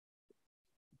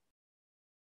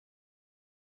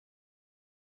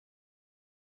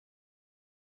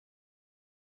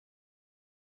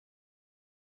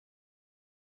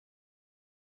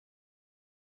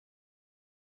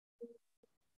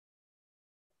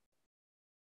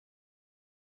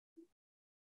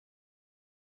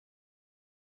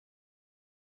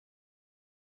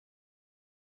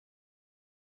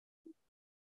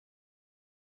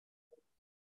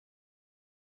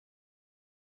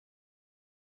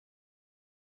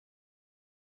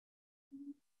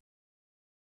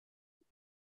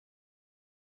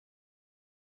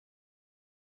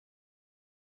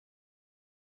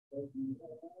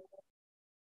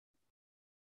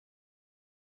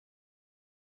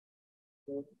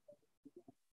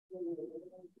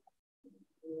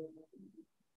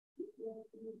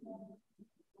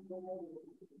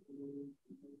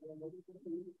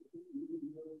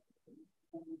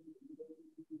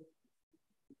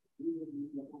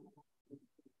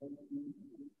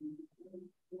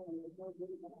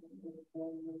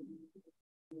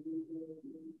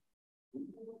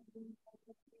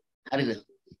හරිද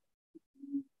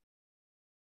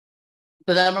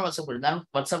උත්තරම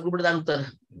WhatsApp group එකට දාන්න උත්තර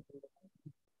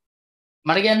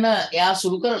මට කියන්න එයා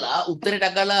සුළු කරලා උත්තරේ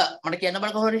ටක් ගාලා මට කියන්න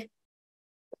බල කොහොමද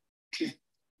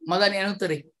මම දන්නේ යන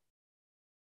උත්තරේ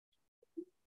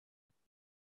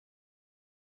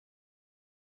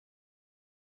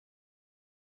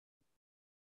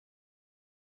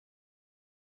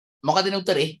මොකද නේ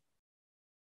උත්තරේ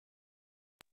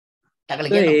ටක්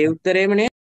ගාලා කියන්න ඒ උත්තරේම නේ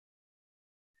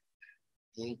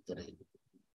ඒ උත්තරේ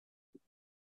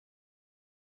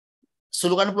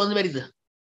සුළු කරන්න පුළුවන්ද බැරිද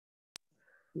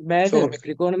බෑද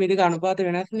ත්‍රිකෝණමිතික අනුපාත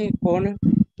වෙනස්නේ කෝණ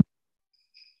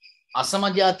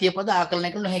අසමජාතීය පද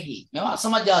ආකලනය කළ නොහැකි මේවා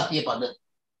අසමජාතීය පද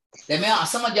දැන් මේවා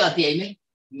අසමජාතීයයි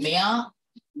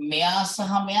මෙයා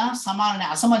සහ මෙයා සමාන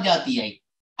නැහැ අසමජාතීයයි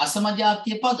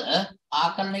අසමජාතීය පද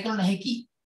ආකලනය කළ නොහැකි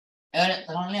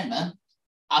එතන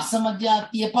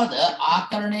අසමජාතීය පද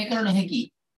ආකලනය කළ නොහැකි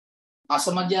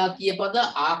අසමජාතීය පද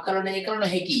ආකලනය කළ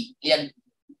නොහැකි කියන්නේ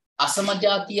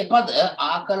අසමජාතීය පද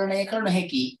ආකලනය කළ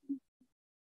නොහැකි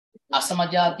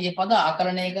අසමජාතීය පද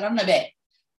ආකලනය කරන්න බෑ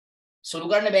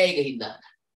සුළු කරන්න බෑ ඒක හින්දා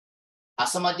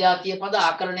අසමජාතීය පද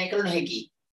ආකලනය කළ නොහැකි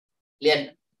ලියන්න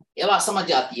ඒවා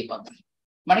අසමජාතීය පද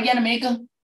මට කියන්න මේක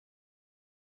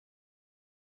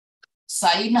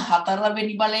sin 4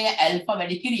 වෙනි බලය ඇල්ෆා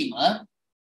වැඩි කිරීම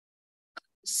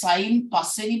sin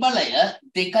පස්වෙනි බලය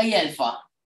 2 ඇල්ෆා.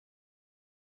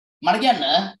 මට කියන්න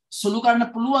සුළු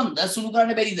කරන්න පුළුවන්ද සුළු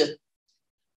කරන්න බැරිද?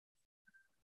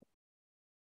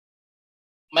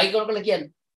 මයික් ඔන් කරලා කියන්න.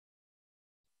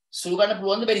 සුළු කරන්න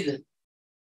පුළුවන්ද බැරිද?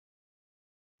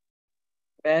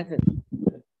 බෑ සර්.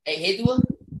 ඒ හේතුව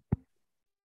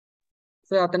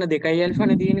සර් අතන 2 ඇල්ෆා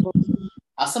නේ තියෙන්නේ කොහොමද?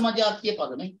 අසමජාතිය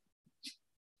පදනේ.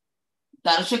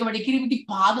 දර්ශක වැඩි කිරීමේදී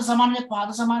පාද සමාන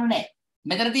නැහැ.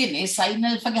 මෙතන තියෙන්නේ sin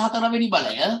alpha ගේ 4 වෙනි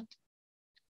බලය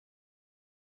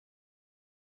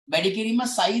වැඩි කිරීම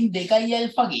sin 2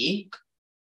 alpha ගේ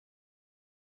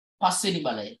 5 වෙනි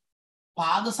බලය.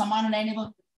 පාද සමාන නැහැ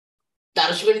නේද?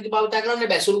 දර්ශක නීති භාවිත කරන්න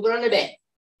බෑ සුළු කරන්න බෑ.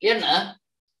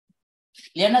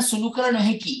 ලියන්න සුළු කර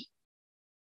නොහැකි.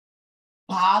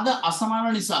 පාද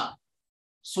අසමාන නිසා.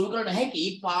 සුළු කර නොහැකි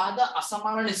පාද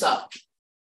අසමාන නිසා.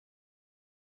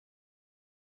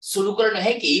 සුළු කර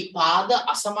නොහැකි පාද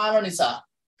අසමාන නිසා.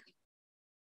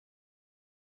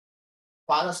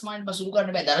 පාද අසමාන බ සුළු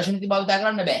කරන්න බෑ. දර්ශක නීති භාවිත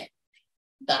කරන්න බෑ.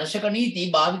 දර්ශක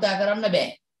නීති භාවිත කරන්න බෑ.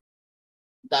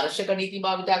 දර්ශක නීති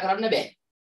භාවිත කරන්න බෑ.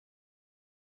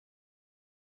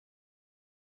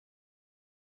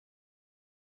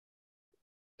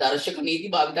 දර්ශක නීති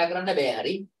භාවිත කරන්න බෑ.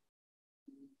 හරි.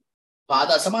 පාද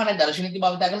අසමාන දර්ශක නීති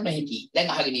භාවිත කරන්න නොහැකි. දැන්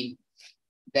අහගෙන ඉන්න.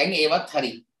 දැන් ඒවත්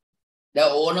හරි.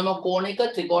 දැන් ඕනම කෝණයක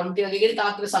ත්‍රිකෝණමිතියකගේ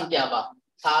තාත්වික සංඛ්‍යාව.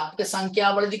 තාත්වික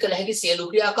සංඛ්‍යාවලදී කළ හැකි සියලු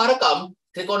ක්‍රියාකාරකම්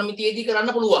ත්‍රිකෝණමිතියේදී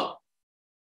කරන්න පුළුවන්.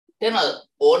 තේරෙනවද?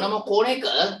 ඕනම කෝණයක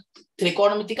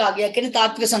ත්‍රිකෝණමිතික අගයක් කියන්නේ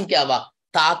තාත්වික සංඛ්‍යාව.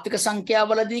 තාත්වික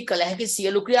සංඛ්‍යාවලදී කළ හැකි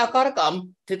සියලු ක්‍රියාකාරකම්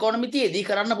ත්‍රිකෝණමිතියේදී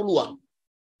කරන්න පුළුවන්.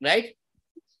 right?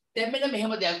 දැන් මෙන්න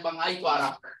මෙහෙම දෙයක් බං ආයිත්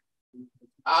වාරක්.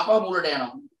 ආපහු මුලට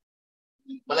යනවා.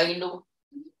 බලන් ඉන්නකො.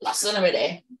 ලස්සන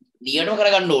වැඩ. නියඩම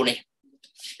කරගන්න ඕනේ.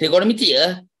 ත්‍රිකෝණමිතිය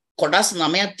කොටස්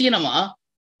 9ක් තියෙනවා.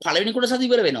 පළවෙනි කොටස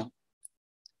ඉවර වෙනවා.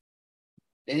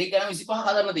 දෙවෙනි ගණන් 25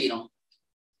 හදන්න තියෙනවා.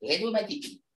 හේතුව මැති.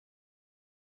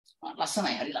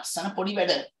 ලස්සනයි. හරි ලස්සන පොඩි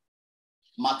වැඩ.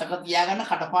 මතක තියාගන්න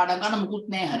කටපාඩම් ගන්න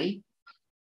මුකුත් නැහැ. හරි.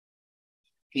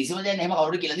 කිසිම දෙයක් එහෙම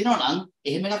කවුරු කියලා දිනනවා නම්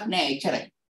එහෙම එකක් නැහැ. එච්චරයි.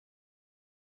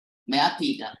 මෙයා θ.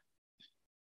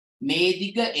 මේ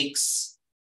දිග x.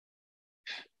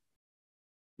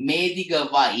 මේ දිග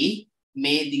y.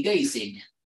 මේ දිග z.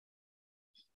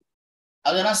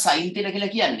 අදන sin θ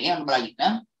කියලා කියන්නේ අන්න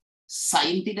බලන්න.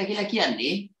 sin θ කියලා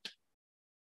කියන්නේ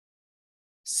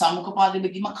සමුඛ පාද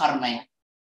බෙදීම කර්ණය.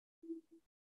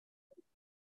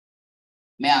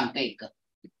 මේ අංක 1.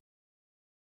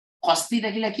 cos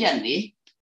θ කියලා කියන්නේ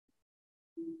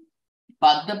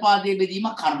බද්ධ පාදයේ බෙදීම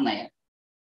කර්ණය.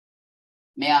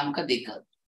 මේ අංක 2.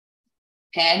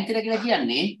 tan θ කියලා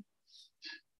කියන්නේ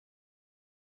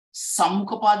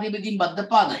සම්මුඛ පාදයේ බෙදීම බද්ධ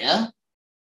පාදය.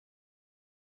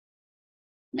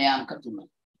 මේ අංක 3.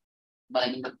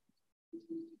 බලන්න.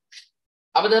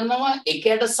 අප දන්නවා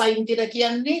එකයට sin θ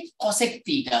කියන්නේ cosec θ.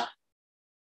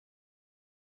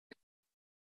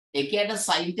 එකයට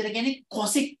sin θ කියන්නේ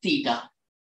cosec θ.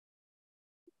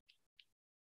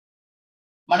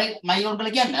 මම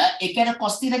ඔයගොල්ලෝ කියන්න එකයට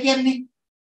cos θ කියන්නේ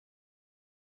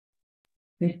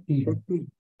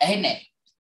ඇහෙන්නේ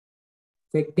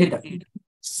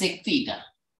sec θ.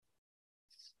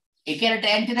 එකයට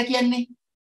tan θ කියන්නේ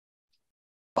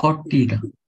cot θ.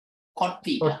 cot θ.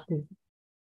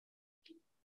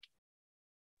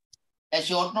 ඒ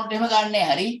short note එහෙම ගන්නෑ.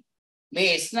 හරි.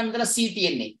 මේ s නම් මෙතන c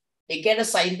තියෙන්නේ. එකයට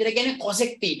sin θ කියන්නේ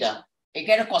cosec θ.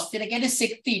 එකයට cos θ කියන්නේ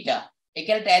sec θ.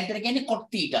 එකයට tan θ කියන්නේ cot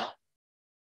θ.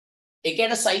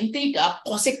 එකයට sin θ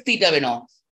cosec θ වෙනවා.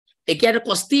 එකයට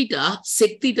cos θ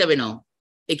sec θ වෙනවා.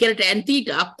 එකයට tan θ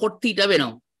cot θ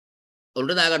වෙනවා.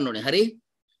 උල්ට දාගන්න ඕනේ. හරි.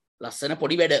 ලස්සන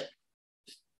පොඩි වැඩ.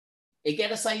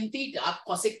 එකයට sin θ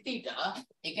cosec θ,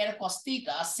 එකයට cos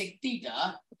θ sec θ,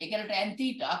 එකයට tan θ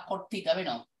cot θ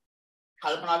වෙනවා.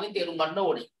 කල්පනාවෙන් තේරුම් ගන්න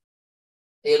ඕනේ.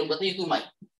 තේරුම් ගත යුතුමයි.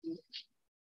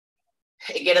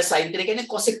 එකයට sin θ කියන්නේ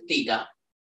cosec θ,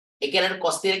 එකයට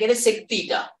cos θ කියන්නේ sec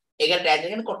θ, එකයට tan θ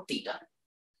කියන්නේ cot θ.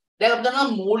 දැන් අපිට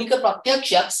නම් මූලික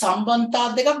ප්‍රත්‍යක්ෂයක්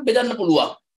සම්බන්ධතා දෙකක් බෙදන්න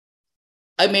පුළුවන්.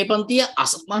 අය මේ පන්තිය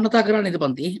අසමානතා කරන්නේ නේද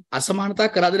පන්තියේ?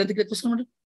 අසමානතා කරාද නැද්ද කියලා ප්‍රශ්නවලට?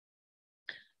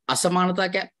 අසමානතා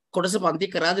කොටස පන්තිය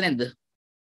කරාද නැද්ද?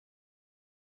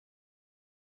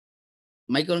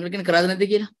 මයික් ඔන් කරගෙන කරාද නැද්ද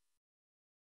කියලා?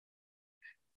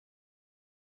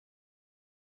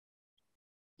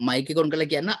 මයික් එක ඔන්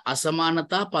කරලා කියන්න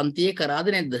අසමානතා පන්තියේ කරාද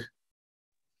නැද්ද?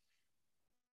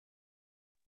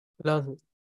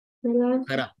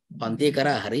 කරා. පන්තියේ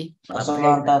කරා. හරි.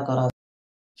 අසමානතා කරා.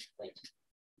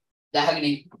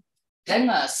 දැන්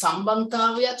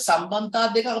සම්බන්ධතා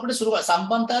දෙකක් අපිට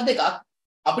සම්බන්ධතා දෙකක්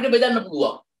අපිට බෙදන්න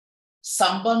පුළුවන්.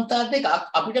 සම්බන්ධතා දෙකක්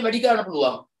අපිට වැඩි කරන්න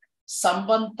පුළුවන්.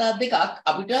 සම්බන්ධතා දෙකක්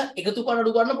අපිට එකතු කරලා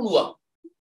අඩු කරන්න පුළුවන්.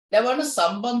 දැන් බලන්න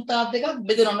සම්බන්ධතා දෙකක්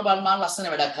බෙදෙනවා බලන්න මාර ලස්සන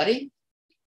වැඩක් හරි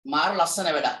මාර ලස්සන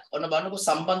වැඩක් ඔන්න බලන්නකො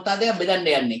සම්බන්ධතා දෙකක් බෙදන්න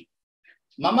යන්නේ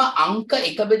මම අංක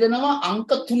 1 බෙදනවා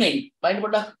අංක 3ෙන් බලන්න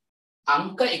පොඩ්ඩක්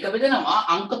අංක 1 බෙදනවා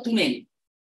අංක 3ෙන්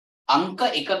අංක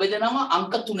 1 බෙදනවා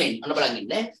අංක 3ෙන් අන්න බලන්න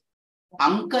ඉන්න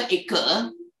අංක 1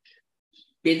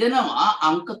 බෙදනවා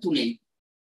අංක 3ෙන්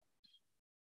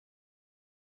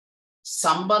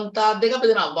සම්බන්ධතා දෙක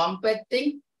බෙදනවා වම් පැත්තෙන්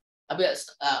අපි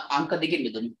අංක 2කින්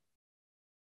බෙදමු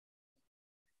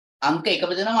අංක 1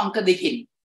 බෙදනවා අංක 2කින්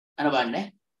අන්න බලන්න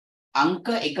අංක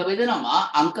 1 බෙදනවා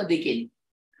අංක 2කින්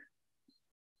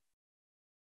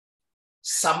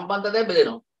සම්බන්ධ දෙක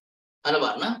බෙදෙනවා අන්න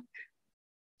බලන්න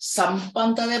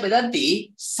සම්බන්ධ දෙක බෙදද්දී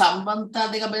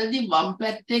සම්බන්ධතා දෙක බෙදද්දී වම්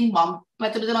පැත්තෙන් වම්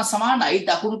පැත්ත බෙදනවා සමානයි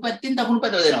දකුණු පැත්තෙන් දකුණු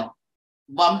පැත්ත බෙදෙනවා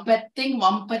වම් පැත්තෙන්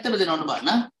වම් පැත්ත බෙදෙනවා අන්න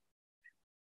බලන්න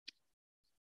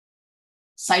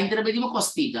sin තර බෙදීම cos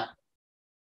θ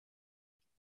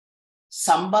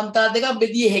සම්බන්ධතා දෙකක්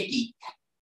බෙදිය හැකි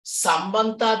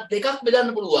සම්බන්ධතා දෙකක්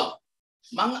බෙදන්න පුළුවන්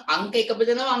මම අංක 1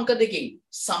 බෙදනවා අංක 2කින්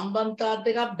සම්බන්ධතා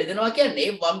දෙකක් බෙදනවා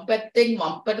කියන්නේ වම් පැත්තෙන්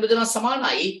වම් පැත්ත බෙදනවා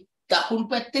සමානයි දකුණු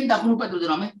පැත්තෙන් දකුණු පැත්ත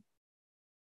බෙදනවා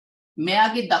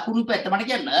මෙයාගේ දකුණු පැත්ත මට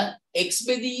කියන්න x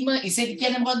බෙදීම z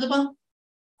කියන්නේ මොකද්ද බං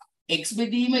x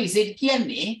බෙදීම z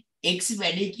කියන්නේ x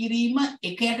වැඩි කිරීම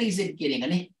 1යට z කියන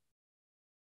එකනේ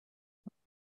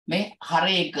මේ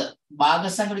හරය එක භාග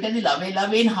සංඛ්‍යාවට කියන්නේ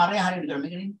ලවයෙන් හරය හරියට කරන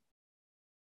මේක නේ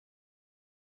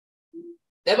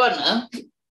දෙවන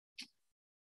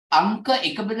අංක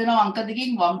 1 බෙදනවා අංක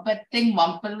 2කින් වම් පැත්තෙන්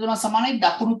වම් පැත්ත බෙදනවා සමානයි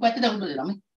දකුණු පැත්ත දකුණු පැත්ත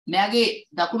නේ මෙයාගේ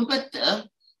දකුණු පැත්ත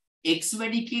x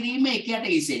වැඩි කිරීම 1යට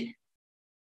z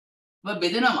ඔබ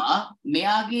බෙදනවා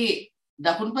මෙයාගේ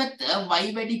දකුණු පැත්ත y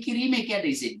වැඩි කිරීම 1යට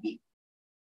z දී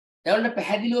ඒවලට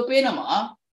පැහැදිලිව පේනවා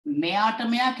මෙයාට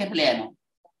මෙයා කැපිලා යනවා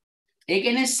ඒ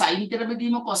කියන්නේ sin θ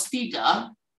බෙදීම cos θ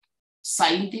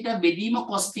sin θ බෙදීම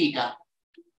cos θ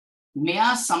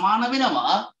මෙයා සමාන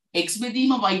වෙනවා x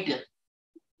බෙදීම y ට.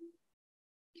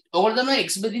 ඔයගොල්ලෝ දන්නවා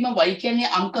x බෙදීම y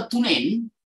කියන්නේ අංක 3ෙන්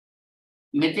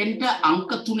මෙතෙන්ට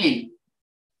අංක 3ෙන්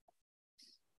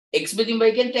x බෙදීම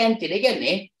y කියන්නේ tan θ. ඒ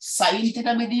කියන්නේ sin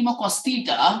θ බෙදීම cos θ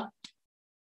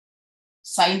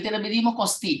sin θ බෙදීම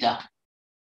cos θ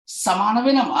සමාන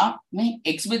වෙනවා මේ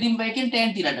x බෙදීම y කියන්නේ tan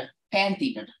θ tan θ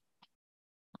ට.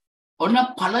 ඔන්න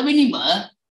පළවෙනිම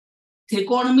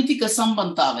ත්‍රිකෝණමිතික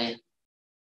සම්බන්ධතාවය.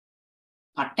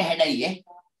 පට්ට හැඩයි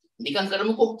නිකන්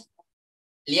කරමුකෝ.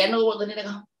 ලියන්න ඕනද නේද?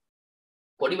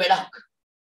 පොඩි වැඩක්.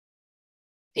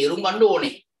 තේරුම් ගන්න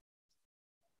ඕනේ.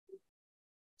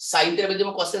 sin θ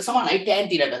බෙදීම cos θ සමානයි tan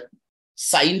θ ට.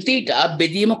 sin θ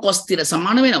බෙදීම cos θ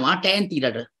සමාන වෙනවා tan θ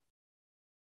ට.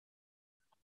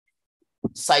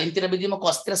 sin θ බෙදීම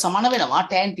cos θ සමාන වෙනවා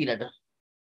tan θ ට.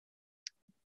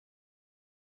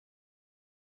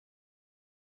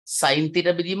 sin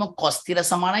θ බෙදීම cos θ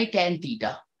සමානයි tan θ.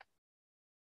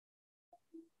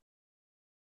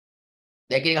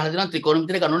 දැන් ඒක අහලා දෙනවා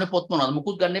ත්‍රිකෝණමිතිය ගණනේ පොත් මොනවද?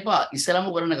 මුකුත් ගන්න එපා. ඉස්සෙල්ලාම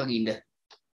උගන්නනකන් ඉන්න.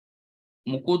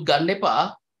 මුකුත් ගන්න එපා.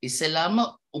 ඉස්සෙල්ලාම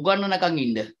උගන්නනකන්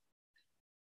ඉන්න.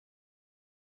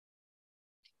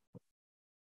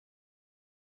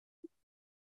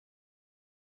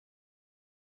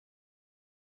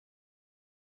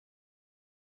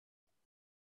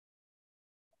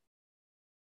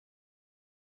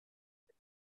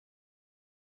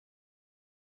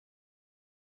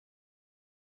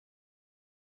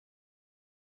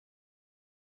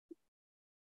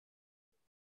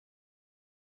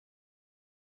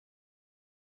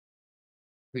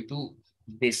 පිටු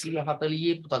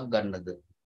 240 පුතක් ගන්නද?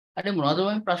 අර මොනවද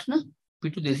මේ ප්‍රශ්න?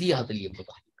 පිටු 240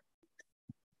 පුතක්.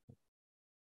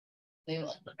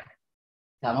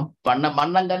 තම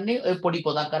මන්නම් ගන්නේ ඔය පොඩි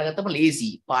පොතක් අරගත්තම ලේසි.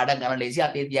 පාඩම් ගන්න ලේසි,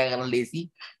 අතේ තියා ගන්න ලේසි.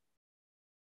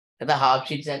 එතන half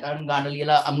sheets එක ගන්න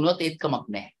ලියලා අමුණුවත් ඒත් කමක්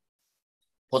නැහැ.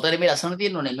 පොතේ මේ ලස්සන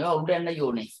තියෙනෝනේ මේවා උඩ යන්න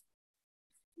යෝනේ.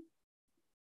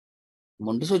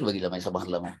 මොන්ටිසෝරි වගේ ළමයි සමහර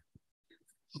ළමයි.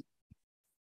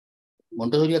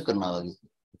 මොන්ටිසෝරියක් කරනවා වගේ.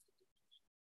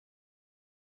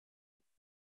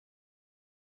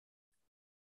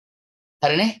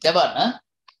 හරිනේ දැන්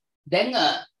දැන්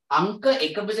අංක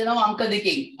 1 බෙදෙනවා අංක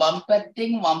 2කින් වම්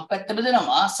පැත්තෙන් වම් පැත්ත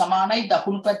බෙදෙනවා සමානයි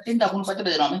දකුණු පැත්තෙන් දකුණු පැත්ත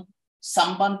බෙදෙනවා මේ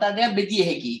සම්බන්ධතාවය බෙදිය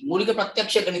හැකි මූලික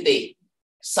ප්‍රත්‍යක්ෂ ගණිතයේ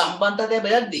සම්බන්ධතාවය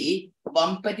බෙදද්දී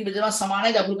වම් පැති බෙදෙනවා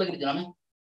සමානයි දකුණු පැති බෙදෙනවා මේ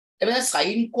එබැවින්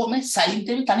sin කොම sin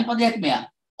තෙමි තනි පදයක් මෙයා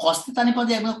cos තනි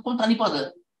පදයක් මේක කොහොම තනි පද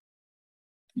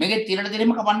මේකේ තිරට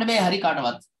තිරෙම කපන්න බෑ හරි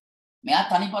කාටවත් මෙයා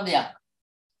තනි පදයක්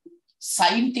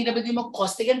sin තිර බෙදීම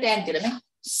cos එකෙන් tan තිර මේ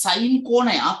sin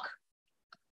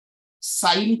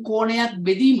කෝණයක්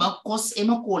බෙදීම cos එම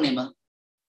කෝණෙම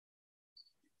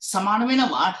සමාන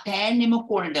වෙනවා tan එම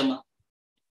කෝණෙටම.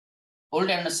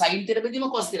 ඔල්ට යන sin තිර බෙදීම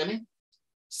cos තිර මේ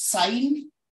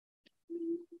sin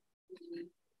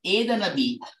A දන B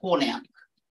කෝණයක්.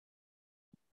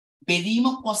 බෙදීම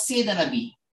cos A දන B.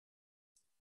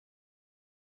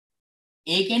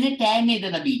 ඒ කියන්නේ tan A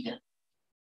දන B ට.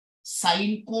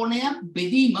 sin කෝණයක්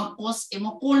බෙදීම cos M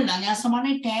කෝණය නම් එයා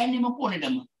සමානයි tan M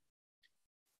කෝණෙටම.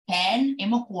 tan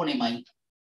M කෝණෙමයි.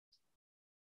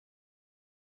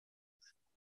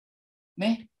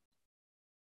 මේ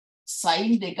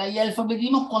sin 2 alpha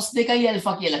බෙදීම cos 2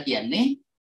 alpha කියලා කියන්නේ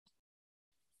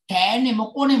tan M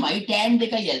කෝණෙමයි tan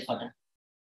 2 alpha ට.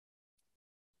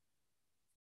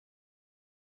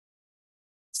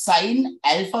 sin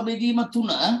alpha බෙදීම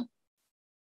 3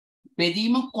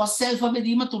 බෙදීම cos alpha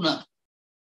බෙදීම 3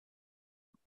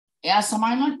 එයා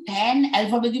සමානයි tan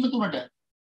alpha බෙදීම 3ට.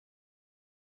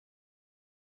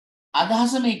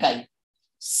 අදහස මේකයි.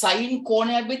 sin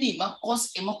කෝණයක් බෙදීම cos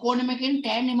M කෝණෙමකින්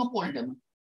tan M කෝණෙටම.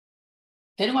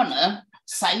 තේරුණාද?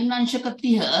 sin අංශක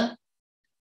 30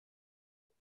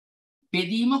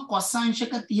 බෙදීම cos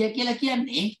අංශක 30 කියලා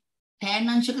කියන්නේ tan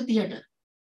අංශක 30ට.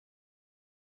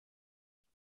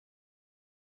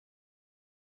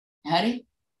 හරි?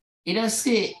 ඊට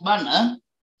පස්සේ බලන්න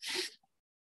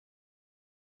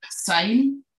sin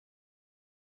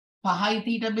 5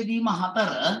 θ බෙදීම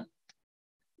 4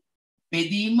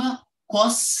 බෙදීම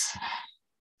cos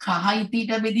 5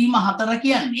 θ බෙදීම 4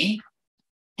 කියන්නේ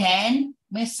tan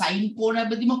මේ sin කෝණය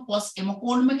බෙදීම cos M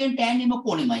කෝණෙමකින් tan M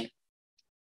කෝණෙමයි.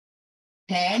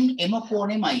 tan M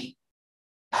කෝණෙමයි.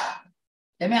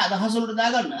 එමේ අදහස වලට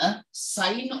දාගන්න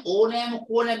sin ඕනෑම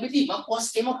කෝණයක් බෙදීම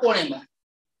cos M කෝණෙම.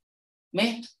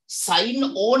 මේ sin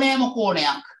ඕනෑම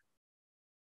කෝණයක්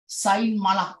sin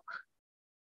මලක්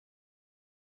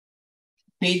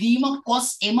බෙදීම cos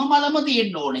M මලම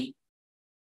තියෙන්න ඕනේ.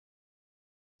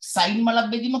 sin මලක්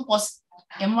බෙදීම cos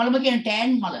M මලම කියන්නේ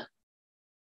tan මල.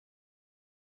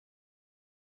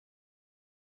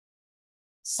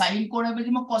 sin කෝණය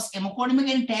බෙදීම cos M කෝණෙම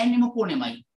කියන්නේ tan M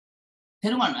කෝණෙමයි.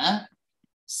 තේරුණාද?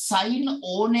 sin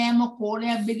ඕනෑම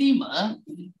කෝණයක් බෙදීම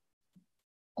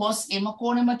cos M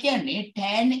කෝණෙම කියන්නේ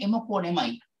tan M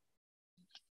කෝණෙමයි.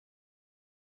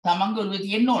 තමන්ගේ ඔළුවේ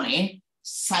තියෙන්න ඕනේ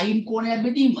sin කෝණයක්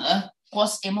බෙදීම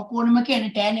cos M කෝණෙම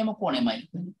කියන්නේ tan M කෝණෙමයි.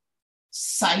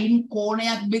 sin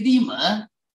කෝණයක් බෙදීම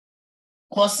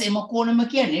cos M කෝණෙම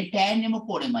කියන්නේ tan M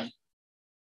කෝණෙමයි.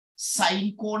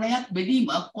 sin කෝණයක් බෙදීම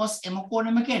cos M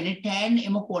කෝණෙම කියන්නේ tan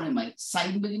M කෝණෙමයි.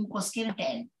 sin බෙදීම cos කියන්නේ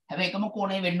tan. හැබැයි එකම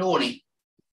කෝණය වෙන්න ඕනේ.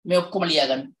 මේ ඔක්කොම ලියා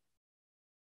ගන්න.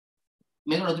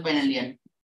 මේක රොතු පෙන්වන්න ලියන්න.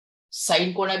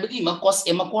 sin කෝණය බෙදීම cos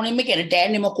M කෝණෙම කියන්නේ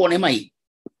tan M කෝණෙමයි.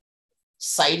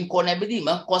 sin කෝණය බෙදීම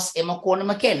cos M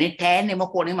කෝණෙම කියන්නේ tan M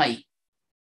කෝණෙමයි.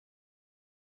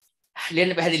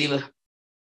 ලියන්න පැහැදිලිව.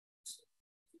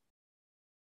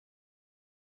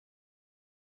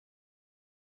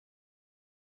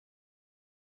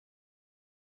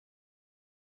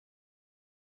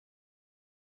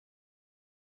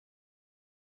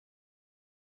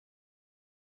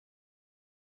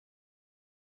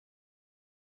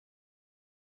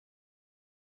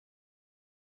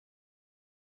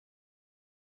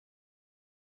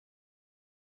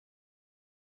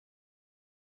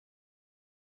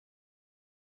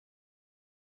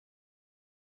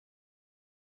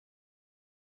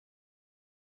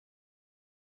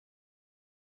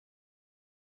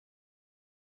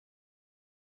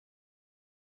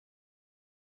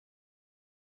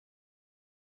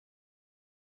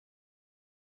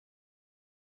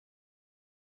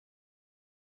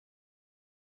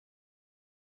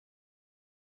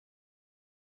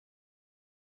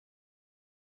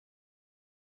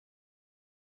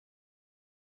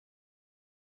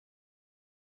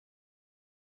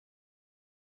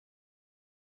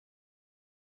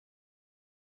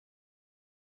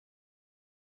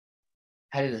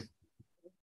 හරිද?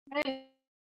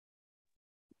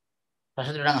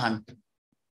 ප්‍රශ්න දෙකක් අහන්න.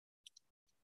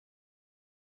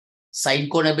 sin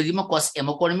කෝණය බෙදීම cos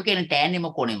M කෝණෙම කියන්නේ tan M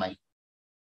කෝණෙමයි.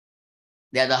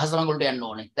 දැන් අදහස නම් වලට යන්න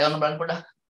ඕනේ. දැන් බලන්න පොඩ්ඩක්.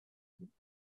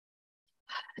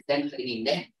 දැන්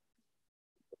ඉන්නේ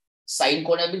sin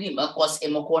කෝණය බෙදීම cos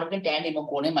M කෝණෙම tan M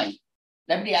කෝණෙමයි.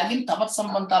 දැන් අපිට යාගෙන් තවත්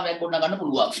සම්බන්ධතාවයක් ගොඩනගා ගන්න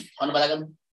පුළුවන්. ඔන්න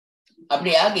බලගන්න.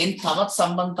 අපිට යාගෙන් තවත්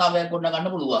සම්බන්ධතාවයක් ගොඩනගා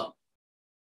ගන්න පුළුවන්.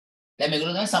 දැන්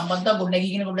මේගොල්ලෝ තමයි සම්බන්ධතාව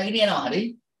ගොඩනගීගෙන යනවා. හරි?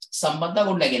 සම්බන්ධතාව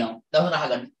ගොඩනගෙනවා. දවස්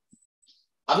අහගන්න.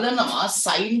 අපි දන්නවා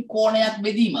sin කෝණයක්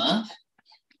බෙදීම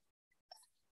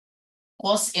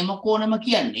cos M කෝණෙම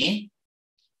කියන්නේ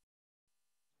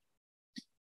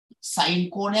sin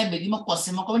කෝණය බෙදීම cos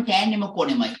M කෝණෙම tan M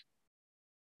කෝණෙමයි.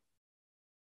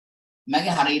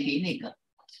 මගේ හරිය තියෙන එක.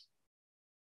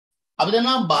 අපි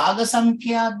දන්නවා භාග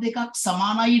සංඛ්‍යා දෙකක්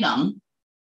සමානයි නම්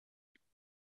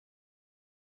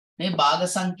මේ භාග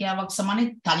සංඛ්‍යාවක් සමානයි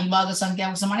තනි භාග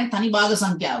සංඛ්‍යාවක් සමානයි තනි භාග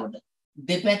සංඛ්‍යාවට.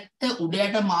 දෙපැත්ත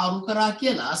උඩයට මාරු කරා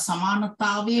කියලා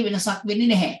සමානතාවයේ වෙනසක්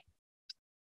වෙන්නේ නැහැ.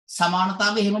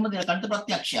 සමානතාවය එහෙමම දෙකට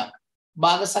ප්‍රත්‍යක්ෂයක්.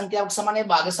 භාග සංඛ්‍යාවක් සමානයි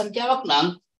භාග සංඛ්‍යාවක් නම්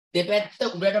දෙපැත්ත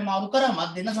උඩට මාරු කරාම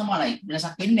දෙන්න සමානයි.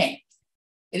 වෙනසක් වෙන්නේ නැහැ.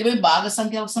 ඉතින් මේ භාග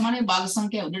සංඛ්‍යාවක් සමානයි භාග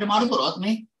සංඛ්‍යාව උඩට මාරු කරොත්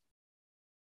මේ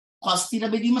cos θ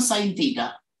බෙදීම sin θ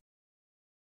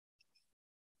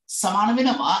සමාන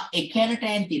වෙනවා 1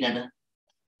 tan θ ට.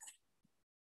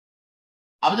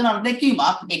 අපිට නර දැක්වීමක්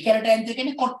 1 tan θ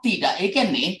කියන්නේ cot θ. ඒ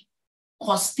කියන්නේ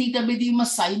cos θ බෙදීම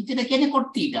sin θ කියන්නේ cot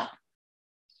θ.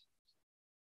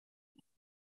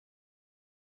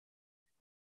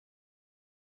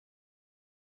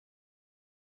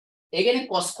 ඒ කියන්නේ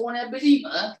cos කෝණයක් බෙදීම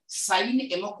sin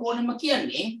m කෝණයම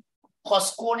කියන්නේ cos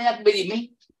කෝණයක් බෙදීමේ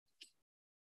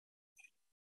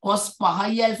cos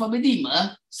පහයි alpha බෙදීම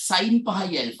sin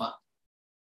පහයි alpha.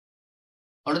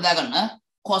 ඔන්න දාගන්න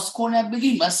cos කෝණයක්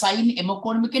බෙදීම sin m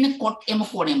කෝණයම කියන්නේ cot m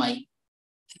කෝණයමයි.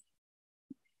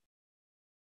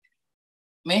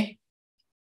 මේ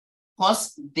cos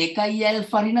 2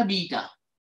 alpha ඍණ බීටා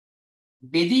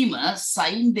බෙදීම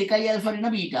sin 2 alpha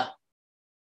ඍණ බීටා.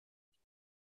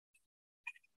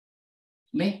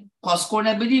 මේ cos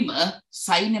කෝණය බෙදීම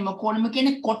sin m කෝණයම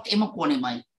කියන්නේ cot m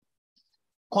කෝණයමයි.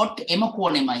 cot m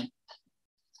කෝණයමයි.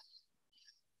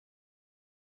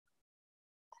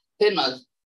 එනල්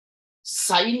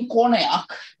sin කෝණයක්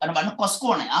අර බලන්න cos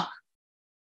කෝණයක්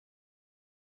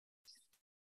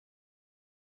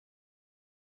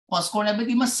cos කෝණය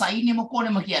බෙදීම sin m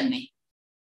කෝණයම කියන්නේ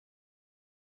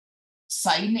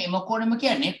sin m කෝණයම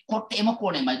කියන්නේ cot m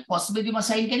කෝණයමයි. cos බෙදීම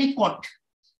sin කියන්නේ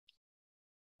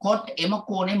cot m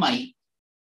කෝණයමයි.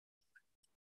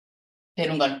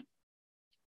 තේරුම් ගන්න.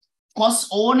 cos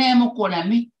ඕනෑම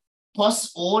කෝණයක් cos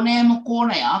ඕනෑම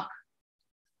කෝණයක්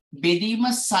බෙදීම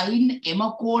sin m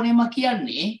කෝණයම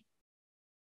කියන්නේ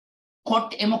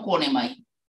cot m කෝණයමයි.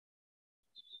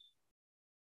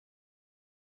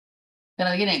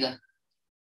 තේරෙනවද කියන එක?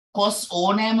 cos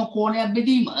ඕනෑම කෝණයක්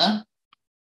බෙදීම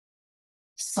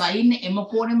sin m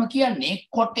කෝණයම කියන්නේ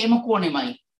cot m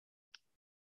කෝණයමයි.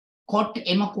 cot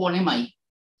m කෝණයමයි.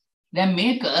 දැන්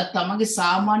මේක තමගේ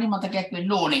සාමාන්‍ය මතකයක්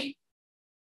වෙන්න ඕනේ.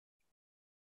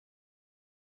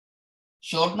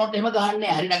 short note එහෙම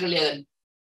ගහන්නේ හරි නගල ලියගන්න.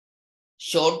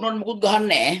 short note මුකුත්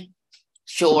ගහන්නේ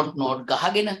short note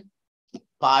ගහගෙන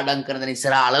පාඩම් කරන දේ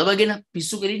ඉස්සර අලවගෙන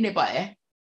පිස්සු කෙලින්න එපා ඈ.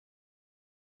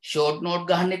 short note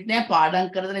ගහන්නෙත් නෑ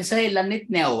පාඩම් කරන දේ ඉස්සර එල්ලන්නෙත්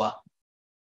නෑ ඕවා.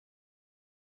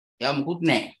 ඒවා මුකුත්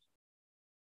නෑ.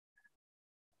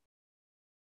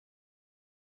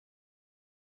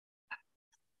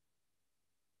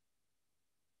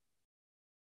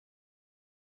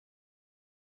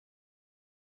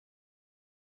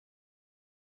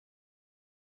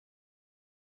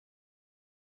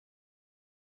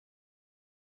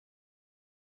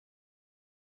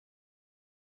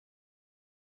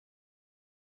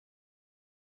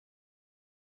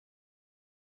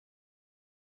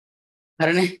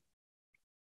 හරිනේ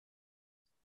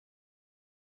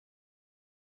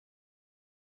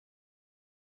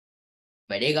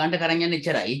වැඩේ ගන්නට කරන් යන්න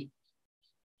එච්චරයි.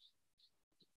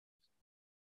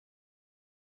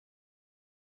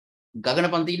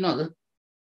 ගගන පන්ති ඉන්නවද?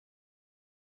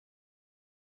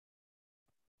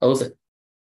 ඔව් සර්.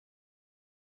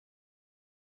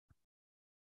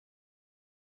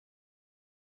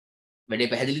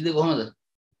 වැඩේ පැහැදිලිද කොහොමද?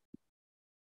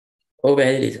 ඔව්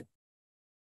පැහැදිලි සර්.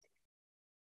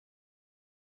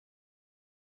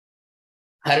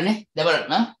 හරිනේ දැන්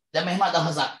බලන්න. දැන් මෙහෙම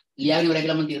අදහසක් ලියාගෙන ඉවරයි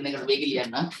කියලා මම තීරණයකට වේගෙ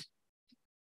ලියන්න.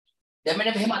 දැන්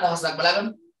මෙහෙම අදහසක් බලගන්න.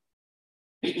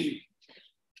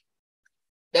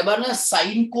 දැන් බලන්න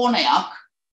sin කෝණයක්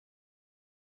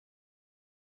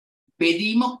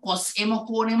බෙදීම cos m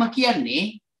කෝණයම කියන්නේ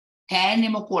tan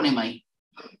m කෝණයමයි.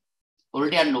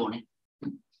 උඩට යන්න ඕනේ.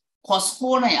 cos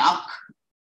කෝණයක්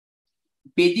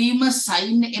බෙදීම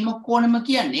sin m කෝණයම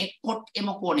කියන්නේ cot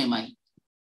m කෝණයමයි.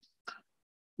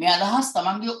 මේ අදහස්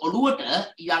තමන්ගේ ඔළුවට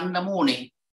යන්නම ඕනේ.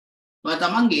 ඔය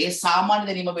තමන්ගේ සාමාන්‍ය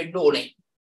දැනීම වෙන්න ඕනේ.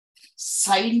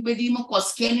 sin බෙදීම cos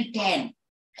කියන්නේ tan.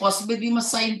 cos බෙදීම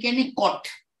sin කියන්නේ cot.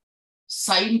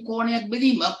 sin කෝණයක්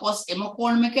බෙදීම cos m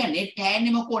කෝණයම කියන්නේ tan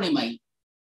m කෝණයමයි.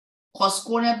 cos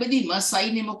කෝණයක් බෙදීම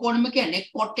sin m කෝණයම කියන්නේ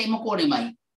cot m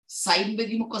කෝණයමයි. sin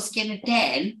බෙදීම cos කියන්නේ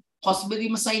tan. cos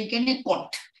බෙදීම sin කියන්නේ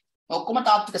cot. ඔක්කොම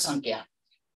තාත්වික සංඛ්‍යා.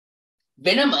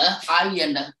 වෙනම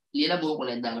ආයෙන්න ලියලා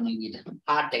බෝකොලෙන් දාගන්න විදියට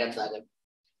හાર્ට් එකක් දාගන්න.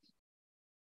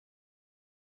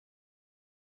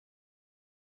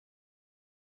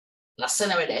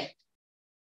 ලස්සන වැඩේ.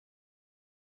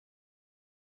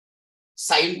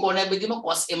 sin කෝණය බෙදීම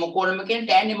cos m කෝණයම කියන්නේ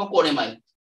tan m කෝණයමයි.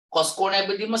 cos කෝණය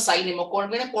බෙදීම sin m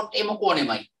කෝණයම කියන්නේ cot m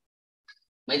කෝණයමයි.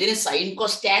 මෙතන sin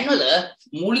cos tan වල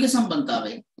මූලික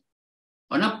සම්බන්ධතාවය.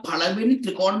 ඔන්න පළවෙනි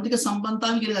ත්‍රිකෝණමිතික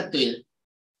සම්බන්ධතාවය කියලා ගත්තොත්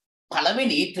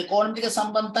පළවෙනි ත්‍රිකෝණමිතික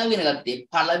සම්බන්ධතාවය වෙන ගත්තේ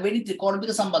පළවෙනි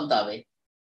ත්‍රිකෝණමිතික සම්බන්ධතාවය.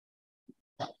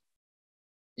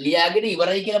 ලියාගෙන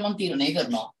ඉවරයි කියලා මම තීරණය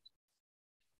කරනවා.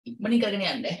 ඉක්මනින් කරගෙන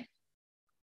යන්න.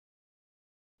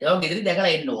 ඒක ගෙදරින්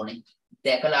දැකලා එන්න ඕනේ.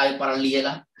 දැකලා ආයෙ පරණ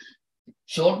ලියලා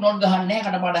ෂෝට් නෝට් ගහන්නේ නැහැ,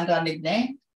 කටපාඩම් කරන්නෙත් නැහැ.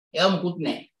 ඒව මුකුත්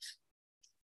නැහැ.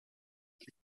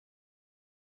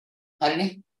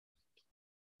 හරිනේ.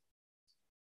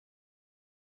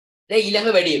 දැන්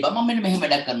ඊළඟ වැඩේ මම මෙන්න මෙහෙම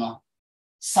වැඩක් කරනවා.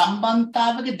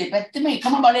 සම්බන්ධතාවක දෙපැත්තෙම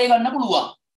එකම බලය ගන්න පුළුවන්.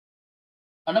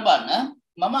 අන්න බලන්න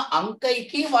මම අංක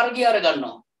 1 වර්ගය අර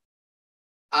ගන්නවා.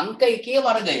 අංක 1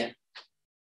 වර්ගය.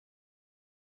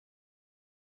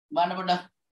 බලන්න පොඩ්ඩක්.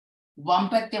 වම්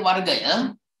පැත්තේ වර්ගය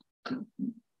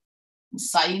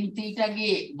sin θ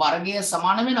ගේ වර්ගය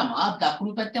සමාන වෙනවා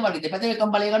දකුණු පැත්තේ වර්ගය. දෙපැත්තේ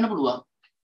එකම බලය ගන්න පුළුවන්.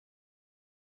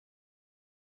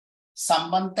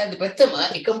 සම්බන්ධය දෙපැත්තම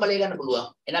එකම බලය ගන්න පුළුවන්.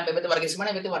 එහෙනම් මේ පැත්තේ වර්ගය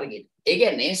සමානයි මේ පැත්තේ වර්ගයට. ඒ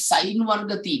කියන්නේ sin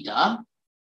වර්ග θ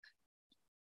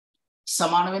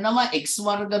සමාන වෙනවා x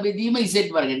වර්ග බෙදීම z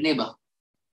වර්ගයට නේ බා.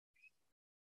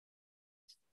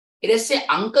 ඊට පස්සේ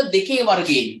අංක 2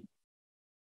 වර්ගයෙන්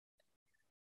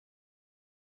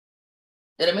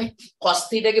එතන මේ cos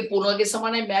θ ගේ පූර්ණ වර්ගය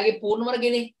සමානයි මෙයාගේ පූර්ණ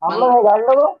වර්ගයනේ. අම්මා මේ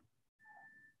ගන්නකො.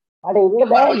 අර ඉන්න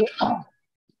බෑ.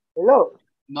 හෙලෝ.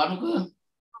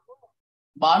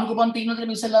 බානුක පන්ති ඉන්නවද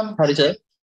මේ ඉස්සෙල්ලාම? හරි සර්.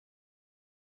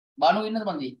 බානුක ඉන්නද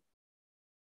පන්ති?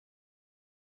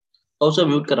 ඔව් සර්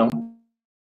මියුට් කරමු.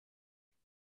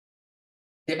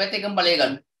 දෙපැත්ත එකම බලය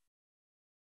ගන්න.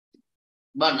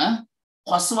 බලන්න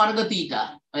cos වර්ග θ.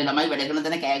 ඔය ළමයි වැඩ කරන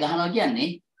තැන කෑ ගහනවා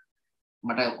කියන්නේ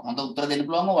මට හොඳ උත්තර දෙන්න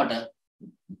පුළුවන් ඔයාට.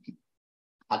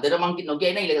 අදට මං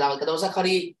නොකිය නෑ ඊළඟ එක දවසක්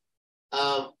හරි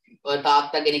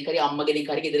තාත්තා කෙනෙක් හරි අම්මා කෙනෙක්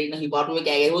හරි ගෙදර ඉන්න හිපාටුවේ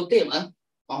කෑ ගැහුවොත් එහෙම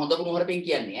මම හොඳ කුණුහරුපෙන්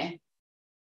කියන්නේ ඈ.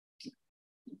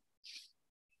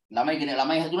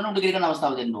 ළමයි හදුනන උඩ ඉගෙන ගන්න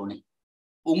අවස්ථාව දෙන්න ඕනේ.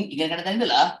 උන් ඉගෙන ගන්න තැන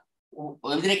ඉඳලා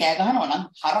ඔය විදිහට කෑ ගහනවා නම්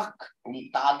හරක්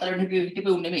තාත්තලා වෙන හිටිපෙ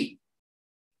උන් නෙමෙයි.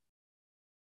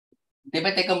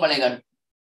 දෙපැත්ත එකම බලය ගන්න.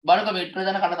 බලක මෙට්‍ර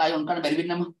දන කඩ ආයෙ උන් කන්න බැරි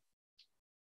වෙන්නම.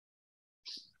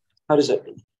 හරි සර්.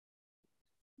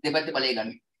 දෙපැත්තේ බලය ගන්න.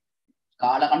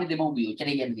 කාලා කන්නේ දෙමව්පියෝ.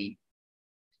 එච්චරයි කියන්නේ.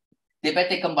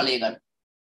 දෙපැත්ත එකම බලය ගන්න.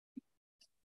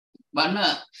 බලන්න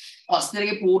cos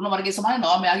දෙකේ පූර්ණ වර්ගය සමානයි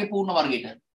නෝ මෙයාගේ පූර්ණ වර්ගයට.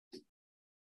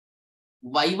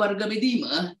 y වර්ග බෙදීම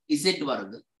z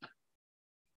වර්ග.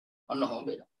 ඔන්න ඔහොම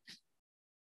වෙනවා.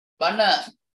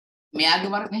 බලන්න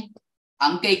මෙයාගේ වර්ගනේ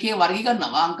අංක 1 වර්ගය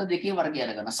ගන්නවා අංක 2 වර්ගය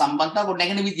අරගෙන සම්බන්ධතාව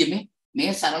ගොඩනැගෙන විදිය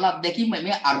මේ සරල අත්දැකීම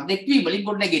මේ අර්ධෙක්වීම වලින්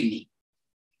ගොඩනැගෙන්නේ.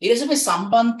 ඊට පස්සේ මේ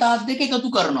සම්බන්ධතා දෙක එකතු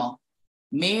කරනවා.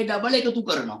 මේ ඩබල් එකතු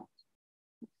කරනවා.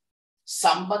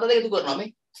 සම්බන්ධ දෙක එකතු කරනවා. මේ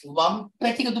වම්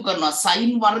පැත්ත එකතු කරනවා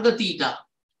sin වර්ග θ.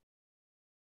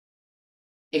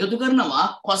 එකතු කරනවා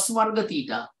cos වර්ග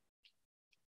θ.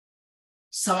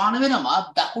 සමාන වෙනවා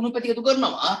දකුණු පැත්ත එකතු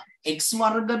කරනවා x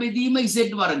වර්ග බෙදීම z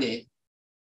වර්ගය.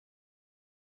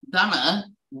 ධන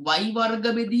y වර්ග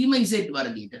බෙදීම z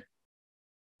වර්ගයට.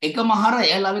 එකම හරය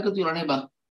ලව එකතු වෙනවා නේ බං.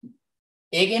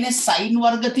 ඒ කියන්නේ sin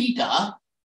වර්ග θ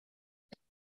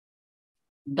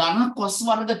ධන cos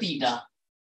වර්ග θ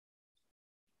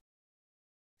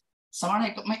සමාන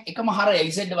එකම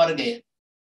හරය z වර්ගය.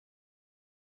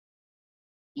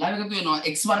 ලව එකතු වෙනවා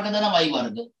x වර්ග ධන y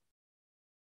වර්ග.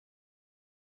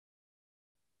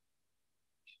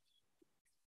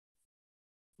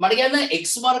 මට කියන්න x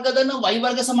වර්ග ධන y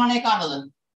වර්ග සමානයි කාටද?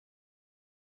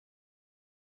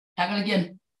 හැකල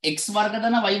කියන්නේ x වර්ග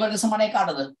ධන y වර්ග සමානයි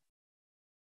කාටද?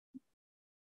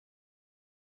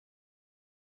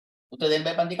 උත්තර දෙන්න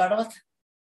බෑ පන්ති කාටවත්?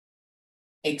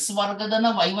 x වර්ග ධන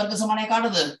y වර්ග සමානයි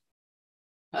කාටද?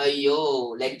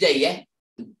 අයියෝ ලැජ්ජයි ඈ.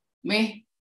 මේ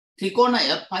ත්‍රිකෝණය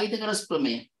පයිතගොරස්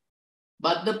ප්‍රමේය.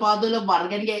 බද්ධ පාදවල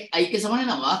වර්ගයන්ගේ අයික්‍ය සමාන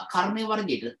වෙනවා කර්ණයේ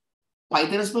වර්ගයට.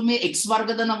 පයිතගොරස් ප්‍රමේය x වර්ග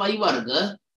ධන y වර්ග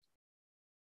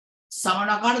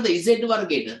සමාන කාටද? z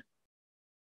වර්ගයට.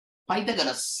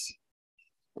 පයිතගොරස්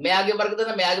මෙයාගේ වර්ග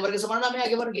ධන මෙයාගේ වර්ග සමාන නම්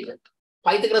මෙයාගේ වර්ගයට.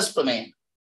 පයිතගොරස් ප්‍රමේය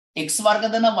x වර්ග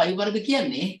ධන y වර්ග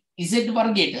කියන්නේ z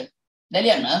වර්ගයට. දැන්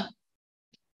ලියන්න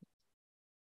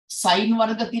sin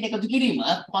වර්ග θ එකතු කිරීම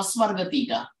cos වර්ග θ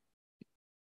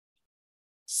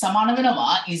සමාන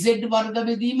වෙනවා z වර්ග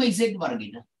බෙදීම z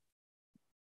වර්ගයට.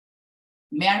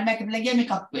 මෙයාට බැකට් එකක්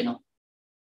එකක් වෙනවා.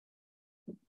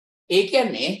 ඒ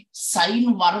කියන්නේ sin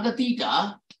වර්ග θ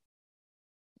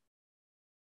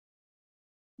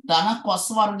ධන cos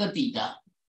වර්ග θ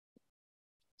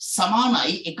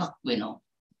සමානයි එකක් වෙනවා.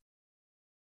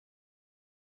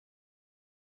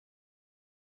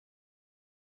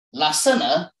 ලස්සන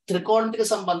ත්‍රිකෝණමිතික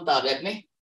සම්බන්ධතාවයක් නේ.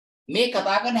 මේ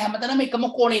කතා කරන හැමතැනම එකම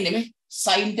කෝණේ නෙමෙයි.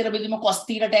 sin θ බෙදීම cos θ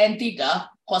tan θ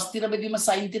cos θ බෙදීම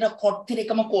sin θ cot θ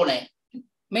එකම කෝණය.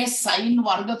 මේ sin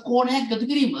වර්ග කෝණයක් එකතු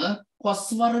කිරීම cos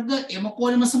වර්ග m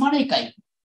කෝණයම සමාන එකයි.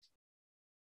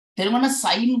 තේරුණා?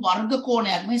 sin වර්ග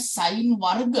කෝණයක් මේ sin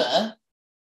වර්ග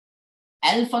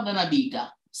alpha ධන beta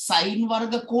sin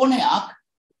වර්ග කෝණයක්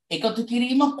එකතු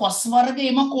කිරීම cos වර්ග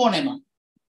m කෝණයම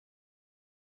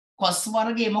cos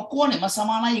වර්ග m කෝණයම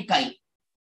සමානයි එකයි.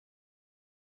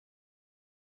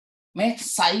 මේ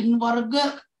sin වර්ග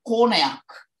කෝණයක්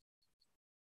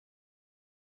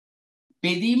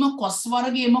බෙදීම cos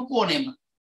වර්ග m කෝණයම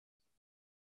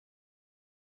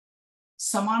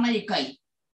සමාන එකයි.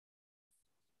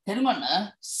 තේරුණා?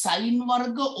 sin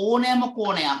වර්ග ඕනෑම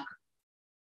කෝණයක්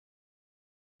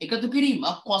එකතු කිරීම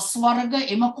cos වර්ග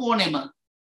m කෝණයම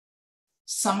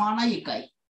සමාන එකයි.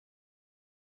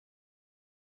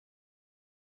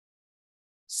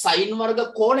 sin වර්ග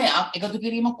කෝණයක් එකතු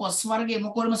කිරීම cos වර්ග m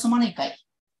කෝණයම සමාන එකයි.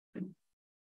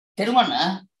 තේරුණා?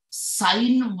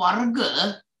 sin වර්ග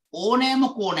ඕනෑම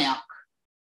කෝණයක්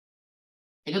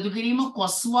එකතු කිරීම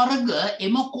cos වර්ග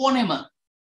m කෝණයම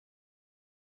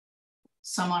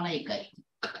සමාන එකයි.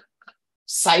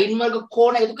 sin වර්ග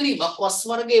කෝණ එකතු කිරීම cos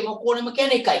වර්ග m කෝණයම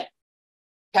කියන්නේ එකයි.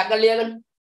 ටැකලියගන්න.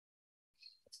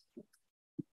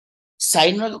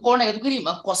 sin වර්ග කෝණ එකතු කිරීම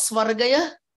cos වර්ගය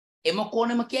m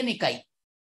කෝණයම කියන්නේ එකයි.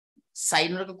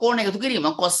 sin වර්ග කෝණ එකතු කිරීම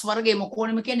cos වර්ග m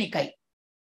කෝණයම කියන්නේ එකයි.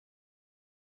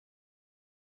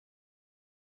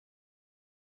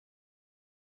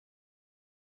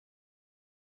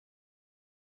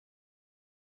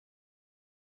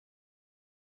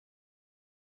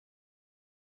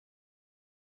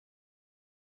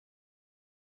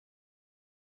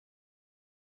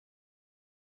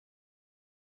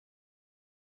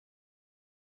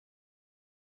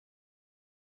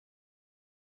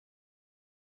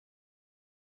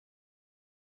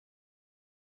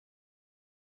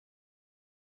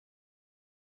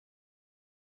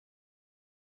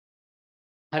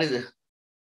 හරිද?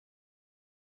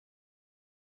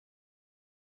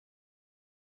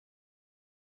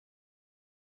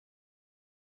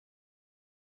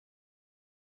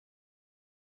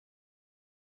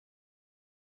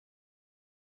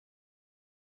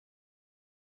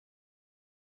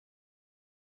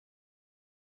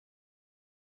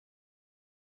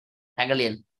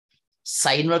 ටැකලියන්.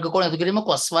 sin වර්ග කෝණ එකතු කිරීම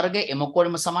cos වර්ග m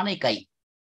කෝණයම සමාන එකයි.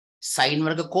 sin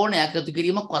වර්ග කෝණයක් එකතු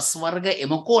කිරීම cos වර්ග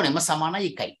m කෝණයම සමාන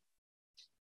එකයි.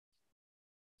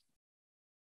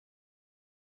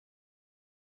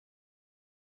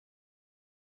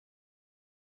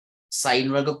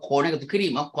 sin වර්ග කෝණ එකතු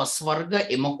කිරීම cos වර්ග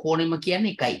m කෝණයම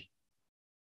කියන්නේ එකයි.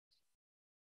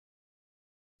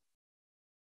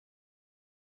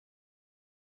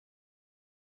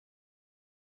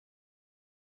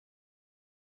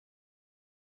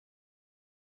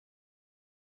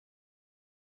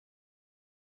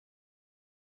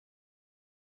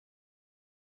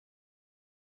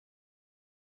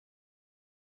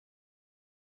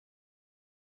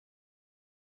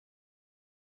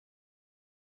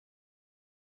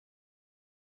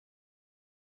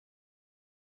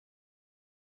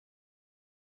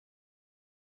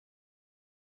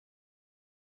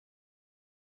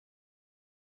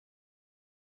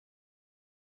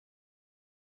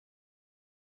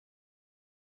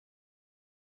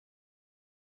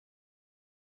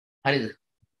 හරිද?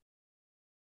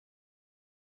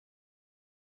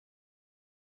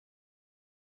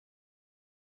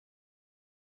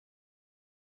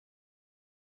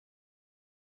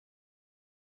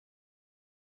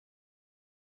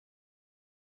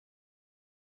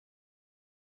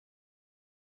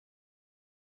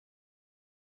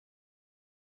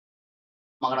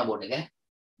 මගන බෝඩ් එක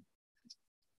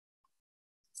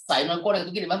sin වර්ග කෝණ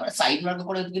එකතු කිරීම sin වර්ග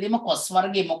කෝණ එකතු කිරීම cos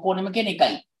වර්ග m කෝණයම කියන්නේ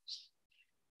එකයි.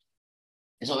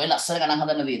 ඒක ඔය ලස්සන ගණන්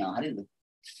හදන්න දෙනවා. හරිද?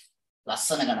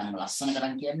 ලස්සන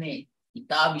ගණන් කියන්නේ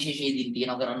ඉතා විශේෂයෙන්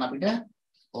තියෙනවා කරන්න අපිට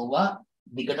ඕවා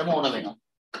දිගටම ඕන වෙනවා.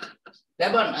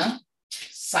 දැන් බලන්න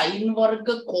sin වර්ග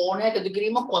කෝණයක් එකතු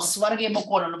කිරීම cos වර්ග m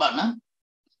කෝණන බලන්න.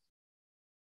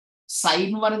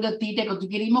 sin වර්ග θ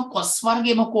එකතු කිරීම cos වර්ග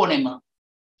m කෝණයම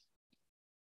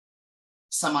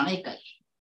සමාන එකයි.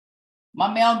 මම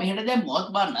මෙයාව මෙහෙට දැම්මොත්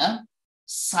බලන්න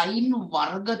sin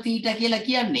වර්ග θ කියලා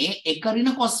කියන්නේ 1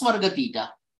 ඍණ cos වර්ග θ.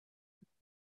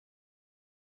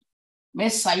 මේ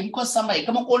sin cos සම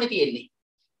එකම කෝණේ තියෙන්නේ.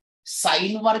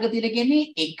 sin වර්ග θ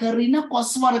කියන්නේ 1 ඍණ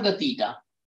cos වර්ග θ.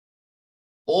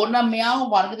 ඕනනම් මෙයාව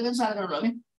වර්ග දෙකෙන් සාර කරනවා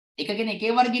මේ. එක කියන්නේ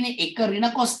එකේ වර්ගිනේ 1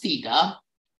 ඍණ cos θ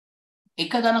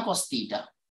 1 ධන cos θ.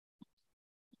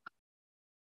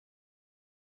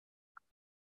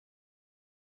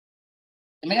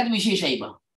 මේකට විශේෂයි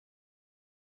බං.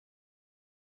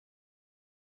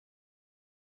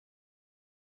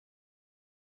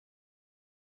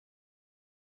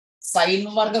 sin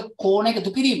වර්ග කෝණ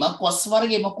එකතු කිරීම cos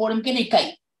වර්ගයේම කෝණෙම කියන්නේ එකයි.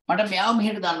 මට මෙයාව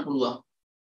මෙහෙට දාන්න පුළුවන්.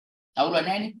 අවුල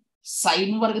නැහැනේ.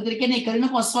 sin වර්ග තීර කියන්නේ එක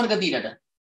ඍණ cos වර්ග තීරට.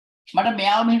 මට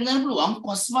මෙයාව මෙහෙට දාන්න පුළුවන්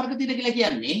cos වර්ග තීර කියලා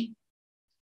කියන්නේ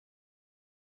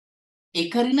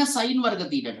එක ඍණ sin වර්ග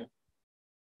තීරට.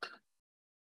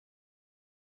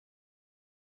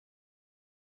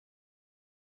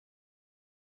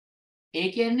 ඒ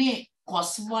කියන්නේ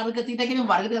cos වර්ග තීටා කියන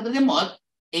වර්ග දෙක අතර දෙමොත්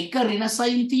එක ඍණ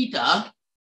sin තීටා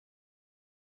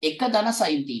එක ධන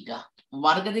sin තීටා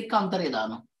වර්ග දෙක අන්තරය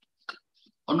දානවා.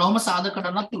 ඔන්නෝම සාධක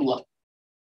කරන්නත් පුළුවන්.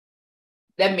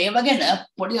 දැන් මේව ගැන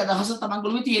පොඩි අදහසක් තමන්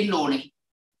ගොළුවේ තියෙන්න ඕනේ.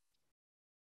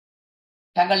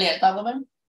 ටගලිය තව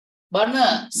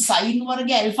බලන්න sin වර්ග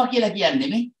ඇල්ෆා කියලා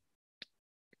කියන්නේ මේ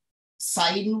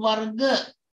sin වර්ග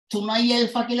 3යි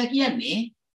ඇල්ෆා කියලා කියන්නේ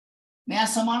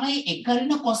මෙයා සමානයි එක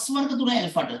ඍණ cos වර්ග 3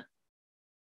 ඇල්ෆාට.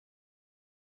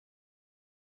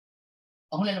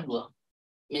 අහුලෙන්න පුළුවන්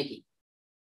මේකේ.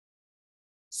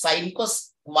 sin cos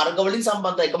වර්ග වලින්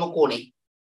සම්බන්ධ එකම කෝණේ.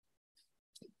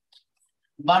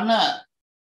 බන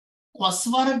cos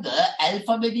වර්ග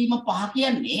ඇල්ෆා බෙදීම 5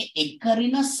 කියන්නේ එක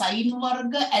ඍණ sin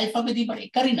වර්ග ඇල්ෆා බෙදීම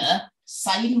එක ඍණ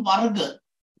sin වර්ග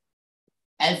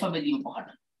ඇල්ෆා බෙදීම 5ට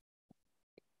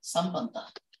සම්බන්ධයි.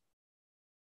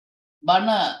 බන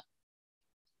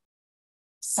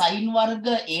sin වර්ග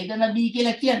a ධන b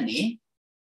කියලා කියන්නේ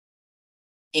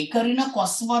එක ඍණ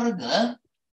cos වර්ග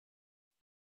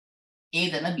a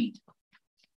ධන b.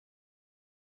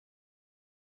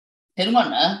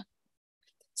 තේරුණාද?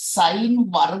 sin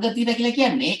වර්ග තීටා කියලා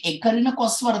කියන්නේ එක ඍණ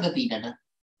cos වර්ග තීටට.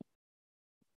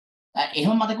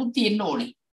 එහෙම මතකුත් තියෙන්න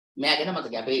ඕනේ. මෙයා ගැන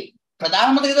මතකයි. අපේ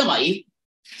ප්‍රධාන මතකය තමයි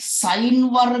sin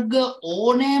වර්ග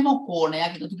ඕනෑම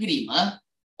කෝණයක් එකතු කිරීම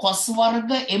cos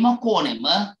වර්ග එම කෝණෙම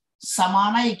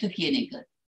සමානයි එක කියන එක.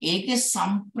 ඒකේ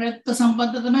සම්ප්‍රයුක්ත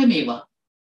සම්බන්ධ තමයි මේවා.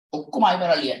 ඔක්කොම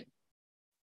අයවර ලියන්න.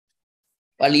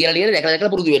 ලියලා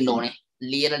දැකලා පුරුදු වෙන්න ඕනේ.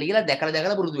 ලියලා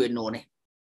දැකලා පුරුදු වෙන්න ඕනේ.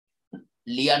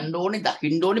 ලියන්න ඕනේ,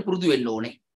 දකින්න ඕනේ, පුරුදු වෙන්න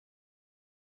ඕනේ.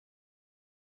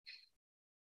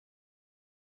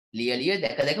 ලිය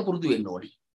දැක පුරුදු වෙන්න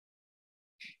ඕනේ.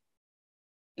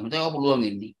 එහෙම තමයි ඔය පුළුවන්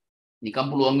වෙන්නේ. නිකන්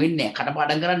පුළුවන් වෙන්නේ නැහැ.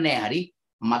 කටපාඩම් කරන්නේ නැහැ. හරි.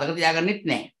 මතක තියාගන්නෙත්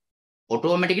නැහැ.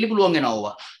 ඔටෝමැටිකලි පුළුවන් වෙනවා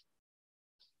ඕවා.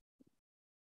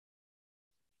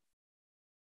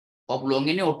 ඔය පුළුවන්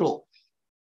වෙන්නේ ඔටෝ.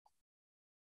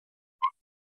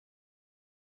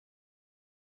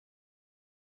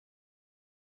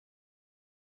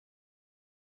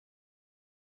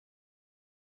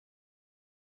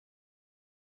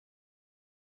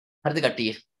 හරිද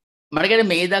කට්ටිය? මට කියන්නේ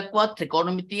මේ දක්වා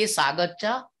ත්‍රිකෝණමිතියේ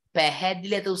සාකච්ඡා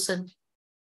පැහැදිලි ඇත උස්සන්න.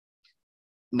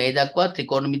 මේ දක්වා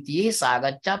ත්‍රිකෝණමිතියේ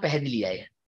සාකච්ඡා පැහැදිලි අය.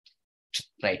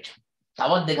 රයිට්.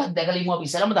 තවත් දෙකක් දැකලා ඉමු අපි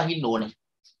ඉස්සරම දකින්න ඕනේ.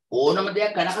 ඕනම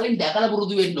දෙයක් කරන කලින් දැකලා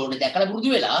පුරුදු වෙන්න ඕනේ. දැකලා පුරුදු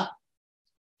වෙලා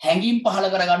හැඟීම් පහළ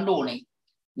කරගන්න ඕනේ.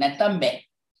 නැත්තම් බෑ.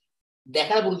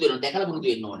 දැකලා පුරුදු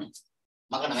වෙන්න ඕනේ.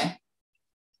 මගන මෑ.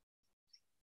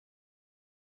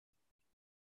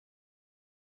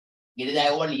 ඊට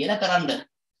දැන් ඕවා ලියලා කරන්න.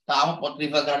 තාම පොත්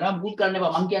රිෆර් කරනවා මුකුත් කරන්න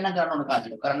එපා. මං කියන්නම් කරන්න ඕන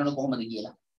කාටද? කරන්න ඕන කොහොමද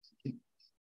කියලා.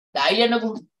 දැන්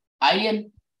අයියන්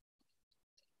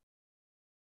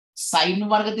sin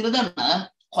වර්ග තිර දාන්න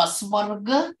cos වර්ග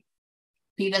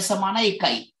තීර සමාන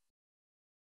 1යි.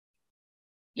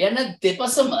 යන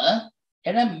දෙපසම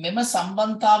එන මෙම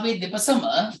සම්බන්ධතාවයේ දෙපසම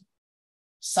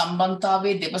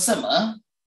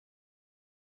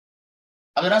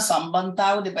අපිට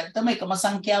සම්බන්ධතාව දෙපැත්තම එකම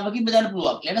සංඛ්‍යාවකින් බෙදන්න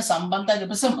පුළුවන්. එන සම්බන්ධතාව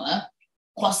දෙපසම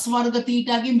cos වර්ග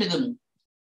තීටාකින් බෙදමු.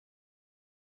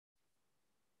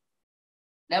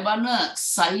 දැන් බලන්න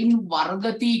sin වර්ග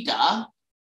තීටා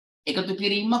එකතු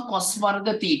කිරීම cos වර්ග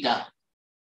තීටා.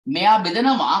 මෙයා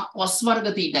බෙදනවා cos වර්ග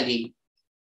තීටාගෙන්.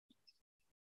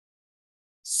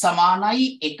 සමානයි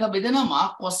 1 බෙදනවා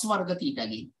cos වර්ග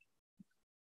තීටාගෙන්.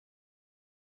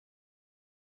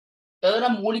 තවර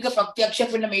මූලික ප්‍රත්‍යක්ෂයක්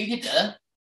වෙන්න මේ විදිහට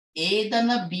a ධන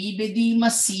b බෙදීම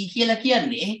c කියලා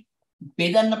කියන්නේ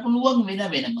බෙදන්න පුළුවන්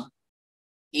වෙනම.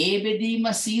 a බෙදීම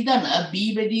c ධන b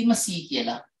බෙදීම c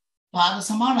කියලා. පාද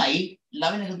සමානයි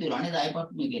ලවෙන එකතු වෙනවා නේද?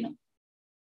 අයපත් මේ කියන.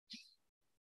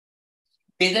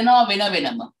 බෙදනවා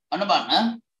වෙනම. අන්න බලන්න.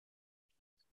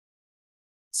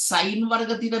 sin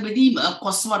වර්ග තීට බෙදීම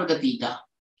cos වර්ග තීට.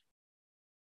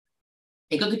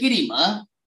 එකතු කිරීම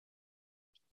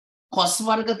cos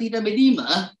වර්ග තීට බෙදීම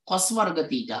cos වර්ග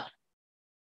තීට.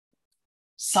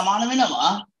 සමාන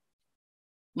වෙනවා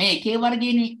මේ එකේ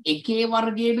වර්ගයේනේ එකේ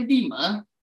වර්ගයේ බෙදීම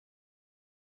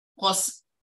cos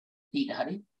තීට.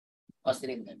 හරි. cos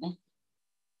දෙකෙන් ගන්න.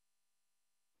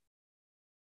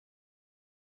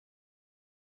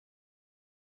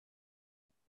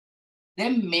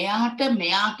 දැන් මෙයාට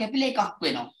මෙයා කැපිලා එකක්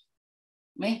වෙනවා.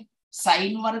 මේ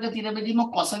sin වර්ග තිර බෙදීම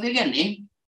cos එක කියන්නේ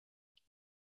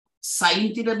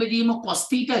sin තිර බෙදීම cos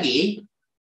theta ගේ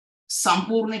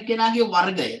සම්පූර්ණ එක්කෙනාගේ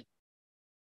වර්ගය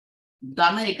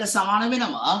ධන එක සමාන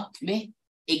වෙනවා මේ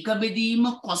එක බෙදීම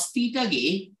cos theta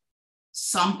ගේ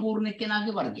සම්පූර්ණ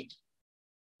එක්කෙනාගේ වර්ගයට.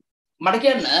 මට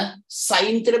කියන්න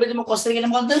sin තිර බෙදීම cos එක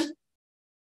කියන්නේ මොකද්ද?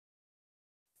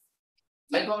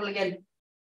 මම කොහොමද කියන්නේ?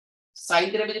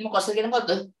 sin තිර බෙදීම cos එක කියන්නේ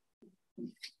මොකද්ද?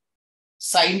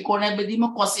 sin කෝණය බෙදීම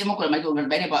cos m කෝණය. මම උගන්න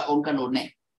බෑනේ ඕන් කරන්න ඕනේ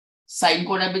නැහැ. sin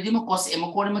කෝණය බෙදීම cos m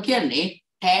කෝණයම කියන්නේ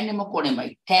tan m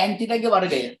කෝණයමයි. tan theta ගේ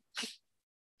වර්ගය.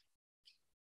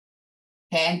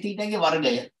 tan theta ගේ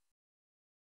වර්ගය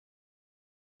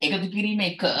එකතු කිරීම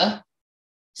එක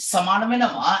සමාන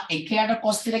වෙනවා එකයට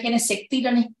cos theta කියන්නේ sec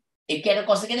theta නේ. එකයට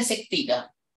cos කියන්නේ sec theta.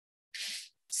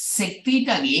 sec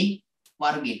theta ගේ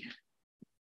වර්ගයට.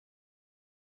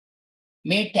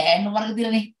 මේ tan වර්ග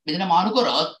දිනනේ මෙතන මාරු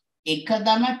කරොත් එක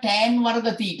ධන tan වර්ග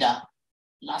theta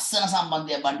ලස්සන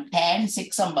සම්බන්ධයක් බන් tan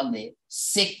sec සම්බන්ධය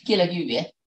sec කියලා කිව්වේ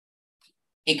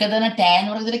එක ධන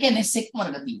tan වර්ග දින කියන්නේ sec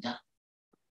වර්ග theta.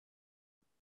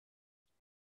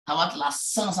 තවත්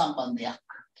ලස්සන සම්බන්ධයක්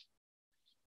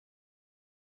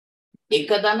එක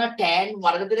ධන tan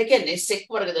වර්ග දින කියන්නේ sec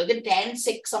වර්ග දින කියන්නේ tan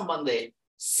sec සම්බන්ධය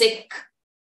sec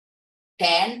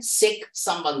tan sec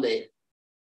සම්බන්ධය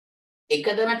එක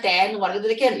ධන tan වර්ග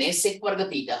දින කියන්නේ sec වර්ග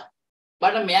theta.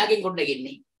 බලන්න මෙයාගෙන් කොට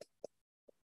ගෙන්නේ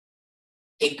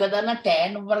එක ධන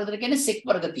tan වර්ග දින කියන්නේ sec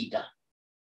වර්ග theta.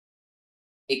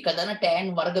 එක ධන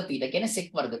tan වර්ග theta කියන්නේ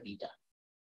sec වර්ග theta.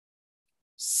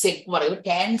 sec වර්ග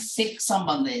tan sec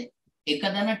සම්බන්ධය එක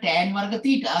ධන tan වර්ග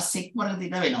theta sec වර්ග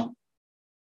theta වෙනවා.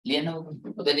 ලියන්නකො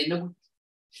උදේ දෙන්නකො.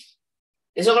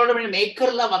 ඒසොල්ලන්ට මෙන්න මේක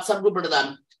කරලා WhatsApp group එකට දාන්න.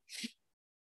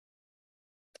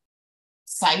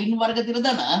 sin වර්ග theta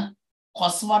ධන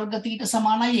cos වර්ග theta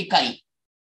සමානයි 1යි.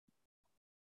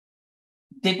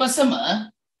 දෙපසම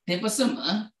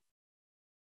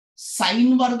sin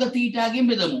වර්ග theta ගෙන්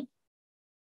බෙදමු.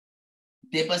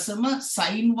 දෙපසම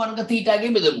sin වර්ග theta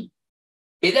ගෙන් බෙදමු.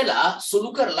 බෙදලා සුළු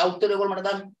කරලා උත්තරය ඔයගොල්ලෝ මට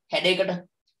දාන්න හැඩයකට.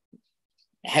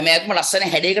 හැම එකක්ම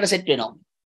ලස්සන හැඩයකට සෙට් වෙනවා.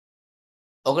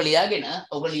 ඔක ලියාගෙන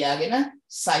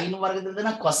sin වර්ග theta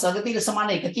දෙන cos වර්ග theta සමාන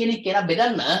 1 කියන එක කෙනා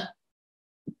බෙදන්න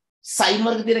sin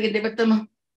වර්ග theta ගේ දෙපැත්තම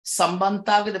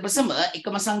සම්බන්ධතාවක දෙපසම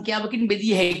එකම සංඛ්‍යාවකින්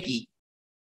බෙදිය හැකියි.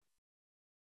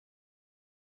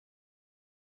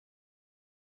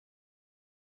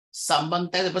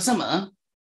 සම්බන්ධතාවක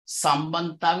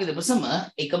දෙපසම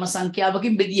එකම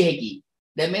සංඛ්‍යාවකින් බෙදිය හැකියි.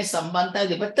 දැන් මේ සම්බන්ධතාවක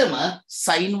දෙපැත්තම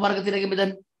sin වර්ග theta ගෙන්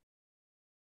බෙදන්න.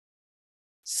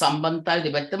 සම්බන්ධතාවක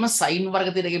දෙපැත්තම sin වර්ග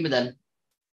theta ගෙන් බෙදන්න.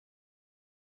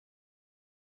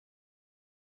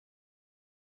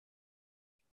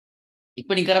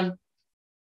 ඉක්මනින් කරන්න.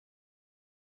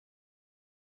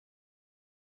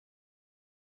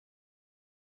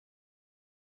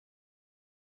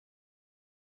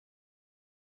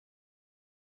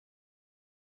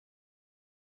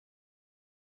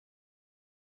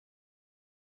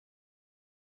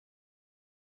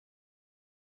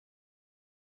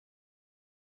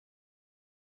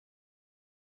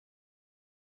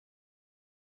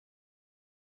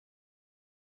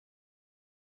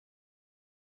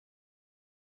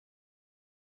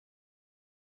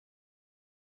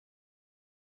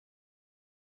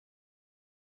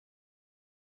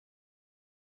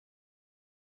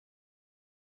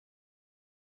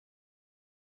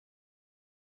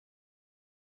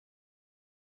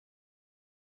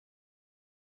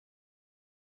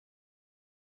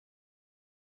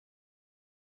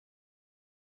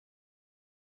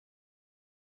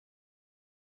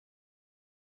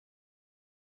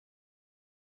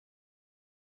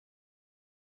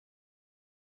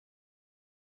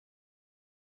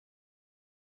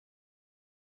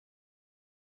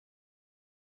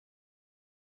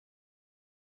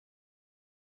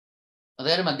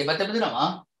 අදගෙන මම දෙපැත්ත බෙදනවා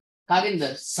කාගෙන්ද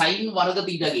sin වර්ග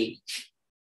theta ගේ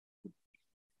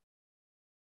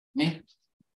නේ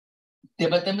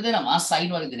දෙපැත්තෙන් බෙදනවා sin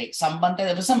වර්ග theta සම්බන්ධය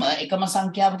දෙපසම එකම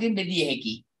සංඛ්‍යාවකින් බෙදිය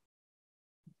හැකියි.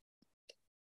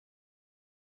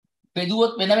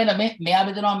 බෙදුවොත් වෙන මෙයා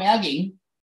බෙදනවා මෙයාගෙන්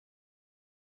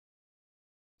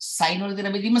sin වර්ග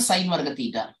theta බෙදීම sin වර්ග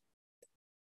theta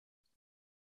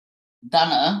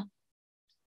ධන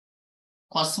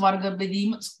cos වර්ග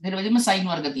බෙදීම sin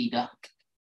වර්ග theta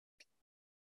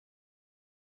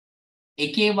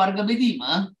එකේ වර්ග බෙදීම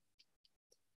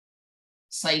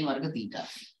sin වර්ග theta.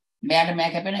 මෙයාට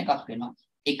මෑ කැපෙන එකක් වෙනවා.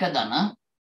 එක ධන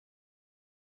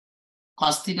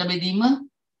cos theta බෙදීම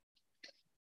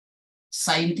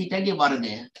sin theta ගේ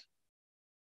වර්ගය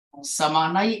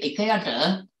සමානයි 1යට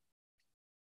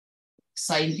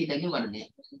sin theta ගේ වර්ගය.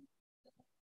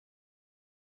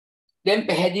 දැන්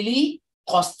පැහැදිලි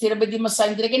cos theta බෙදීම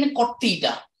sin theta කියන්නේ cot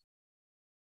theta.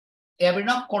 ඒ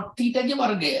අපිට cot theta ගේ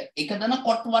වර්ගය. එක ධන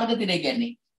cot වර්ග theta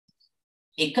කියන්නේ.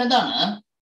 එක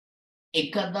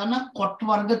ධන cot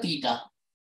වර්ග theta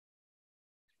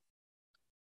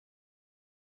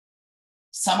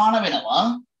සමාන වෙනවා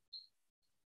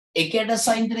එකට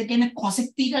sin theta කියන්නේ cosec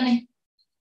theta නේ.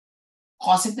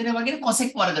 cosec theta වගේ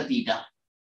cosec වර්ග theta.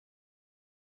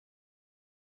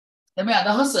 දැන් මේ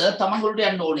අදහස තමන් වලට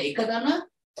යන්න ඕනේ. එක ධන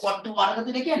cot වර්ග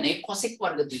theta කියන්නේ cosec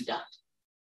වර්ග theta.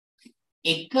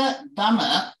 එක ධන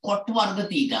cot වර්ග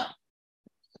theta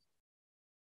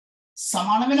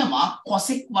සමාන වෙනවා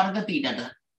cosec වර්ග theta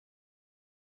ට.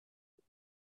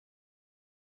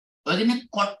 ඔයදිනේ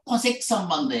cot cosec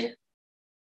සම්බන්ධය.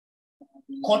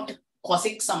 cot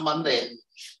cosec සම්බන්ධය.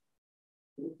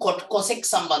 cot cosec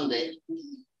සම්බන්ධය.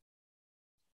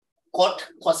 cot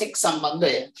cosec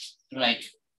සම්බන්ධය. right.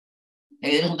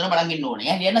 ඒක හොඳට බලන් ඉන්න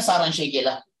ඕනේ. ලියන්න සාරාංශය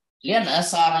කියලා. ලියන්න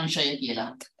සාරාංශය කියලා.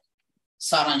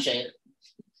 සාරාංශය.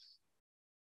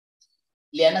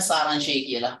 ලියන්න සාරාංශය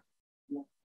කියලා.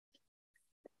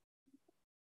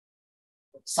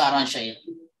 සාරාංශය.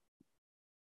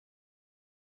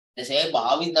 එසේ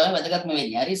භාවින් තමයි වැදගත්ම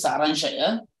වෙන්නේ. හරි සාරාංශය.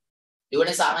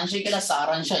 ඒවනේ සාරාංශය කියලා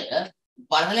සාරාංශය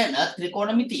වර්ණලන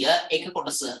ත්‍රිකෝණමිතිය එක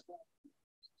කොටස.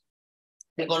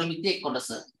 ත්‍රිකෝණමිතිය එක කොටස.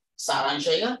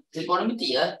 සාරාංශය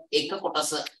ත්‍රිකෝණමිතිය එක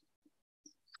කොටස.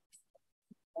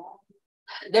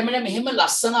 දැන් මෙහෙම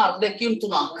ලස්සන අර්ධකයන්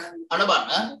තුනක්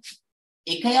අනබන්න.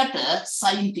 එක යට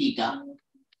sin theta.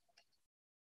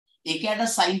 එක යට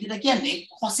sin theta කියන්නේ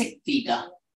cosec theta.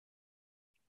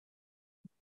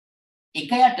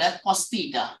 එක යට cos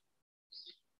theta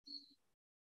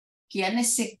කියන්නේ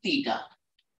sec theta.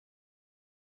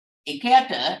 එක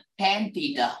යට tan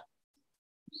theta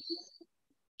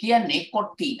කියන්නේ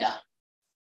cot theta.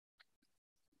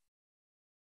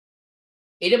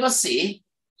 ඊට පස්සේ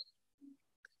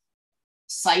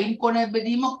sin කෝණය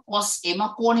බෙදීම cos m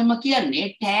කෝණෙම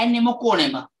කියන්නේ tan m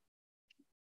කෝණෙම.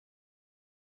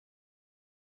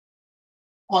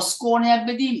 cos කෝණයක්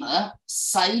බෙදීම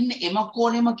sin m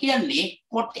කෝණෙම කියන්නේ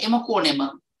cot m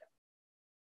කෝණෙම.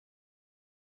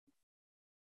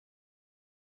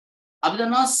 අපි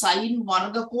දන්නවා sin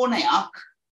වර්ග කෝණයක්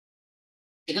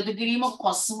එකතු කිරීම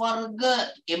cos වර්ග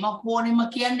m කෝණෙම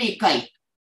කියන්නේ එකයි.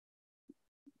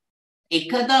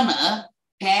 එක ධන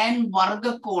tan වර්ග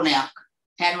කෝණයක්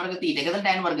tan වර්ග θ එක ධන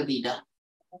tan වර්ග θ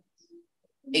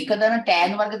එක ධන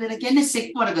tan වර්ග θ කියන්නේ sec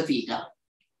වර්ග θ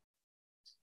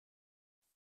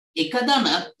එක ධන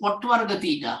cot වර්ග θ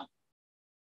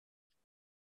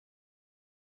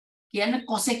කියන්නේ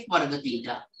cosec වර්ග θ.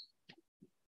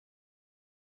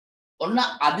 ඔන්න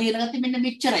අද ඉගෙන ගත්තේ මෙන්න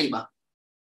මෙච්චරයි බං.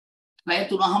 පැය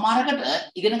 3:00මාරකට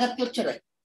ඉගෙන ගත්තේ ඔච්චරයි.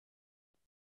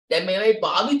 දැන් මේවයි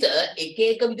භාවිත එක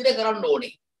එක විදිහට කරන්න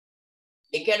ඕනේ.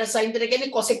 එකයට sin theta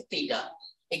කියන්නේ cosec theta.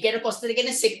 එකයට cos theta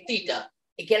කියන්නේ sec theta.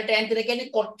 එකයට tan theta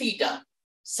කියන්නේ cot theta.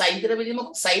 sin theta බෙදීම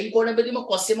sin කෝණ බෙදීම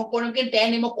cos m කෝණය කියන්නේ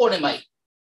tan m කෝණයමයි.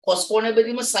 cos කෝණ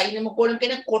බෙදීම sin m කෝණය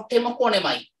කියන්නේ cot m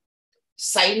කෝණයමයි.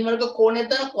 sin වර්ග කෝණය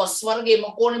දන cos වර්ග m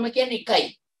කෝණයම කියන්නේ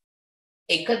එකයි.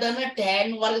 එක ධන tan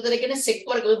වර්ග theta කියන්නේ sec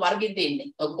වර්ග වර්ගෙන්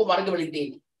දෙන්නේ. ඔක්කොම වර්ග වලින්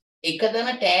දෙන්නේ. එක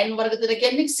ධන tan වර්ග theta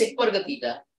කියන්නේ sec වර්ග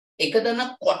theta. එක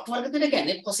ධන cot වර්ග theta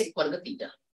කියන්නේ cosec වර්ග theta.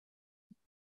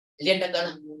 ලියන්න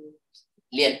ගන්න.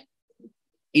 ලියන්න.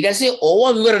 ඊට පස්සේ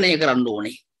ඕව විවරණය කරන්න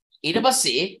ඕනේ. ඊට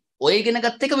පස්සේ ඔය ඉගෙන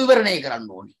ගත්ත එක විවරණය කරන්න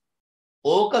ඕනේ.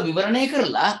 ඕක විවරණය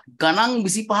කරලා ගණන්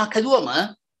 25ක් හැදුවම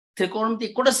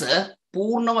ත්‍රිකෝණමිති කොටස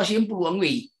පූර්ණ වශයෙන් පුළුවන්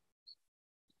වෙයි.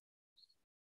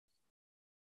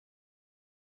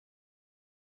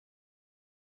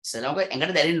 සලංග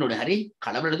ඇඟට දැනෙන්න ඕනේ. හරි?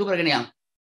 කලබල නැතුව කරගෙන යන්න.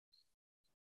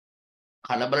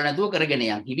 කලබල නැතුව කරගෙන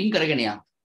යන්න. හිමින් කරගෙන යන්න.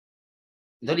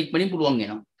 එතකොට ඉක්මනින් පුළුවන්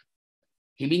වෙනවා.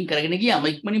 හිමින් කරගෙන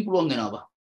ගියාම ඉක්මනින් පුළුවන් වෙනවා.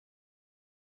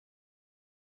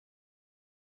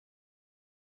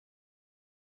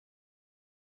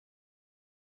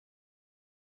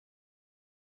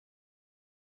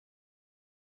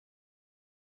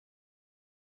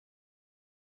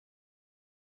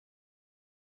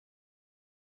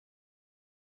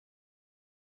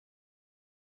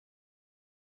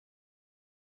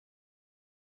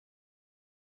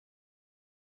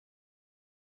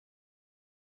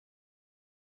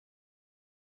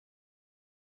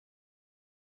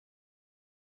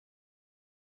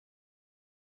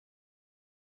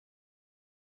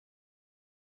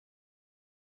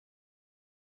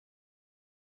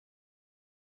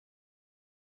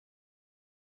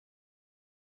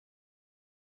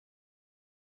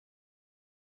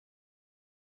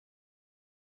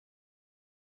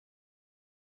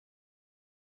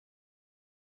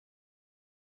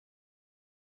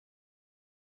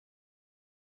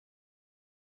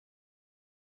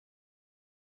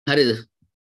 හරිද?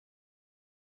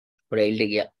 රේල්ට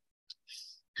ගියා.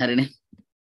 හරිනේ.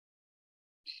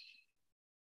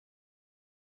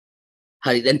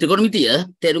 හරි දැන් ත්‍රිකෝණමිතිය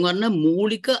තේරුම් ගන්න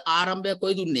මූලික ආරම්භයක්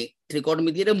කොයි දුන්නේ?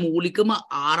 ත්‍රිකෝණමිතියේ මූලිකම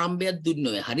ආරම්භයක්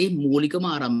දුන්නේ ඔය. හරි මූලිකම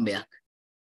ආරම්භයක්.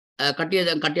 කටිය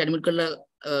දැන් කටිය ඇඩ්මිට් කරලා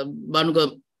බානුක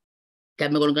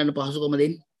කැම ගොන ගන්න පහසුකම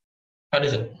දෙන්න. හරි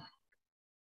සර්.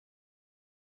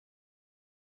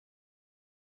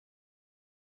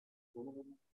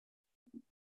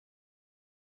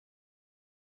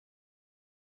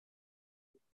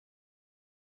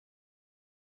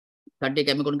 කටිය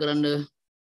කැම ගොන කරන්න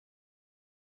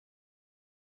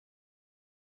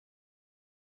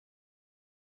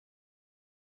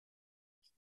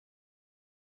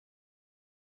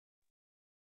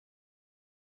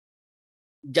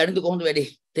ජනිත කොහොමද වැඩේ?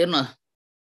 තේරුණාද?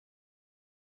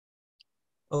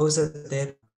 ඔව් සර්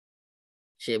තේරුණා.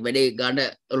 ෂේ වැඩේ ගන්න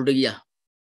ඔලුට ගියා.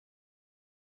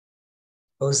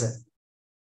 ඔව් සර්.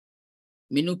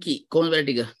 මිනුකි කොහොමද වැඩ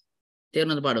ටික?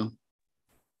 තේරුණාද පාඩම?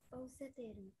 ඔව් සර්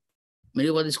තේරුණා.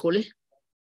 මිනුකි පොඩි ඉස්කෝලේ?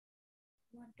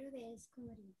 මොන්ටෝ වේස්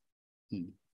කුමරිය.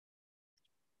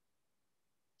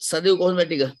 සදිව කොහොමද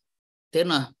වැඩ ටික?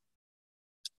 තේරුණාද?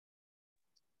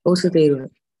 ඔව් සර්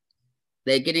තේරුණා.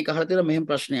 දැන් කෙනෙක් අහලා තියෙනවා මෙහෙම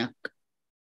ප්‍රශ්නයක්.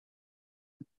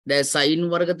 දැන් sin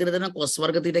වර්ග තිර දෙන cos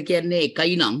වර්ග තිර කියන්නේ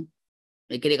එකයි නම්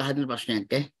මේ කෙනෙක් අහලා තියෙන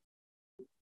ප්‍රශ්නයක් ඈ.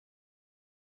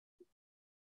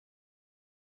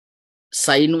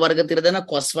 sin වර්ග තිර දෙන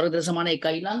cos වර්ග තිර සමාන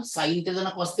එකයි නම් sin තිර දෙන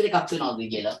cos තිර එකක් වෙනවද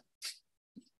කියලා.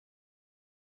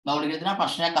 මම ඔයාලට කියන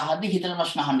ප්‍රශ්නයක් අහද්දි හිතන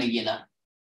ප්‍රශ්න අහන්න කියලා.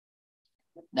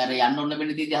 දැන් යන්න ඕන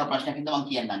වෙන විදිහට අහ ප්‍රශ්නයක් හින්දා මම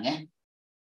කියන්නම් ඈ.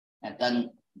 නැත්තම්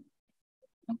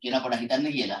මම කියන පොඩ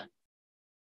හිතන්න කියලා.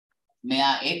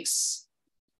 මෙයා x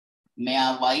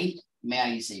මෙයා y මෙයා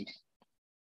z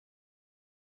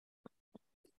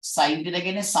sin θ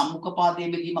කියන්නේ සම්මුඛ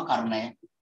පාදයේ බෙදීම කර්ණය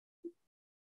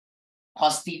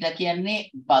cos θ කියන්නේ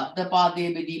බද්ධ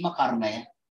පාදයේ බෙදීම කර්ණය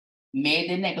මේ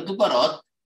දෙන්න එකතු කරොත්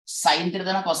sin θ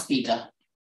දන cos θ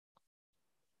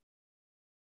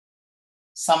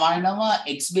සමාන වෙනවා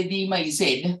x බෙදීම z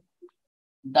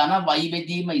ධන y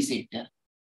බෙදීම z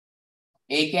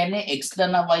ඒ කියන්නේ x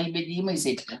ධන y බෙදීම z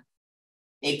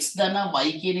x ධන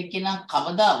y කියන එක නම්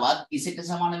කවදාවත් z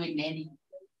සමාන වෙන්නේ නැහැ නේ.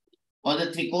 මොකද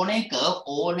ත්‍රිකෝණයක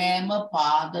ඕනෑම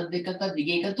පාද දෙකක දිග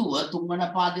එකතුව තුන්වන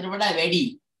පාදයට වඩා වැඩි.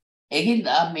 ඒකින්ද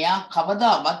මෙයා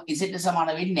කවදාවත් z සමාන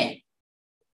වෙන්නේ නැහැ.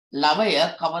 ලවය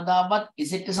කවදාවත්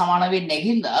z සමාන වෙන්නේ නැහැ.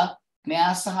 ඒකින්ද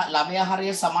මෙයා සහ ලවය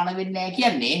හරිය සමාන වෙන්නේ නැහැ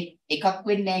කියන්නේ එකක්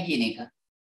වෙන්නේ නැහැ කියන එක.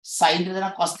 sin ධන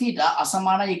cos θ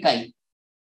අසමාන එකයි.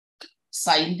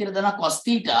 sin ධන cos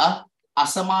θ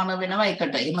අසමාන වෙනවා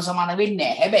එකට. එහෙම සමාන වෙන්නේ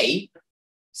නැහැ. හැබැයි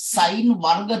sin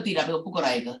වර්ග θ අපි ඔප්පු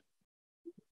කරා එක.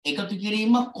 එකතු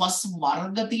කිරීම cos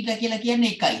වර්ග θ කියලා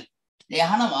කියන්නේ එකයි. ඒ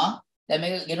අහනවා දැන්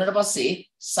මේක ගෙනුවට පස්සේ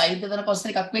sin ධන cos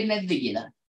එකක් වෙන්නේ නැද්ද කියලා.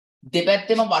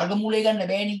 දෙපැත්තෙම වර්ගමූලය ගන්න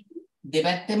බෑනේ.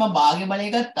 දෙපැත්තෙම භාග්‍ය බලය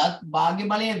ගත්තත් භාග්‍ය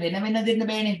බලය වෙන වෙන දෙන්න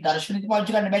බෑනේ. දර්ශනික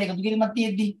පාවිච්චි කරන්න බෑනේ එකතු කිරීමක්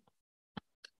තියෙද්දි.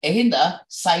 එහෙනම්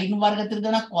sin වර්ග θ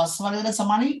ධන cos වර්ග ධන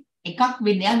සමාන එකක්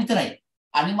වෙන්නේ යා විතරයි.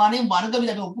 අනිවාර්යෙන් වර්ග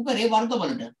විදිහට ඔප්පු කරේ වර්ග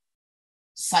වලට.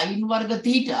 sin වර්ග θ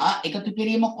එකතු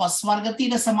කිරීම cos වර්ග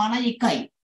θ සමානයි එකයි.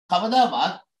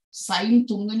 කවදාවත් sin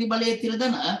තුන්වෙනි බලයේ තිර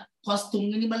දන cos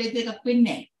තුන්වෙනි බලයේ තිර එකක්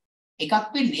වෙන්නේ නැහැ.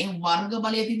 එකක් වෙන්නේ වර්ග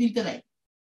බලයේ තිර විතරයි.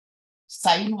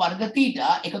 sin වර්ග θ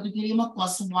එකතු කිරීම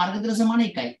cos වර්ග තිර සමාන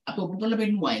එකයි. අපි ඔප්පු කරලා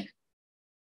පෙන්නුවා ඒක.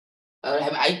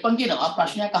 හැබැයි අයිපන් කියනවා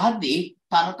ප්‍රශ්නයක් අහද්දී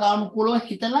තර්කානුකූලව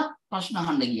හිතලා ප්‍රශ්න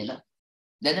අහන්න කියලා.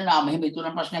 දැන් නා මෙහෙම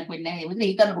හිතුවනම් ප්‍රශ්නයක් වෙන්නේ නැහැ. ඒ විදිහට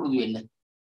හිතන්න පුරුදු වෙන්න.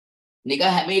 නිකන්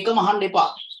හැම එකම අහන්න එපා.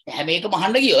 හැම එකම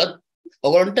අහන්න ගියොත්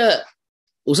ඔයගොල්ලන්ට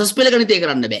උසස් පෙළ ගණිතය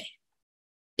කරන්න බෑ.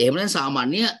 එහෙම නම්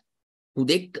සාමාන්‍ය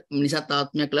පුදෙක් මිනිසත්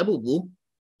ආත්මයක් ලැබුවු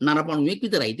නරපණුවෙක්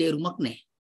විතරයි තේරුමක් නැහැ.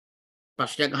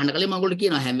 ප්‍රශ්නයක් අහන්න කලින් මම ඔයගොල්ලෝ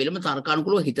කියනවා හැම වෙලෙම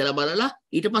තර්කානුකූලව හිතලා බලලා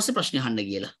ඊට පස්සේ ප්‍රශ්න අහන්න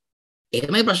කියලා.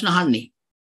 එහෙමයි ප්‍රශ්න අහන්නේ.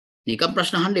 නිකන්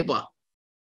ප්‍රශ්න අහන්න එපා.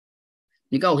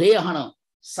 නිකන් ඔහේ අහනවා.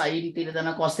 sin තිර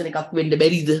දන cos එකක් වෙන්න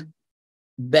බැරිද?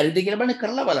 බැරිද කියලා බලන්න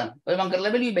කරලා බලන්න. ඔය මම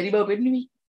කරලා බැලුවේ බැරි බව පෙන්නන්නේ.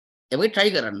 ඒක try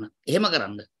කරන්න. එහෙම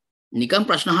කරන්න. නිකන්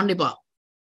ප්‍රශ්න අහන්න එපා.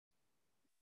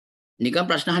 නිකන්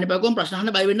ප්‍රශ්න අහන්න එපා කොහොම ප්‍රශ්න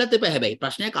අහන්න බය වෙන්නත් එපා. හැබැයි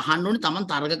ප්‍රශ්නයක් අහන්න ඕනේ Taman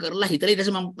තරග කරලා හිතලා ඊට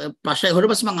පස්සේ මම ප්‍රශ්නය හොර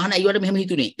පස්සේ මම අහන්නේ අයියට මෙහෙම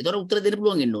හිතුනේ. ඒතකොට උත්තර දෙන්න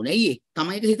පුළුවන් වෙන්න ඕනේ. ඇයි ඒ?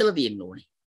 තමයි ඒක හිතලා තියෙන්න ඕනේ.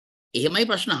 එහෙමයි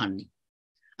ප්‍රශ්න අහන්නේ.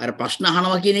 අර ප්‍රශ්න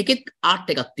අහනවා කියන එකෙත්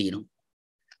ආර්ට් එකක් තියෙනවා.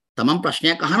 Taman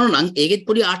ප්‍රශ්නයක් අහනවා නම් ඒකෙත්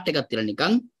පොඩි ආර්ට් එකක් තියෙනවා.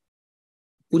 නිකන්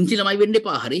පුංචි ළමයි වෙන්න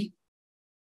එපා. හරි.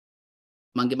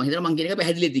 මම හිතනවා මං කියන එක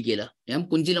පැහැදිලිද කියලා. එහම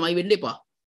පුංචි ළමයි වෙන්න එපා.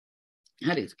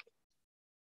 හරිද?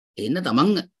 එන්න තමන්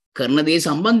කරන දේ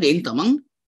සම්බන්ධයෙන් තමන්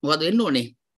මොකද වෙන්න ඕනේ?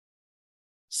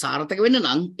 සාර්ථක වෙන්න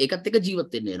නම් ඒකත් එක්ක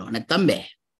ජීවත් වෙන්න වෙනවා. නැත්තම් බෑ.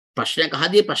 ප්‍රශ්නයක්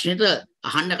අහදී ප්‍රශ්නෙට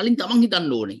අහන්න කලින් තමන්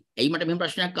හිතන්න ඕනේ. එයි මට මෙහෙම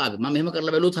ප්‍රශ්නයක් ආවේ. මම මෙහෙම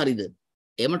කරලා බැලුවොත් හරියද?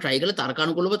 එහෙම try කරලා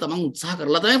තර්කානුකූලව තමන් උත්සාහ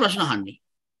කරලා තමයි ප්‍රශ්න අහන්නේ.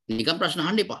 නිකන් ප්‍රශ්න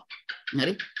අහන්න එපා.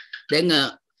 හරි? දැන්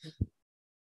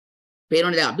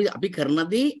පේනවනේ දැන් අපි කරන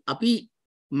දේ අපි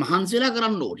මහන්සි වෙලා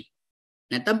කරන්න ඕනේ.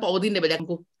 නැත්තම් පවතින්න බෑ.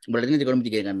 දැන්කෝ උඹලා දෙන්නේ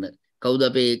ත්‍රිකෝණමිතිය ගන්න. කවුද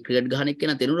අපේ ක්‍රිකට් ගහන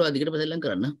එක්කෙනා තෙනුරා දිගට පස්සෙල්ලම්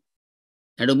කරන්න.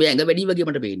 හැඩ උඹේ ඇඟ වැඩි වගේ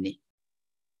මට පේන්නේ.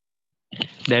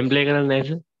 දැන් ප්ලේ කරන්නේ නැහැ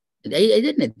සර්. ඇයි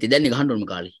දෙන්නේ නැත්තේ? දැන් ගහන්න ඕනම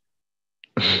කාලේ.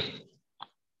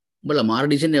 උඹලා මාර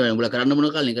ඩිසිෂන් එක උඹලා කරන්න මොන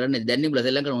කාලේ කරන්නේ? දැන් නේ උඹලා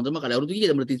සෙල්ලම් කරන හොඳම කාලේ අවුරුදු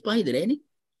කීයද? උඹලා 35යිද නෑනේ?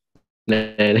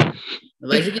 නෑ.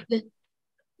 වයස කීයද?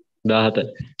 17.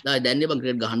 දැන් නේ බං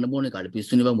ක්‍රිකට් ගහන්න ඕනේ කාලේ.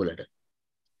 පිස්සුනේ බං උඹලට.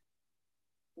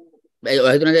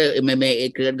 ඔය හිතනද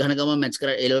මේ ක්‍රිකට් ගහන ගමන් මැච් කර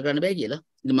එලව කරන්න බෑ කියලා.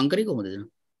 ඉතින් මං කරේ කොහොමද එතන?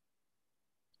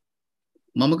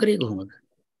 මම කරේ කොහොමද?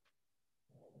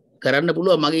 කරන්න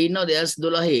පුළුවන්. මගේ ඉන්නවා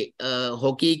 2012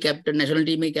 හොකි කැප්ටන් නැෂනල්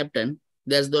ටීම් එකේ captain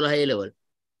 2012 A level.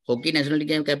 හොකි national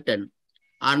team captain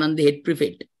Ananda head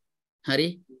ප්‍රිෆෙක්ට්. හරි?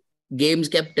 Games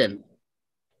captain.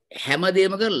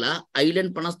 හැමදේම කරලා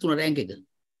අයිලන්ඩ් 53 රෑන්ක් එක.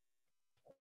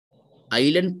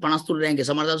 අයිලන්ඩ් 53 රෑන්ක් එක.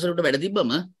 සමහර දවසකට වැඩ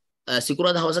තිබ්බම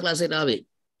සිකුරාදා හවස ක්ලාස් එකට ආවේ.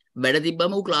 වැඩ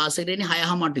තිබ්බම ඌ ක්ලාස් එකට එන්නේ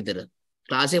 6:00 විතර.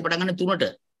 ක්ලාස් එක පටන් ගන්න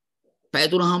 3ට. පැය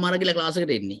 3:00 කියලා ක්ලාස්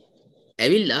එකට එන්නේ.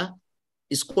 ඇවිල්ලා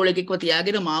ඉස්කෝලේ එකෙක්ව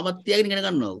තියාගෙන මාවත් තියාගෙන ඉගෙන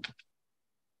ගන්නවා ඌ.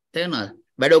 තේරුණාද?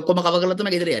 වැඩ ඔක්කොම කව කරලා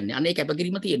තමයි ගෙදර යන්නේ. අනේ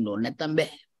කැපකිරීම තියෙන්න ඕනේ. නැත්තම්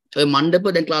බෑ. ඔය මණ්ඩප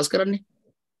දැන් ක්ලාස් කරන්නේ.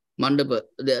 මණ්ඩප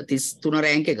 33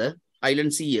 රෑන්ක් එක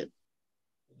අයිලන්ඩ් 100.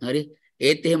 හරි?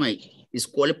 ඒත් එහෙමයි.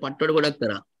 ඉස්කෝලේ පට්ටවල ගොඩක්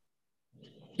කරා.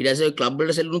 ඊට පස්සේ ක්ලබ්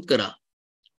වලට සෙල්ලුනුත් කරා.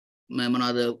 මම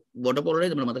මොනවාද වොටර් පොලෝ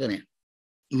නේද මට මතක නෑ.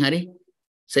 හරි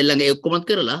සෙල්ලම් ඒ ඔක්කොමත්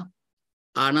කරලා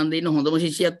ආනන්ද ඉන්න හොඳම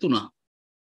ශිෂ්‍යයෙක් තුනා.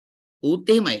 ඌත්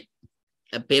එහෙමයි.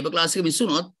 පේපර් ක්ලාස් එක මිස්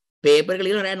වුණොත් පේපර් එක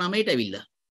ලියලා රෑ 9ට ඇවිල්ලා.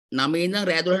 9 ඉඳන්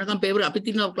රෑ 12 වෙනකම් පේපර් අපිත්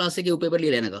ඉන්නවා ක්ලාස් එකේ පේපර්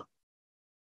ලියලා යනකම්.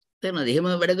 තේරුණාද? එහෙම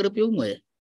වැඩ කරපිය උන් ඔය.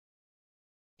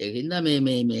 ඒකින්ද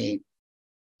මේ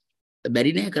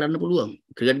බැරි නෑ කරන්න පුළුවන්.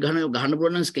 ක්‍රිකට් ගහන්න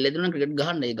පුළුවන් නම් ස්කිල් ඇතුව නම් ක්‍රිකට්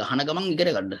ගහන්න. ඒ ගහන ගමන්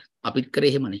ඉගෙන ගන්න. අපිත්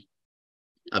කරේ එහෙමනේ.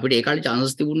 අපිට ඒ කාලේ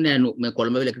chance තිබුණේ නෑ මේ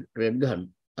කොළඹ වෙල ක්‍රිකට් ගහන්න.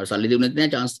 අර සල්ලි දෙුනෙත් නෑ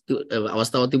chance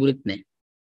අවස්ථාවක් තිබුණෙත් නෑ.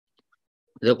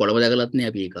 ඒක කොළඹ දැකලත් නෑ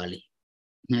අපි ඒ කාලේ.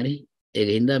 හරි?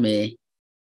 ඒකින්ද මේ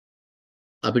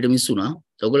අපිට මිස් වුණා.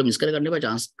 ඔයගොල්ලෝ මිස් කරගන්න එපා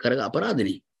chance කරග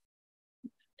අපරාධනේ.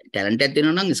 ටැලන්ට් එකක්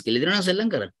තියෙනවා නම් ස්කිල් තියෙනවා නම් සෙල්ලම්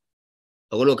කරන්න.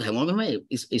 ඔයගොල්ලෝ හැමෝම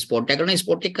මේ ස්පෝර්ට් එක කරන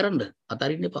ස්පෝර්ට් එක කරන්න.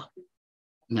 අතාරින්න එපා.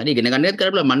 හරි ඉගෙන ගන්න එකත්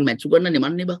කරලා මම මැච් උගන්නන්නේ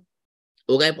මන්නේ බා.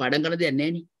 ඕගායේ පාඩම් කරන්න දෙයක්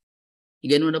නැහැ නේ.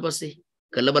 ඉගෙනුවට පස්සේ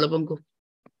කරලා බලපන්කෝ.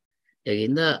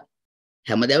 ඒකින්ද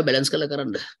හැමදාම බැලන්ස් කරලා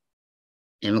කරන්න.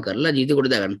 එහෙම කරලා ජීවිතේ කොට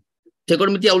දාගන්න.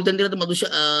 ත්‍රිකෝණමිතිය අවුල්තෙන් දිනත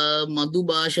මදු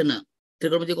භාෂණ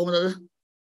ත්‍රිකෝණමිතිය කොහොමද?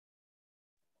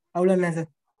 අවුලක් නැහැ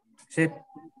සර්.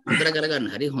 හොඳට කරගන්න.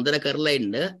 හරි හොඳට කරලා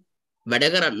ඉන්න. වැඩ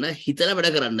කරන්න හිතලා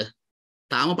වැඩ කරන්න.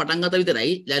 තාම පටන් ගත්ත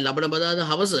විතරයි. දැන් ලබන බදාදා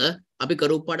හවස අපි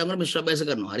කරුප් පාඩම් වල මිශ්‍ර අභ්‍යාස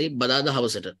කරනවා. හරි බදාදා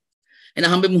හවසට. එන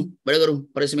හම්බෙමු. වැඩ කරමු.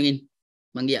 පරිස්සමකින්.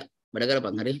 මං ගියා. වැඩ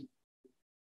කරපන්. හරි.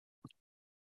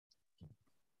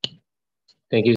 Thank you.